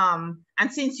 And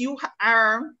since you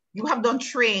have done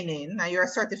training and you're a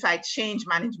certified change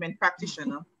management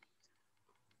practitioner,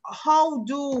 how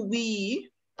do we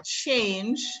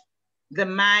change the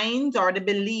mind or the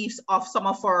beliefs of some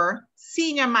of our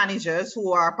senior managers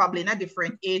who are probably in a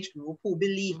different age group, who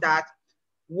believe that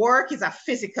work is a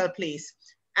physical place?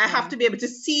 I have to be able to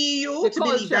see you to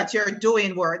believe that you're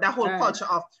doing work, that whole culture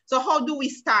of, so how do we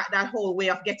start that whole way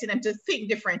of getting them to think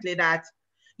differently, that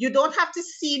you don't have to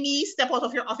see me, step out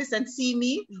of your office and see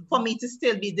me for me to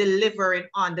still be delivering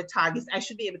on the targets. I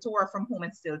should be able to work from home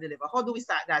and still deliver. How do we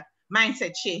start that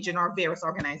mindset change in our various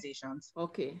organizations?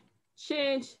 Okay,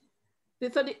 change.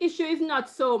 So the issue is not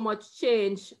so much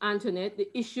change, Antoinette, the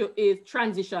issue is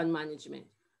transition management.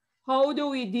 How do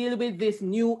we deal with this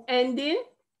new ending?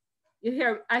 You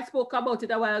hear, I spoke about it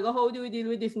a while ago. How do we deal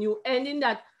with this new ending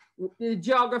that the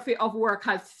geography of work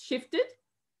has shifted?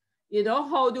 You know,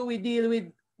 how do we deal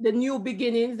with the new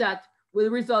beginnings that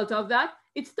will result of that?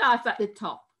 It starts at the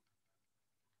top.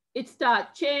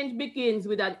 Change begins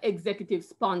with an executive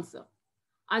sponsor.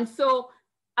 And so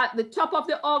at the top of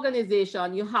the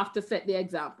organization, you have to set the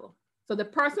example. So the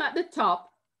person at the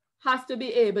top has to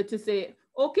be able to say,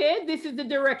 okay, this is the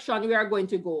direction we are going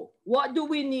to go. What do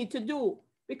we need to do?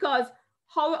 Because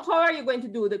how are you going to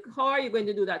do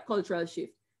that cultural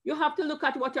shift? You have to look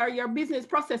at what are your business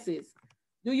processes.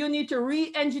 Do you need to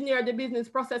re-engineer the business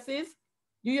processes?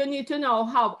 Do you need to now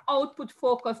have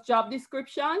output-focused job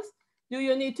descriptions? Do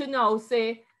you need to now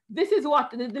say this is what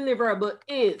the deliverable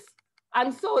is.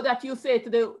 And so that you say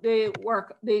to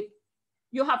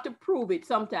you have to prove it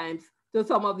sometimes to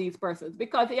some of these persons,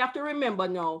 because you have to remember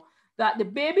now that the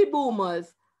baby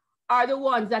boomers are the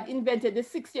ones that invented the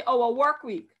 60-hour work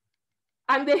week.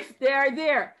 And they are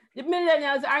there. The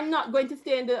millennials are not going to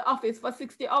stay in the office for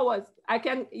 60 hours.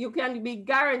 You can be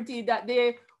guaranteed that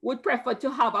they would prefer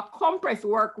to have a compressed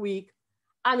work week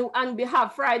and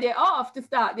have Friday off to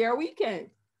start their weekend.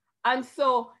 And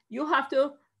so you have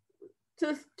to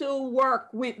work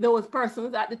with those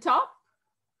persons at the top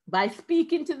by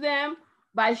speaking to them,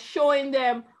 by showing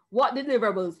them what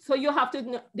deliverables. So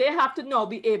they have to now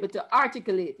be able to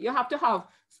articulate. You have to have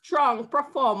strong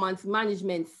performance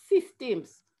management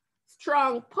systems,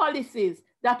 strong policies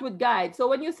that would guide. So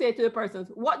when you say to the persons,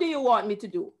 what do you want me to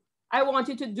do? I want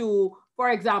you to do, for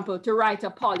example, to write a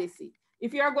policy.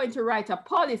 If you're going to write a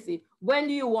policy, when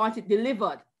do you want it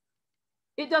delivered?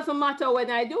 It doesn't matter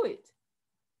when I do it.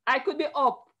 I could be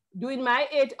up doing my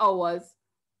 8 hours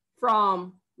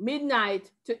from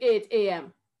midnight to 8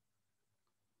 a.m.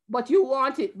 But you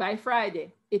want it by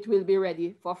Friday, it will be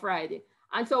ready for Friday.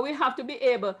 And so we have to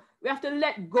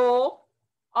let go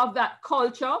of that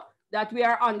culture that we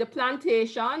are on the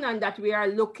plantation and that we are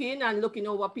looking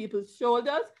over people's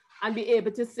shoulders and be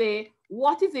able to say,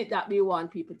 what is it that we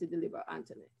want people to deliver,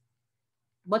 Anthony?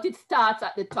 But it starts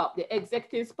at the top, the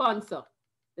executive sponsor,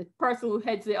 the person who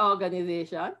heads the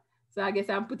organization. So I guess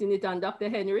I'm putting it on Dr.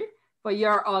 Henry for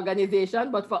your organization,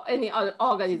 but for any other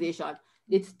organization,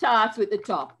 it starts with the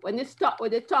top. When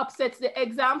the top sets the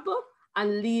example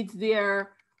and leads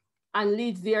their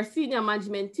senior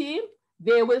management team,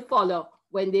 they will follow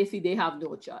when they see they have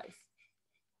no choice.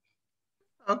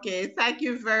 Okay, thank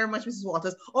you very much, Mrs.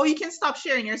 Waters. Oh, you can stop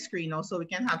sharing your screen now so we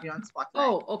can have you on Spotlight.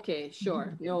 Oh, okay,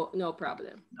 sure, no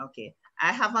problem. Okay,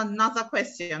 I have another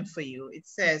question for you. It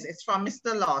says, it's from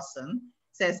Mr. Lawson.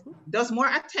 It says, does more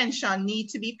attention need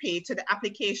to be paid to the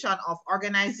application of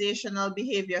organizational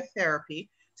behavior therapy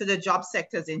to the job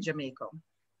sectors in Jamaica?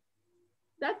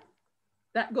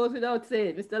 That goes without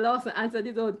saying. Mr. Lawson answered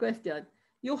his own question.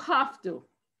 You have to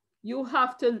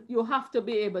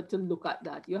be able to look at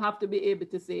that. You have to be able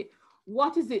to say,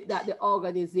 what is it that the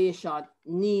organization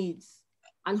needs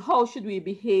and how should we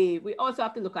behave? We also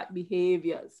have to look at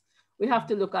behaviors. We have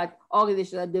to look at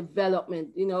organizational development.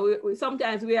 You know,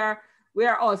 sometimes we are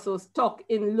also stuck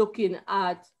in looking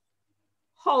at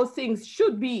how things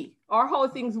should be or how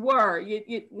things were.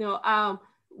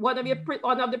 One of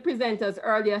the presenters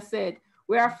earlier said,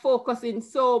 we are focusing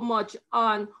so much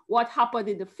on what happened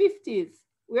in the 50s.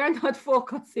 We are not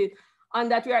focusing on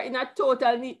that. We are in a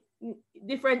totally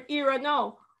different era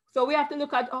now. So we have to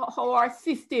look at how our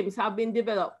systems have been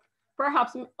developed,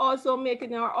 perhaps also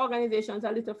making our organizations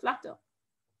a little flatter.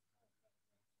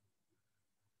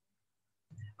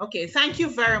 Okay, thank you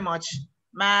very much.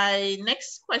 My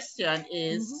next question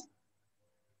is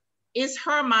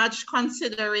Hermage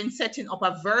considering setting up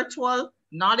a virtual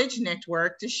knowledge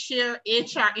network to share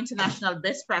HR international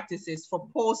best practices for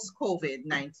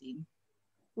post-COVID-19?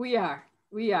 We are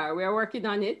working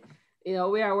on it. We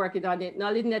are working on it.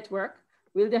 Knowledge network,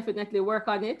 we'll definitely work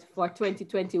on it for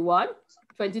 2021.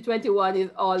 2021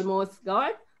 is almost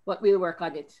gone, but we'll work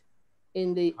on it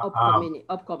in the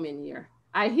upcoming year.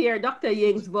 I hear Dr.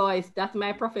 Ying's voice. That's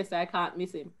my professor. I can't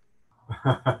miss him.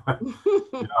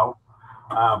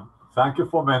 Thank you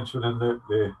for mentioning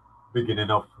the beginning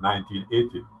of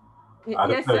 1980.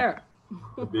 Yes, sir.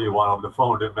 To be one of the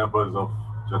founding members of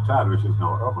JATAD, which is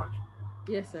now Hermage.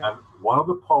 Yes, sir. And one of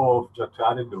the power of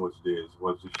JATAD in those days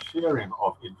was the sharing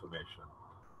of information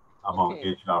among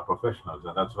HR professionals.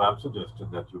 And that's why I'm suggesting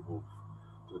that you move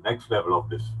to the next level of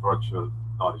this virtual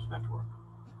knowledge network.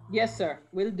 Yes, sir.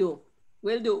 We'll do.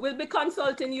 We'll be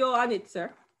consulting you on it,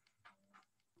 sir.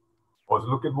 I was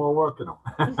looking more work, you know.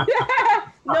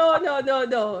 No,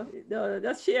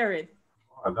 just sharing.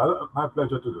 My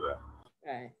pleasure to do that.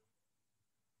 Right.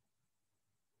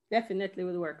 Definitely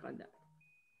will work on that.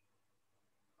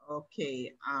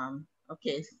 Okay.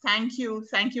 Okay. Thank you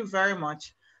very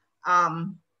much.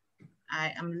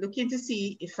 I am looking to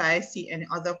see if I see any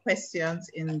other questions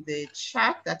in the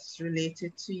chat that's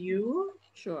related to you.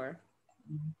 Sure.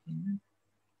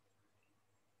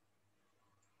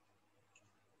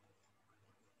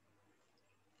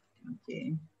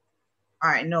 Okay. All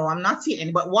right. No, I'm not seeing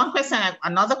any. But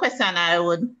another question I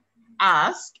would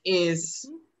ask is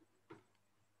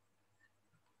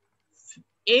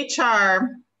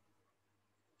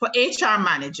for HR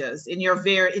managers in your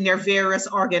various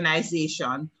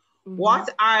organizations. What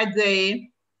are the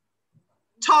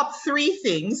top 3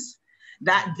 things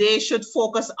that they should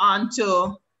focus on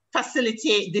to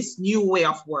facilitate this new way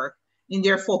of work? in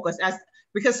their focus, as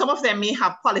because some of them may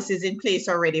have policies in place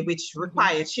already which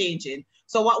require changing.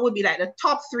 So what would be like the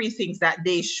top 3 things that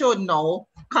they should now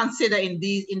consider in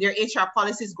their HR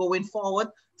policies going forward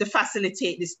to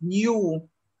facilitate this new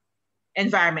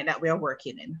environment that we are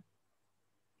working in?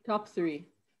 Top 3.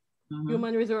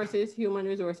 Human resources, human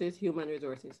resources, human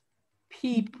resources.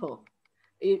 People.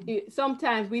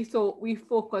 Sometimes we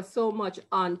focus so much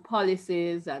on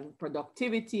policies and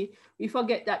productivity. We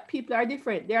forget that people are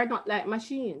different. They are not like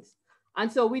machines. And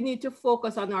so we need to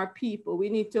focus on our people. We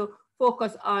need to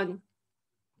focus on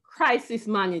crisis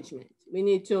management. We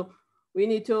need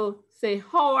to say,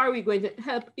 how are we going to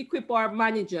help equip our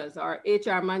managers, our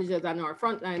HR managers and our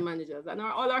frontline managers and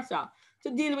all our staff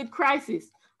to deal with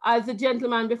crisis? As the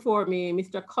gentleman before me,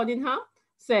 Mr. Cunningham,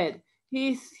 said,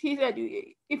 he said,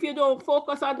 if you don't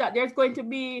focus on that, there's going to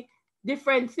be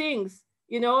different things.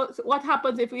 You know, so what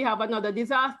happens if we have another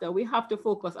disaster? We have to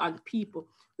focus on people.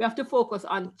 We have to focus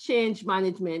on change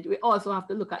management. We also have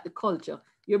to look at the culture.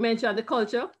 You mentioned the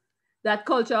culture, that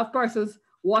culture of persons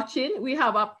watching. We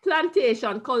have a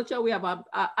plantation culture. We have an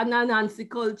Anansi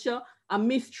culture, a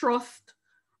mistrust.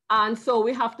 And so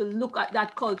we have to look at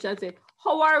that culture and say,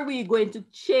 how are we going to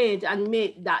change and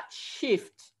make that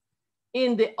shift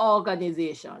in the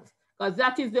organizations? Because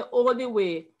that is the only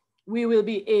way we will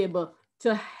be able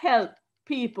to help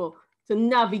people to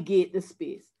navigate the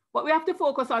space. But we have to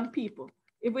focus on people.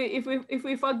 If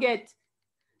we forget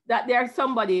that there's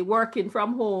somebody working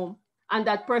from home and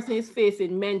that person is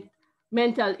facing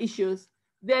mental issues,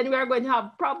 then we are going to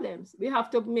have problems. We have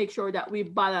to make sure that we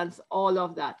balance all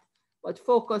of that. But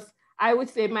focus, I would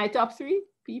say my top 3,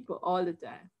 people all the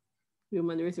time,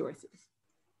 human resources.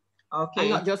 Okay. And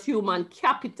not just human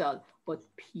capital, but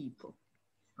people.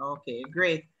 Okay,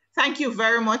 great. Thank you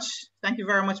very much. Thank you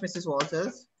very much, Mrs.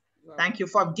 Walters. Thank you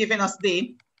for giving us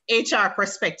the HR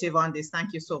perspective on this.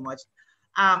 Thank you so much.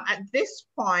 At this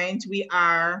point, we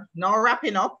are now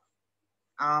wrapping up.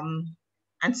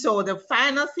 And so the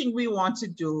final thing we want to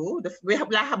do, we'll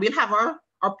have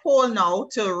our poll now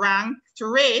to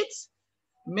rate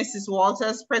Mrs.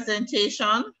 Walters'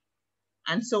 presentation.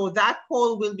 And so that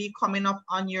poll will be coming up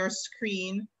on your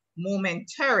screen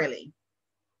momentarily.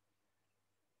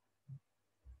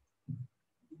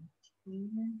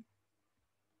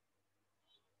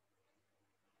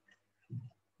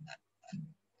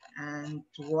 And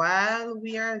while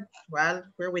we're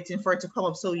waiting for it to come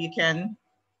up so you can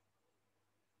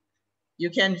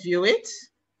view it.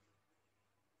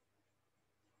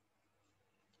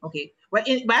 Okay,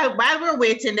 well, while we're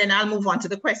waiting, then I'll move on to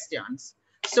the questions.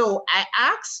 So I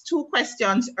asked 2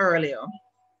 questions earlier.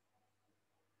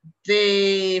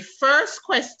 The first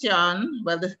question,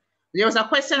 well, there was a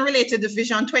question related to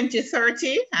Vision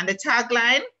 2030 and the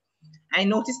tagline. I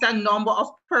noticed a number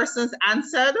of persons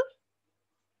answered,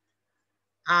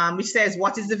 which says,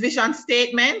 what is the vision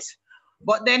statement?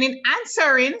 But then in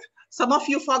answering, some of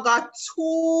you forgot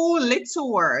 2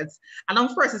 little words. And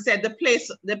one person said the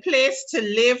place to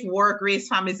live, work, raise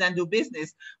families, and do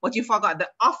business. But you forgot the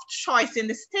of choice in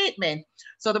the statement.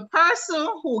 So the person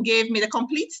who gave me the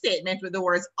complete statement with the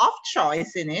words of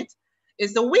choice in it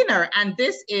is the winner. And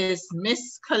this is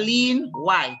Miss Colleen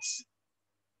White.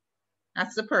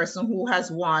 That's the person who has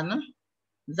won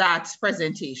that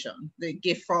presentation, the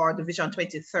gift for the Vision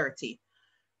 2030.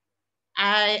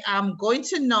 I am going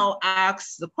to now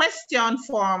ask the question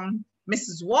from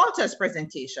Mrs. Walters'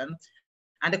 presentation.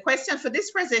 And the question for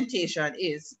this presentation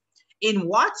is, in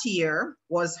what year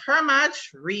was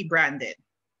Hermage rebranded?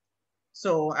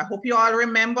 So I hope you all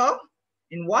remember,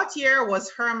 in what year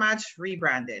was Hermage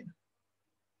rebranded?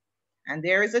 And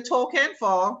there is a token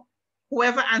for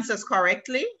whoever answers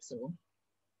correctly. So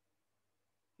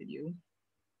could you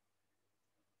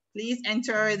please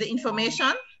enter the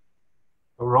information?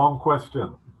 The wrong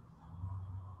question.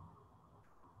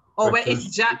 Oh, wait, it's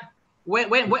just,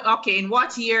 okay, in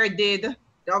what year did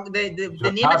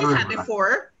the name that you had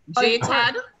before,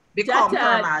 JTAD, become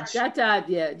Hermage? JTAD,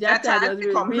 yeah. JTAD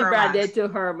was rebranded to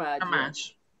Hermage.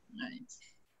 Hermage, right.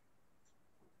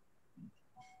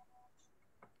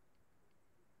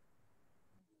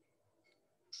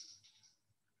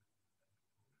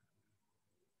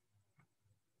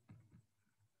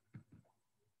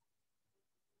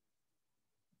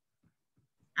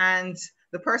 And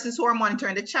the persons who are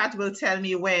monitoring the chat will tell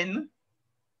me when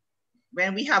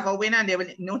we have a winner, and they will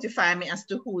notify me as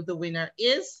to who the winner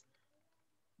is.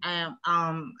 I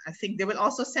think they will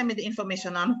also send me the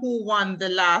information on who won the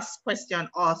last question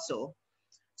also.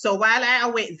 So while I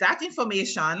await that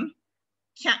information,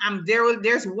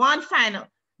 there's one final,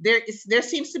 there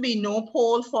seems to be no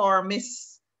poll for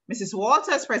Mrs.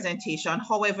 Walters' presentation.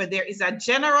 However, there is a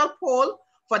general poll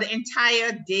for the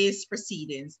entire day's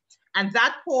proceedings. And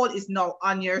that poll is now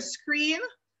on your screen.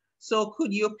 So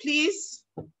could you please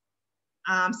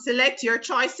select your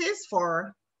choices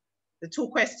for the 2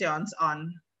 questions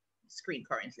on screen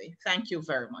currently. Thank you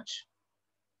very much.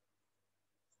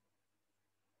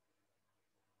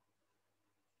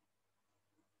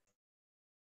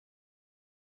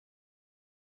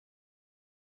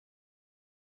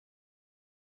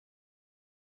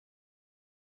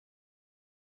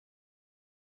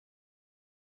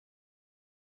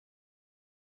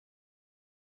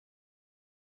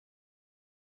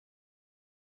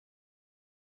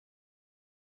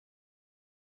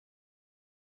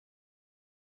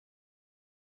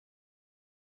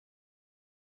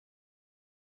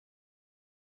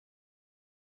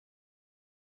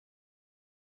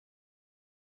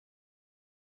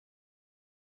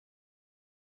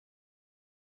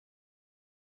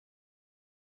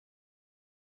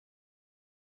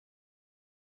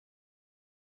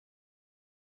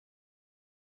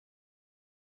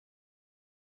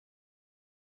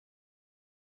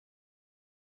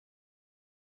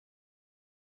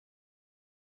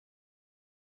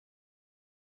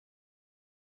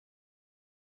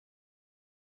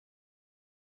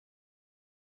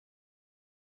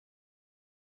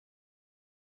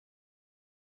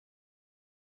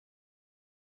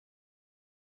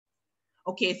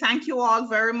 Okay, thank you all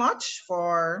very much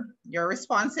for your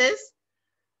responses.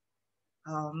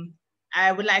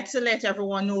 I would like to let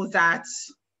everyone know that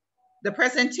the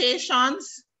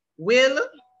presentations will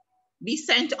be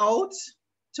sent out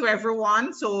to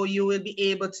everyone, so you will be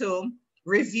able to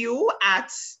review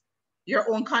at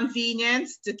your own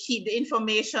convenience, to keep the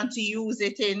information, to use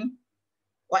it in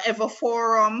whatever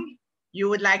forum you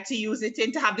would like to use it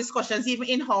in, to have discussions even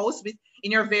in-house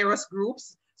in your various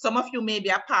groups. Some of you may be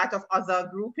a part of other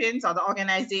groupings, other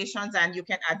organizations, and you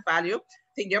can add value.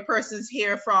 I think there are persons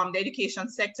here from the education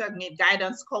sector, maybe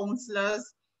guidance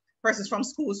counselors, persons from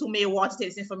schools who may want to take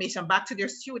this information back to their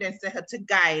students to help to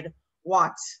guide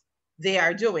what they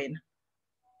are doing.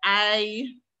 The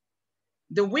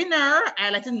winner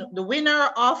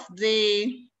of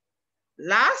the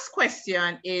last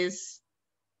question is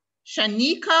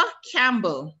Shanika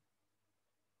Campbell.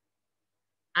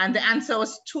 And the answer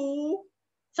was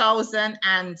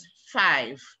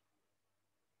 2005.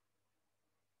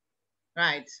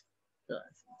 Right.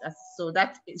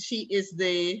 She is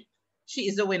the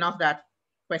winner of that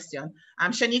question.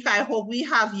 Shanika, I hope we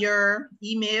have your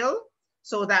email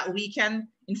so that we can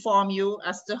inform you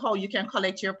as to how you can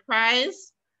collect your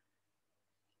prize.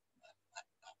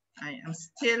 I am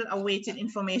still awaiting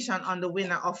information on the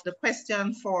winner of the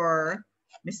question for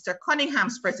Mr.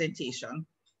 Cunningham's presentation.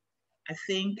 I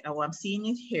think, oh, I'm seeing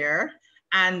it here.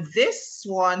 And this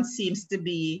one seems to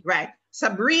be, right,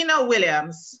 Sabrina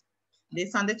Williams.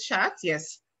 This on the chat,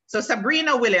 yes. So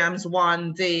Sabrina Williams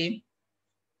won the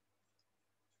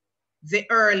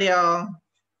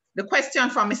question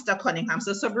from Mr. Cunningham.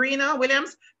 So Sabrina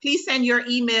Williams, please send your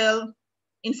email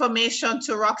information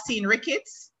to Roxine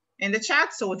Ricketts in the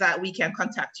chat so that we can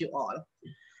contact you all.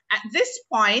 At this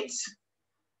point,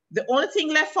 the only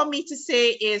thing left for me to say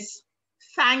is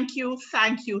thank you,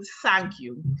 thank you, thank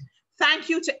you. Thank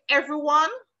you to everyone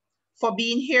for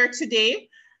being here today.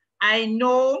 I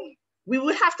know we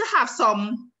will have to have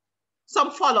some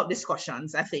follow-up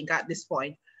discussions, I think, at this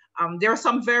point. There are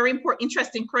some very important,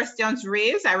 interesting questions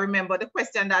raised. I remember the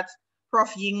question that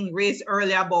Prof. Ying raised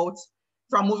earlier about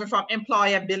moving from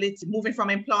employment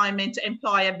to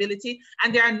employability.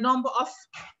 And there are a number of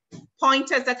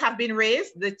pointers that have been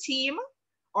raised. The team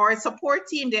or support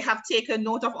team, they have taken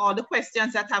note of all the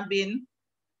questions that have been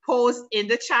posed in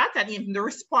the chat and even the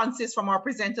responses from our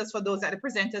presenters for those that the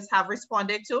presenters have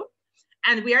responded to.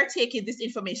 And we are taking this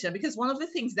information because one of the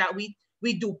things that we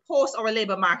do post our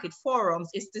labor market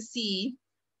forums is to see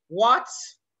what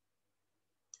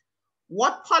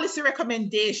policy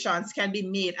recommendations can be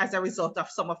made as a result of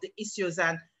some of the issues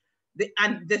and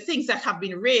the things that have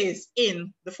been raised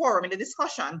in the forum, in the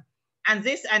discussion. And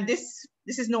this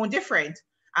is no different.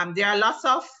 There are lots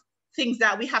of things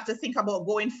that we have to think about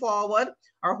going forward,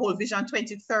 our whole Vision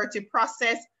 2030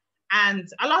 process, and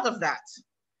a lot of that.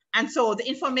 And so the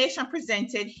information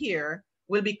presented here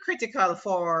will be critical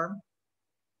for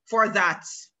that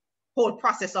whole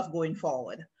process of going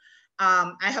forward.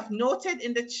 I have noted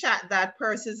in the chat that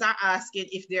persons are asking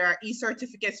if there are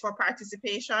e-certificates for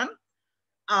participation.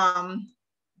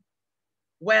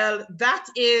 Well, that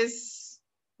is,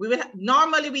 we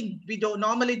don't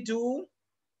normally do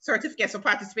certificates for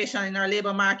participation in our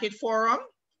labor market forum.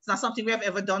 It's not something we have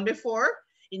ever done before.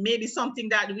 It may be something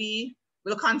that we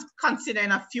will consider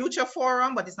in a future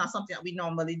forum, but it's not something that we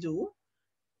normally do.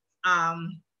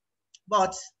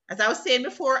 But as I was saying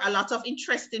before, a lot of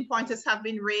interesting pointers have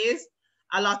been raised.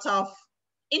 A lot of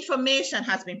information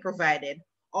has been provided.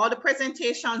 All the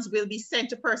presentations will be sent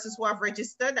to persons who have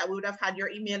registered, that would have had your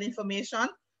email information,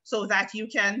 so that you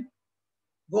can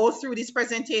go through these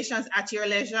presentations at your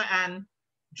leisure and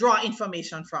draw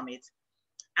information from it.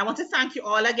 I want to thank you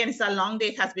all again. It's a long day.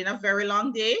 It has been a very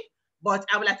long day, but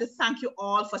I would like to thank you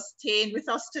all for staying with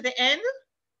us to the end.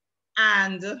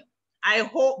 And I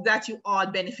hope that you all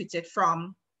benefited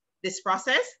from this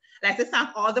process. I'd like to thank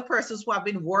all the persons who have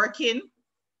been working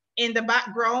in the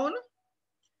background,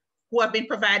 who have been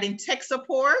providing tech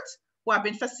support, who have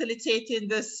been facilitating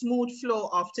the smooth flow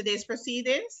of today's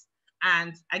proceedings.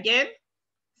 And again,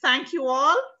 thank you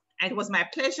all. And it was my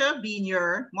pleasure being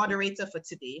your moderator for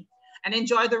today. And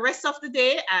enjoy the rest of the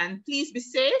day, and please be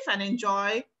safe and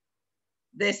enjoy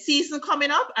the season coming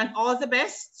up, and all the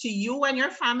best to you and your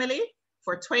family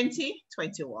for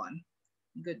 2021.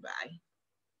 Goodbye.